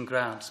seeking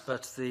grants,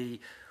 but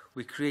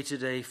we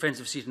created a Friends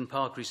of Seaton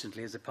Park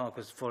recently as the park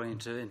was falling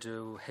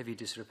into heavy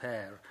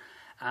disrepair.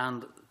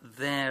 And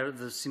there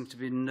seemed to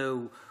be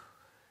no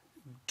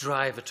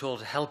drive at all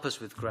to help us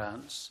with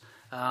grants.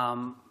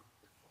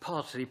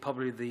 Partly,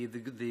 probably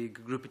the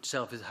group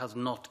itself has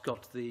not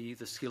got the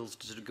skills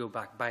to sort of go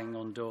back banging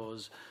on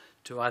doors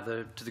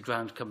either to the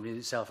ground company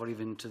itself or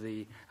even to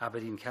the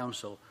Aberdeen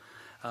Council.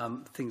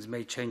 Things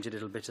may change a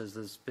little bit as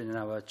there's been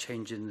now a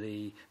change in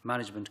the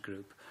management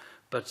group.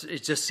 But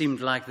it just seemed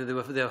like that they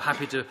were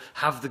happy to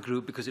have the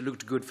group because it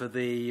looked good for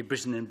the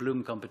Britain in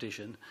Bloom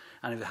competition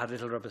and it had a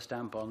little rubber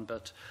stamp on.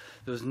 But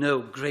there was no,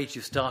 great,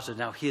 you started,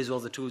 now here's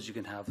all the tools you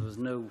can have. There was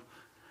no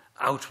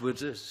outward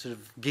sort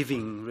of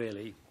giving,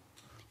 really.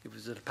 It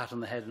was a pat on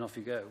the head and off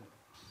you go.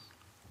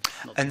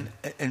 And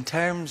in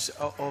terms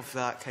of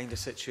that kind of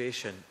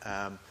situation,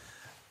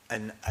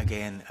 and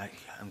again,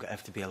 I'm going to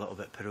have to be a little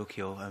bit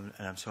parochial, and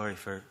I'm sorry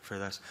for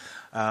this.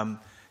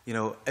 You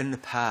know, in the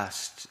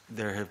past,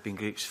 there have been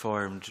groups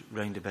formed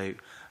round about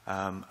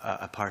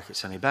a park at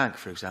Sunnybank,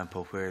 for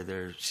example, where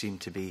there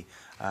seemed to be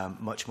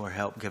much more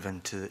help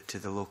given to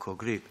the local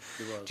group.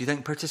 Do you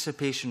think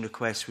participation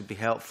requests would be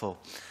helpful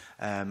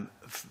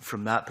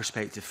from that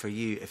perspective for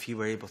you if you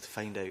were able to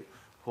find out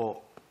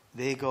what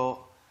they got,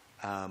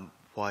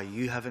 why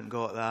you haven't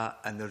got that,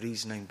 and the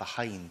reasoning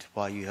behind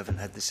why you haven't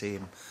had the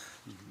same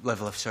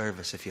level of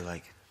service, if you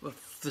like? Well,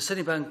 the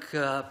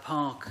Sunnybank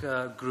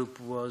Park group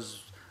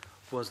was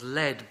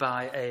led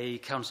by a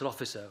council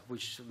officer,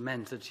 which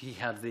meant that he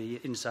had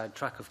the inside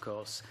track, of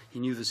course. He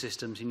knew the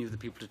systems, he knew the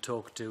people to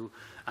talk to,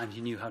 and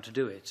he knew how to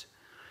do it.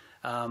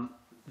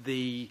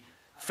 We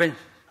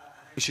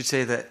should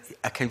say that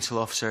a council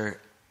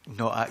officer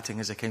not acting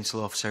as a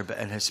council officer, but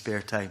in his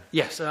spare time.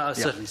 Yes,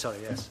 certainly, sorry,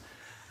 yes.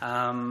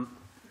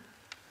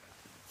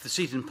 The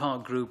Seaton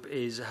Park group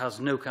has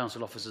no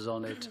council officers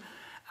on it,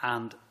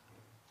 and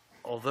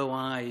although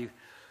I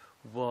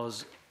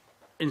was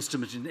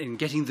instrument in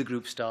getting the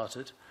group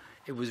started,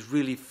 it was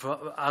really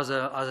as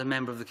a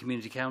member of the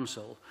community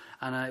council,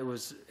 and it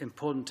was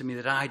important to me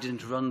that I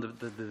didn't run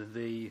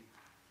the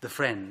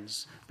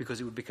Friends,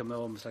 because it would become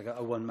almost like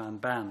a one-man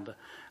band.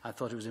 I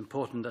thought it was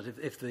important that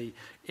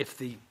if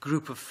the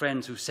group of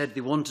friends who said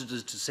they wanted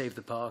us to save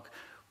the park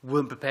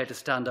weren't prepared to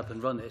stand up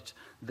and run it,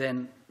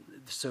 then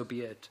so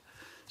be it.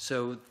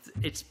 So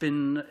it's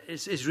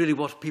really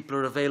what people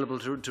are available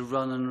to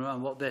run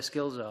and what their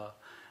skills are,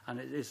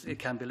 and it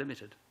can be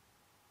limited.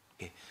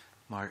 Okay.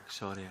 Mark,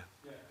 sorry.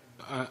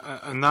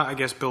 And that, I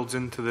guess, builds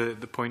into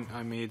the point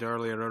I made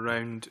earlier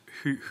around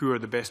who are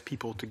the best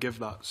people to give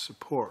that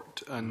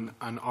support, and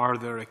are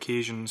there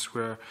occasions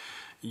where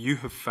you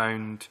have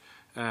found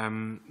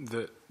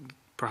that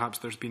perhaps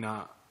there's been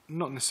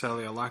not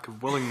necessarily a lack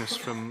of willingness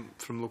from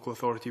local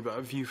authority, but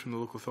a view from the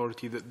local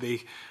authority that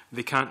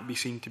they can't be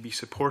seen to be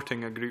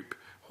supporting a group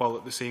while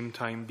at the same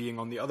time being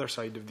on the other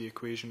side of the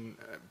equation,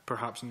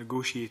 perhaps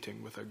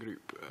negotiating with a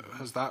group.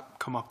 Has that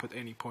come up at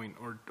any point,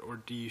 or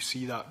do you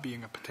see that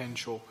being a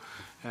potential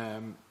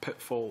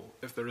pitfall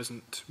if there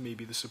isn't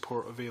maybe the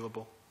support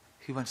available?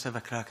 Who wants to have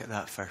a crack at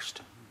that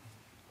first?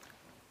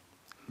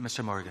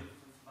 Mr. Morgan.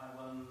 My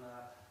one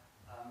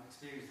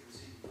experience of the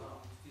City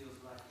Park feels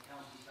like the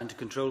council trying to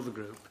control the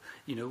group.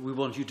 You know, we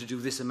want you to do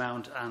this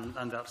amount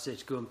and that's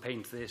it. Go and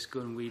paint this,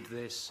 go and weed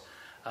this,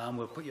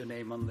 we'll put your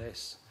name on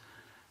this.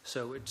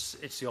 So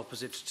it's the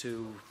opposite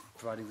to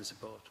providing the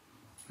support,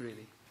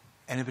 really.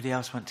 Anybody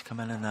else want to come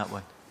in on that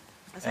one?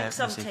 I think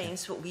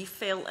sometimes what we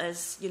felt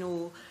is, you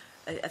know,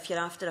 if you're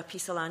after a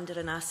piece of land or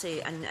an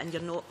asset and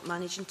you're not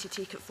managing to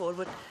take it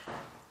forward,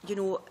 you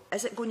know,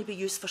 is it going to be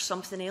used for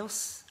something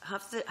else?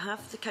 Have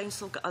the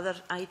council got other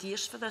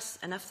ideas for this?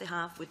 And if they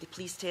have, would they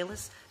please tell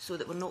us so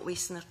that we're not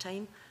wasting our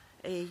time?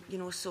 You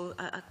know, so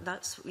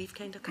that's what we've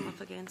kind of come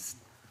up against.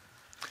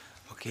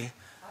 Okay.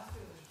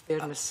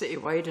 Fairness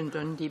citywide in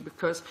Dundee,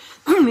 because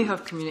we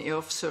have community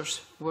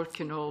officers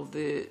working all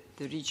the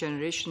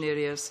regeneration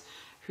areas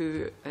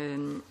who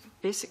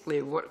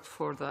basically work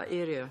for that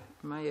area.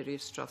 My area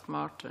is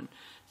Strathmartin,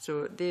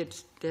 so they're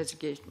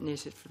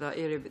designated for that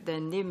area, but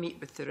then they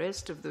meet with the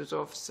rest of those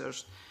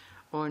officers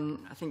on,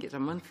 I think it's a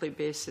monthly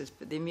basis,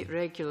 but they meet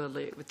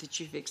regularly with the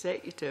chief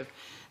executive.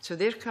 So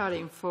they're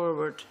carrying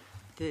forward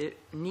the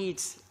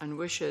needs and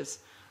wishes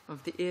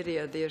of the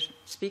area they're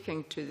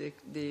speaking to,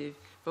 the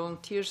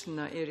volunteers in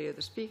that area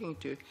they're speaking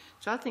to.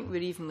 So I think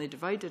we're evenly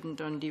divided in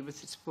Dundee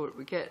with the support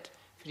we get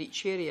for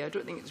each area. I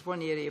don't think it's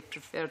one area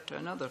preferred to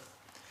another.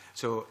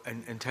 So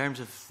in terms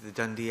of the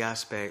Dundee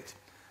aspect,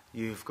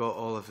 you've got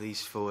all of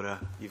these fora,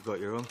 you've got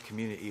your own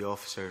community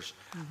officers,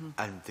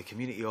 and the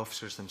community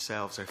officers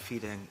themselves are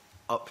feeding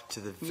up to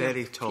the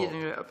very top,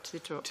 feeding right up to the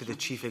top, to the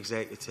chief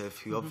executive,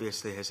 who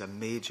obviously has a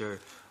major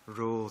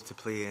role to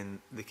play in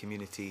the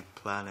community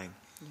planning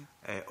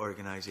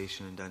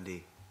organisation in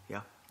Dundee.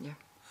 Yeah? Yeah.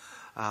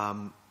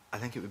 I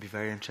think it would be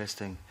very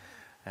interesting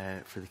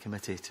for the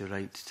committee to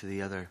write to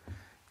the other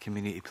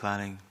community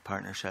planning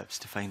partnerships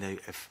to find out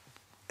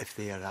if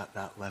they are at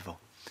that level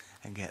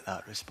and get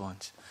that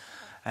response.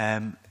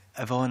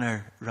 Yvonne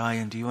or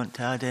Ryan, do you want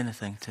to add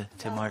anything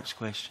to Mark's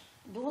question?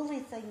 The only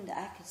thing that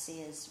I could say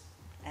is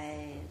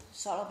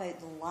sort of about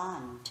the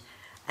land.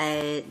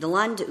 The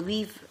land that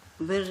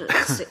we're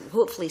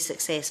hopefully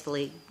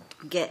successfully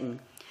getting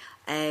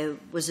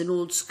was an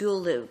old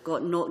school that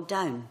got knocked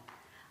down,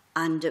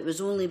 and it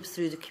was only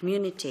through the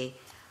community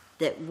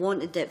that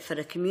wanted it for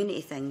a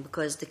community thing,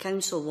 because the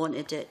council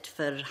wanted it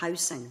for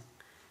housing.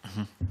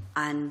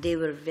 And they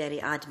were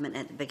very adamant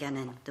at the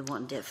beginning. They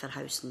wanted it for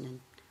housing, and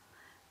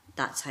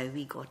that's how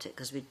we got it,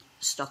 because we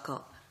stuck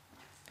up.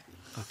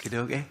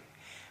 Okay.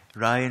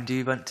 Ryan, do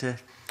you want to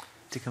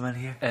come in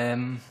here?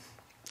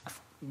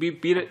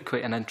 We're at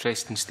quite an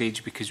interesting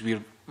stage because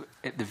we're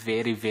at the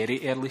very,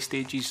 very early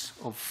stages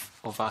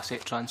of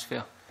asset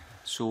transfer.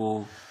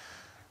 So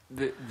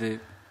the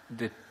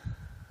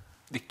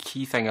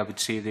key thing I would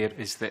say there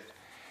is that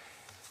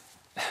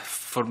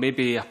for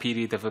maybe a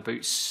period of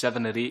about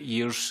 7 or 8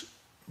 years,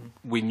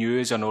 we knew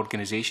as an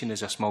organisation,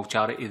 as a small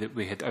charity, that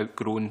we had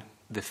outgrown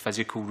the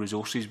physical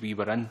resources we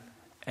were in.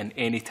 And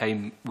any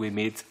time we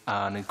made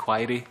an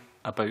inquiry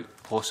about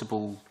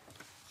possible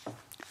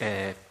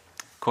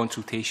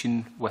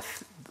consultation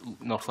with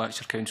North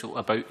Lanarkshire Council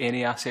about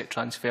any asset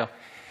transfer,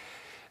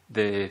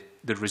 the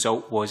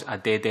result was a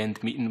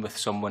dead-end meeting with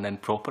someone in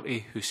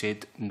property who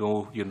said,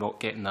 no, you're not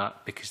getting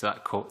that because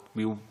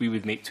we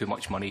would make too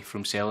much money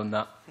from selling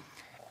that.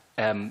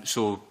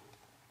 So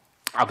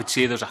I would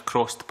say there's a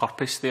crossed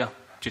purpose there,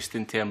 just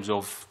in terms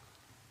of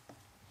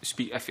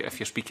if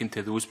you're speaking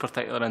to those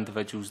particular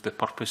individuals, the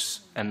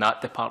purpose in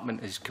that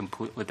department is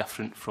completely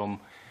different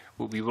from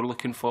what we were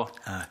looking for.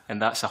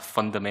 And that's a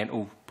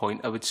fundamental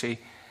point, I would say.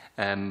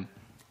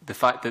 The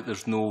fact that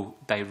there's no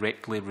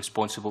directly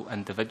responsible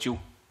individual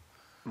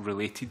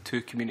related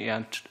to community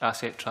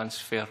asset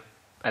transfer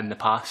in the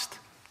past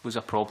was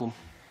a problem,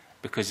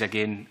 because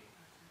again,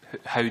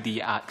 how do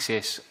you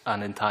access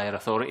an entire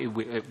authority?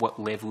 At what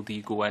level do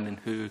you go in,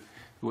 and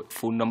what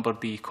phone number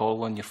do you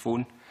call on your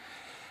phone?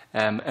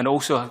 And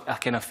also, I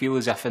kind of feel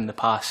as if in the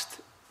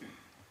past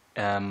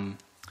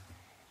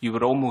you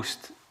were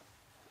almost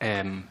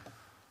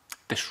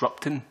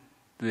disrupting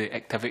the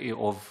activity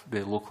of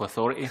the local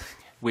authority,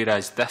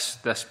 whereas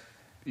this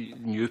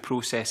new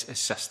process is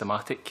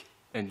systematic,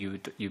 and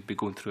you'd be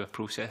going through a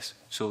process.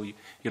 So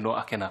you're not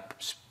a kind of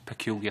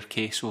peculiar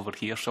case over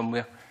here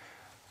somewhere.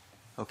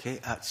 Okay,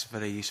 that's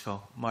very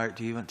useful. Mark,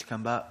 do you want to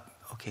come back?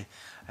 Okay.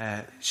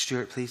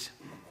 Stuart, please.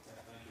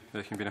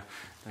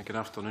 Good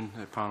afternoon,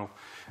 panel.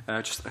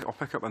 I'll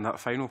pick up on that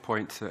final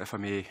point, if I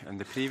may. In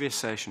the previous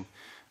session,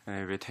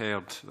 we'd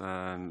heard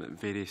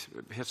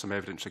some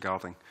evidence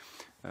regarding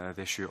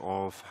the issue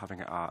of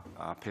having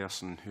a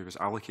person who was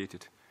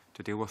allocated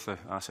to deal with the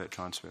asset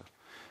transfer.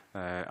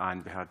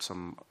 And we had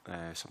some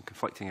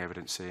conflicting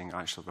evidence saying,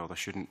 actually, well, there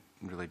shouldn't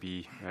really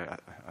be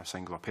a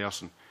singular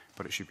person,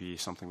 but it should be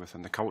something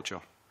within the culture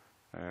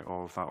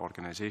of that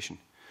organisation.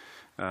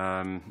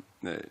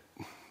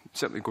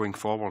 Certainly going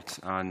forward,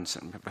 and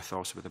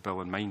also with the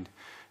bill in mind,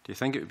 do you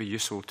think it would be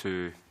useful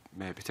to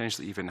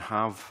potentially even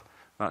have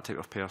that type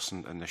of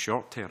person in the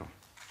short term,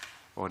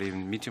 or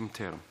even medium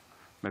term,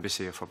 maybe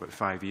say for about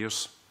 5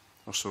 years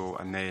or so,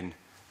 and then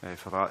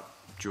for that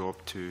job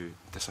to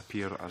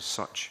disappear as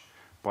such,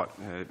 but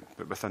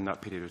within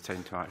that period of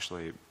time to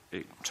actually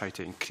try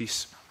to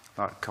increase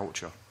that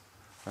culture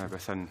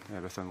within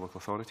local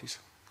authorities,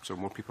 so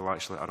more people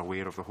actually are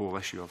aware of the whole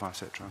issue of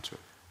asset transfer?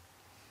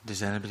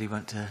 Does anybody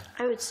want to?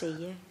 I would say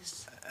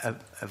yes.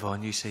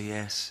 Yvonne, you say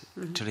yes.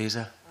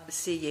 Teresa? I would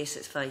say yes,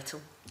 it's vital.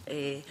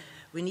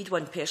 We need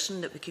one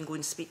person that we can go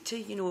and speak to.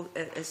 You know,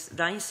 as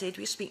Ryan said,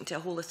 we're speaking to a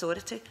whole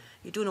authority.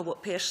 You don't know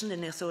what person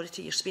in the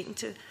authority you're speaking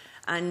to.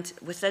 And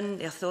within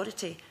the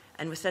authority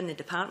and within the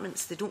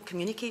departments, they don't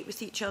communicate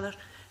with each other.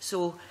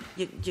 So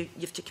you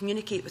have to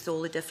communicate with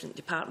all the different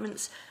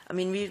departments. I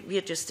mean, we're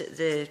just at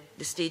the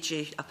stage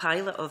of a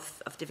pilot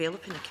of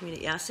developing a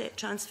community asset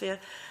transfer.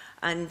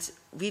 And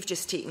we've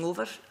just taken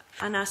over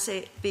an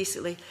asset,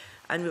 basically,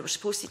 and we were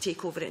supposed to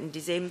take over it in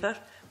December.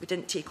 We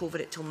didn't take over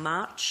it till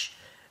March.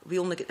 We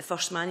only get the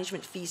first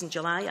management fees in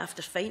July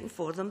after fighting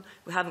for them.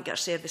 We haven't got a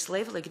service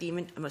level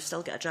agreement, and we've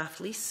still got a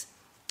draft lease.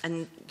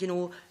 And, you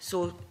know,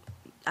 so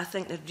I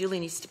think there really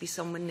needs to be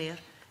someone there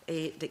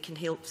that can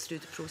help through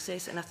the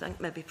process, and I think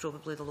maybe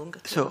probably the longer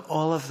term. So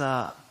all of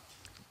that,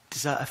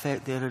 does that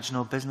affect the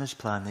original business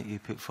plan that you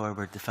put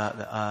forward, the fact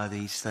that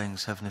these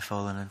things haven't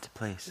fallen into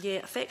place? Yeah,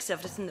 it affects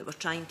everything that we're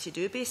trying to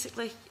do,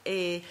 basically,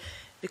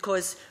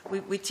 because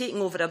we're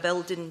taking over a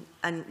building,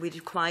 and we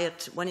required,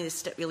 one of the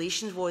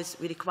stipulations was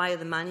we require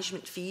the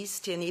management fees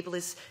to enable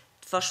us,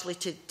 firstly,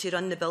 to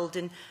run the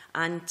building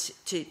and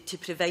to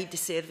provide the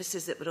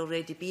services that were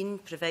already being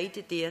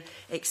provided there,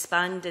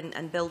 expand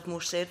and build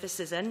more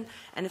services in.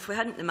 And if we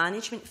hadn't, the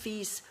management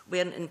fees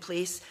weren't in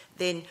place,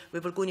 then we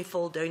were going to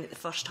fall down at the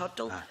first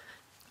hurdle.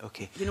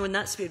 Okay. You know, and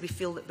that's where we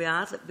feel that we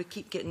are, that we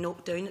keep getting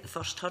knocked down at the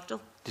first hurdle.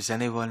 Does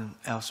anyone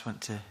else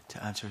want to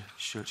answer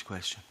Stuart's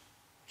question?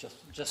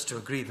 Just to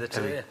agree that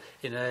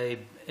in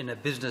a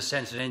business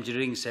sense and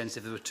engineering sense,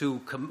 if there were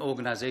two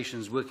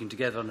organisations working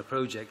together on a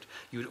project,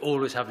 you would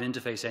always have an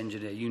interface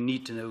engineer. You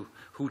need to know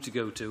who to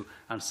go to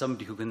and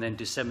somebody who can then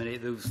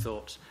disseminate those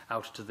thoughts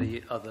out to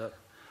the other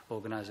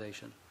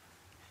organisation.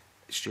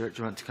 Stuart,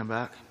 do you want to come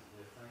back?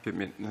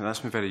 That's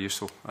been very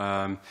useful.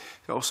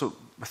 Also,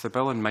 with the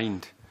bill in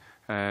mind,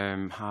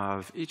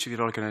 have each of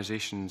your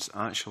organisations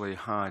actually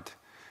had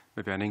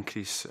maybe an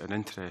increase in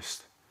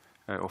interest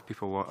of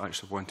people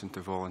actually wanting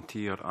to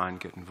volunteer and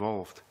get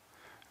involved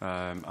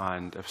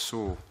And if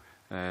so,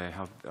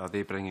 are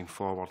they bringing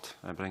forward,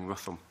 bringing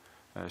with them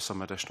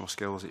some additional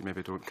skills that you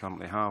maybe don't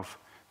currently have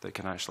that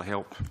can actually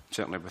help,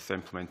 certainly with the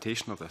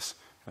implementation of this,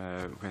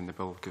 when the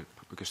bill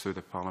goes through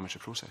the parliamentary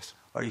process?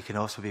 Or you can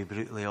also be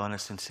brutally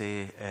honest and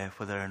say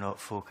whether or not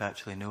folk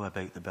actually know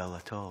about the bill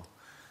at all.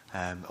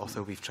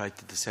 Although we've tried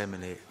to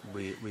disseminate,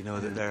 we know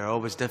that there are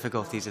always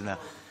difficulties in that.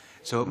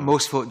 So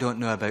most folk don't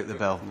know about the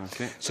bill.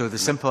 Okay. So the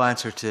simple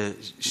answer to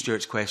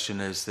Stuart's question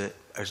is that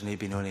there's not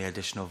been any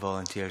additional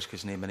volunteers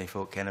because not many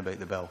folk ken about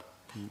the bill.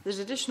 There's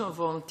additional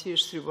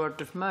volunteers through word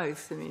of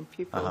mouth. I mean,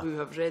 people who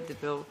have read the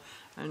bill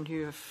and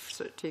who have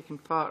sort of taken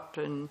part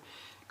in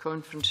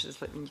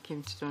conferences like when you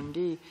came to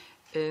Dundee,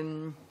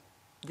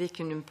 they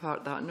can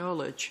impart that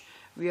knowledge.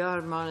 We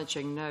are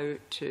managing now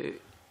to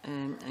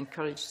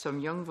encourage some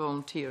young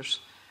volunteers,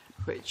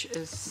 which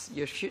is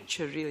your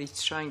future, really,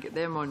 to try and get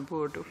them on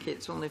board. Okay,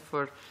 it's only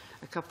for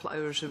a couple of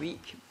hours a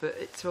week, but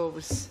it's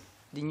always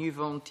the new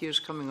volunteers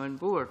coming on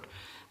board.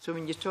 So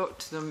when you talk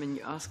to them and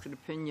you ask their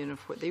opinion of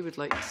what they would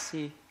like to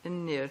see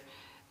in there,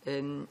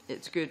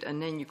 it's good.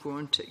 And then you go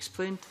on to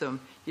explain to them.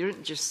 You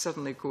don't just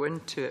suddenly go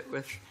into it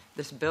with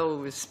this bill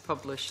was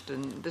published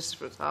and this is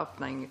what's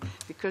happening,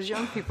 because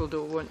young people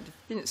don't want,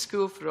 they've been at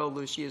school for all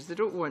those years, they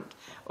don't want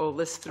all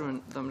this thrown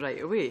at them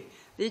right away.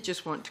 They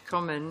just want to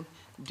come in,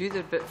 do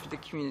their bit for the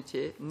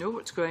community, know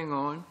what's going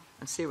on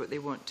and say what they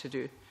want to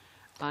do.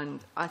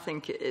 And I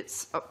think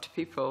it's up to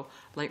people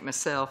like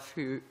myself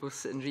who will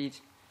sit and read,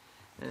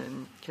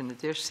 can I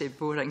dare say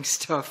boring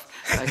stuff.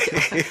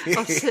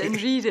 I'll sit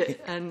and read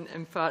it and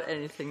impart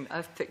anything that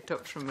I've picked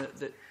up from it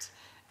that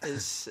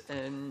is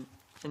in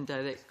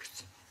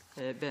direct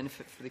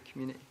benefit for the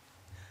community.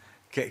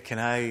 Can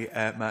I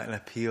make an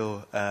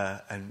appeal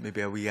and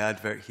maybe a wee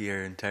advert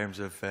here in terms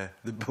of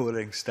the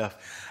boring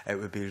stuff? It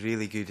would be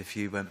really good if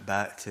you went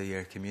back to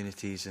your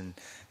communities and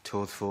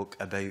told folk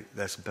about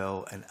this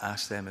bill and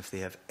asked them if they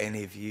have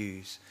any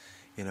views,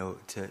 you know,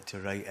 to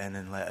write in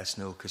and let us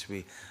know, because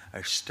we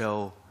are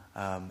still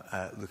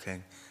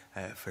looking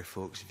for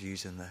folks'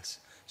 views on this.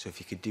 So if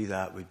you could do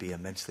that, we'd be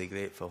immensely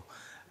grateful.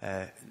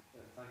 Thank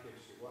you.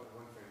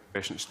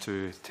 Questions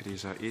to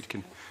Teresa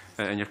Aitken.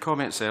 In your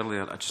comments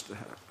earlier,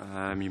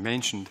 you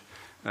mentioned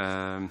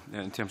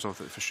in terms of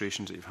the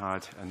frustrations that you've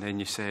had, and then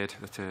you said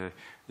that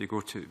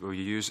you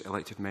use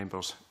elected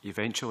members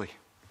eventually.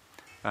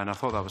 And I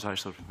thought that was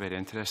actually very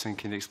interesting.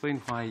 Can you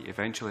explain why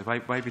eventually? Why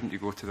wouldn't you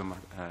go to them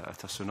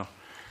at a sooner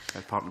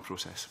partner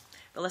process?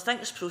 Well, I think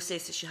there's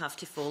processes you have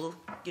to follow.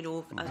 You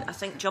know, I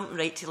think jumping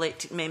right to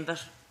elected member,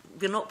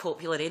 we're not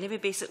popular anyway,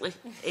 basically.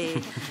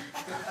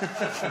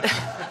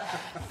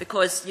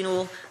 Because, you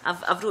know,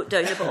 I've wrote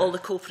down about all the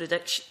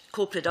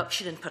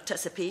co-production and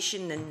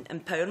participation and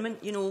empowerment,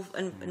 you know,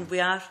 and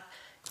we are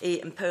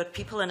empowered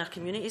people in our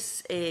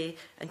communities,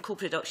 and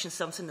co-production is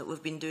something that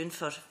we've been doing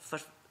for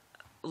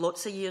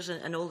lots of years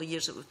and all the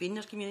years that we've been in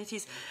our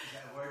communities. Is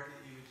that a word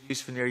that you would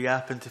use when you're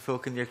yapping to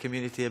folk in your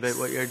community about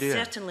what you're doing?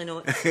 Certainly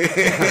not.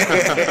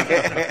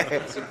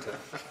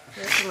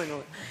 Certainly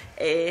not.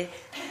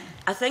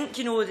 I think,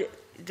 you know,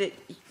 that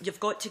you've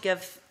got to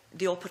give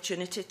the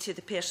opportunity to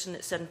the person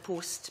that's in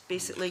post,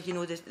 basically, you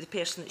know, the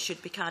person that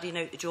should be carrying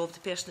out the job, the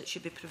person that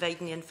should be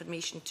providing the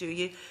information to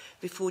you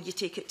before you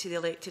take it to the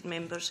elected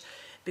members.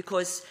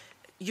 Because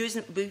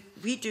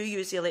we do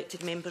use the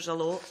elected members a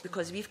lot,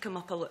 because we've come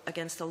up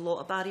against a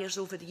lot of barriers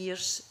over the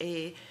years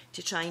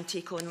to try and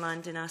take on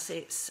land and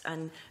assets,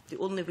 and the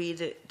only way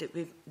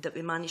that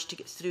we manage to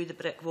get through the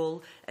brick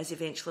wall is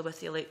eventually with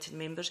the elected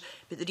members.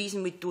 But the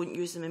reason we don't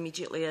use them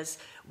immediately is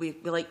we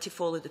like to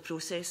follow the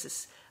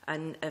processes,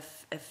 and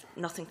if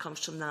nothing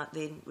comes from that,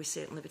 then we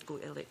certainly would go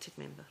to elected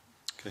member.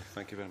 Okay,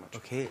 thank you very much.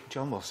 Okay,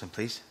 John Wilson,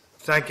 please.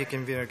 Thank you,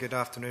 Convener. Good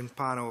afternoon,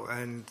 panel.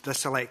 And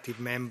this elected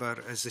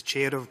member is the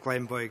chair of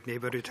Glenboig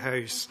Neighbourhood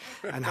House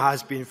and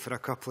has been for a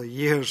couple of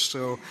years.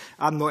 So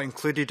I'm not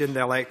included in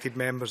the elected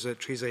members that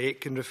Teresa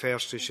Aitken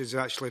refers to. She's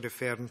actually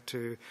referring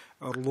to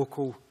our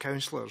local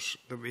councillors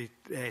that we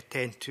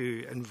tend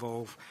to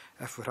involve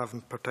if we're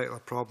having particular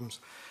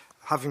problems.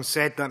 Having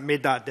said that,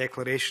 made that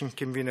declaration,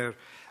 Convener,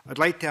 I'd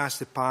like to ask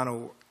the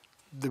panel,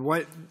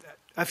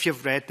 if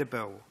you've read the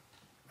bill,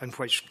 and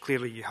which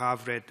clearly you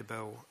have read the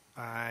bill,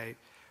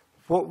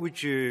 what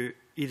would you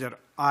either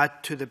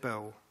add to the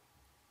bill,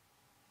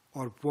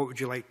 or what would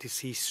you like to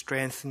see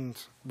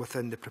strengthened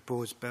within the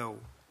proposed bill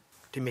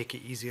to make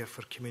it easier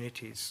for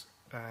communities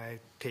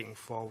taking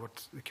forward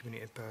the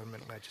community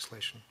empowerment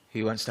legislation?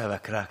 Who wants to have a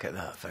crack at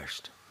that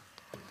first?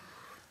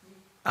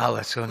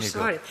 Alice, on you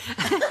go.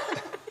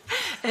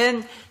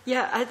 Sorry.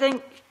 Yeah, I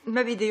think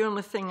maybe the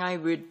only thing I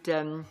would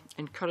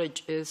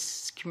encourage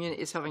is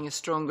communities having a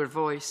stronger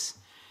voice.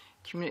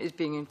 Communities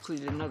being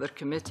included in other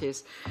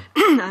committees.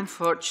 I'm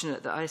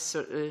fortunate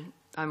that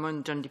I'm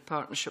on Dundee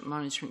Partnership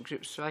Management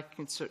Group, so I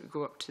can sort of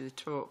go up to the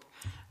top.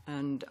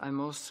 And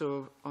I'm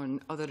also on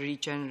other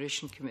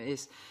regeneration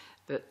committees,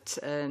 but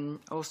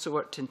also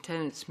worked in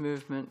tenants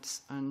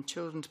movements and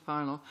children's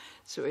panel.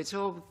 So it's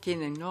all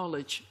gaining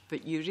knowledge,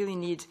 but you really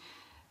need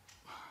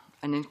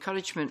an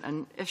encouragement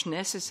and, if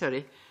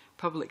necessary,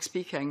 public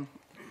speaking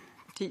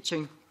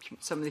teaching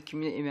some of the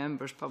community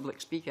members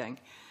public speaking,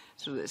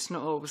 so that it's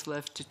not always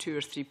left to 2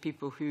 or 3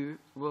 people who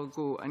will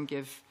go and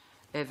give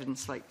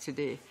evidence like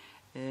today.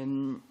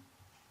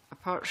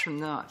 Apart from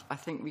that, I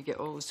think we get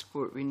all the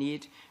support we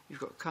need. We've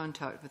got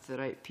contact with the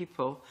right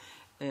people.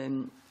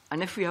 And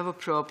if we have a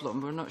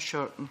problem, we're not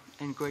short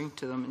in going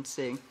to them and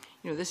saying,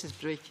 you know, this is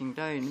breaking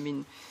down. I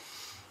mean,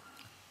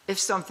 if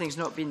something's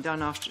not been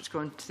done after it's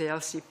gone to the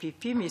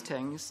LCPP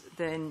meetings,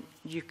 then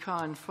you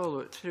can follow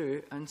it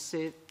through and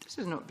say, this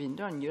has not been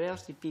done. Your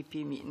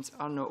LCPP meetings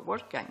are not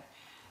working.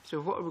 So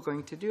what are we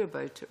going to do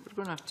about it? We're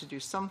going to have to do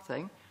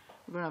something.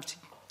 We're going to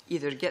have to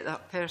either get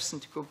that person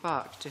to go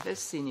back to his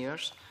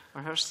seniors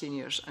or her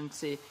seniors and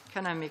say,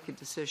 can I make a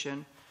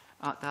decision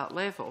at that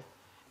level?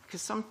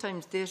 Because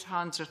sometimes their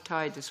hands are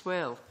tied as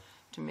well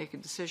to make a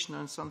decision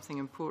on something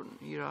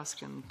important you're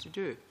asking them to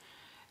do.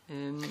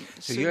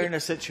 So you're in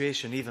a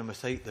situation, even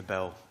without the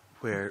bill,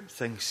 where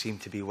things seem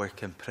to be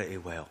working pretty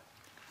well.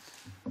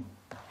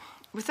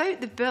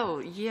 Without the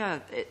bill, yeah,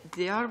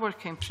 they are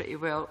working pretty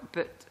well,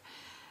 but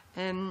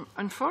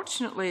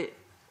unfortunately,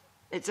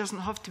 it doesn't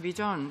have to be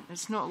done.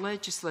 It's not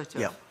legislative,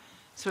 yeah.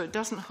 So it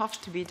doesn't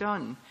have to be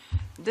done.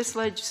 This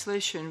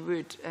legislation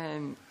would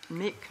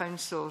make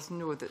councils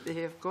know that they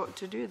have got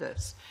to do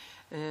this.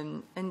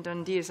 In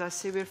Dundee, as I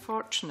say, we're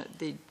fortunate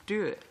they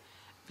do it,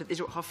 but they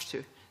don't have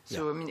to.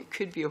 So, I mean, it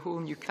could be a whole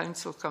new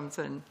council comes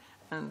in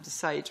and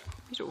decide,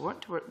 we don't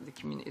want to work with the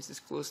communities as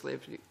closely as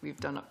we've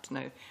done up to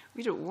now.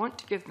 We don't want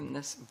to give them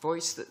this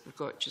voice that we've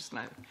got just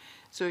now.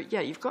 So,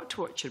 yeah, you've got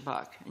to watch your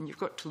back and you've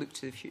got to look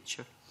to the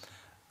future.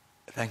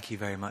 Thank you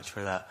very much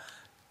for that.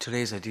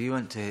 Teresa, do you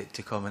want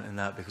to comment on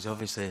that? Because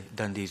obviously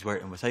Dundee's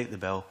working without the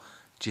bill.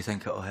 Do you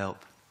think it will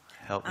help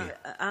you?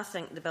 I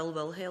think the bill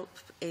will help.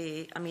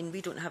 I mean,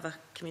 we don't have a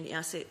community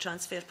asset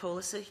transfer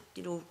policy.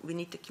 You know, we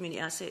need the community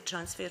asset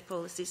transfer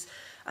policies.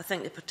 I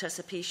think the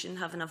participation,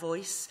 having a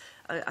voice,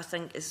 I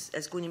think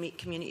is going to make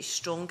communities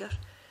stronger.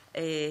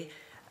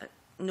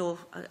 No,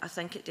 I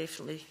think it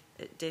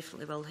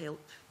definitely will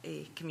help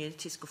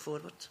communities go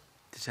forward.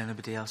 Does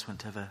anybody else want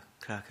to have a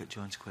crack at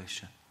John's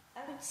question?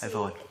 I would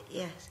say,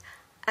 yes.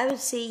 I would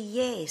say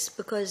yes,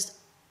 because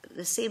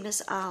the same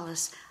as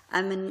Alice,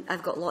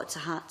 I've got lots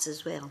of hats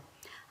as well.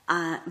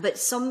 But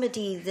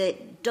somebody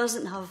that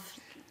doesn't have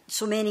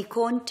so many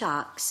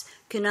contacts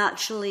can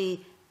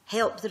actually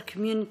help their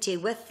community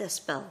with this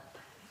bill.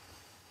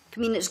 I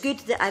mean, it's good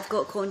that I've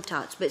got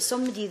contacts, but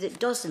somebody that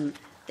doesn't,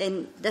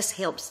 then this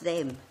helps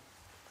them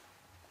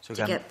to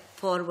get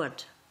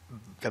forward.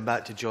 Come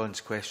back to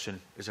John's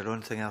question. Is there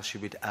anything else you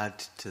would add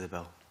to the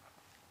bill?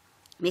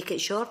 Make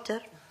it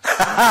shorter.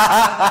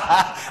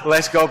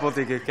 Less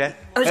gobbledygook, eh?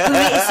 I was going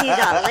to say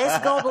that. Less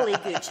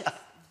gobbledygook.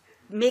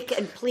 Make it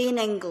in plain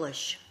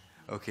English.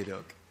 Okay,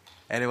 doke.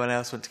 Anyone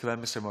else want to come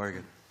in? Mr.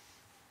 Morgan?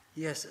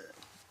 Yes,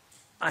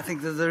 I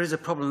think that there is a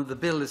problem that the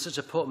bill is such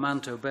a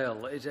portmanteau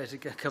bill.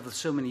 It covers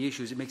so many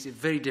issues. It makes it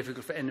very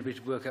difficult for anybody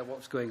to work out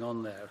what's going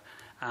on there.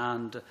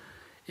 And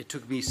it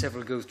took me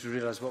several goes to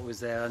realise what was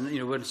there. And, you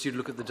know, once you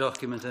look at the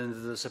document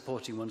and the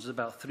supporting ones, there's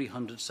about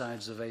 300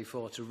 sides of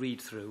A4 to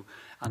read through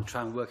and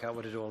try and work out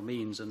what it all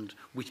means and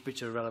which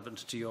bits are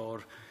relevant to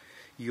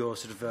your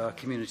sort of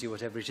community,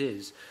 whatever it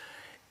is.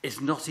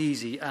 It's not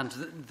easy. And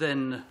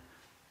then,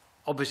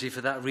 obviously,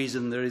 for that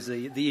reason, there is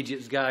the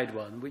Idiot's Guide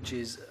one, which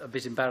is a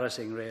bit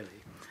embarrassing, really.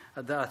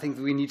 I think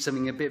we need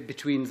something a bit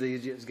between the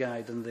Idiot's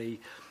Guide and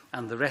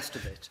the rest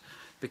of it,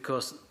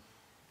 because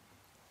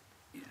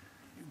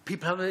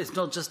people have, it's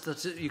not just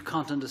that you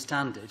can't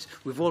understand it.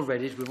 We've all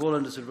read it. We've all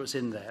understood what's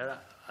in there,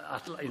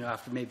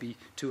 after maybe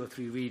 2 or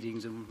 3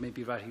 readings and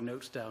maybe writing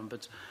notes down.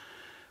 But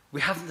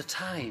we haven't the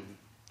time.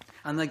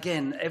 And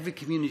again, every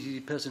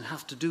community person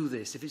has to do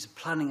this. If it's a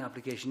planning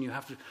application, you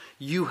have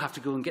to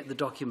go and get the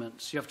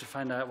documents. You have to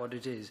find out what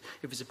it is.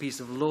 If it's a piece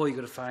of law, you've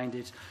got to find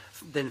it.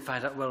 Then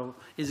find out, well,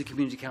 is the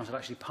community council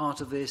actually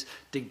part of this?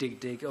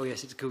 Dig. Oh,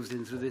 yes, it goes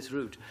in through this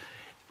route.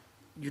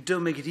 You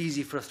don't make it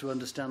easy for us to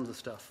understand the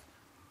stuff,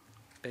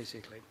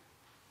 basically.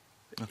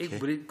 Okay.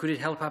 Could it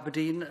help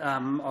Aberdeen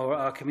or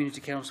our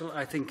community council?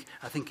 I think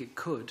it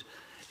could.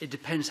 It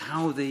depends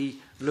how the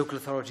local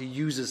authority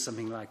uses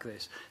something like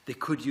this. They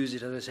could use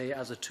it, as I say,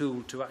 as a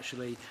tool to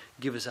actually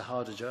give us a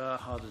harder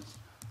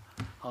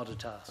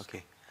task.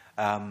 Okay.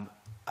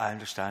 I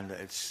understand that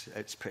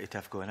it's pretty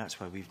tough going. That's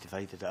why we've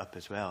divided it up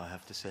as well, I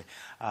have to say.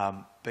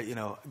 But, you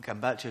know, going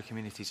back to your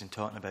communities and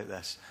talking about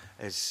this,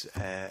 as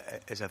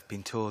I've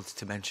been told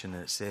to mention,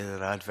 it's the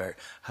other advert,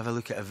 have a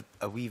look at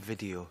a wee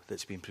video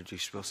that's been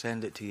produced. We'll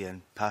send it to you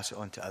and pass it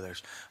on to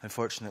others.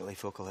 Unfortunately,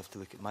 folk will have to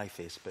look at my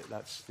face, but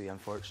that's the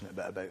unfortunate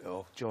bit about it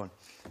all. John?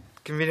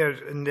 Convener,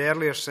 in the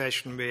earlier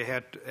session, we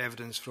heard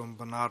evidence from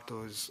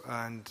Barnardo's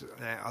and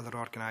other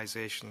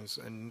organisations,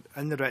 and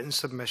in the written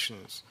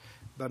submissions,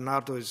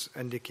 Barnardo's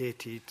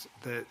indicated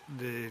that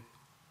the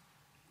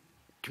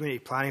community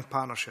planning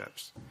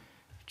partnerships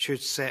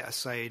should set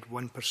aside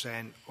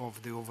 1%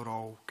 of the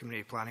overall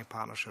community planning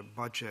partnership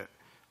budget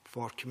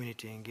for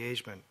community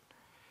engagement.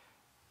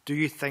 Do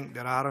you think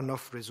there are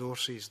enough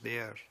resources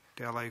there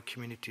to allow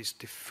communities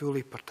to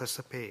fully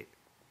participate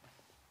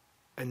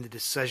in the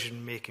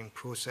decision-making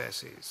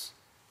processes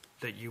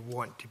that you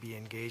want to be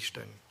engaged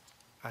in?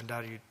 And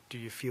do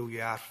you feel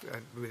you are,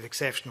 with the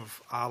exception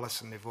of Alice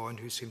and Yvonne,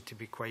 who seem to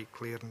be quite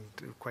clear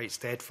and quite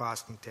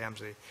steadfast in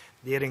terms of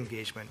their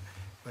engagement,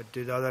 but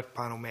do the other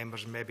panel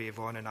members, maybe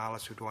Yvonne and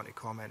Alice, would want to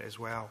comment as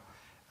well,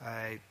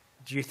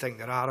 do you think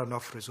there are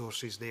enough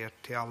resources there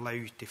to allow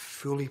you to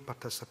fully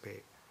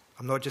participate?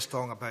 I'm not just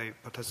talking about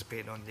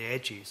participating on the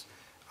edges,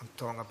 I'm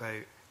talking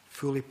about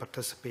fully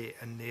participate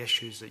in the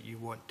issues that you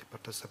want to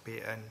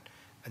participate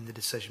in the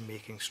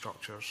decision-making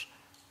structures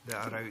that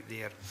are out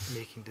there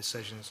making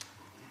decisions.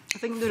 I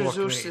think the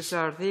resources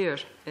are there,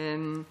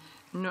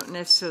 not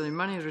necessarily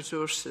money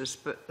resources,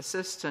 but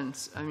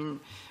assistance. I mean,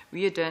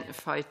 we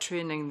identify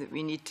training that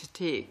we need to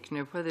take.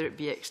 Now, whether it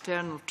be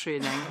external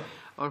training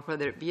or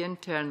whether it be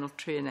internal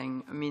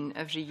training, I mean,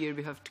 every year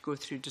we have to go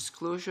through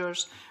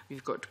disclosures,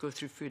 we've got to go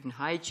through food and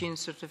hygiene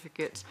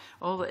certificates,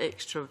 all the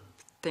extra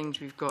things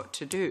we've got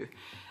to do.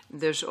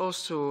 There's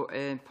also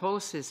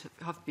policies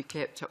have to be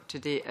kept up to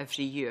date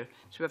every year,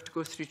 so we have to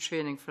go through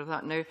training for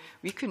that. Now,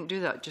 we couldn't do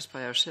that just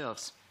by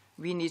ourselves.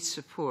 We need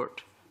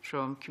support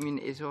from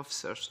communities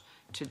officers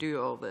to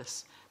do all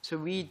this. So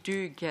we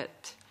do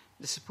get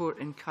the support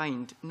in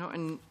kind, not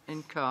in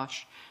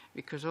cash,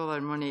 because all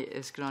our money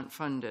is grant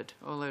funded,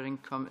 all our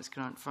income is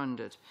grant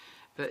funded.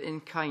 But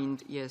in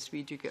kind, yes,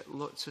 we do get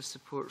lots of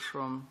support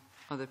from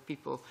other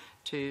people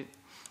to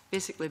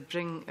basically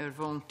bring our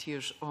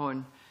volunteers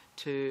on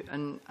to,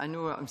 and I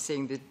know what I'm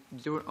saying, they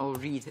don't all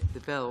read the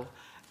bill,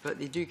 but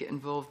they do get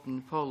involved in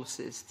the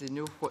policies. They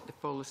know what the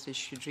policies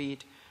should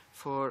read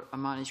for a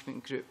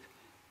management group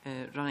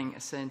running a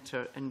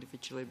centre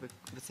individually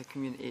with a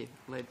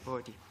community-led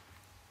body.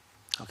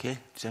 Okay,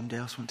 does anybody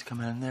else want to come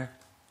in there?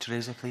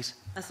 Teresa, please.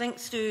 I think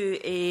through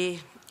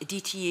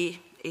DTA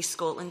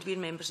Scotland, we're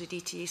members of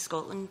DTA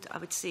Scotland, I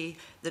would say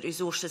the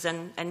resources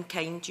in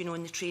kind, you know,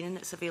 and the training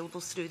that's available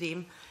through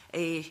them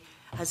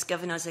has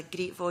given us a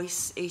great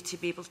voice to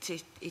be able to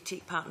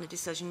take part in the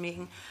decision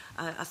making.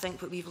 I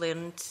think what we've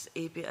learned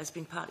has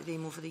been part of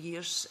them over the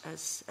years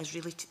has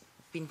really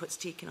been what's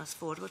taken us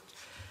forward.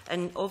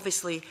 And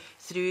obviously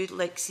through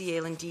like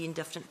CL&D and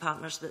different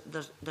partners,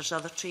 there's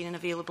other training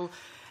available,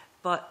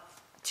 but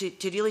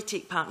to really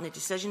take part in the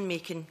decision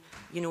making,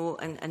 you know,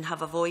 and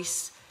have a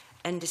voice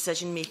in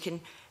decision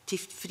making, to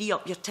free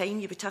up your time,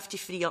 you would have to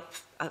free up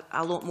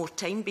a lot more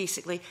time.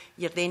 Basically,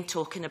 you're then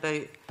talking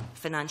about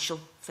financial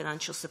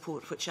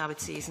support, which I would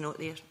say is not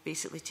there,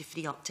 basically to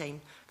free up time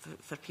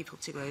for people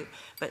to go out.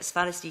 But as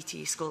far as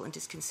DTA Scotland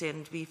is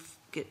concerned, we've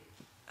got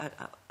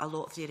a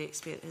lot of their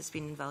expert has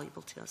been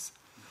invaluable to us.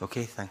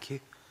 Okay, thank you.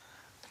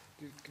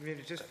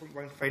 Just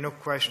one final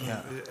question.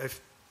 Yeah.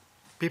 If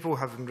people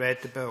haven't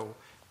read the bill,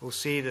 will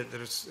see that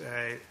there's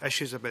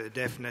issues about the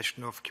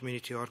definition of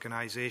community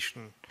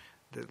organisation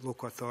that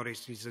local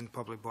authorities and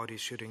public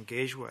bodies should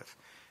engage with.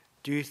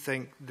 Do you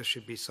think there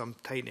should be some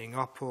tightening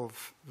up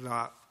of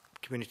that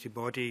community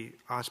body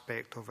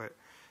aspect of it?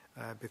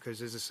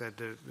 Because, as I said,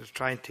 they're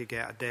trying to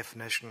get a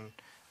definition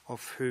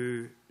of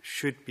who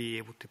should be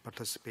able to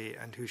participate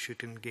and who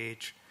should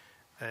engage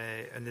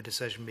in the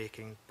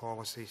decision-making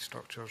policy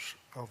structures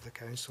of the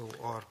council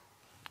or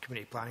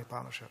community planning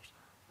partnerships.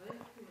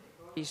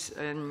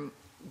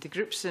 The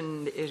groups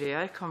in the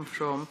area I come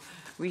from,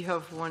 we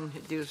have one who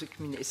deals with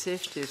community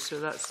safety, so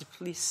that's the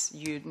police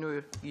you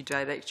know you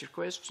direct your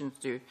questions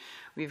to.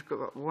 We've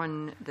got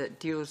one that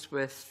deals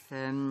with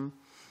the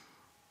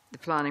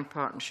planning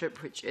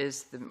partnership, which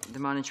is the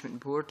management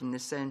board in the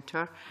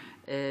centre.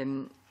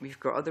 We've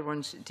got other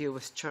ones that deal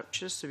with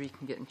churches, so we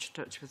can get in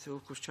touch with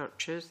local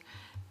churches.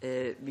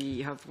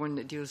 We have one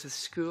that deals with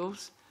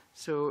schools.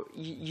 So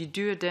you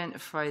do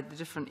identify the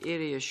different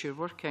areas you're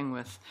working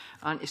with.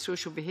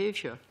 Antisocial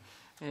behaviour.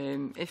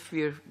 If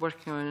we're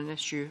working on an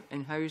issue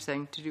in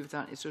housing to do with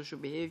antisocial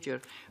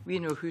behaviour, we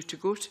know who to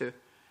go to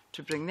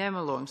bring them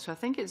along. So I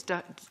think it's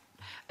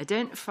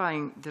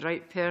identifying the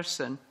right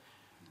person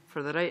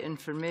for the right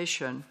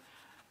information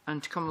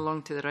and to come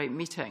along to the right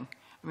meeting.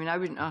 I mean, I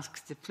wouldn't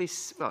ask the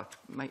police, well,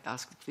 I might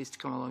ask the police to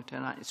come along to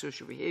an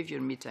antisocial behaviour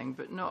meeting,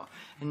 but not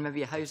in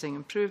maybe a housing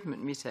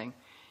improvement meeting.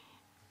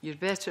 You're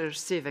better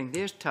saving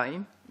their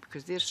time,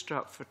 because they're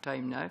strapped for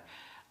time now,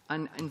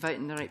 and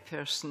inviting the right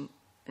person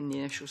in the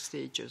initial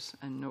stages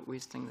and not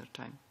wasting their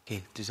time.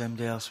 Okay, does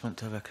anybody else want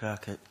to have a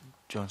crack at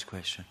John's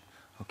question?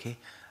 Okay.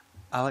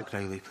 Alec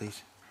Rowley,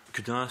 please.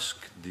 Could I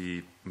ask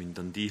I mean,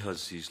 Dundee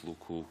has these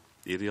local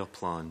area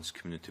plans,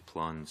 community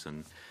plans,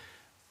 and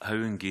how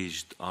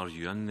engaged are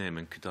you in them?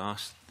 And could I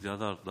ask the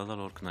other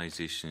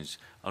organisations,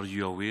 are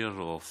you aware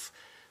of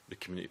the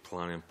community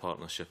planning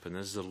partnership, and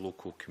is there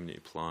local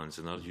community plans,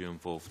 and are you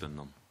involved in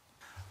them?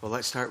 Well,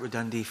 let's start with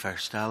Dundee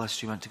first. Alice,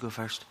 do you want to go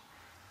first?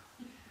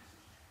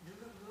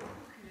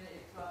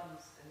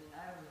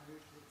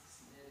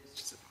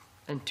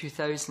 In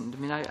 2000, I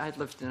mean, I'd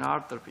lived in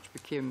Arthur, which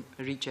became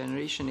a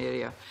regeneration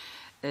area.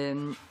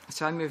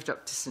 So I moved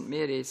up to St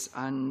Mary's,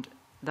 and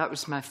that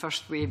was my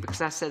first way, because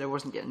I said I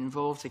wasn't getting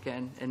involved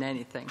again in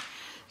anything.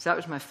 So that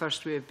was my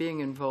first way of being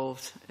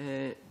involved,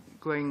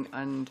 going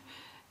and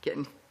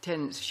getting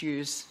tenants'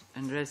 views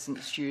and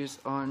residents' views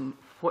on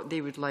what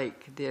they would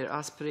like, their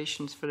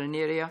aspirations for an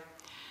area.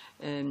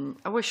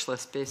 A wish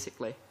list,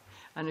 basically.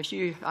 And if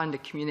you hand a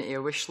community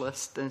a wish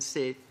list and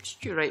say,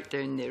 just you write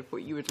down there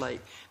what you would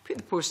like, put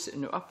the post-it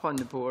note up on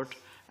the board,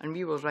 and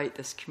we will write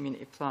this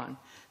community plan.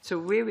 So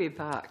way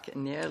back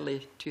in the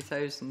early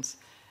 2000s,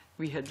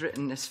 we had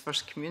written this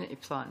first community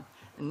plan.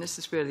 And this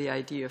is where the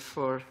idea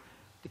for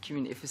the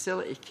community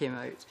facility came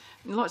out.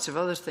 And lots of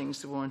other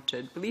things they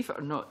wanted. Believe it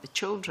or not, the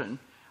children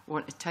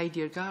wanted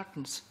tidier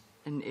gardens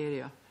in the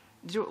area.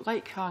 They don't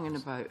like hanging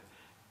about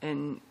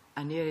in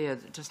an area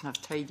that doesn't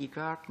have tidy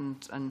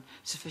gardens and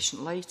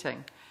sufficient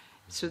lighting.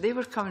 So they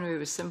were coming away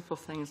with simple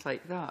things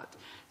like that.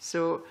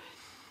 So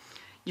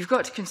you've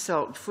got to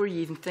consult before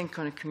you even think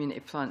on a community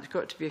plan. It's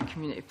got to be a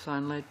community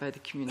plan led by the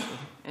community.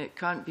 It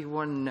can't be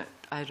one that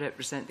I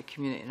represent the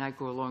community and I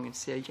go along and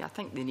say, yeah, I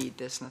think they need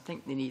this and I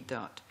think they need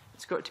that.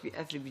 It's got to be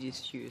everybody's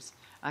views.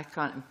 I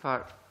can't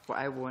impart what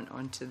I want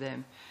onto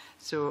them.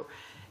 So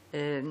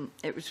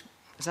it was,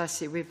 as I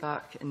say, way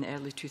back in the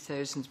early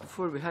 2000s,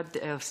 before we had the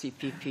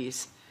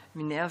LCPPs. I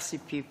mean, the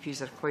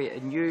LCPPs are quite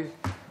a new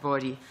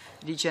body.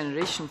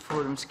 Regeneration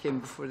forums came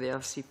before the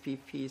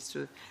LCPPs,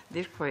 so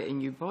they're quite a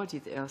new body,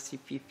 the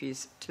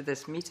LCPPs, to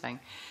this meeting.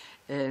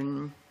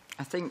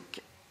 I think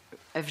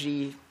I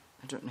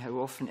don't know how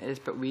often it is,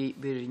 but we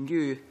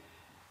renew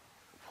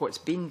what's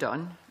been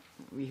done.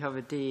 We have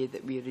a day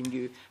that we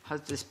renew.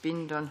 Has this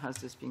been done? Has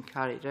this been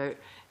carried out?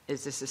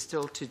 Is this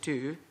still to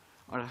do,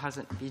 or it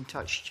hasn't been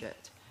touched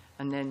yet?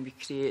 And then we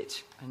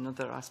create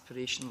another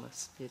aspiration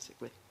list,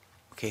 basically.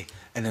 Okay,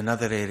 and in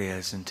other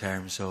areas in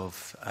terms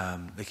of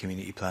the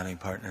community planning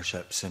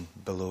partnerships and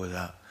below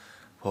that,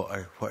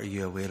 what are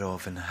you aware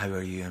of and how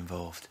are you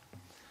involved?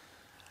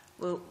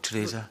 Well,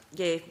 Teresa?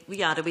 Yeah,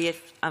 we are aware.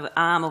 I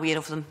am aware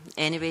of them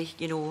anyway,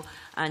 you know,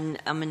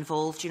 and I'm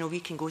involved. You know,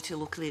 we can go to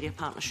local area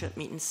partnership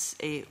meetings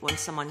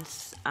once a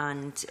month,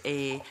 and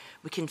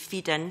we can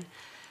feed in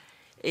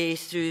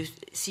through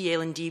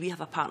CL&D. We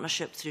have a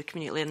partnership through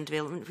Community Learning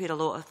Development where a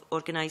lot of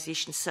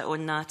organisations sit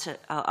on that at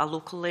a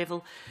local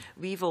level.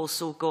 We've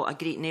also got a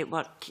great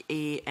network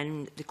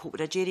in the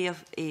Coatbridge area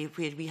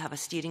where we have a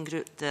steering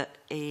group that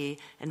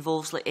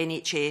involves like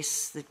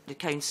NHS, the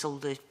council,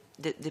 the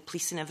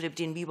police and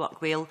everybody, and we work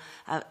well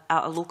at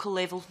a local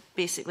level,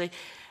 basically.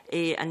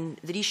 And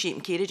the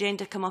Reshaping Care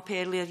agenda come up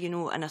earlier, you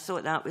know, and I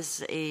thought that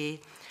was a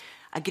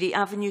great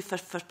avenue for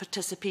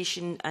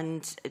participation,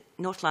 and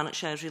North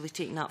Lanarkshire is really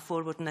taking that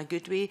forward in a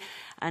good way.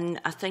 And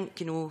I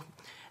think, you know,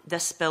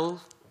 this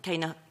bill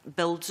kind of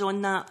builds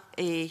on that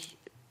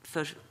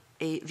for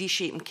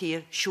Reshaping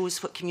Care,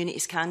 shows what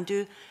communities can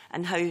do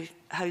and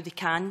how they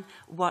can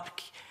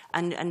work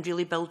and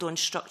really build on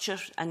structure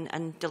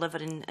and deliver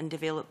and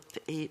develop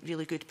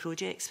really good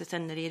projects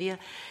within their area.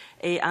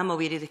 I'm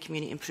aware of the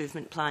community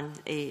improvement plan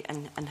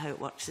and how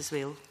it works as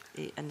well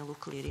in the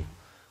local area.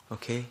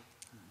 Okay.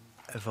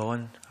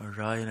 Yvonne or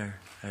Ryan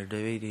or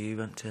Debbie, do you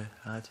want to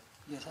add?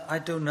 Yes, I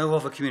don't know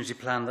of a community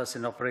plan that's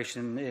in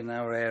operation in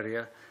our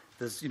area.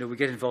 There's, you know, we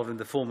get involved in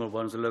the formal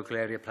ones, the local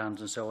area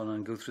plans and so on,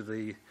 and go through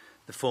the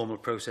formal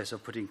process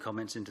of putting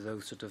comments into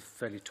those sort of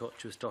fairly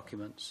tortuous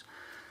documents.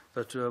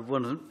 But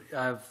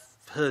I've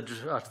heard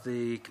at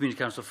the Community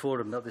Council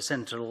Forum that the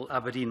Central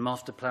Aberdeen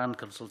Master Plan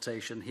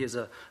consultation, here's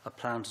a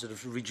plan to sort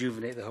of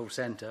rejuvenate the whole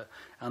centre,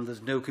 and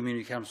there's no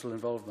community council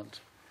involvement.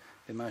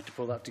 They managed to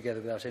pull that together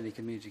without any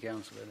community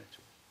council in it.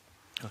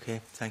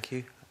 Okay, thank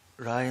you.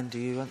 Ryan, do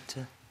you want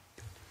to?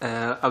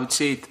 I would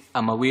say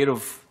I'm aware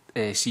of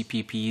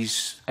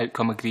CPPs,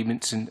 outcome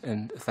agreements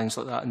and things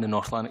like that in the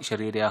North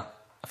Lanarkshire area.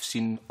 I've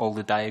seen all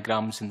the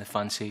diagrams and the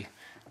fancy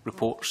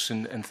reports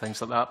and things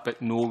like that,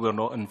 but no, we're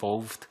not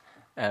involved.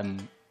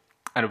 And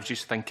I was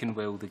just thinking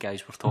while the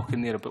guys were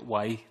talking there about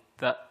why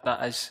that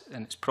is,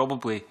 and it's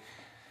probably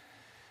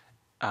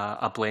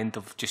a blend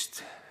of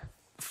just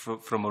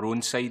from our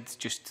own side,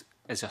 just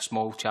as a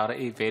small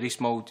charity, very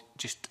small,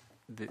 just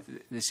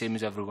the same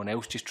as everyone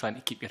else, just trying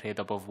to keep your head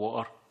above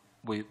water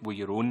with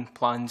your own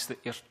plans that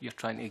you're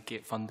trying to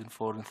get funding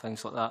for and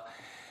things like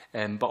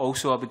that. But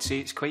also I would say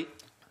it's quite,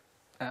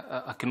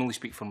 I can only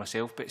speak for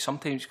myself, but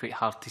sometimes it's quite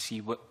hard to see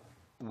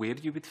where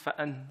you would fit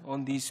in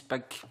on these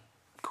big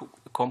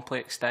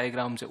complex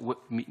diagrams. At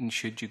what meeting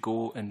should you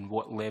go and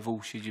what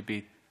level should you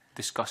be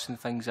discussing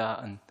things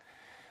at, and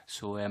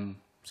so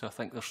I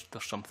think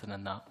there's something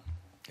in that.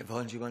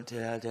 Yvonne, do you want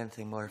to add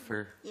anything more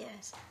for?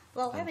 Yes.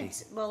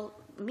 Well,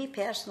 me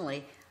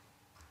personally,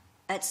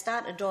 it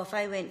started off,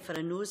 I went for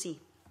a nosy.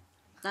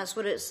 That's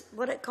what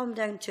it come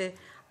down to,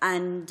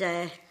 and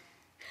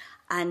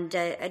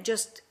it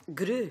just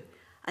grew.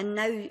 And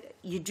now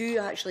you do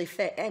actually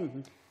fit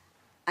in,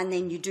 and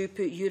then you do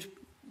put your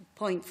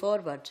point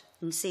forward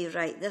and say,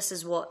 right, this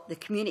is what the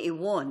community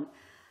want,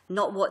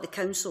 not what the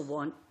council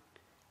want.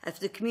 If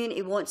the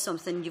community wants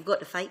something, you've got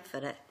to fight for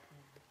it.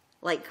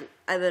 Like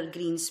our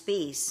green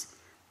space,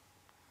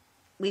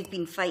 we've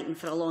been fighting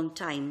for a long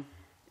time,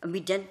 and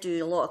we did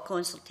do a lot of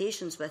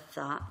consultations with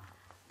that,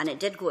 and it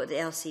did go to the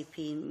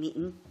LCP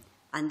meeting,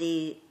 and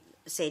they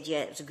said, yeah,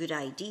 it's a good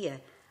idea.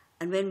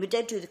 And when we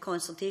did do the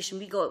consultation,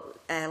 we got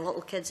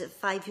little kids at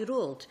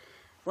 5-year-old.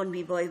 One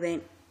wee boy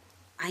went,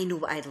 I know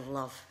what I'd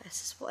love. I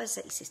says, what is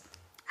it? He says,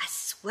 a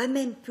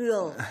swimming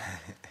pool.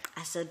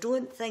 I said, I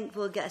don't think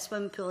we'll get a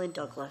swimming pool in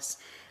Douglas.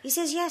 He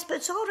says, yes, but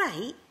it's all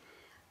right.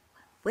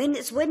 When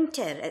it's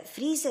winter, it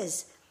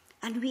freezes,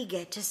 and we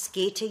get to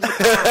skating.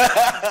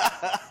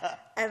 I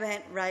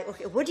went, right,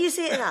 okay, what do you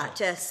say to that,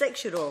 to a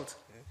 6-year-old?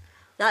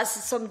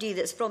 That's somebody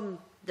that's from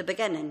the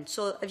beginning.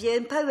 So if you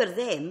empower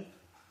them,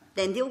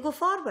 then they'll go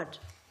forward.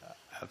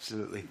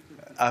 Absolutely.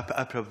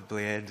 I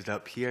probably ended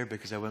up here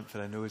because I went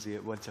for a nosy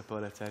at once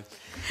upon a time.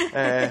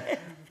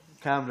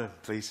 Cameron,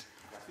 please.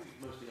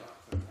 Do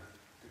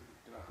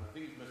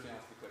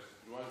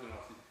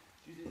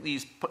you think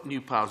these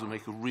new powers will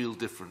make a real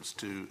difference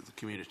to the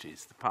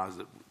communities, the powers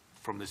that,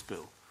 from this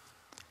bill?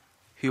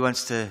 Who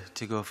wants to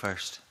go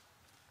first?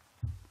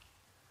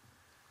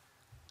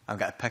 I'm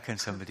going to pick on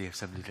somebody if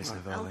somebody doesn't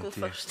volunteer. I'll go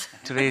first.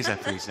 Teresa,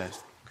 please.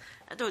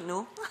 I don't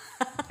know.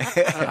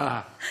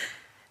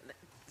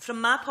 From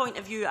my point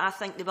of view, I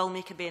think they will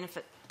make a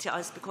benefit to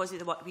us because of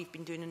the work we've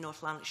been doing in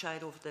North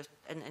Lanarkshire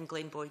in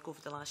Glenboig over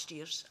the last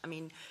years. I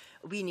mean,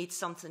 we need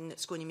something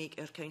that's going to make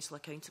our council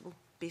accountable,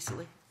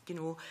 basically, you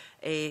know.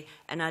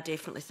 And I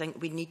definitely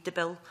think we need the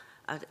bill.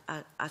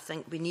 I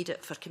think we need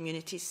it for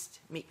communities, to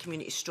make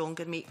communities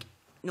stronger, make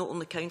not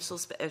only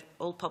councils but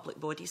all public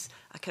bodies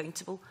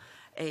accountable.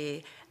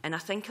 And I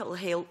think it'll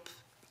help.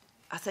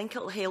 I think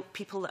it'll help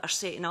people that are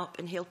setting up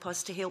and help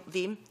us to help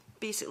them.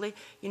 Basically,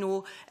 you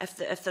know,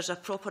 if there's a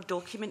proper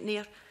document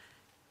there,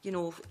 you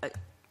know, it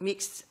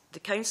makes the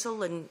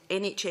council and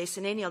NHS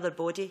and any other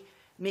body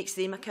makes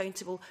them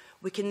accountable.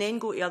 We can then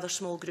go to other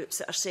small groups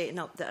that are setting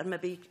up that are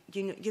maybe,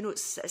 you know,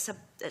 it's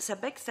a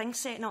big thing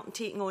setting up and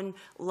taking on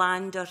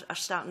land or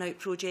starting out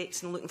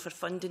projects and looking for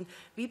funding.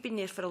 We've been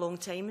there for a long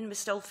time and we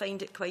still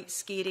find it quite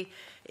scary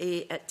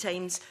at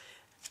times.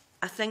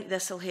 I think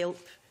this will help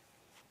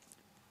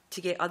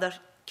to get other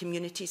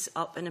communities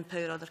up and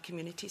empower other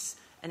communities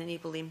and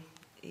enable them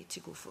to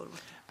go forward.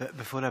 But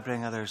before I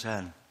bring others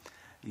in,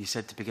 you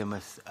said to begin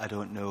with, I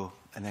don't know,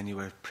 and then you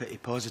were pretty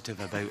positive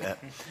about it.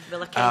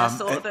 Well, I kind of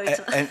thought about it.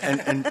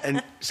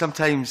 And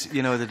sometimes,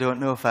 you know, the don't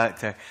know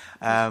factor.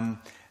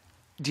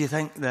 Do you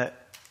think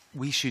that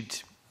we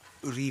should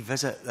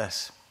revisit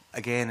this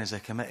again as a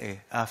committee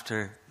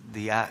after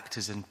the Act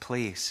is in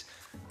place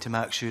to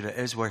make sure it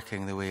is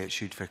working the way it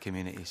should for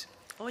communities?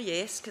 Oh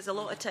yes, because a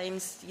lot of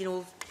times, you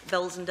know,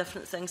 bills and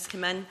different things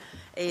come in,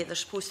 they're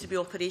supposed to be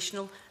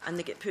operational and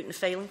they get put in the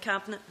filing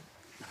cabinet.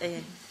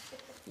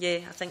 Yeah,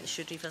 I think you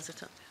should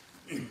revisit it.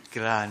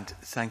 Grand,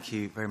 thank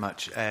you very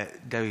much.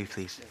 Dowie,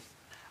 please.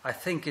 I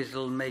think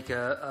it'll make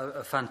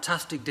a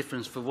fantastic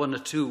difference for one or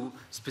two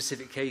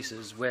specific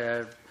cases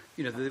where,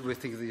 you know, we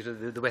think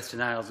of the Western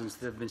Isles, and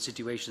there have been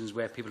situations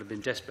where people have been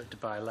desperate to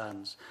buy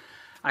lands.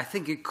 I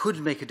think it could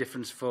make a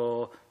difference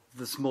for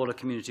the smaller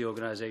community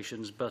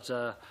organisations, but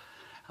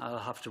I'll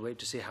have to wait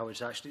to see how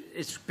it's actually...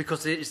 It's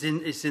because it's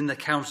in the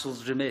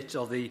council's remit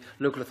or the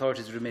local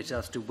authorities' remit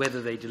as to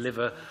whether they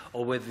deliver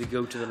or whether they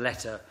go to the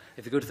letter.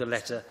 If they go to the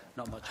letter,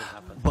 not much will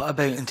happen. What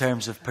about in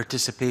terms of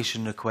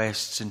participation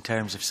requests, in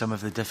terms of some of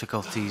the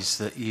difficulties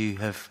that you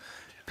have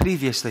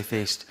previously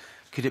faced?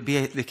 Could it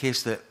be the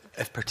case that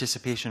if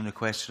participation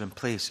requests are in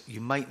place,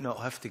 you might not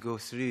have to go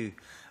through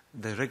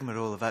the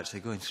rigmarole of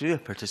actually going through a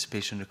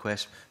participation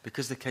request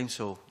because the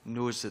council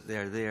knows that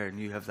they're there and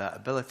you have that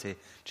ability?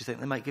 Do you think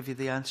they might give you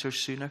the answers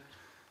sooner?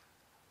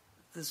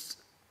 There's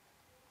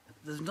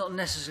not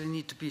necessarily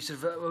need to be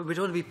sort of... we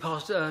don't want to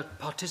be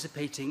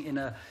participating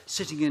in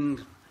sitting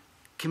in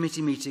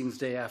committee meetings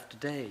day after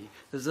day.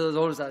 There's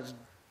always that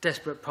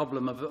desperate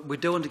problem of we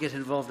don't want to get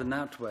involved in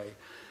that way.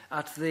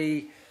 At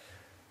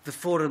the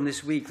forum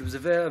this week, there was a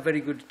very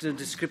good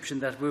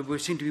description that we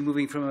seem to be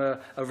moving from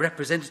a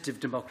representative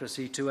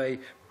democracy to a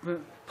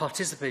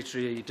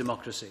participatory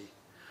democracy.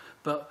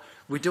 But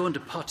we don't want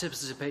to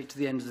participate to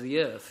the end of the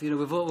earth. You know,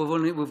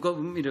 we've got,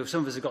 you know,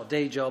 some of us have got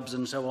day jobs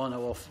and so on,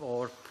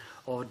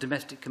 or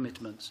domestic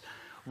commitments.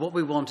 What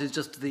we want is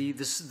just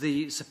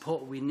the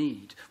support we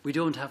need. We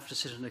don't have to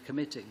sit on a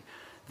committee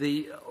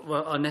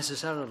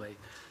unnecessarily.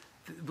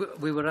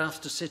 We were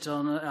asked to sit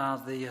on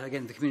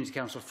the Community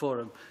Council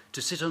Forum,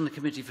 to sit on the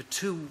committee for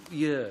 2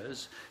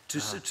 years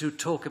to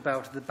talk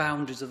about the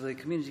boundaries of the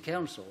community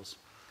councils.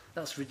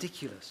 That's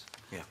ridiculous.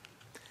 Yeah.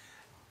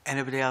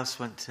 Anybody else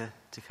want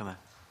to come in?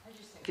 I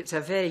just think it's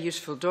a very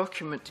useful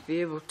document to be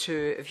able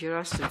to, if you're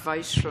asked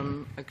advice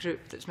from a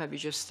group that's maybe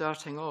just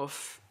starting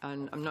off,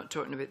 and I'm not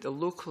talking about the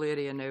local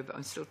area now, but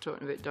I'm still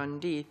talking about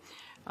Dundee,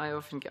 I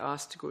often get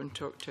asked to go and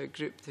talk to a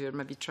group who are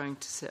maybe trying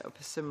to set up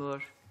a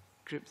similar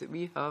group that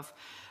we have,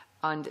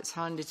 and it's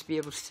handy to be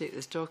able to take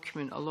this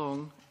document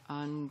along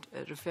and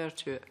refer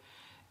to it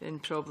in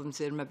problems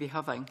they're maybe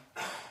having,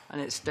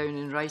 and it's down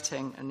in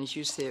writing, and as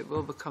you say, it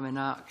will become an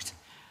act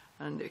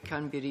and it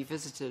can be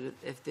revisited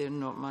if they're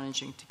not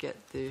managing to get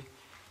the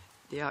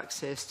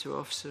access to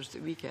officers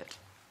that we get.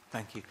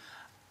 Thank you.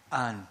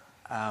 Anne,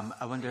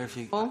 I wonder if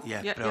you...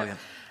 Yeah, brilliant.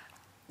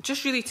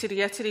 Just really to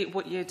reiterate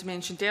what you had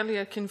mentioned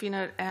earlier,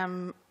 Convener,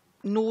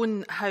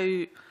 known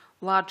how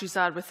large you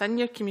are within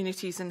your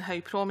communities and how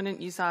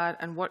prominent you are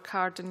and work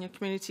hard in your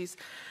communities,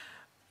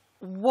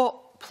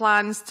 what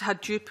plans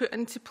had you put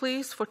into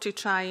place to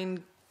try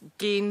and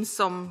gain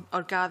some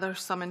or gather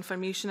some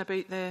information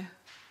about the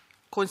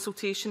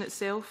consultation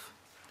itself,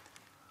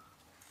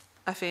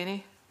 if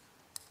any?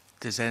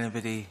 Does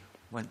anybody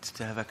want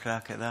to have a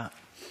crack at that?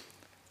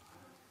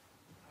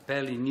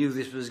 Barely knew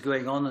this was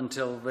going on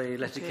until the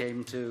letter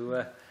came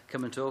to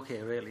come and talk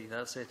here, really.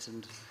 That's it.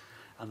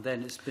 And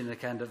then it's been a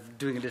kind of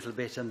doing a little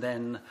bit and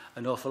then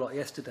an awful lot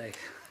yesterday.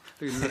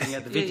 Looking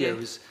at the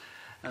videos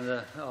and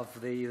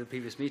of the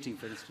previous meeting,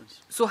 for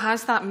instance. So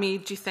has that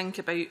made you think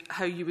about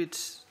how you would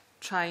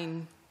try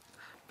and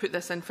put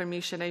this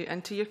information out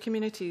into your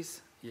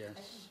communities?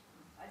 Yes.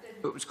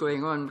 What was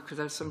going on, because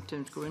I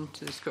sometimes go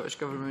into the Scottish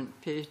Government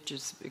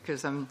pages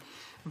because I'm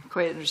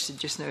quite interested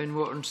just now in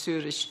water and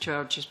sewerage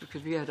charges,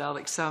 because we had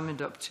Alex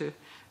Salmond up to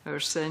our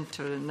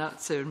centre and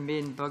that's our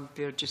main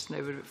bugbear just now.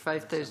 We're at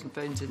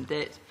 £5,000 in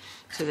debt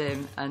to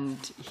them and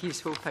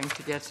he's hoping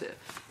to get it,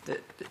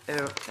 that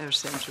our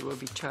centre will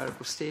be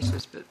charitable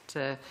status,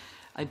 but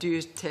I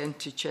do tend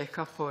to check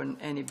up on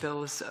any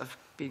bills that have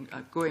been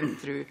going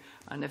through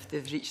and if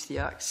they've reached the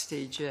Act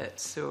stage yet,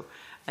 so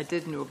I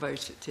did know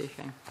about it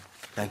taking.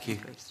 Thank you.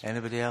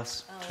 Anybody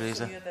else?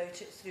 Teresa? I knew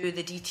about it through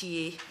the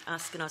DTA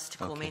asking us to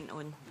comment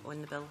on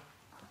the bill.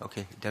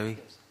 Okay, Dowie?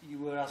 You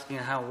were asking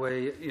how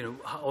we,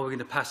 how are we going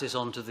to pass this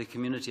on to the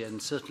community,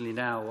 and certainly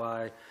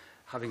now,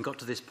 having got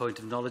to this point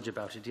of knowledge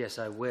about it, yes,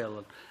 I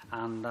will,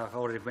 and I've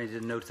already made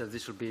a note that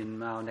this will be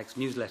in our next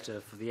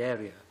newsletter for the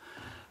area.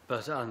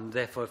 But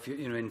therefore, if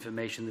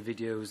information, the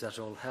videos, that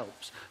all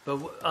helps. But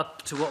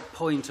up to what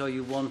point are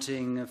you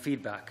wanting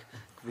feedback?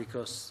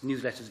 Because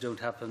newsletters don't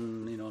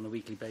happen, on a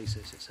weekly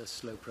basis. It's a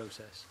slow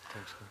process.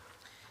 Thanks.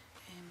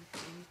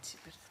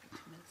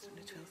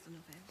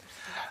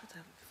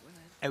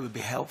 It would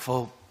be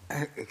helpful,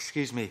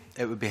 excuse me,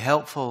 it would be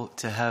helpful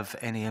to have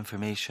any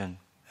information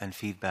and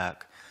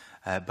feedback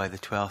by the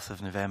 12th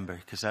of November,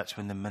 because that's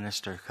when the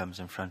Minister comes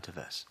in front of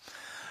us.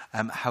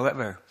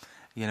 However,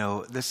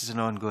 this is an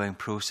ongoing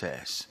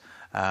process,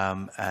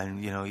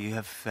 and, you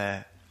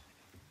have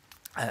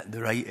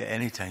the right at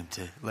any time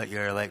to let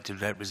your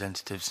elected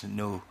representatives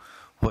know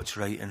what's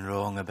right and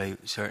wrong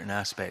about certain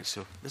aspects.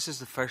 So this is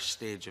the first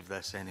stage of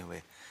this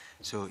anyway.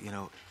 So,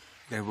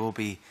 there will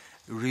be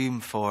room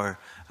for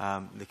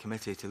the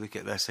committee to look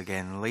at this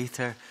again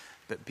later,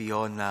 but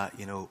beyond that,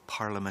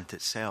 Parliament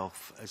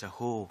itself as a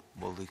whole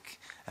will look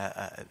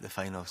at the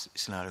final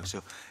scenario.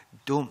 So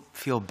don't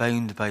feel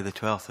bound by the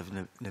 12th of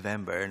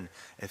November, and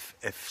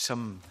if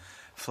some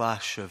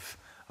flash of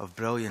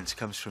brilliance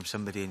comes from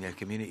somebody in your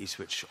communities,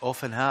 which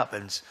often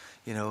happens,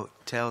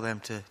 tell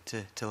them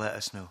to let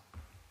us know.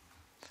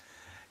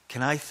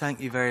 Can I thank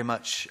you very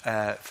much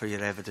for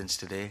your evidence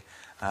today?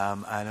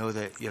 I know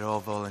that you're all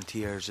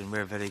volunteers and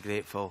we're very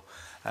grateful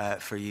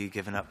for you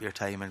giving up your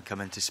time and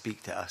coming to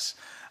speak to us.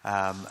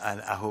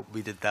 And I hope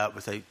we did that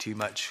without too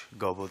much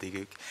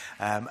gobbledygook.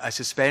 I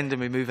suspend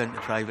and we move into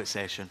private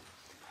session.